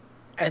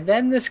 And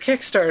then this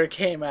Kickstarter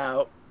came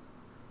out,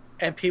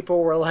 and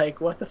people were like,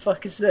 what the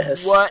fuck is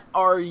this? What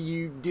are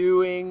you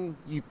doing,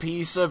 you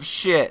piece of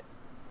shit?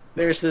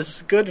 There's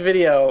this good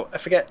video, I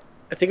think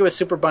it was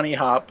Super Bunny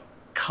Hop,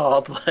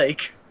 called,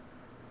 like,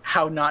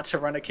 How Not to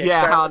Run a Kickstarter.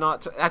 Yeah, how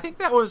not to... I think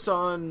that was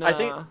on... I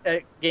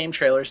think Game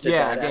Trailers did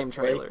yeah, that. Game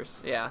actually.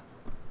 Trailers. Yeah.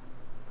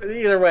 But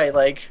either way,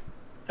 like,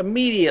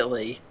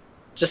 immediately,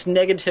 just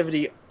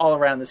negativity all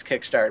around this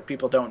Kickstarter.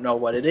 People don't know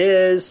what it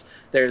is.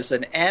 There's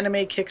an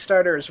anime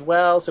Kickstarter as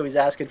well, so he's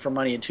asking for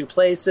money in 2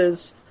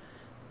 places.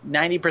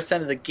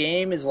 90% of the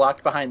game is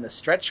locked behind the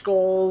stretch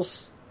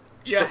goals.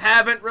 You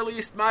haven't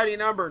released Mighty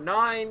Number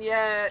 9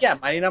 yet. Yeah,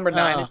 Mighty Number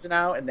 9 isn't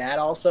out, and that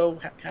also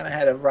kind of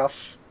had a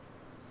rough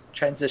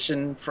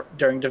transition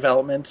during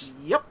development.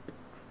 Yep.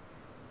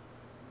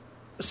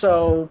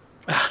 So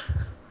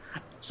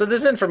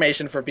there's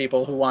information for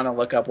people who want to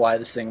look up why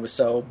this thing was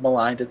so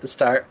maligned at the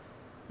start.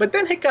 But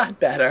then it got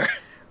better.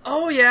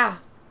 Oh, yeah.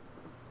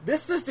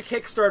 This is the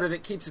Kickstarter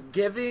that keeps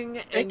giving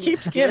and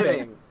keeps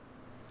giving.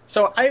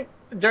 So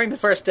during the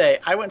first day,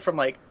 I went from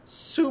like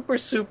super,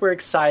 super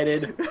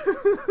excited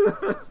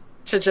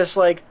to just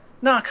like,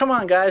 no, come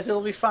on guys,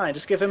 it'll be fine,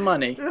 just give him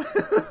money.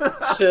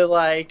 To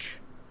like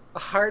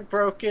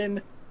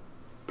heartbroken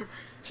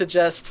to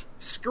just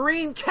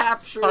Screen Fuck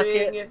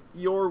capturing it.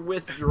 your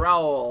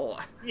withdrawal.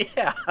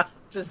 yeah,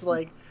 just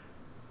like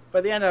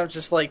by the end, I'm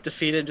just like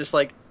defeated, just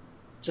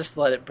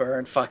let it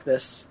burn. Fuck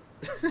this.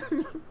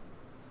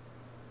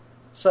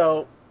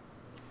 So,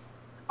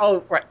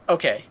 oh right,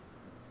 okay.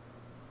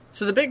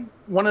 So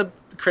one of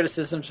the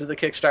criticisms of the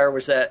Kickstarter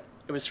was that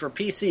it was for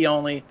PC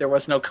only. There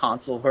was no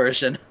console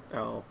version.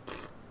 Oh.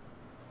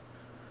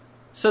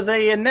 So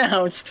they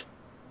announced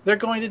they're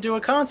going to do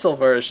a console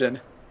version.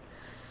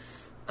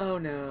 Oh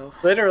no.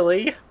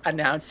 Literally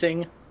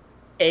announcing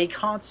a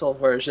console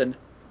version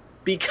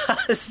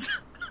because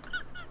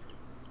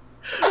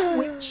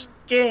which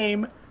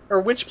game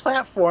or which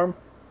platform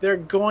they're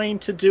going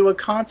to do a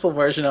console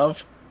version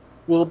of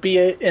will be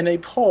in a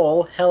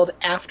poll held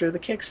after the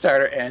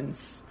Kickstarter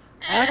ends.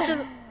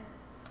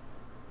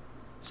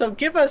 So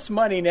give us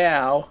money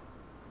now,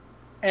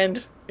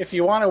 and if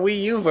you want a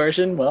Wii U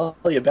version, well,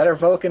 you better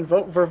vote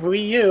for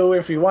Wii U.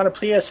 If you want a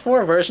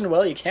PS4 version,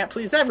 well, you can't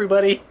please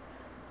everybody.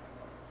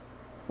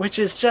 Which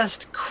is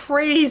just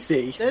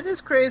crazy. That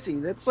is crazy.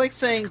 That's like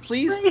saying,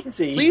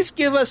 please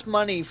give us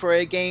money for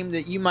a game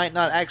that you might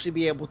not actually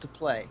be able to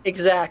play.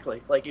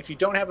 Exactly. Like, if you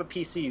don't have a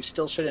PC, you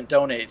still shouldn't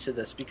donate to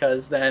this,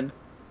 because then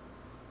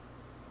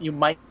you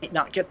might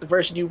not get the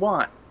version you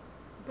want.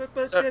 But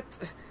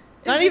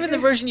not even the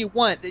version you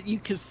want, that you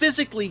can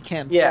physically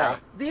play.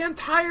 The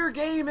entire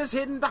game is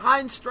hidden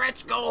behind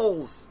stretch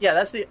goals. Yeah,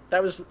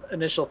 that was the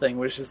initial thing,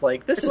 which is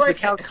like, this is like the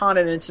Cal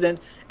Conan incident,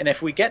 and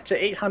if we get to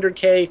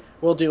 800K,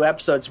 we'll do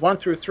episodes 1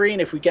 through 3,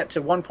 and if we get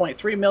to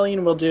 1.3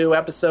 million, we'll do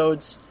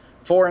episodes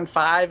 4 and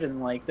 5,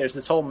 and like there's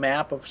this whole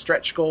map of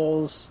stretch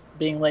goals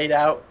being laid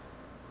out.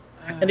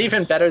 And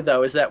even better,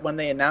 though, is that when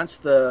they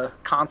announced the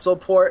console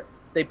port,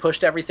 they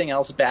pushed everything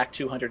else back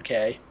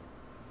 200K.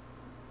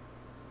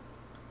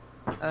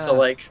 So,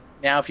 like,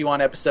 now if you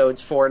want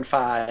episodes 4 and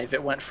 5,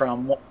 it went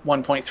from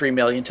 1.3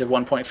 million to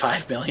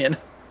 1.5 million.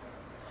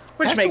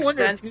 Which makes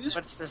sense,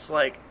 but it's just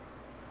like,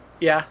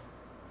 yeah.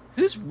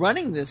 Who's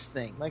running this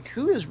thing? Like,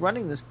 who is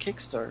running this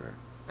Kickstarter?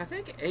 I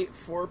think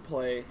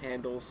 8-4Play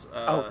handles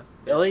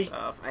really?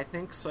 stuff. I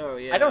think so,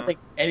 yeah. I don't think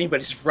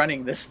anybody's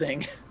running this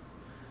thing.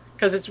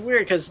 Because it's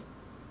weird, because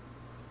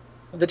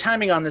the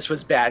timing on this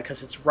was bad,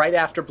 because it's right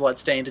after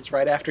Bloodstained, it's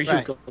right after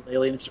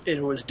Yooka-Laylee, and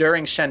it was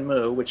during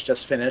Shenmue, which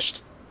just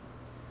finished.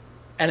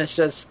 And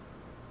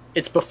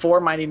it's before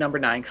Mighty Number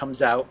 9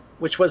 comes out,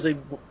 which was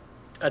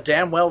a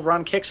damn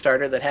well-run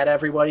Kickstarter that had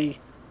everybody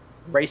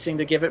racing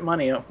to give it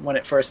money when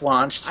it first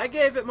launched. I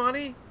gave it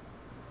money.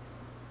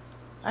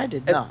 I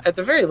did not. At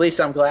the very least,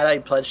 I'm glad I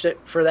pledged it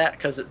for that,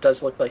 because it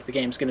does look like the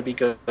game's going to be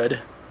good,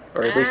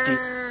 or at least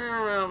decent.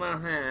 I don't know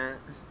that.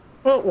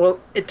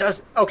 Well, it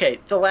does. Okay,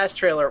 the last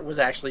trailer was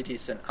actually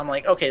decent. I'm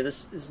like, okay,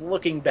 this is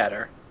looking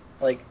better.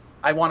 Like,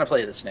 I want to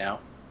play this now.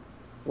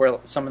 Where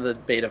some of the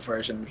beta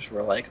versions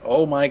were like,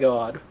 oh my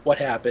god, what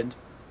happened?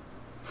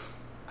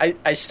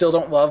 I still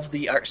don't love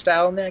the art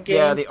style in that game.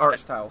 Yeah, the art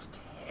style's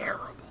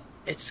terrible.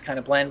 It's kind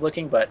of bland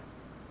looking, but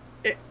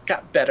it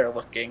got better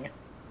looking.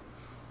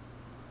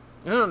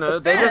 I don't know.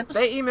 They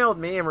emailed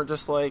me and were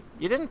just like,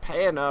 you didn't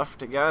pay enough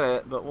to get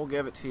it, but we'll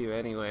give it to you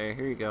anyway.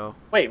 Here you go.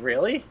 Wait,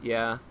 really?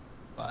 Yeah.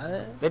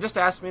 What? They just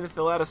asked me to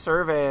fill out a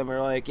survey, and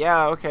we're like,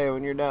 yeah, okay,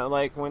 when you're done,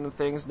 like, when the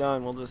thing's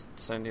done, we'll just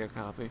send you a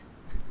copy.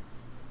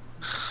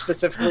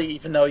 Specifically,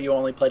 even though you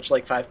only pledged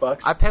like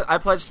 $5? I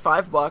pledged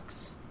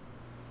 $5,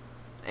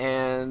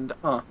 and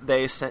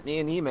they sent me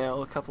an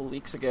email a couple of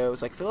weeks ago. It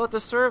was like, fill out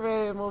the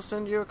survey, and we'll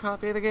send you a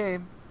copy of the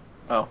game.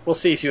 Oh, we'll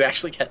see if you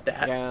actually get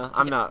that. Yeah,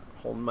 I'm not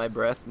holding my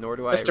breath, nor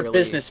do I Mr. really...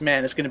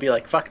 Businessman is going to be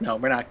like, fuck no,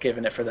 we're not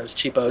giving it for those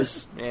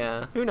cheapos.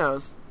 Yeah, who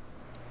knows?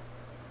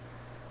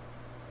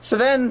 So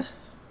then,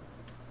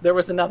 there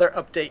was another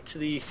update to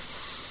the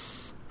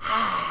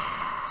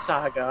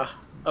saga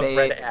of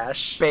Red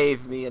Ash.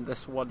 Bathe me in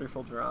this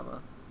wonderful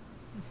drama.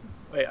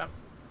 Wait,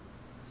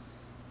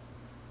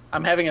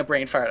 I'm having a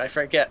brain fart. I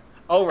forget.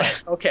 Oh,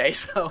 right. Okay,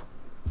 so...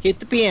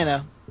 Hit the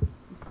piano.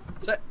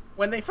 So,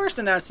 when they first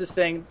announced this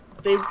thing,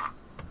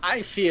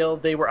 I feel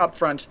they were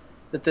upfront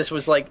that this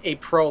was like a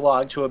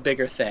prologue to a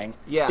bigger thing.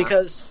 Yeah.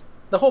 Because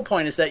the whole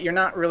point is that you're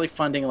not really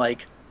funding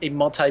like a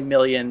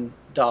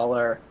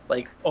multi-million-dollar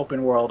like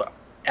open-world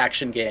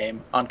action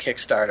game on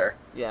Kickstarter.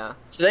 Yeah.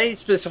 So they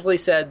specifically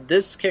said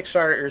this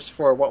Kickstarter is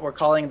for what we're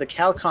calling the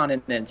Cal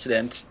Conan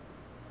incident,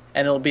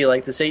 and it'll be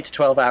like this 8 to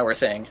 12 hour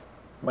thing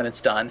when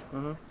it's done.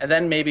 Mm-hmm. And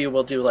then maybe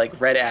we'll do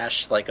like Red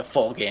Ash, like a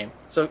full game.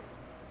 So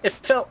it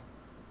felt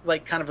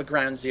like kind of a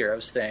Ground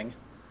Zeroes thing.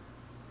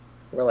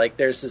 Where like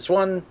there's this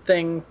one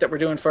thing that we're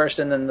doing first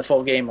and then the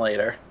full game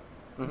later.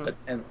 Mm-hmm.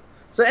 And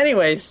so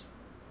anyways,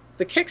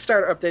 the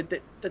Kickstarter update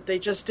that they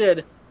just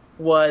did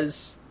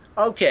was,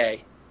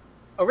 okay,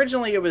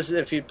 originally it was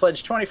if you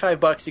pledge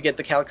 $25 you get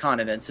the Cal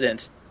Conan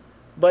incident.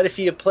 But if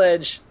you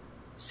pledge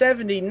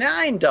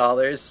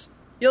 $79,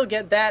 you'll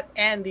get that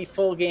and the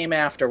full game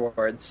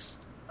afterwards.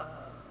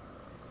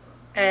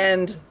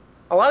 And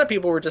a lot of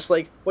people were just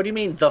like, what do you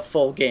mean the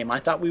full game? I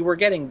thought we were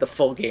getting the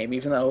full game,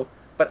 even though...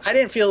 But I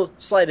didn't feel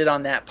slighted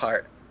on that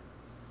part.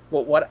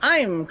 Well, what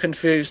I'm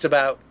confused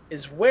about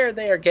is where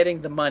they are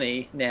getting the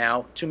money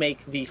now to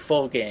make the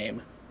full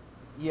game.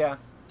 Yeah.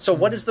 So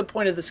what is the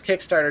point of this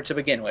Kickstarter to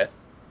begin with?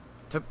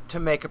 to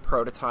make a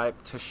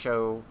prototype to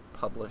show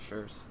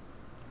publishers.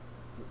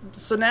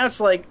 So now it's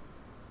like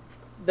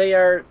they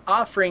are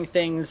offering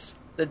things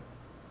that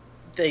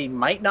they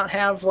might not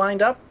have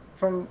lined up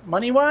from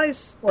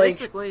money-wise. Like,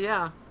 Basically,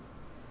 yeah.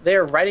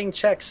 they're writing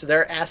checks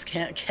their ass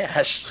can't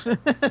cash. And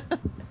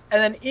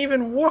then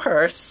even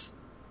worse,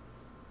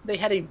 they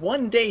had a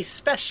one-day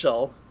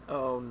special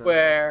Oh no.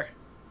 where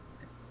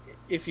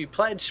if you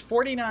pledge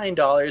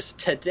 $49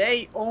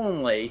 today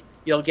only,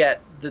 you'll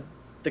get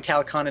the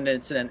Cal Condon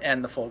incident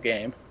and the full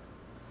game.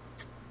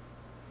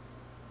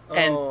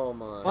 And oh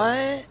my.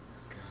 What?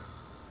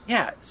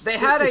 yeah, They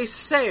had a this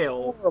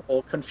sale.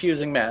 horrible,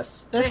 confusing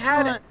mess They That's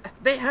had not-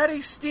 they had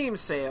a Steam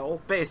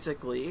sale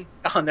basically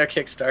on their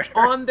Kickstarter.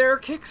 on their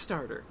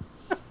Kickstarter.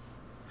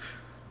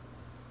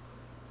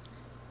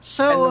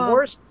 So And the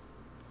worst.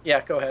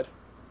 Yeah, go ahead.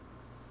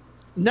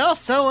 no,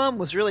 so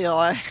was really all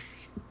I.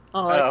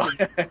 Oh.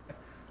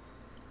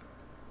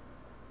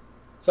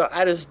 So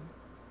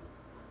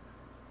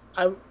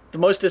the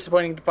most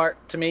disappointing part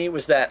to me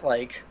was that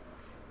like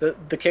the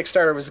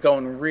Kickstarter was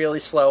going really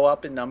slow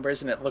up in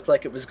numbers, and it looked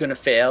like it was going to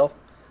fail,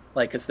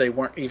 like because they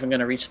weren't even going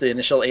to reach the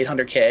initial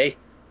 800K.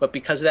 But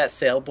because of that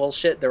sale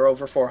bullshit, they're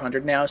over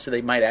 400 now, so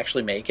they might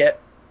actually make it.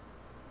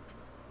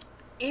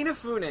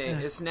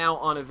 Inafune is now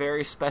on a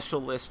very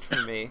special list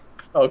for me.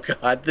 Oh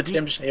god, the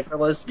Tim Schafer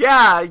list.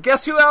 Yeah,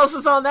 guess who else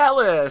is on that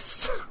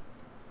list?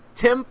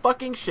 Tim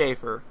fucking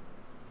Schafer.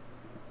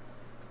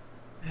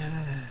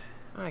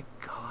 My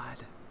god.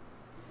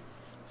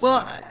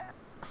 Well,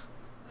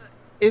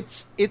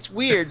 So- it's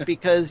weird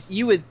because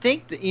you would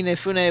think that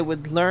Inafune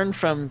would learn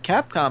from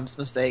Capcom's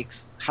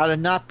mistakes how to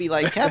not be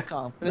like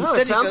Capcom. But no,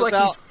 instead it sounds he goes like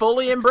out, he's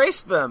fully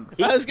embraced them.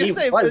 I was gonna He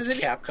say, but was then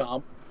he-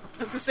 Capcom.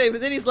 I was gonna say, but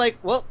then he's like,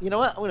 well, you know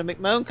what? I'm gonna make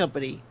my own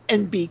company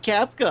and be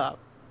Capcom.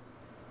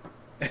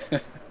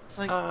 It's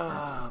like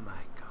Oh my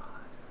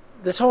god.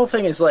 This whole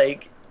thing is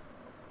like,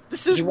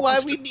 this is he why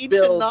wants we to need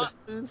build- to not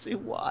lose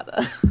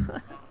Iwata.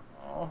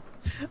 oh,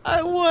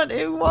 I want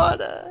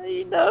Iwata.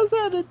 He knows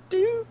how to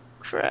do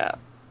crap.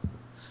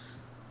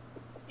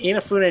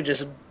 Inafune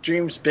just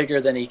dreams bigger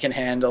than he can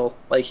handle.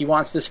 Like, he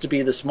wants this to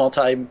be this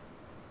multimedia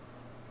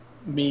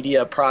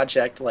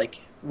project, like,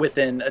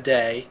 within a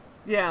day.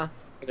 Yeah.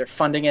 They're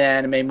funding an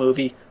anime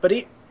movie. But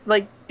he,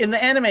 like, in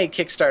the anime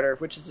Kickstarter,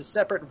 which is a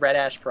separate Red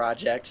Ash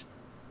project,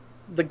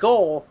 the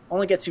goal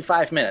only gets you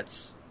 5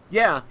 minutes.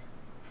 Yeah.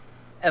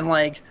 And,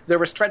 like, there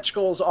were stretch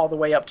goals all the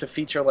way up to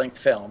feature-length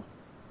film.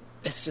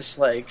 It's just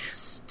like,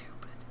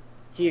 Stupid.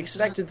 he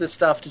expected this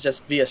stuff to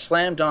just be a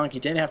slam dunk. He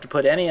didn't have to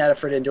put any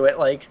effort into it.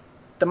 Like,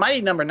 the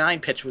Mighty Number 9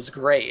 pitch was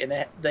great,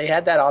 and they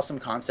had that awesome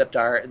concept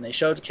art, and they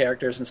showed the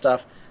characters and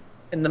stuff.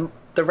 And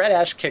the Red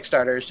Ash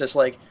Kickstarter is just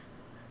like,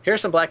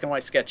 here's some black and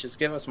white sketches,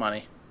 give us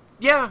money.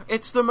 Yeah,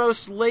 it's the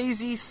most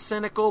lazy,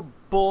 cynical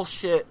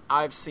bullshit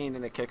I've seen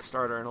in a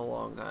Kickstarter in a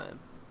long time.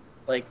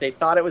 Like, they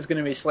thought it was going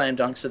to be slam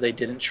dunk, so they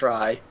didn't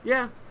try.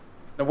 Yeah.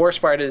 The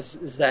worst part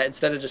is that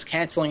instead of just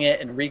canceling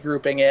it and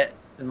regrouping it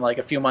in like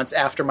a few months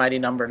after Mighty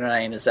Number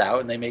 9 is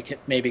out, and they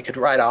maybe could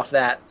ride off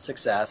that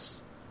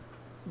success,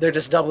 they're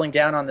just doubling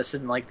down on this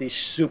in like these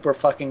super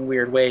fucking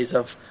weird ways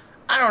of,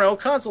 I don't know,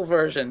 console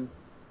version.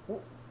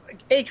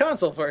 A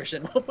console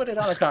version. We'll put it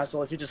on a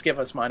console if you just give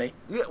us money.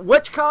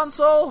 Which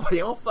console? You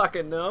don't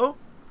fucking know.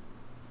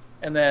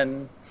 And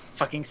then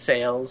fucking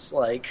sales,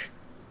 like...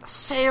 A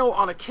sale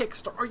on a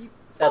Kickstarter? Are you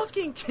That's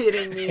fucking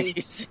kidding me?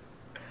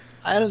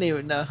 I don't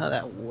even know how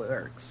that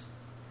works.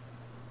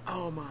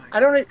 Oh my I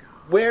don't know. God.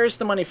 Where's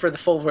the money for the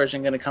full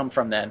version going to come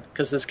from then?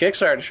 Because this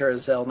Kickstarter sure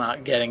as hell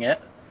not getting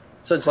it.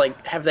 So it's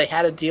like, have they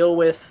had a deal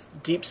with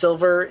Deep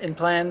Silver in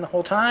plan the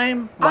whole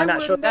time? Why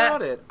not show that?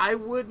 Doubt it. I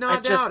would not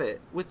I just doubt it.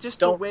 With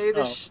just the don't way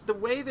know. the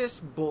way this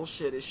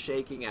bullshit is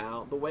shaking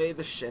out, the way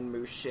the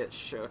Shenmue shit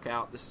shook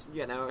out, this,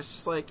 you know, it's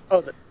just like,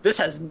 Oh,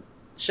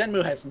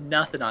 Shenmue has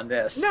nothing on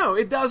this. no,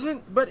 it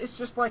doesn't. But it's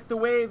just like the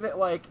way that,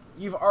 like,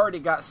 you've already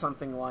got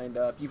something lined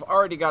up. You've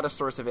already got a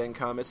source of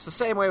income. It's the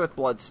same way with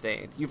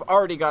Bloodstained. You've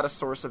already got a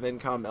source of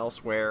income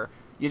elsewhere.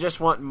 You just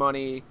want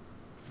money.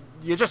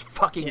 You just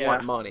fucking Yeah.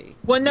 want money.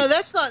 Well, no,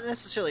 that's not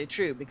necessarily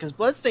true because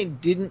Bloodstained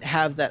didn't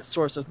have that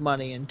source of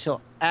money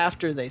until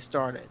after they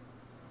started.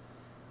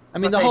 I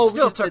mean, But the they whole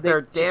still reason took that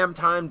their damn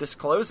time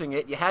disclosing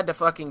it. You had to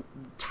fucking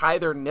tie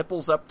their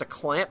nipples up to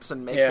clamps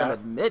and make Yeah. them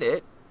admit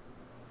it.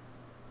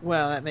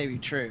 Well, that may be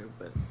true,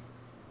 but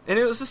And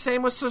it was the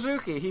same with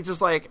Suzuki. He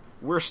just like,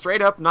 we're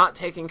straight up not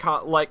taking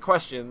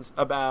questions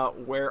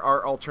about where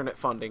our alternate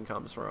funding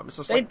comes from. It's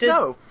just They like, did-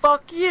 no,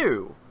 fuck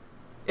you.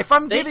 If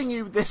I'm They giving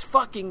you this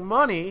fucking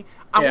money,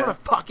 I Yeah. want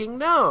to fucking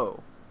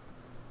know.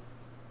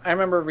 I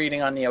remember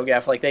reading on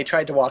NeoGAF, like, they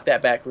tried to walk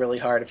that back really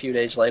hard a few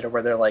days later,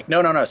 where they're like,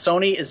 no,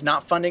 Sony is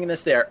not funding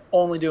this. They're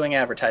only doing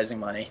advertising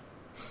money.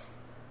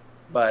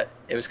 But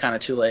it was kind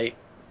of too late.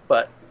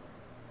 But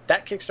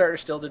that Kickstarter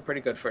still did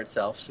pretty good for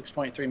itself.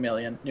 6.3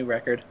 million, new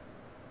record.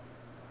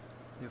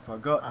 If I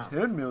got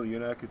 10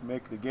 million, I could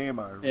make the game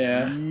I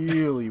Yeah.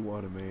 really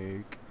want to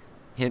make.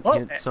 Hint, Well,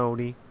 hint,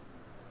 Sony.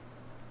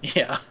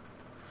 Yeah.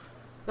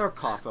 They'll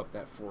cough up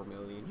that 4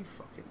 million. You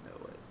fucking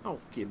know it. Oh,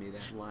 give me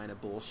that line of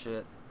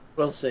bullshit.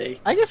 We'll see.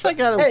 I guess I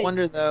gotta Hey.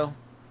 wonder though,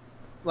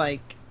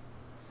 like,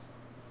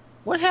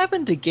 what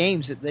happened to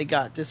games that they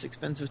got this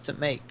expensive to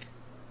make?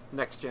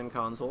 Next gen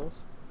consoles.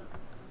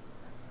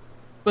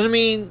 But I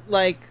mean,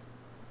 like,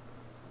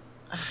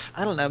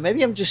 I don't know.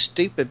 Maybe I'm just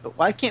stupid, but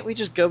why can't we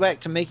just go back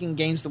to making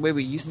games the way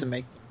we used to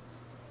make them?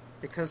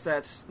 Because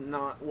that's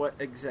not what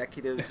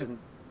executives and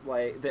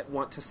like that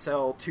want to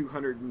sell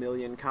 200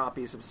 million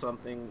copies of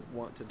something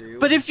want to do.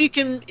 But if you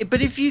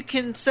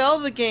can sell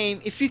the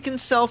game, if you can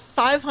sell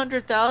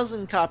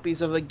 500,000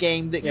 copies of a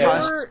game that Yeah.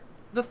 costs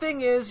The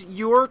thing is,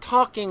 you're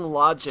talking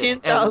logic.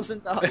 and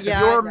 $10,000,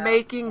 yeah, you're I know.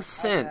 making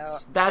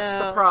sense. That's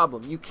the No.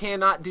 problem. You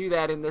cannot do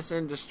that in this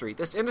industry.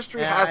 This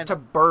industry Yeah, has I to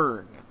know.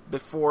 burn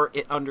before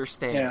it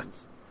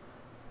understands.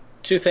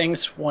 Two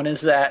things. One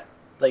is that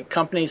like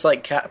companies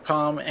like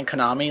Capcom and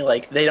Konami,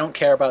 like they don't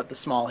care about the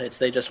small hits;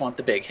 they just want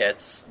the big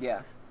hits.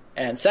 Yeah.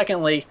 And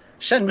secondly,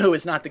 Shenmue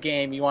is not the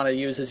game you want to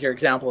use as your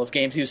example of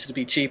games used to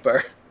be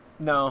cheaper.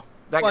 No.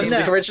 That Well, game.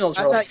 The originals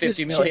were I'm like not 50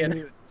 using million.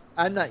 Shenmue.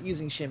 I'm not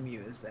using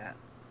Shenmue as that.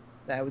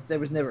 There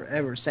was never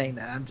ever saying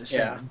that. I'm just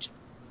Yeah. saying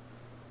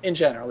In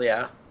general,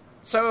 yeah.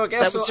 So I that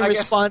guess was in I guess,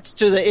 response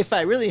to the "if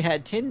I really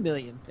had 10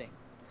 million" thing.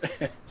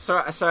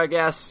 so I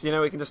guess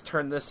we can just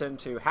turn this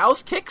into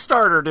how's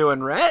Kickstarter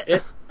doing, Rhett?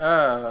 It,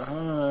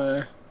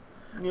 I'm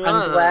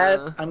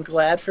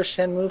glad for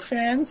Shenmue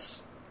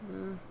fans,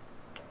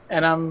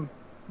 and I'm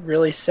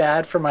really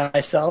sad for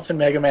myself and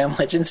Mega Man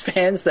Legends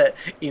fans that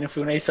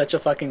Inafune is such a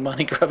fucking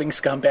money grubbing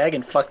scumbag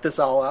and fucked this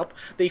all up.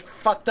 They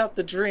fucked up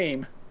the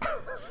dream.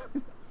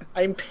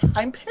 I'm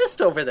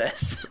pissed over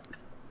this.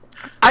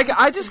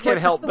 I just can't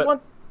Like, help this is the but one-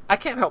 I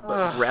can't help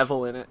but Ugh.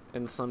 revel in it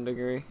in some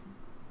degree.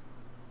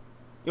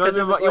 You want 'Cause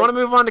it to was move like-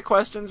 move on to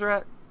questions,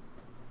 Rhett?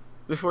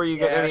 Before you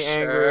get Yeah, any sure.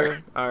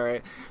 angrier? All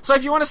right. So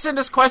if you want to send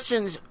us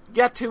questions, you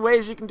got two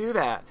ways you can do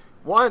that.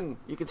 One,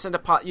 you can send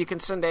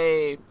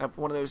a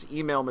one of those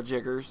email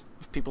majiggers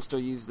if people still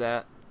use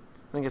that.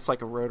 I think it's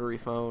like a rotary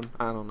phone.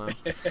 I don't know.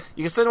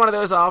 You can send one of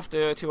those off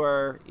to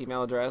our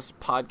email address,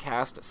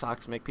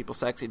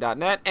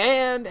 podcast@socksmakepeoplesexy.net.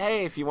 And,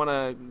 hey, if you want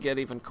to get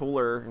even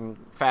cooler and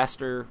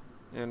faster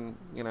and,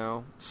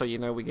 so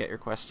we get your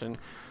question,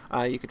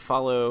 you could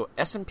follow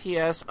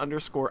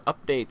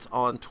SNPS_updates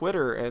on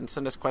Twitter and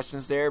send us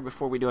questions there.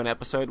 Before we do an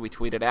episode, we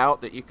tweet it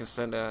out that you can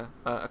send a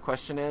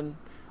question in,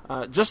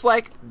 just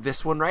like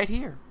this one right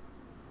here.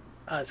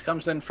 This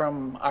comes in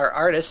from our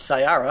artist,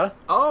 Sayara.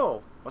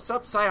 Oh, what's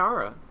up,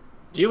 Sayara?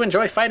 Do you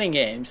enjoy fighting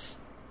games?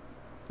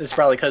 This is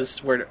probably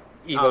because we're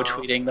Evo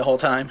tweeting the whole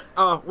time.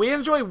 We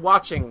enjoy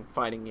watching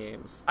fighting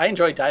games. I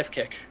enjoy Dive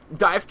Kick.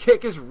 Dive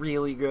Kick is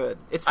really good.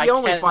 It's the I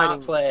only cannot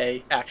fighting.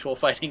 play actual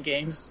fighting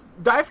games.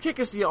 Dive Kick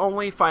is the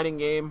only fighting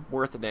game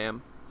worth a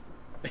damn.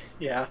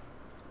 Yeah.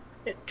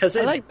 Because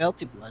I like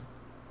Melty Blood.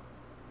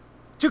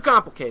 Too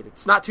complicated.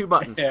 It's not two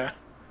buttons. Yeah.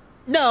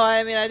 No,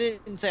 I mean I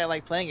didn't say I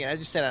like playing it. I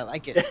just said I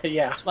like it.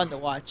 Yeah. It's fun to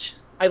watch.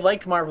 I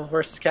like Marvel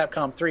vs.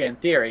 Capcom 3 in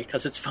theory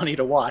because it's funny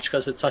to watch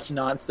because it's such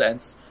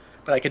nonsense,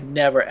 but I could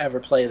never ever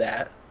play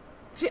that.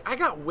 See, I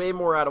got way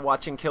more out of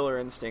watching Killer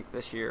Instinct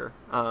this year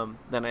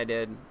than I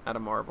did out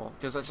of Marvel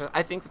because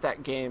I think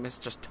that game has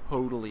just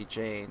totally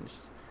changed.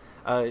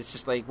 It's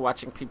just like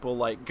watching people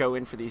like go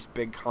in for these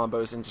big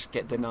combos and just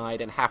get denied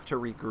and have to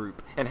regroup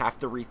and have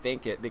to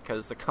rethink it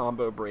because the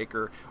combo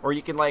breaker, or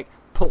you can like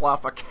pull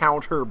off a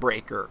counter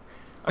breaker,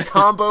 a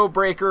combo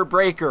breaker.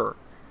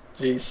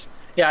 Jeez.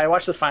 Yeah, I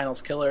watched the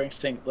finals. Killer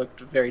Instinct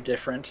looked very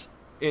different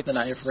than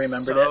I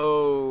remembered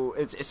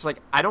it. It's like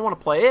I don't want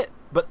to play it,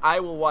 but I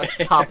will watch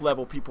top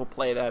level people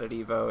play it out at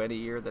Evo any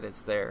year that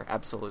it's there.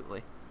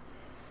 Absolutely.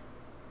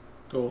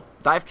 Cool.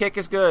 Dive Kick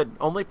is good.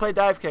 Only play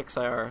Dive Kick,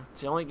 Sayara.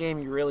 It's the only game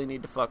you really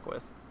need to fuck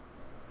with.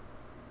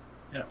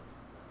 Yeah.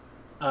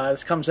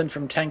 This comes in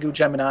from Tengu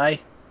Gemini.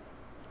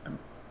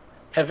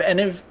 Have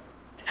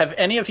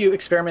any of you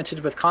experimented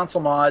with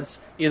console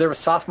mods, either with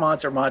soft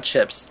mods or mod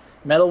chips?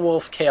 Metal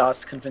Wolf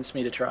Chaos convinced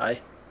me to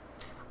try.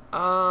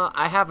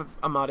 I have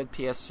a modded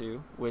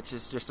PS2, which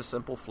is just a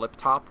simple flip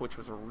top, which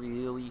was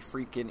really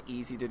freaking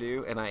easy to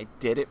do, and I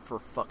did it for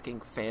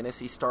fucking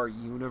Phantasy Star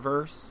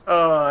Universe.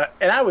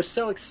 And I was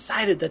so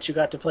excited that you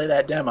got to play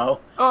that demo.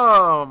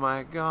 Oh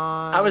my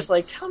god. I was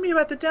like, tell me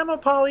about the demo,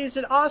 Polly. Is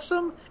it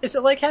awesome? Is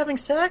it like having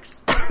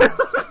sex?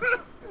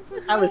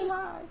 I was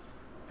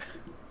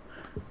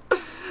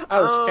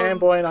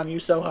fanboying on you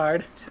so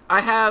hard.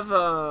 I have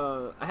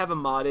a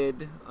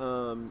modded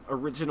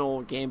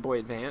original Game Boy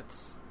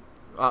Advance,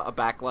 a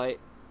backlight.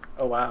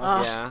 Oh wow.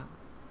 Ah. Yeah.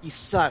 You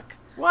suck.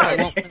 What?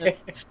 I want one of-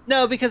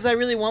 no, because I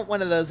really want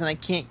one of those and I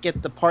can't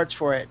get the parts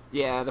for it.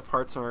 Yeah, the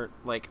parts aren't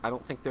I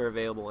don't think they're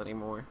available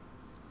anymore.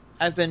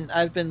 I've been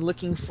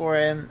looking for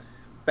him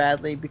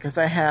badly because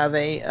I have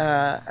a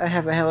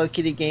Hello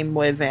Kitty Game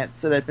Boy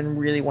Advance that I've been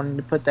really wanting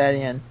to put that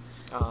in.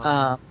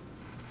 I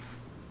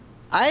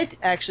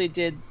actually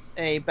did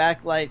a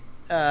backlight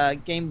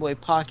Game Boy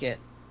Pocket.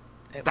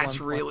 At That's one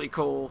point. really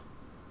cool.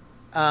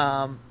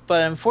 But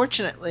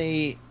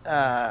unfortunately,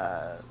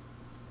 the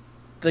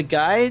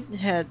guide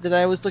that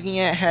I was looking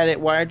at had it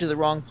wired to the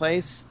wrong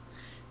place,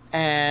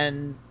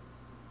 and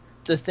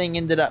the thing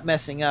ended up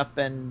messing up,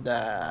 and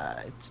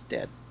it's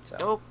dead. So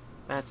Oh,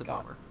 that's a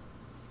gone.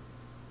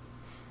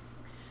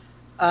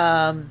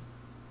 bummer.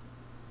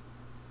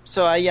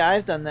 So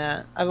I've done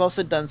that. I've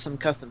also done some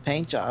custom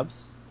paint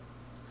jobs.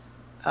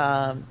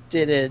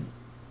 Did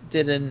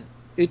an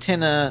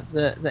Utena,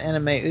 the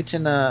anime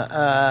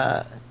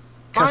Utena.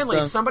 Finally,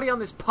 custom. somebody on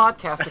this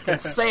podcast that can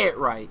say it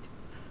right.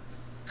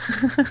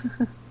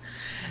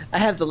 I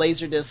have the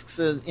laser discs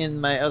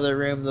in my other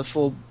room, the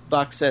full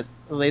box set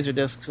of laser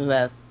discs of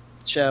that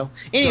show.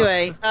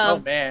 Anyway, Oh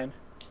man,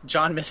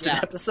 John missed an yeah.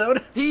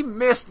 episode. He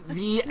missed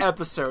the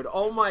episode.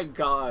 Oh my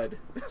god.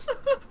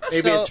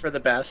 Maybe So- it's for the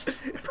best.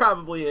 It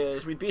probably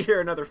is. We'd be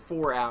here another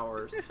 4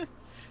 hours.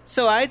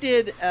 so I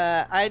did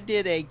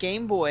a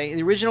Game Boy,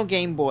 the original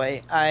Game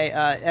Boy. I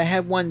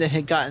had one that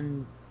had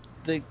gotten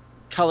the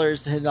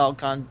colors had all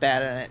gone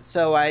bad in it.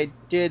 So I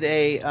did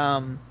a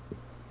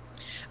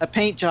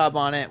paint job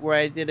on it where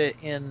I did it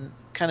in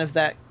kind of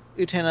that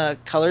Utena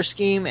color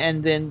scheme,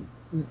 and then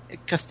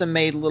custom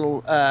made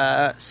little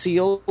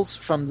seals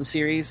from the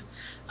series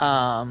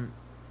that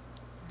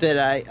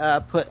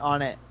I put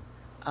on it,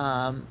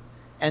 and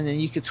then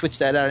you could switch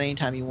that out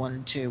anytime you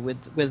wanted to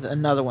with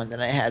another one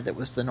that I had that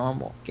was the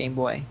normal Game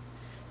Boy.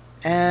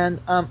 And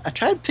I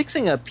tried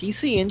fixing a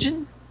PC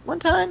engine one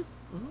time.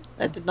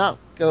 That did not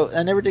go.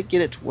 I never did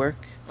get it to work.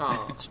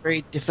 Aw. It's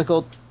very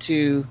difficult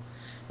to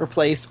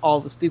replace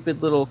all the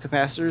stupid little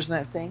capacitors in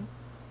that thing.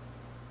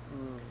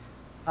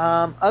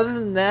 Other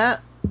than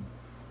that,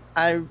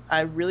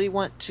 I really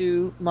want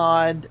to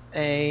mod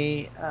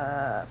a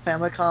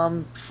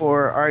Famicom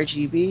for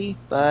RGB,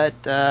 but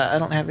I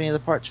don't have any of the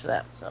parts for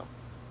that. So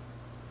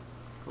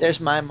there's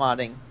my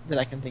modding that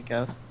I can think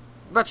of. What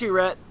about you,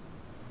 Rhett?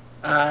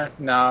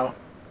 No.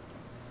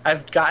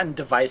 I've gotten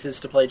devices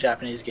to play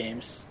Japanese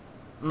games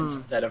Mm.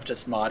 instead of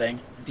just modding.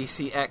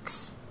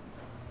 DCX.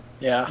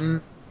 Yeah.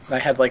 Mm. I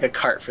had like a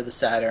cart for the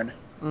Saturn.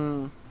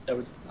 Mm. That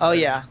would. Oh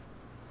yeah,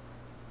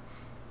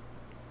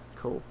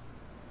 Cool.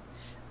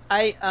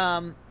 I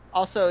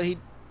also I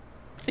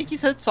think he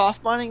said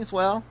soft modding as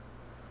well.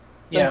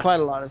 Done Yeah.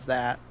 quite a lot of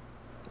that.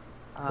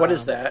 What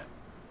is that?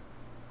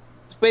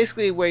 It's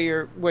basically where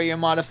you're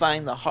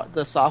modifying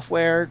the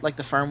software, like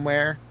the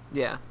firmware,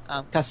 Yeah.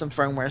 custom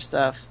firmware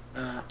stuff.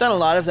 Done a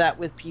lot of that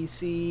with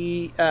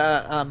PC,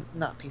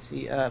 not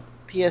PC,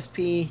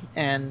 PSP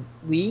and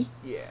Wii,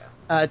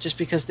 Yeah. just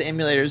because the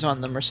emulators on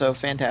them are so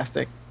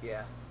fantastic.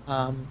 Yeah.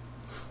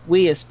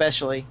 Wii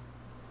especially.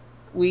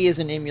 Wii is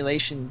an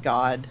emulation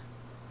god.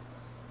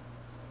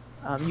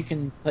 You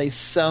can play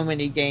so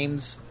many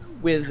games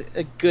with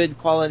a good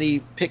quality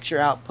picture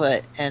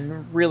output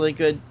and really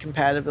good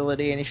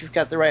compatibility, and if you've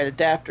got the right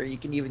adapter, you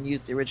can even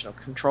use the original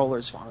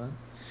controllers on them.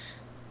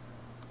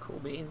 Cool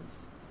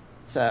beans.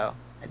 So,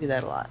 I do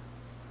that a lot.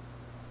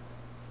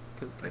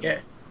 Cool. Okay.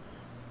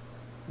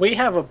 We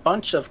have a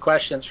bunch of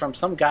questions from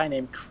some guy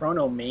named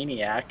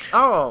Chronomaniac.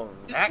 Oh,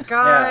 that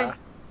guy? Yeah.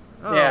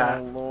 Oh, Yeah.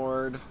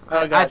 Lord. Oh,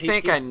 I God,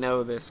 think he- I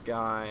know this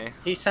guy.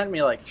 He sent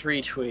me like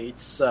 3 tweets,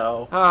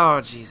 so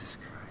Oh, Jesus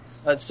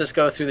Christ. let's just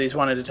go through these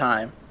one at a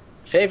time.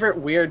 Favorite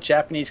weird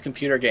Japanese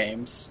computer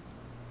games?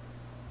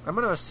 I'm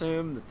going to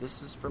assume that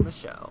this is for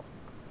Michelle.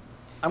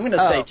 I'm going to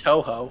say Oh.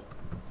 Toho.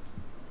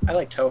 I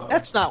like Toho.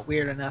 That's not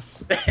weird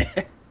enough.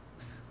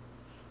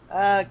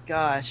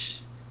 Gosh.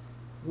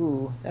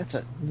 Ooh, that's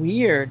a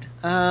weird.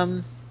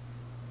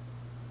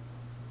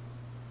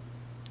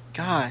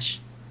 Gosh.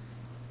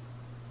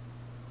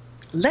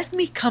 Let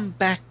me come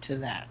back to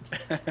that.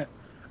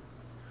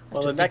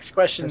 Well, I the think next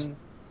question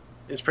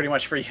is pretty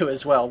much for you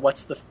as well.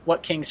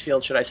 What King's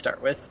Field should I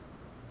start with?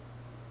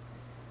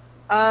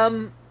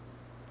 I'm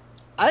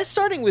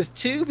starting with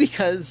 2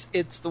 because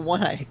it's the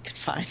one I could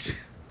find.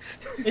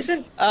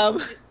 Isn't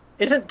Um,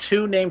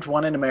 2 named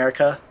 1 in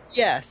America?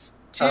 yes,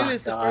 2 Oh,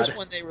 is the God. first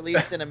one they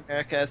released in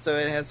America, so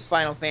it has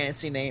Final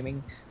Fantasy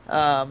naming.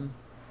 I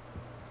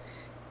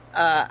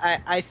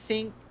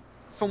think,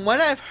 from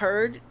what I've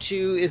heard,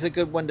 2 is a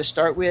good one to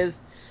start with.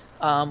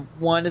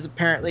 1 is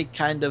apparently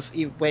kind of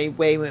way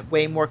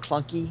more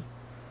clunky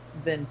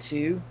than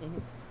 2,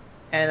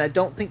 and I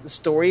don't think the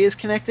story is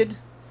connected.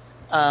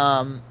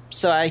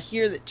 So I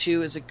hear that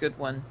 2 is a good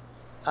one.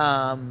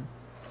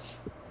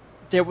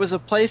 There was a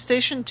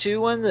PlayStation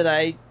 2 one that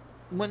I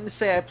wouldn't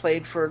say I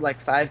played for like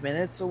 5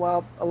 minutes a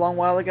long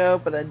while ago,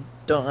 but I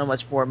don't know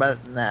much more about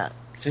it than that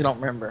because I don't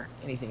remember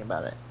anything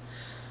about it.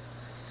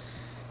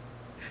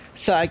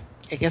 So I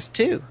guess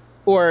 2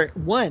 or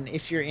 1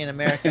 if you're in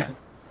America.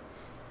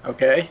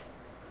 Okay.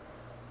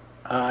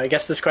 I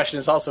guess this question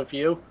is also for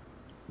you,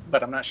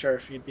 but I'm not sure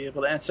if you'd be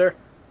able to answer.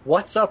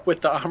 What's up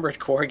with the Armored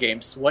Core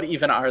games? What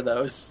even are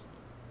those?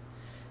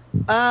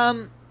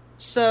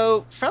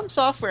 So From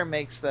Software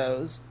makes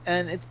those,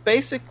 and it's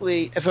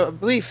basically, if I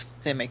believe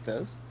they make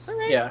those. Is that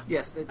right? Yeah,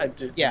 Yes, they I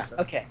do. Think Yeah. so.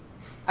 Okay.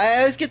 I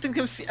always get them.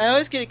 I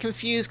always get it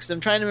confused because I'm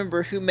trying to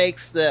remember who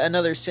makes the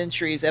Another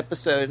Centuries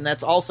episode, and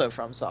that's also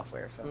From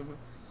Software.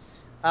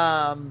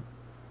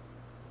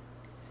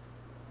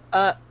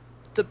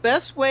 The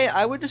best way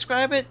I would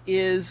describe it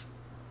is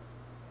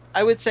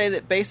I would say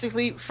that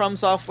basically From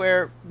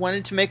Software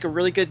wanted to make a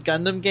really good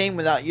Gundam game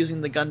without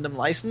using the Gundam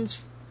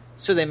license,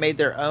 so they made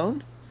their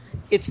own.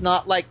 It's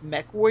not like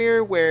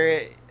MechWarrior,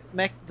 where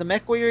the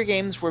MechWarrior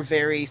games were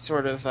very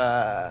sort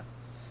of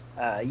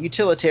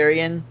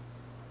utilitarian,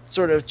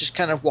 sort of just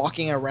kind of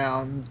walking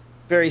around,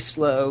 very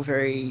slow,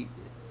 very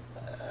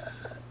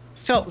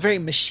felt very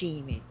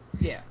machiney.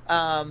 Yeah.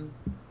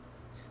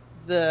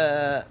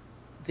 The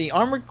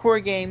Armored Core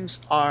games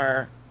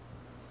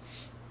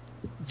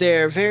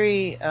they're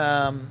very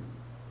they're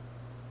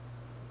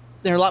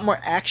a lot more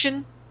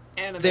action.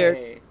 Anime.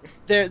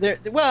 They're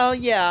well,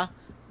 yeah.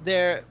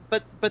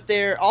 But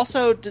they're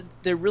also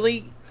they're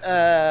really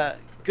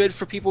good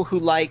for people who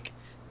like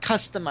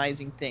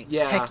customizing things.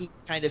 Yeah. Techie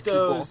kind of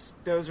people.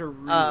 Those are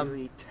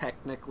really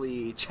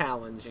technically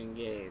challenging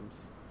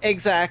games.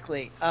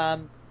 Exactly.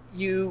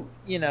 You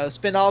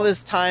spend all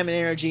this time and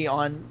energy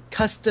on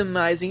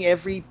customizing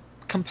every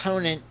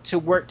component to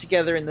work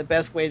together in the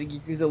best way to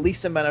give you the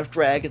least amount of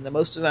drag and the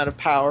most amount of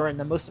power and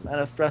the most amount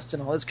of thrust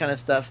and all this kind of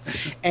stuff.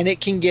 And it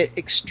can get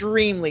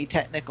extremely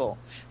technical.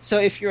 So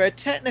if you're a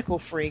technical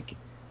freak,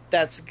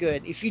 that's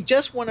good. If you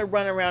just want to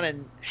run around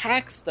and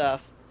hack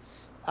stuff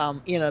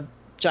in a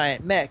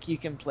giant mech, you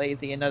can play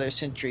the Another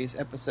Centuries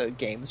episode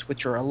games,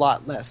 which are a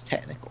lot less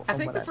technical. I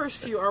think the first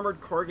few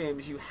Armored Core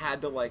games, you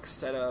had to like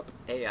set up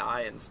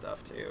AI and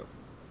stuff too.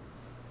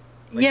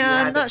 Like,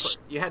 yeah, I'm not.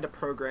 You had to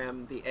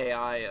program the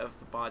AI of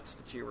the bots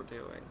that you were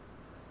doing.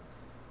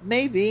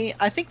 Maybe.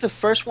 I think the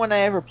first one I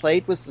ever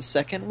played was the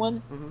second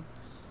one. Mm-hmm.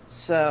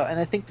 So,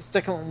 and I think the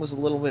second one was a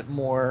little bit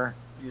more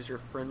user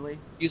friendly.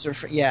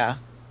 Yeah.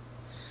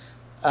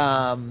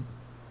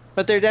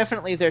 But they're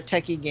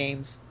techie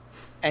games,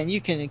 and you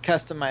can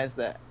customize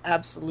the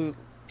absolute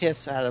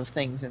piss out of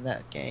things in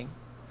that game.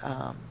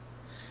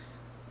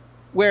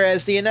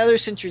 Whereas the Another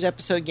Centuries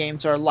episode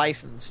games are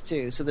licensed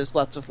too, so there's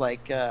lots of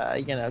like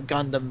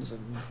Gundams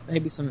and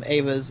maybe some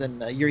Evas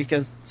and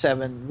Eureka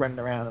 7 running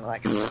around and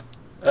like.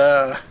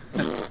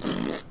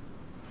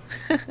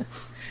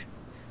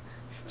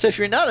 So if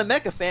you're not a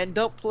mecha fan,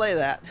 don't play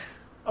that.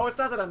 Oh, it's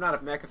not that I'm not a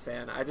mecha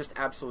fan. I just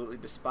absolutely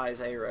despise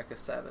Eureka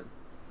 7.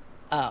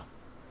 Oh.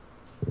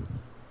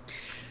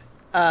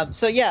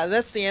 So yeah,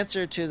 that's the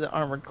answer to the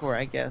Armored Core,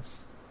 I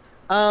guess.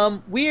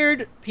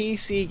 Weird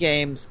PC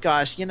games.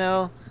 Gosh,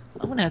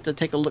 I'm gonna have to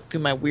take a look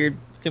through my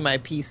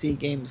PC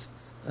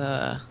games,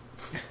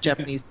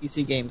 Japanese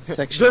PC games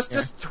section.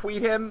 Just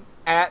tweet him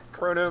at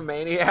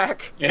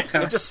Chronomaniac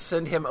and just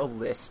send him a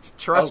list.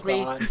 Trust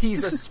me,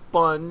 he's a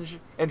sponge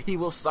and he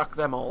will suck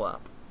them all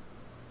up.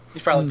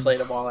 He's probably played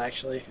them all,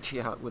 actually.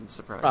 Yeah, it wouldn't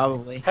surprise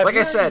probably. me. Like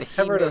I said,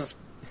 he heard missed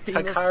of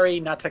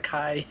Takari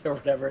Natakai or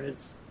whatever it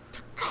is.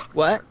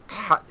 What?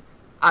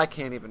 I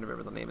can't even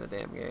remember the name of the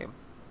damn game.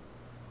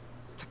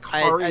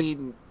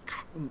 Takari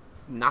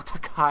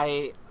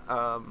Natakai.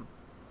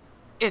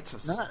 It's a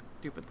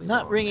stupidly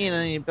not long ringing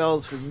name. any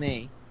bells with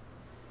me.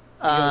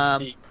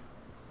 Deep.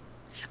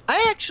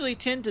 I actually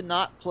tend to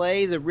not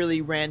play the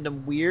really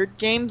random weird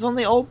games on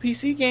the old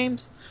PC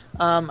games.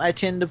 I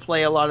tend to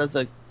play a lot of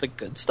the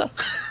good stuff.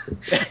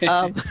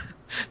 A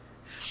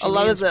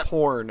lot of the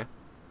porn.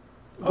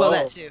 Well,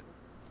 that too.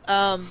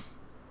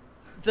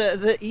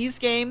 The Ys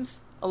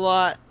games a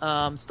lot.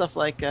 Stuff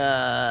like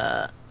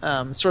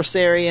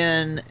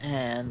Sorcerian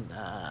and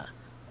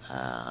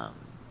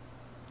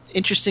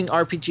interesting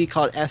RPG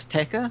called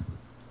Azteca,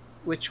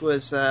 which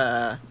was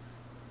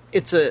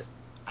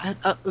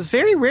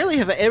very rarely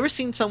have I ever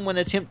seen someone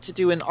attempt to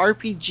do an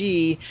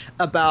RPG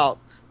about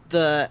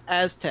the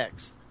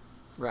Aztecs,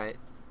 right?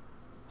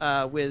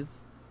 With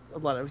a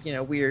lot of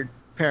weird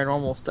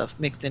paranormal stuff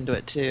mixed into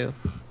it too.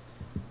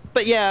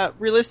 But yeah,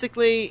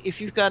 realistically,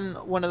 if you've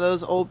got one of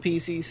those old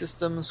PC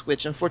systems,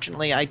 which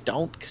unfortunately I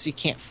don't, because you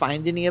can't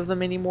find any of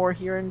them anymore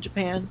here in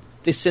Japan.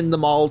 They send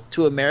them all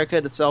to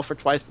America to sell for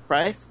twice the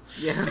price.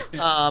 Yeah.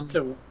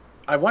 So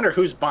I wonder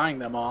who's buying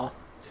them all.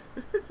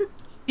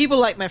 People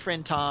like my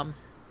friend Tom.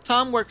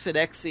 Tom works at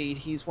Xseed.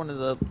 He's one of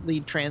the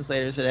lead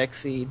translators at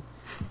Xseed.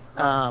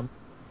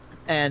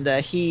 And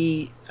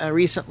he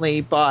recently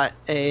bought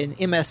an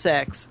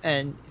MSX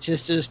and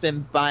just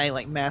been buying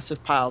like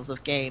massive piles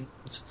of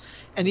games.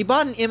 And he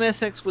bought an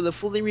MSX with a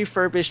fully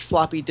refurbished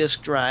floppy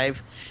disk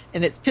drive,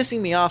 and it's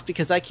pissing me off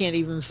because I can't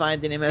even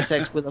find an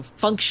MSX with a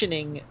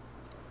functioning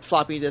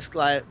floppy disk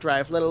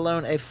drive, let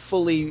alone a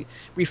fully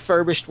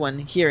refurbished one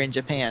here in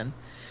Japan.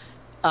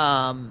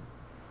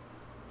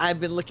 I've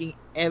been looking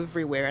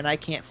everywhere and I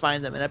can't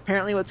find them. And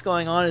apparently what's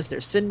going on is they're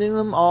sending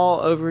them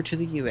all over to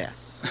the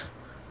US.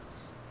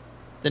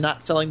 They're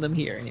not selling them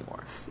here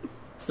anymore.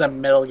 Some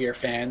Metal Gear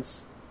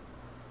fans.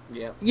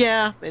 Yeah.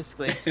 Yeah,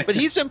 basically. But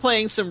he's been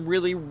playing some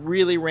really,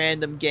 really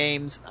random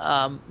games,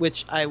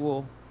 which I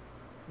would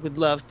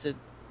love to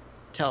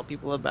tell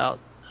people about.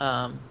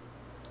 I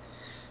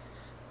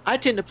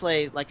tend to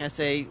play, like I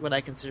say, what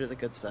I consider the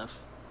good stuff.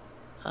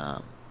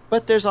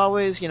 But there's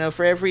always,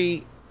 for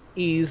every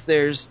Ys,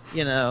 there's,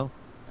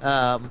 what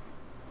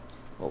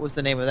was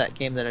the name of that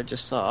game that I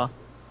just saw?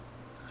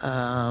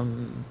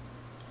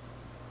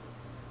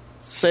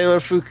 Sailor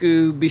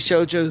Fuku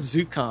Bishoujo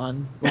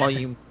Zukan,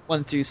 Volume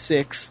 1 through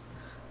 6.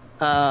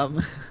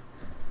 Or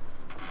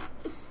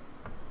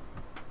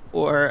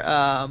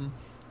what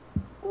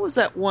was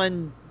that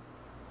one?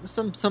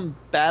 Some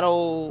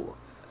battle.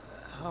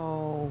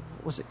 Oh,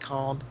 what was it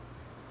called?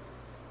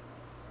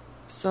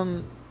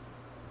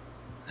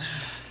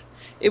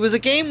 It was a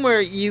game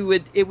where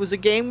It was a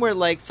game where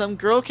like some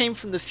girl came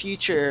from the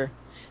future,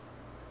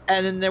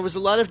 and then there was a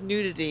lot of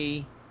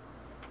nudity,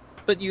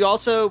 but you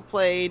also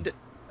played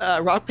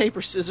rock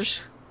paper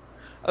scissors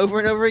over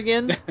and over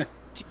again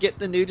to get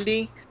the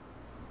nudity.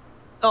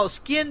 Oh,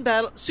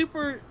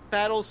 Super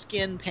Battle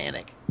Skin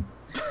Panic.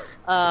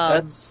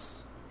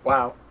 That's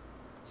wow.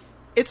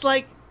 It's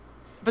like,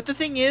 but the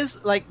thing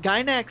is, like,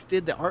 Gainax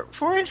did the art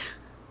for it,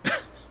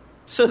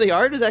 so the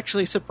art is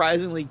actually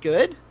surprisingly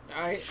good.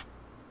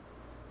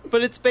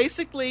 But it's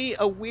basically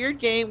a weird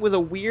game with a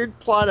weird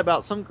plot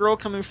about some girl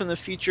coming from the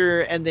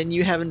future, and then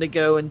you having to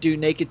go and do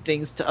naked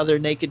things to other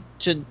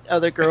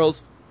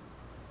girls.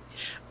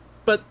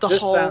 But the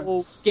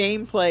whole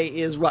gameplay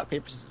is rock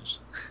paper scissors.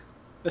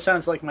 This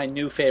sounds like my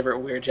new favorite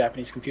weird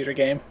Japanese computer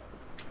game.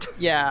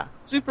 Yeah,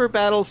 Super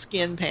Battle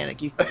Skin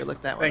Panic. You can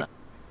look that one up.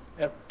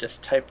 Yep,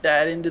 just type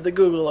that into the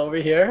Google over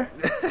here.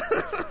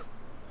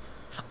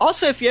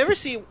 Also, if you ever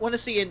want to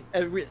see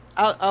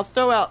I'll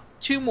throw out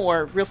two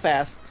more real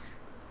fast.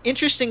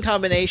 Interesting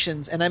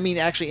combinations, and I mean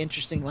actually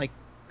interesting, like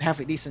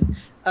halfway decent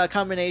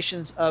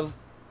combinations of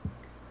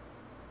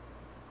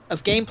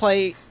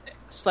gameplay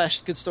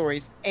 / good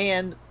stories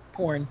and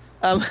porn.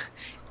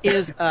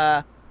 Is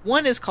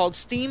one is called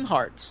Steam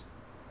Hearts,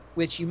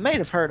 which you may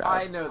have heard of.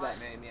 I know that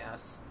name,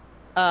 yes.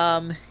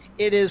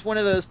 It is one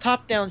of those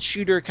top-down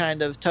shooter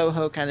kind of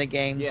Toho kind of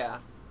games. Yeah.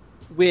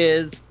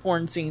 With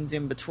porn scenes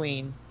in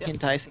between,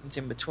 hentai scenes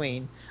in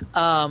between.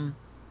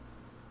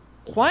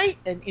 Quite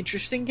an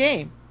interesting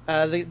game.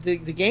 The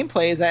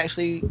gameplay is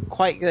actually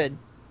quite good.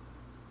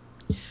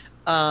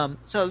 So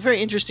it's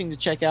very interesting to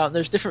check out.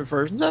 There's different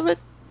versions of it,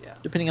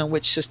 depending on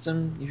which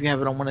system. If you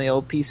have it on one of the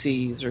old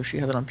PCs or if you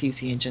have it on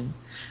PC Engine.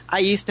 I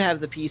used to have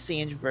the PC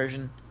Engine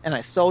version, and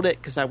I sold it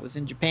because I was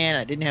in Japan.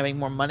 I didn't have any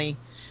more money,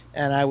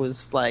 and I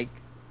was like,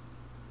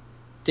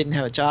 didn't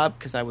have a job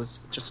because I was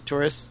just a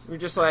tourist. You're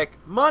just like,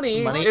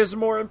 money is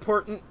more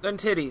important than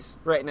titties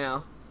right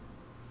now.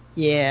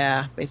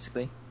 Yeah,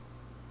 basically.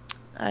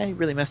 I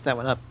really messed that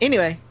one up.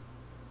 Anyway,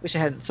 wish I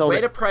hadn't sold it.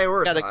 Way to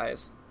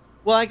prioritize.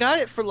 Well, I got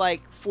it for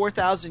like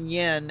 4,000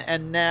 yen,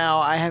 and now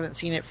I haven't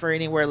seen it for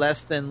anywhere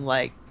less than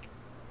like,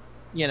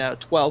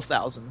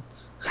 12,000.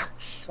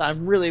 So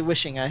I'm really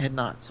wishing I had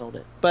not sold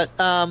it. But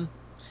the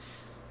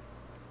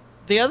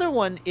other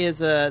one is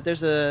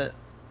there's a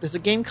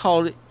game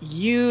called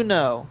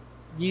YuNo,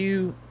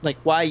 YU-NO,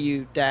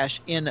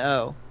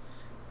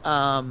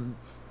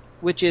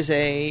 which is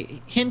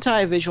a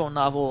hentai visual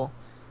novel.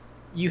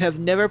 You have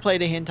never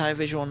played a hentai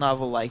visual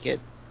novel like it.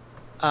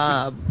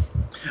 I've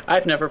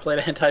never played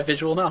a hentai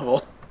visual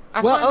novel.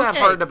 I find that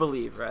hard to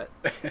believe, right?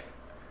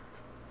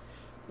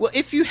 Well,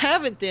 if you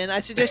haven't, then I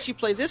suggest you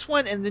play this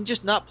one and then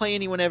just not play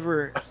any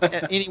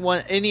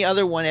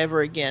other one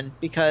ever again,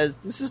 because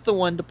this is the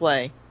one to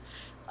play.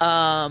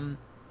 The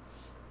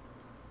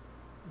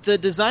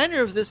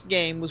designer of this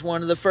game was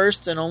one of the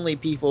first and only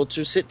people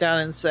to sit down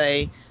and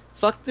say,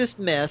 fuck this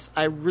mess,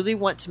 I really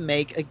want to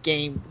make a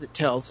game that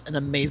tells an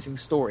amazing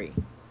story.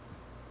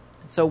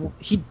 So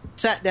he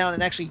sat down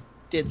and actually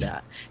did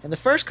that. And the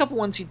first couple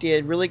ones he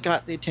did really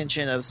got the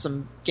attention of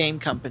some game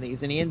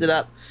companies, and he ended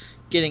up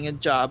getting a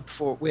job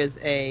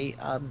with a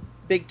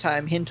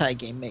big-time hentai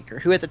game maker,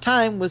 who at the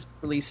time was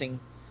releasing,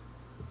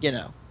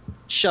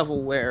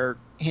 shovelware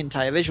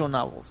hentai visual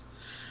novels.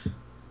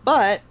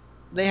 But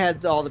they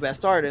had all the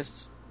best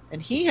artists,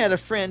 and he had a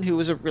friend who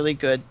was a really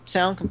good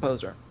sound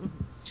composer.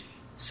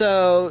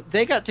 So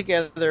they got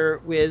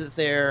together with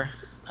their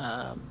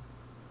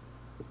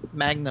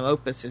magnum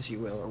opus, as you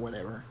will, or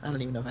whatever. I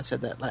don't even know if I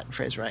said that Latin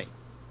phrase right.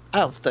 I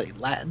don't study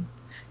Latin.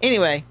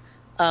 Anyway,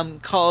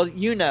 called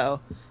YuNo,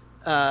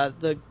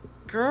 the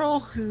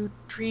girl who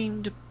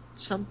dreamed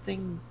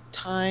something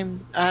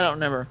time. I don't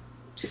remember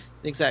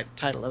the exact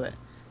title of it,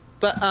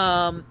 but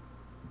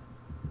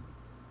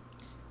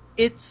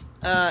it's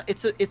a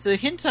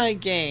hentai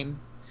game,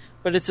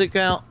 but it's a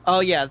girl. Oh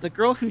yeah, the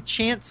girl who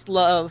chants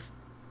love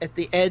at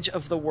the edge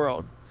of the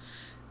world.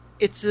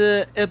 It's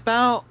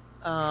about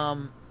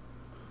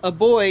a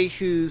boy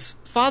whose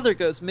father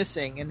goes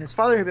missing, and his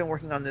father had been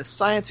working on this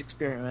science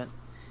experiment,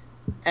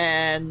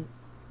 and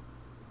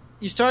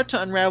you start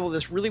to unravel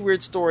this really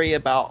weird story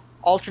about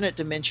alternate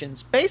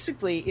dimensions.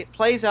 Basically, it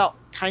plays out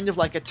kind of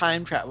like a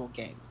time travel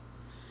game.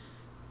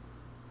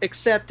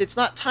 Except it's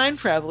not time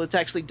travel, it's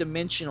actually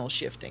dimensional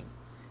shifting.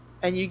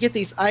 And you get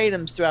these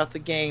items throughout the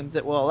game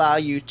that will allow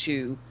you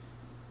to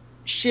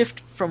shift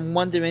from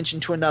one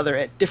dimension to another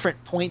at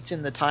different points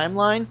in the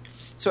timeline.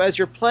 So as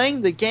you're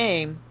playing the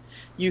game,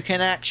 you can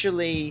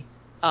actually,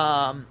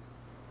 you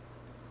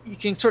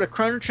can sort of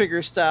Chrono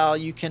Trigger style,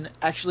 you can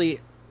actually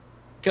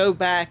go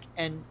back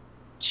and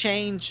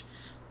change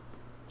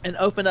and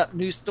open up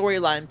new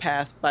storyline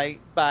paths by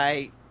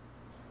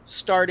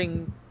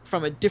starting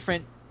from a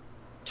different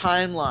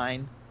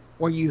timeline,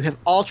 or you have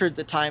altered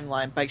the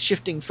timeline by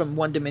shifting from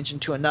one dimension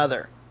to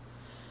another.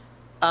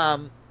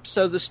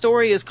 So the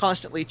story is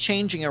constantly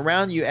changing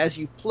around you as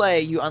you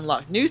play. You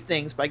unlock new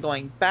things by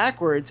going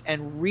backwards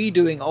and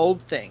redoing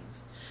old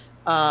things,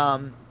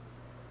 and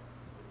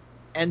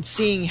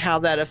seeing how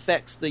that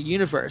affects the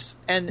universe.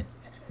 And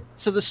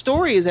so the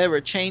story is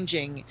ever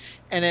changing,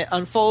 and it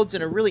unfolds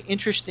in a really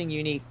interesting,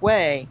 unique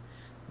way.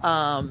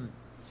 And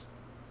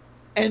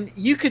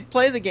you could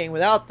play the game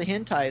without the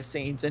hentai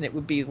scenes, and it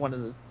would be one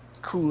of the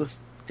coolest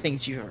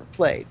things you've ever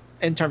played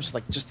in terms of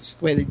like just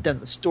the way they've done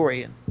the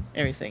story and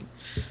everything.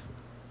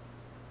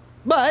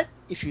 But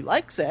if you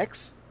like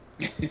sex,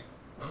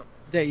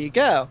 there you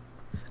go.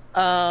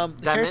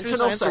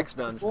 Dimensional sex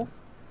dungeon.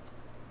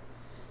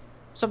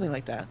 Something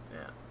like that.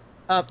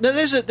 Yeah. No,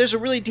 there's a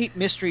really deep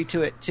mystery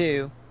to it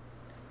too.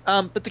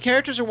 But the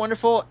characters are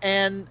wonderful,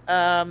 and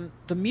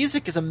the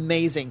music is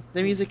amazing.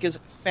 The music is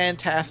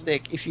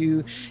fantastic.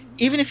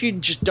 Even if you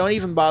just don't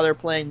even bother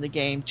playing the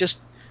game, just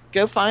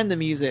go find the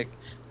music.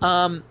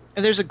 And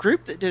there's a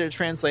group that did a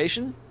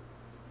translation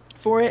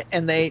for it,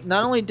 and they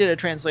not only did a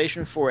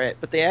translation for it,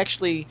 but they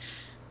actually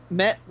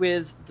met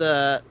with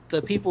the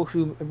people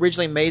who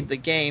originally made the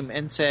game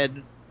and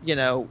said,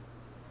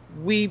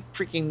 we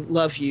freaking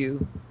love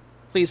you,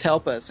 please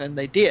help us, and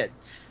they did.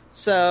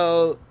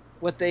 So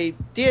what they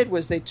did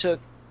was they took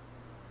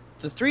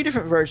the 3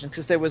 different versions,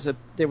 because there was a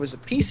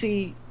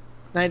PC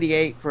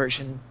 98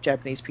 version,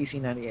 Japanese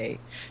PC 98,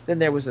 then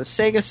there was a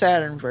Sega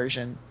Saturn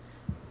version,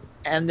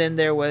 and then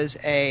there was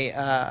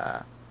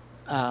a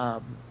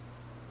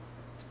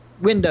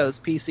Windows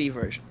PC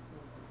version.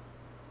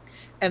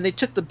 And they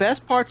took the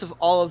best parts of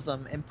all of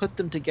them and put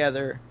them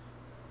together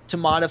to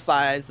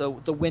modify the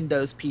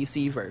Windows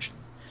PC version.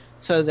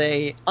 So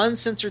they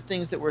uncensored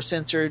things that were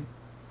censored,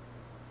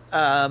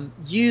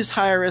 used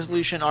higher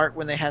resolution art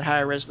when they had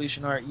higher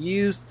resolution art,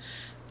 used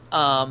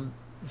added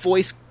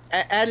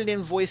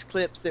in voice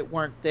clips that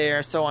weren't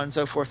there, so on and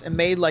so forth, and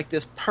made like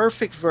this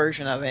perfect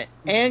version of it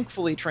and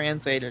fully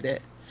translated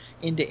it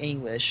into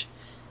English.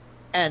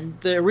 And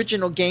the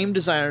original game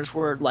designers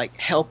were like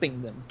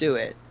helping them do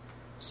it.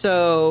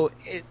 So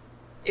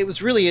it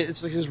was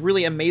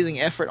really amazing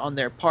effort on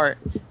their part.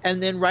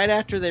 And then right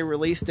after they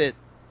released it,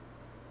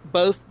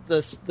 both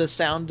the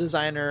sound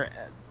designer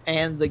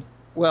and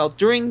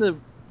during the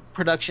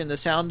production, the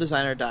sound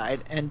designer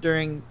died,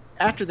 and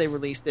after they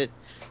released it,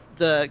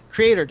 the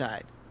creator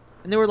died,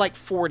 and they were like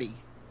 40.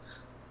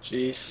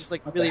 Jeez,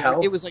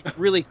 it was like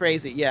really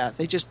crazy. Yeah,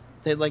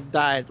 they like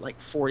died like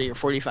 40 or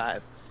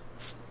 45,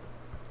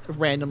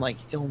 random like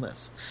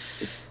illness.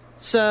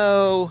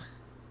 So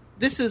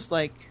this is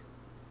like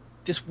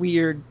this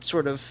weird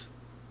sort of,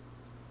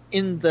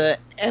 in the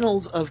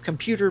annals of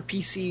computer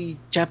PC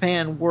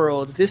Japan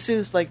world, this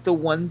is like the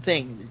one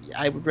thing that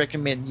I would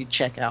recommend you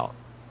check out.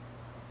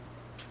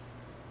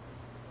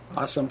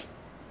 Awesome.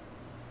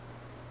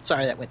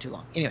 Sorry that went too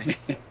long. Anyway.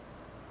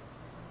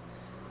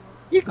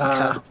 You can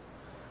cut.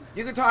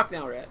 You can talk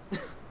now, Rhett.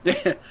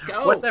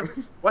 Go.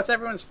 What's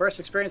everyone's first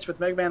experience with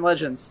Mega Man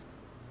Legends?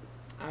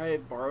 I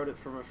borrowed it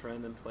from a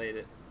friend and played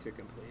it to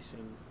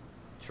completion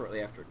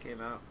shortly after it came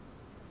out.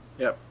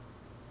 Yep.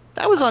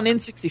 That was on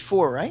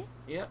N64, right?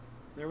 Yep.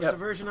 There was a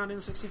version on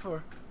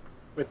N64.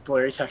 With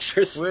blurry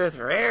textures. With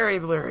very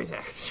blurry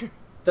texture.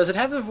 Does it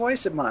have the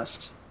voice? It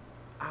must.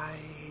 I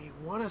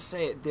want to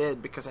say it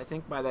did, because I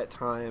think by that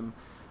time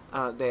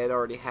they had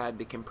already had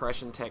the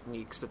compression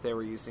techniques that they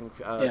were using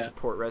to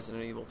port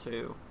Resident Evil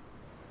 2.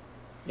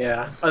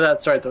 Yeah. Oh,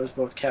 that's right. Those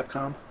both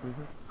Capcom.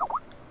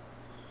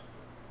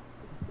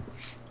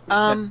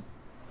 Mm-hmm.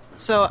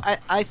 So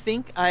I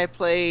think I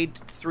played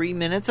 3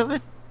 minutes of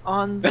it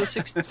on the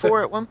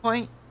 64 at one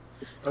point.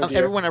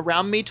 Everyone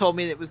around me told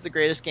me that it was the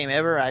greatest game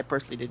ever. I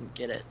personally didn't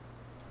get it.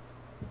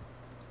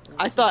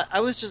 I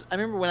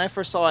remember when I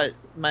first saw it,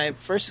 my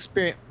first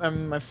experience,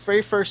 my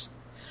very first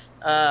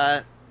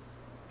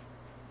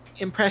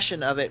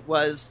impression of it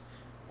was,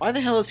 why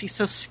the hell is he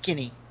so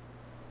skinny?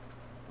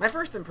 My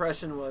first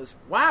impression was,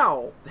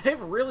 wow,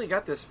 they've really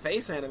got this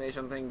face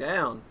animation thing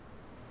down.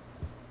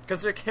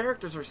 Because their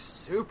characters are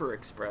super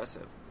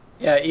expressive.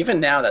 Yeah, even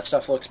now that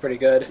stuff looks pretty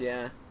good.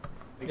 Yeah.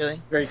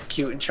 Really? Very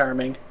cute and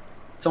charming.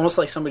 It's almost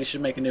like somebody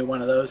should make a new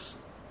one of those.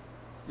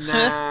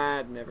 Nah,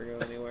 I'd never go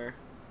anywhere.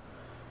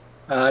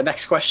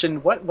 Next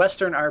question. What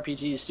Western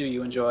RPGs do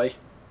you enjoy?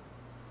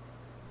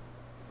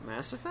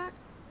 Mass Effect?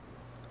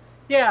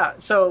 Yeah,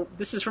 so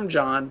this is from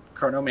John,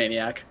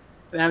 Chronomaniac.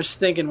 And I was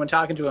thinking when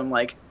talking to him,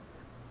 like,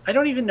 I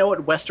don't even know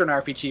what Western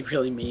RPG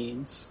really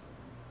means.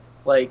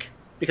 Like,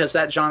 because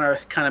that genre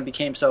kind of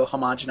became so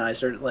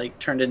homogenized, or, like,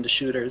 turned into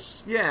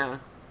shooters. Yeah.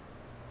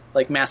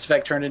 Like, Mass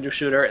Effect turned into a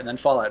shooter, and then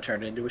Fallout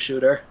turned into a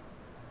shooter.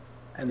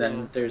 And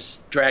then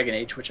there's Dragon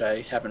Age, which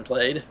I haven't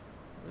played.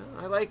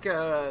 I like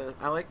the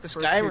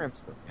Skyrim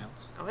first still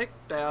counts. I like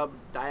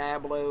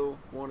Diablo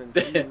 1 and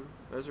 2.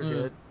 Those are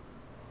good.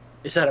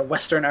 Is that a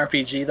Western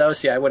RPG, though?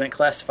 See, I wouldn't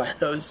classify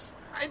those.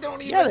 I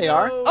don't even Yeah, they know.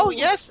 are. Oh,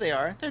 yes, they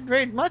are. They're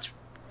very much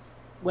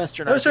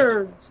Western Those RPGs.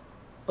 are,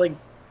 like,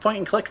 point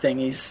and click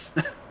thingies.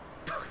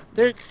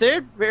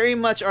 They're very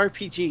much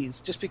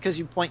RPGs. Just because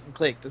you point and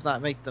click does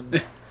not make them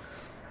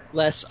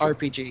less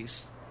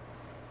RPGs.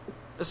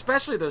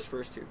 Especially those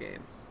first two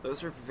games.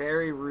 Those are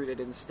very rooted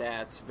in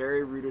stats,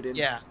 very rooted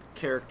in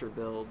character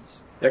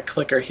builds. They're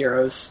clicker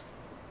heroes.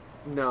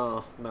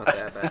 No, not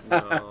that bad.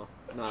 No,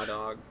 nah,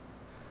 dog.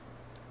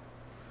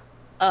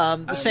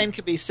 The same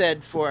could be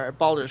said for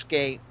Baldur's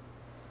Gate.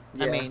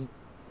 Yeah. I mean,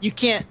 you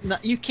can't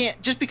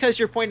just because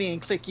you're pointing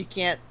and click, you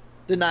can't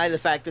deny the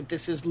fact that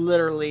this is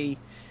literally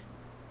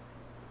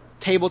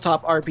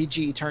tabletop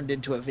RPG turned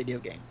into a video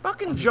game.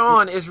 Fucking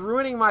John is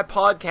ruining my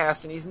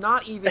podcast, and he's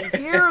not even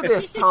here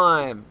this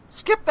time.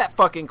 Skip that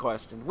fucking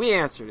question. We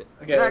answered it.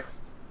 Okay.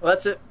 Next. Well,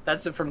 that's it.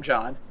 That's it from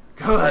John.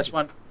 Good.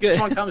 This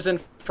one comes in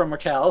from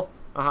Raquel.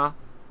 Uh-huh.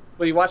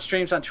 Will you watch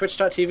streams on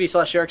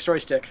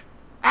twitch.tv/Eric'sJoystick?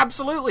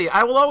 Absolutely.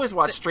 I will always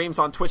watch streams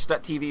on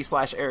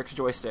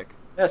twitch.tv/Eric'sJoystick.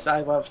 Yes,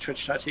 I love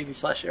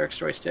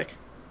twitch.tv/Eric'sJoystick.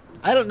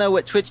 I don't know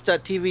what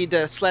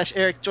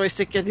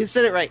twitch.tv/EricJoystick, and you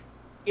said it right,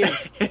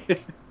 is.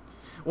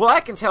 Well,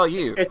 I can tell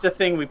you. It's a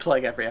thing we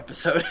plug every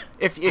episode.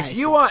 If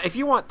you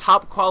want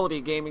top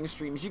quality gaming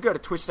streams, you go to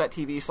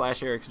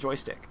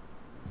twitch.tv/Eric'sJoystick.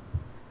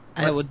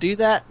 I will do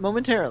that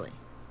momentarily.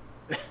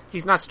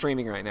 He's not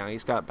streaming right now.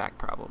 He's got back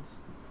problems.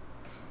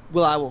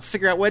 Well, I will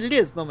figure out what it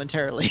is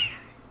momentarily.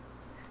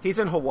 He's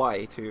in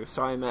Hawaii, too,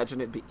 so I imagine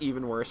it'd be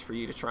even worse for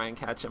you to try and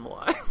catch him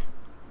live.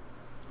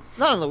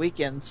 Not on the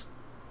weekends.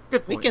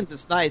 Good point. Weekends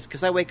it's nice,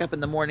 because I wake up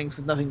in the mornings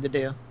with nothing to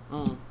do.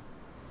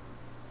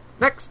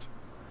 Next.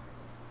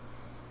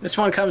 This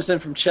one comes in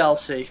from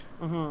Chelsea.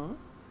 Mm-hmm.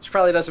 She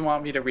probably doesn't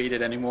want me to read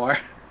it anymore.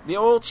 The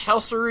old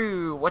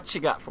Chelsea-roo. What you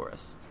got for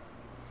us?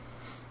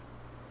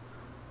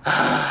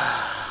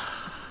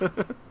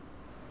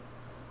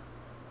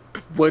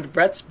 Would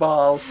Rhett's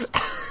balls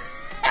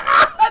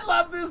I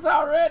love this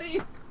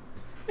already.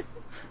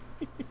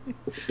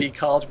 be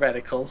called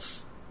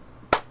reticles?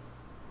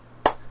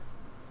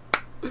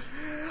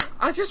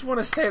 I just want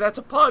to say that's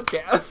a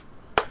podcast.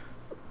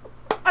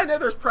 I know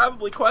there's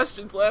probably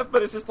questions left,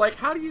 but it's just like,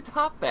 how do you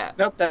top that?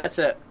 Nope, that's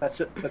it.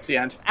 That's it. That's the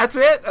end. That's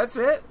it? That's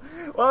it?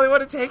 Well, I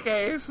want to take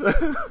A's.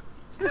 Damn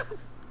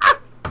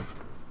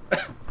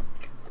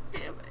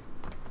it.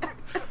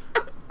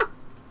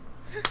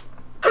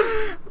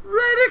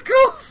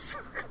 Radicals!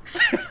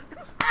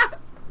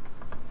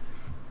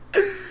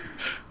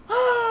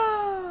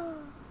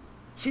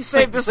 She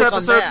saved this Click on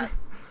episode. that.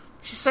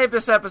 She saved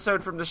this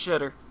episode from the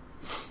shitter.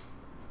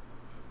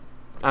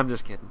 I'm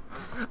just kidding.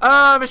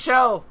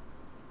 Michelle,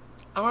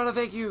 I want to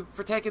thank you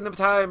for taking the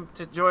time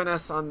to join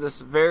us on this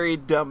very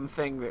dumb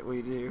thing that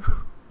we do.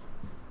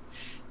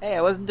 Hey,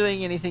 I wasn't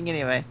doing anything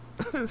anyway.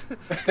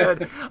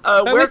 Good.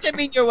 By which I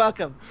mean you're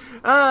welcome.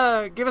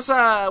 Give us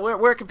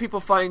where can people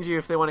find you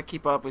if they want to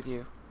keep up with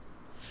you?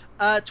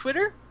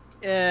 Twitter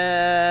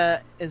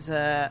is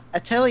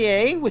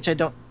Atelier, which I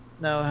don't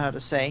know how to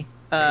say,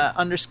 _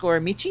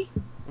 Michi.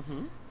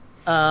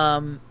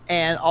 Mm-hmm.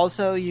 And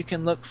also you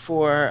can look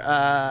for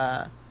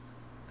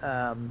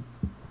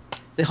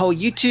the whole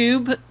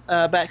YouTube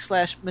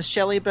 /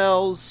 Michelle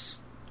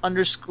Bells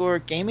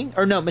 _ gaming,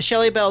 or no,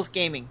 Michelle Bells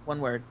Gaming,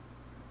 one word.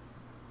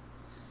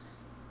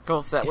 Cool.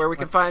 Is that where we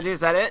can find you? Is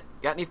that it?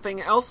 Got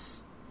anything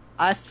else?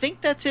 I think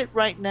that's it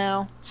right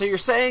now. So you're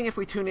saying if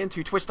we tune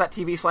into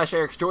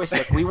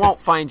twitch.tv/Eric'sJoystick, we won't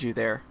find you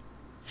there?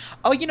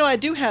 Oh, I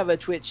do have a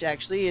Twitch,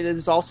 actually. It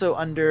is also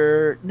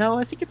under... No,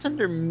 I think it's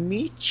under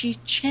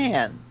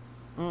Michi-chan.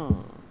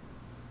 One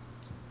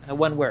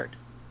word.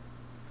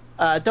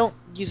 Don't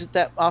use it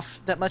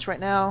that much right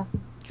now,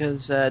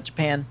 because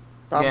Japan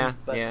problems.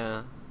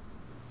 Yeah.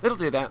 It'll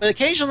do that. But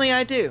occasionally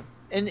I do.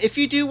 And if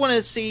you do want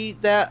to see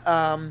that,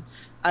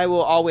 I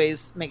will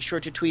always make sure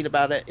to tweet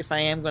about it if I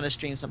am going to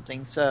stream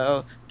something.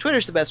 So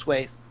Twitter's the best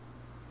way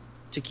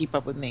to keep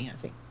up with me, I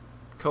think.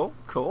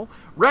 Cool.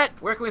 Rhett,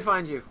 where can we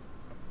find you?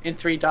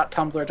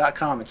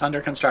 in3.tumblr.com. It's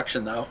under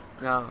construction, though.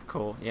 Oh,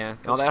 cool, yeah.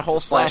 Oh, that whole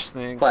Flash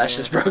thing. Flash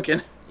is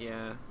broken.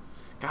 Yeah.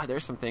 God,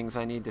 there's some things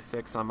I need to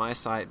fix on my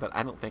site, but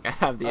I don't think I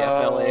have the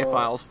FLA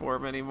files for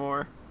them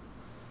anymore.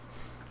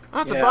 Oh,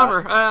 that's a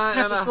bummer.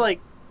 It's just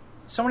like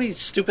so many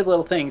stupid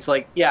little things.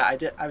 Like,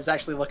 I was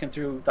actually looking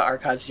through the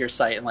archives of your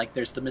site, and like,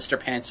 there's the Mr.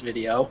 Pants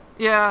video.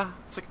 Yeah,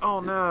 it's like, oh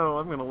no,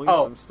 I'm gonna lose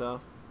some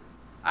stuff.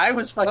 I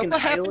was fucking.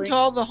 What happened to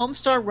all the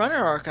Homestar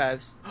Runner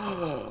archives?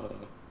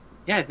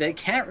 Yeah, they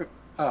can't.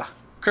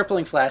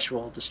 Crippling Flash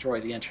will destroy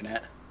the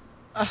internet.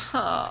 It's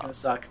gonna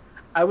suck.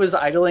 I was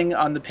idling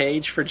on the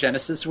page for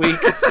Genesis Week.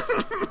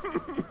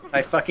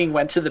 I fucking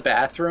went to the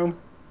bathroom,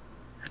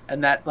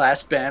 and that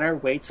last banner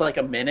waits like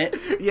a minute.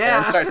 Yeah.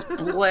 And starts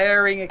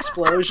blaring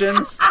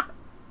explosions.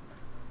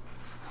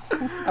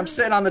 I'm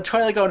sitting on the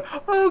toilet going,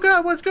 oh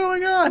god, what's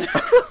going on?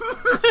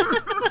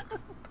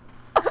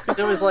 Because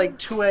it was like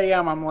 2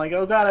 a.m. I'm like,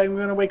 oh god, I'm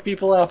going to wake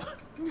people up.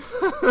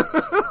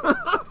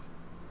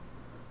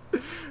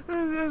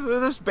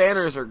 Those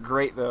banners are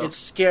great, though. It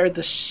scared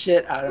the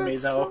shit out of me,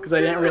 though, because I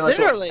didn't realize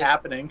what was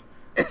happening.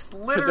 It's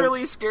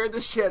literally scared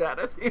the shit out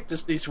of me.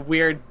 Just these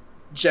weird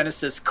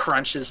Genesis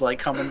crunches, like,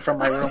 coming from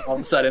my room all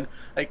of a sudden.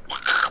 Like,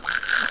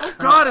 Oh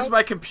God, is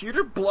my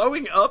computer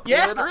blowing up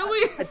Yeah. literally?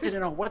 I didn't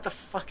know what the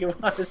fuck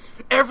it was.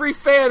 Every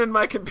fan in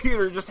my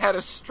computer just had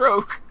a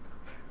stroke.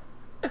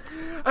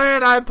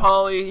 And I'm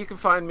Polly. You can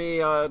find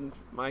me on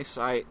my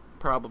site,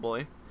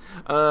 probably.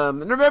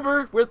 And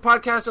remember, we're the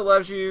podcast that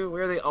loves you.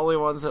 We're the only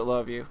ones that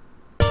love you.